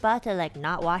I was about to like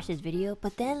not watch this video,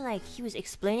 but then like he was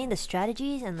explaining the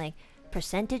strategies and like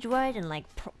percentage wise and like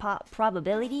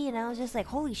probability, and I was just like,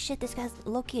 holy shit, this guy's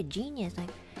low-key a genius.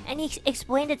 Like, and he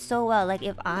explained it so well. Like,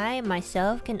 if I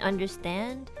myself can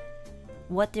understand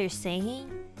what they're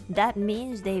saying, that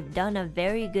means they've done a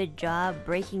very good job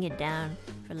breaking it down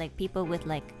for like people with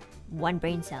like one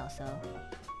brain cell. So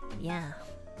yeah,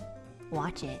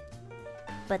 watch it.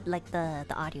 But like the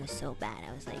audio is so bad.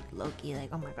 I was like low-key like,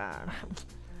 oh my god.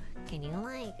 Can you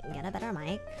like get a better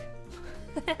mic?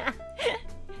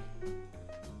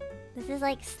 This is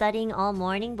like studying all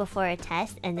morning before a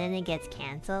test and then it gets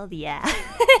cancelled. Yeah.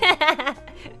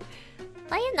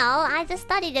 But you know, I just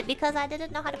studied it because I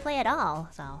didn't know how to play at all.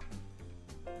 So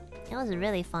it was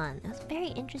really fun. It was a very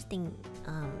interesting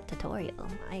tutorial.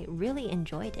 I really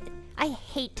enjoyed it. I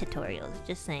hate tutorials,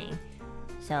 just saying.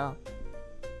 So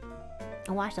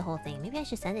I'll watch the whole thing. Maybe I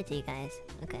should send it to you guys.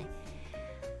 Okay.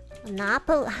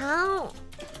 Monopoly. How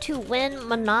to win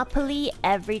Monopoly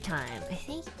every time. I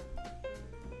think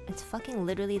it's fucking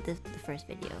literally the first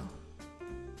video.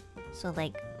 So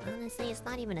like, honestly, it's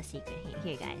not even a secret.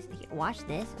 Here guys. Here, watch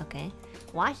this, okay?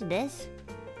 Watch this.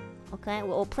 Okay,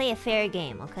 we'll play a fair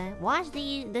game, okay? Watch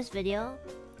this video.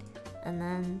 And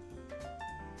then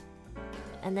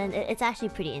it's actually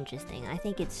pretty interesting. I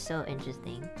think it's so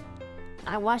interesting.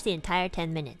 I watched the entire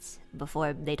 10 minutes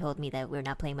before they told me that we're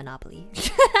not playing Monopoly.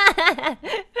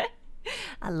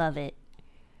 I love it.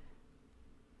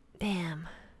 Damn.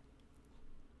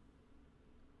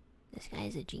 This guy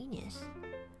is a genius.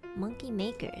 Monkey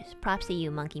Makers. Props to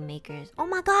you, Monkey Makers. Oh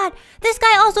my god! This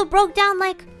guy also broke down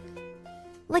like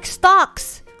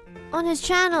stocks on his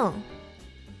channel.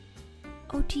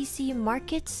 OTC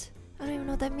markets? I don't even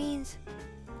know what that means.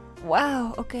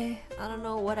 Wow, okay. I don't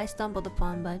know what I stumbled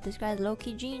upon, but this guy's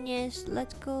low-key genius.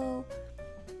 Let's go.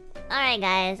 Alright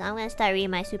guys, I'm gonna start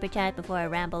reading my super chat before I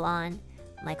ramble on.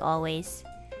 Like always.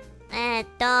 Where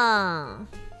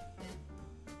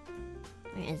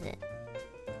is it?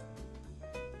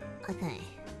 Okay.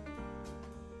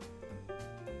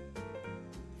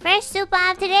 First super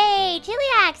of today!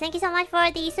 Chiliax, thank you so much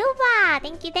for the super!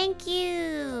 Thank you!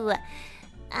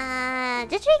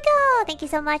 Jitrico, thank you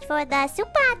so much for the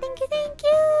super. Thank you.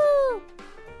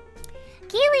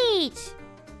 Kilich,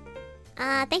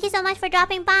 thank you so much for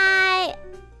dropping by.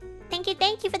 Thank you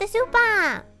for the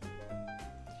super.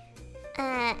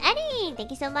 Eddie,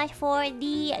 thank you so much for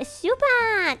the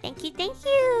super. Thank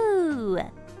you.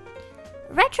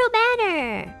 Retro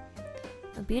Banner,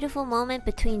 a beautiful moment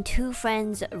between two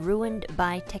friends ruined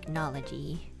by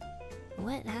technology.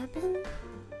 What happened?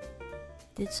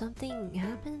 Did something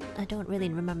happen? I don't really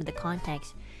remember the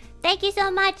context. Thank you so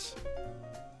much!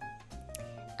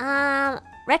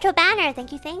 Retro Banner,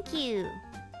 thank you.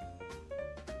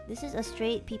 This is a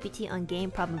straight PPT on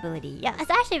game probability. Yeah, it's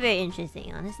actually very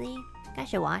interesting, honestly. You guys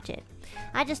should watch it.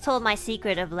 I just told my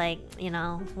secret of like, you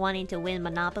know, wanting to win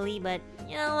Monopoly, but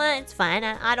you know what? It's fine.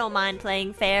 I don't mind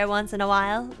playing fair once in a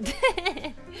while.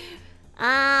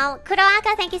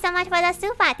 Kuroaka, thank you so much for the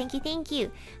super. Thank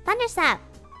you. Thundersap.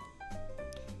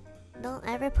 Don't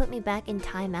ever put me back in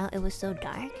timeout. It was so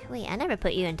dark. Wait, I never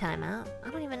put you in timeout.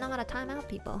 I don't even know how to time out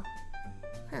people.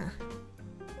 Huh.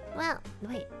 Well,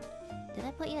 wait. Did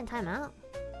I put you in timeout?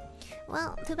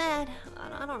 Well, too bad.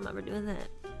 I don't remember doing that.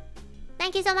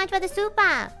 Thank you so much for the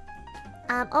super!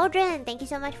 Aldrin, thank you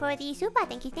so much for the super.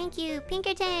 Thank you, thank you.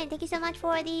 Pinkerton, thank you so much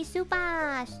for the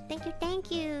super. Thank you,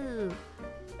 thank you.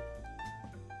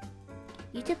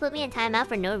 YouTube put me in timeout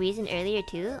for no reason earlier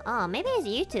too. Oh, maybe it's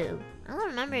YouTube. I don't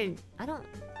remember. I don't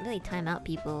really time out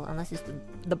people unless it's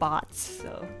the bots.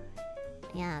 So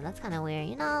yeah, that's kind of weird.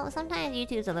 You know, sometimes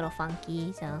YouTube's a little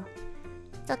funky, so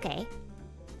it's okay.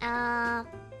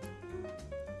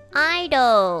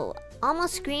 Idol.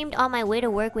 Almost screamed on my way to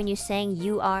work when you sang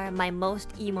 "You Are" my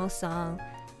most emo song.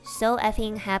 So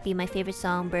effing happy. My favorite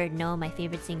songbird. No, my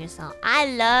favorite singer song. I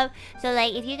love. So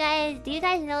like, if you guys, do you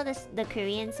guys know the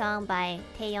Korean song by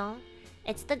Taeyong?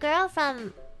 It's the girl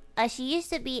from. She used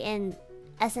to be in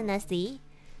SNSD,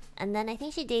 and then I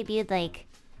think she debuted like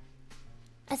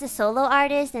as a solo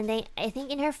artist. And I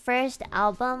think in her first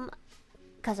album,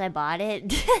 cause I bought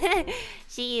it,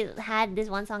 she had this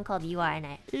one song called "You Are," and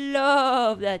I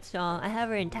love that song. I have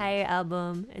her entire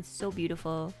album. It's so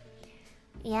beautiful.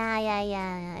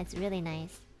 Yeah. It's really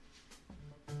nice.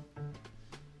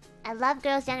 I love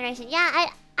Girls' Generation. Yeah,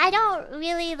 I don't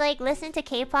really like listen to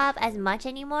K-pop as much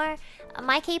anymore.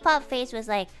 My K-pop phase was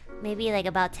like maybe like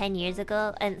about 10 years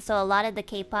ago, and so a lot of the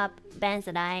K-pop bands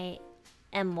that I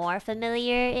am more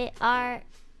familiar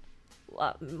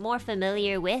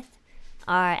with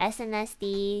are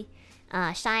SNSD,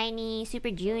 Shiny,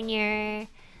 Super Junior,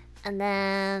 and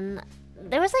then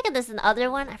there was like this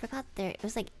other one. I forgot it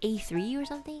was like A3 or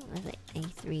something. It was like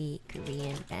A3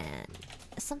 Korean band.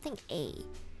 Something A.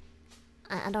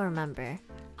 I don't remember.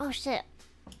 Oh shit.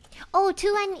 Oh,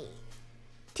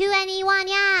 2NE1,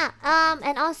 yeah.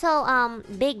 And also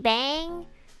Big Bang.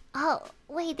 Oh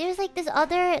wait, there's like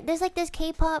this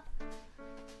K-pop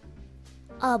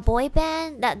boy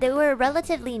band that they were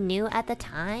relatively new at the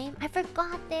time. I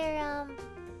forgot their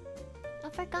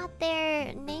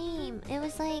name. It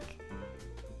was like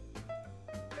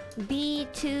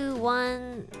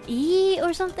B21E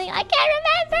or something. I can't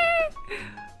remember.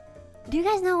 Do you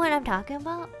guys know what I'm talking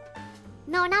about?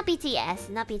 No, not BTS.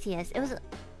 Not BTS. It was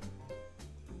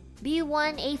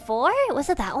B1A4. Was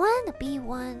it that one?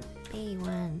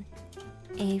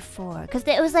 B1A4. Because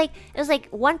it was like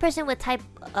one person with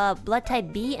blood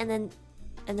type B, and then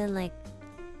like,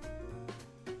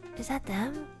 is that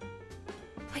them?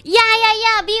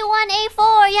 Yeah.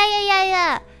 B1A4.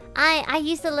 Yeah. I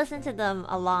used to listen to them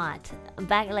a lot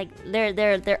back, like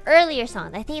their earlier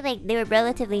songs. I think like they were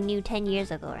relatively new 10 years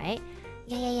ago, right?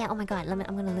 Yeah. Oh my god, I'm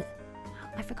gonna look.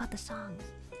 I forgot the songs.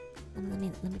 Let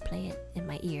me play it in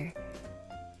my ear.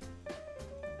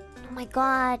 Oh my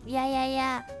god,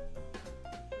 yeah.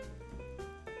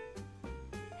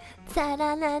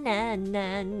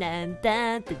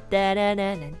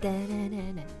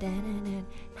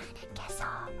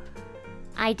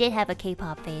 I did have a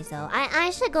K-pop phase though.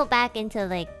 I should go back into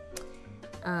like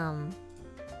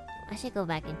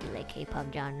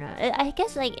K-pop genre. I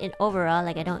guess like in overall,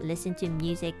 like I don't listen to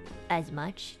music as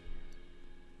much.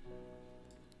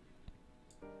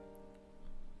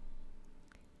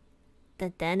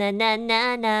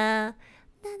 Da-da-na-na-na-na.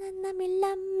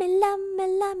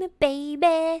 Na-na-na-me-la-me-la-me-la-me,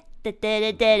 baby.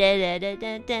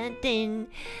 Da-da-da-da-da-da-da-da-din.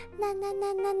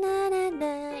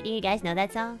 Na-na-na-na-na-na. Do you guys know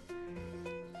that song?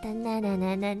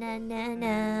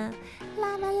 Da-na-na-na-na-na-na.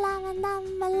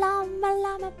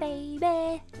 Llama-llama-llama-llama-llama,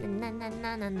 baby.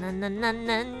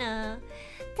 Na-na-na-na-na-na-na-na.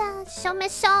 Show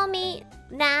me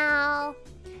now.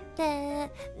 Do you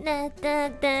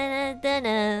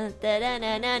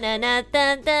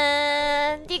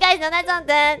guys know that song?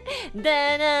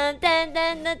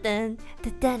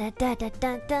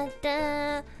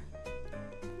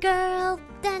 Girl.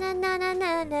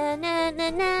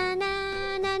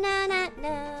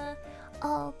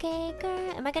 Okay,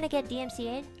 girl. Am I gonna get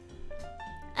DMCA'd?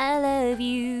 I love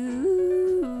you.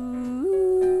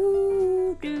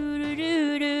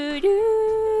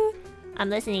 I'm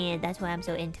listening to it. That's why I'm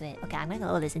so into it. Okay, I'm gonna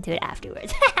go listen to it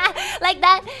afterwards. Like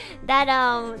that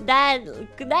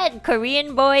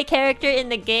Korean boy character in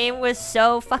the game was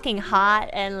so fucking hot,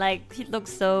 and like he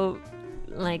looked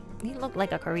like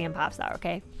a Korean pop star.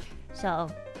 Okay, so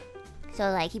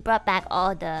like he brought back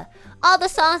all the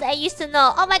songs I used to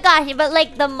know. Oh my gosh! But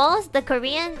like the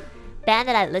Korean band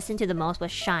that I listened to the most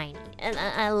was Shiny, and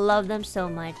I love them so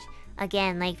much.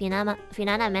 Again, like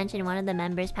Finana mentioned, one of the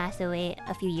members passed away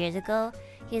a few years ago.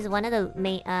 He's one of the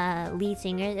lead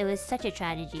singers. It was such a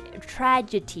tragedy.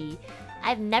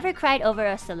 I've never cried over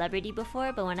a celebrity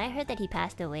before, but when I heard that he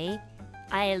passed away,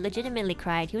 I legitimately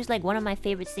cried. He was like one of my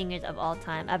favorite singers of all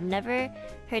time. I've never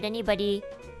heard anybody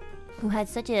who had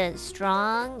such a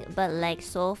strong but like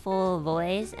soulful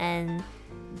voice. And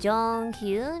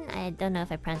Jonghyun, I don't know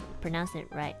if I pronounced it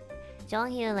right.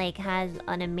 Jonghyun like has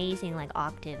an amazing like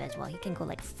octave as well. He can go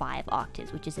like 5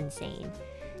 octaves, which is insane.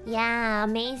 Yeah,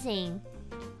 amazing.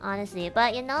 Honestly,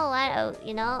 but you know what? I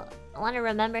want to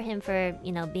remember him for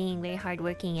being very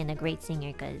hardworking and a great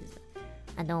singer, because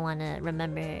I don't want to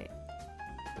remember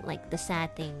like the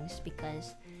sad things,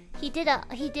 because he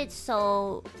did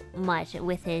so much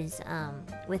with his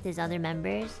other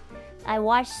members. I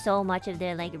watched so much of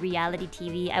their like reality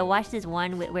TV. I watched this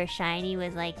one where SHINee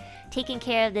was like taking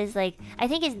care of this, like I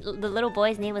think the little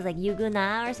boy's name was like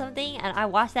Yuguna or something, and I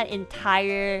watched that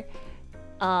entire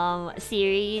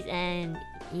series. And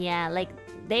yeah, like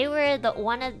they were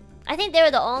I think they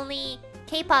were the only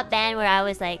K-pop band where I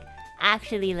was like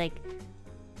actually like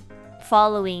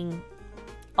following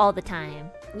all the time.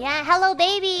 Yeah, hello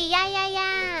baby.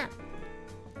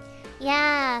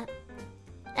 Yeah.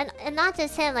 And not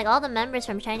just him, like all the members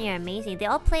from SHINee are amazing. They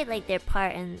all played like their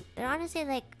part, and they're honestly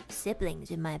like siblings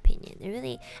in my opinion.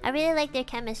 I really like their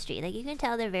chemistry. Like you can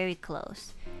tell they're very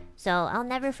close. So I'll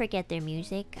never forget their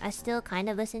music. I still kind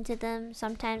of listen to them.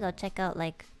 Sometimes I'll check out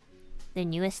like their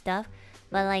newest stuff.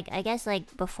 But like I guess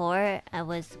like before I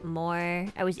was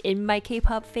in my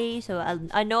K-pop phase, so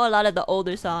I know a lot of the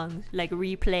older songs like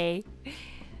Replay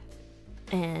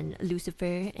and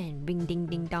Lucifer and Ring Ding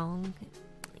Ding Dong.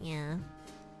 Yeah.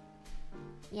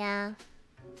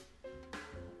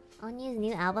 Onyu's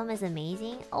new album is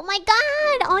amazing. Oh my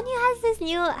god!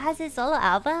 Onyu has his solo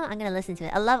album. I'm gonna listen to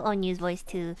it. I love Onyu's voice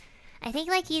too. I think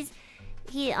like he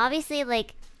obviously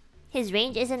like his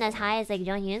range isn't as high as like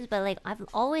Jonghyun's, but like I've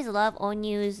always loved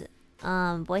Onyu's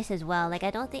voice as well. Like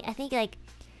I think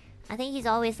he's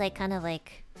always like kind of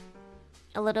like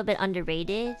a little bit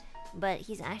underrated, but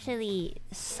he's actually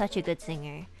such a good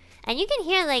singer. And you can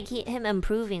hear like him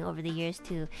improving over the years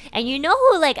too. And you know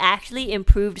who like actually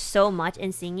improved so much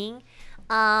in singing?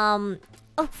 Oh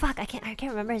fuck, I can't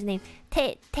remember his name.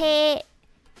 What's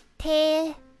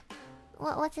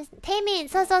his Taemin?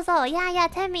 So yeah,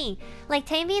 Taemin. Like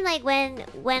Taemin, like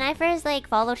when I first like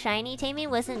followed SHINee, Taemin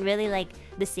wasn't really like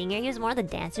the singer. He was more the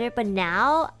dancer. But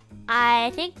now I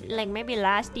think like maybe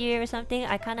last year or something,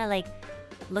 I kind of like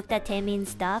looked at Taemin's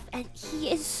stuff, and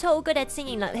he is so good at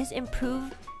singing. Like his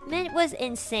improvement was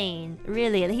insane.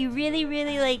 Really, he really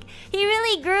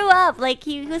grew up. Like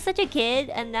he was such a kid,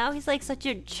 and now he's like such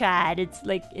a Chad. It's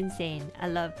like insane. I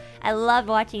love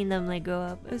watching them like grow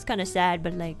up. It was kind of sad,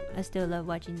 but like I still love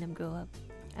watching them grow up.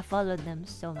 I followed them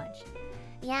so much.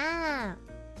 Yeah,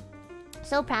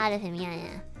 so proud of him.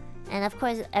 Yeah. And of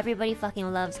course everybody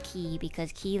fucking loves Key,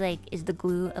 because Key like is the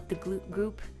glue of the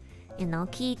group. You know,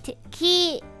 Key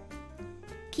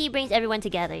brings everyone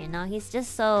together, you know? He's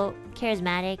just so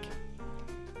charismatic.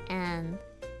 And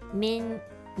Minhu?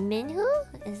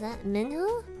 Is that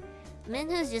Minhu?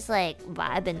 Minhu's just like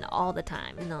vibing all the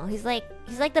time, you know? He's like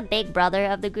the big brother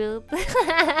of the group.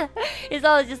 He's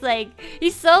always just like,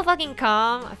 he's so fucking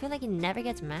calm. I feel like he never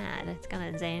gets mad. It's kind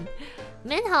of insane.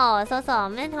 Minho,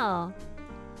 Minho.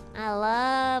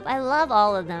 I love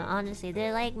all of them, honestly.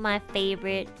 They're like my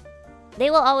favorite. They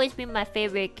will always be my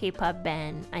favorite K-pop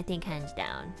band, I think, hands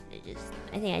down.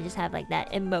 I think I just have like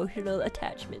that emotional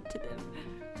attachment to them.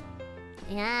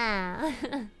 Yeah.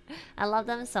 I love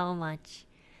them so much.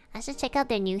 I should check out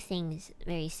their new things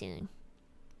very soon.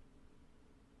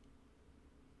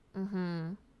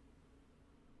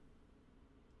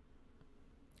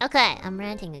 Okay, I'm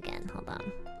ranting again. Hold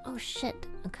on. Oh shit.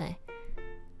 Okay.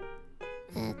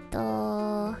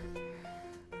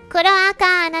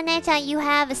 Kuroaka, Nane-chan, you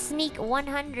have a sneak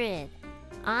 100.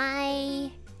 I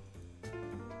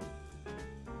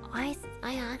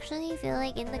actually feel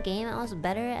like in the game I was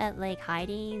better at like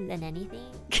hiding than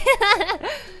anything.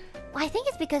 Well, I think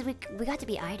it's because we got to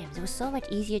be items. It was so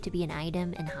much easier to be an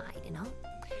item and hide, you know?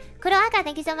 Kuroaka,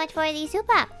 thank you so much for the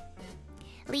super.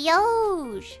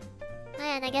 Leoge!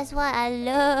 And guess what? I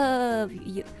love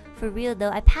you. For real though,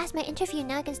 I passed my interview.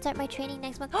 Now I can start my training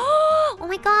next month. Oh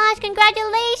my gosh,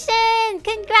 congratulations!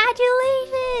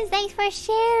 Congratulations! Thanks for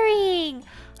sharing!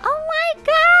 Oh my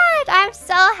god! I'm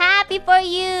so happy for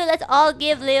you! Let's all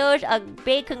give Leoge a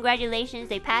big congratulations.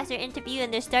 They passed their interview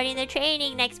and they're starting their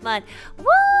training next month. Woo!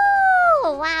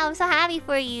 Wow, I'm so happy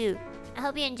for you. I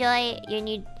hope you enjoy your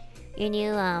new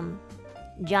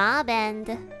job, and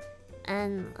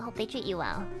I hope they treat you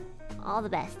well. All the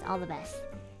best, all the best.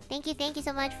 Thank you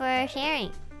so much for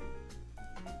sharing.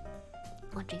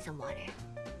 I'll drink some water.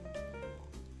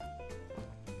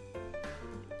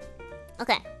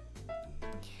 Okay.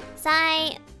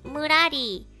 Sai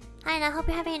Murari. Hi, and I hope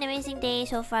you're having an amazing day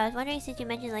so far. I was wondering, since you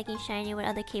mentioned liking SHINee, what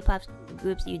other K-pop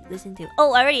groups you listen to?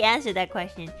 Oh, I already answered that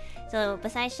question. So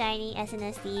besides SHINee,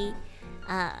 SNSD,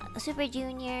 Super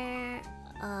Junior,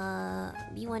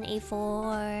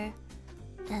 B1A4.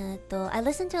 I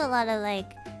listen to a lot of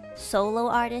like solo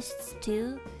artists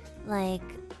too. Like,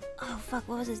 oh fuck,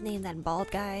 what was his name? That bald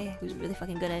guy who's really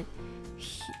fucking good at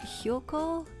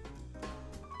Hyoko?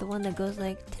 The one that goes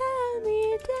like, tell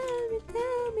me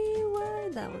why.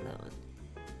 That one.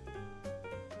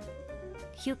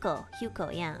 Hyuko,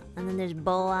 yeah. And then there's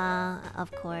Boa,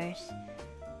 of course.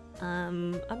 I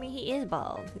mean, he is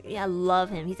bald. Yeah, I love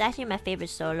him. He's actually my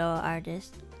favorite solo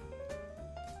artist.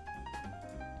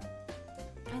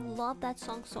 I love that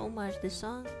song so much. This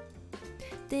song.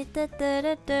 I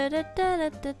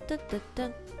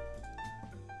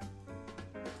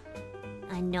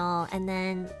know. And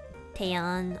then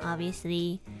Taeyeon,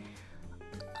 obviously.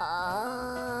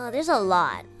 There's a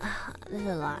lot. I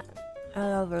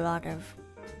love a lot of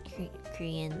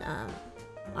Korean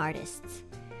artists.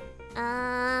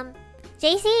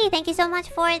 JC, thank you so much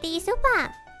for the super.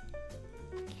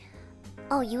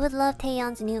 Oh, you would love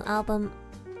Taeyeon's new album,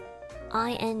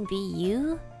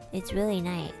 INBU. It's really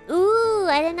nice. Ooh,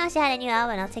 I didn't know she had a new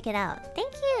album. I'll check it out.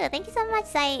 Thank you so much,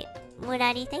 Sai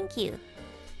Murari. Thank you.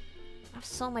 I have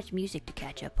so much music to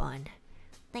catch up on.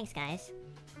 Thanks, guys.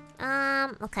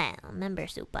 Okay, member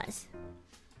supas.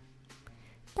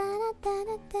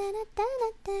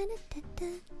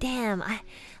 Damn, I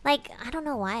don't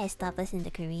know why I stopped listening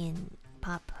to Korean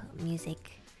pop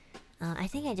music. I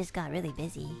think I just got really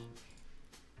busy.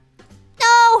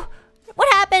 No!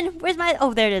 What happened? Where's my...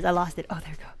 Oh, there it is. I lost it. Oh,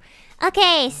 there we go.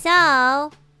 Okay,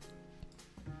 so...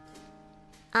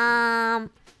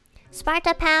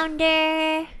 Sparta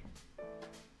Pounder...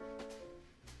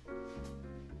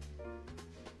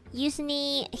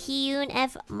 Yusni Hyun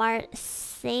F.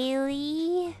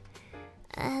 Marcelli.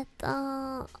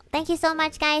 Thank you so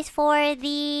much, guys, for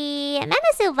the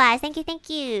membership. Thank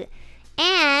you.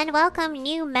 And welcome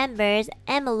new members,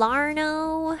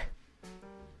 Larno,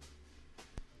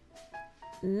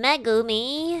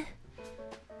 Megumi.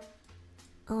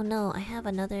 Oh no, I have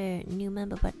another new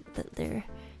member, but their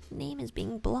name is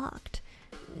being blocked.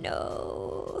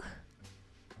 No.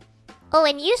 Oh,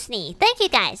 and Yusni. Thank you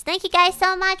guys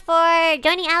so much for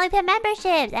joining Alouette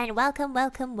memberships. And welcome.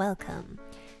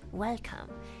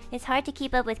 It's hard to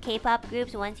keep up with K-pop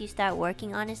groups once you start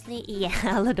working, honestly.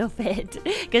 Yeah, a little bit.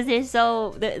 Because they're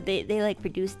so... They like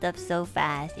produce stuff so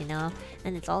fast, you know?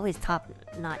 And it's always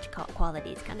top-notch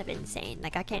quality. It's kind of insane.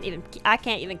 Like, I can't even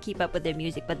keep up with their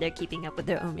music, but they're keeping up with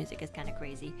their own music. It's kind of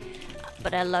crazy.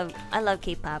 But I love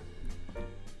K-pop.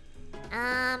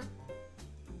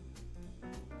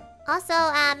 Also,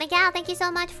 Miguel, thank you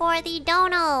so much for the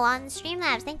dono on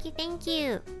Streamlabs. Thank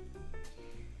you.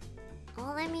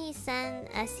 Well, let me send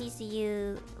SCs to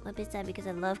you, Lapisa, because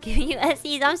I love giving you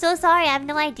SCs. I'm so sorry. I have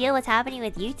no idea what's happening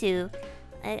with YouTube.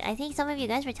 I think some of you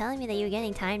guys were telling me that you were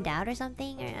getting timed out or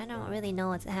something. Or I don't really know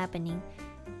what's happening.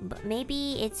 But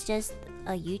maybe it's just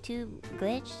a YouTube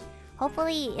glitch.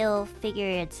 Hopefully, it'll figure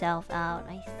itself out,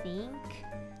 I think.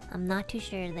 I'm not too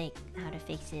sure, like, how to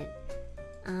fix it.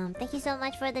 Thank you so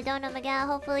much for the donut, Miguel.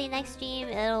 Hopefully next stream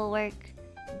it'll work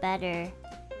better.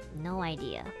 No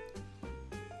idea.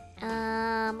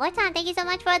 Wartan, thank you so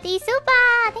much for the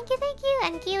super! Thank you!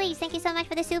 And Keelys, thank you so much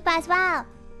for the super as well.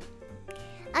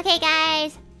 Okay,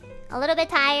 guys. A little bit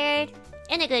tired.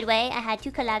 In a good way. I had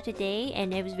 2 collabs today,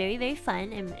 and it was very, very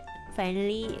fun. I'm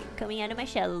finally coming out of my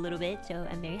shell a little bit, so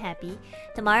I'm very happy.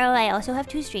 Tomorrow, I also have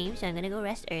 2 streams, so I'm gonna go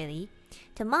rest early.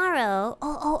 Tomorrow...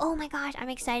 Oh my gosh, I'm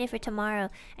excited for tomorrow.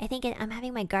 I think I'm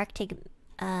having my Gartic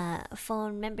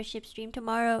phone membership stream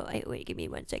tomorrow. Wait, give me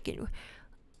 1 second.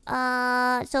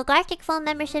 So Gartic phone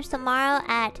memberships tomorrow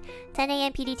at 10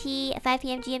 a.m. PDT, 5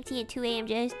 p.m. GMT, and 2 a.m.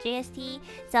 JST.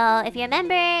 So if you're a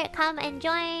member, come and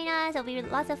join us. It'll be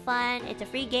lots of fun. It's a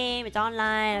free game. It's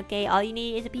online. Okay, all you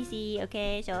need is a PC.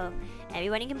 Okay, so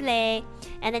everybody can play.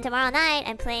 And then tomorrow night,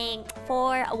 I'm playing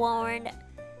Forewarned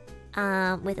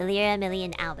with Ethyria, Millie,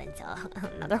 and Alvin. So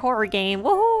another horror game.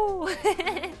 Woohoo!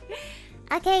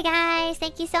 Okay, guys,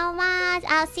 thank you so much.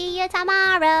 I'll see you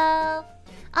tomorrow.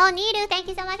 Oh, Niru, thank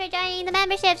you so much for joining the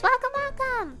memberships.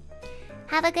 Welcome.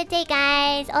 Have a good day,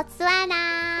 guys.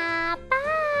 Otsuana.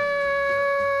 Bye.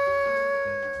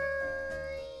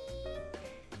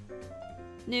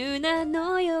 누나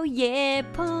너요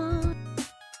예뻐.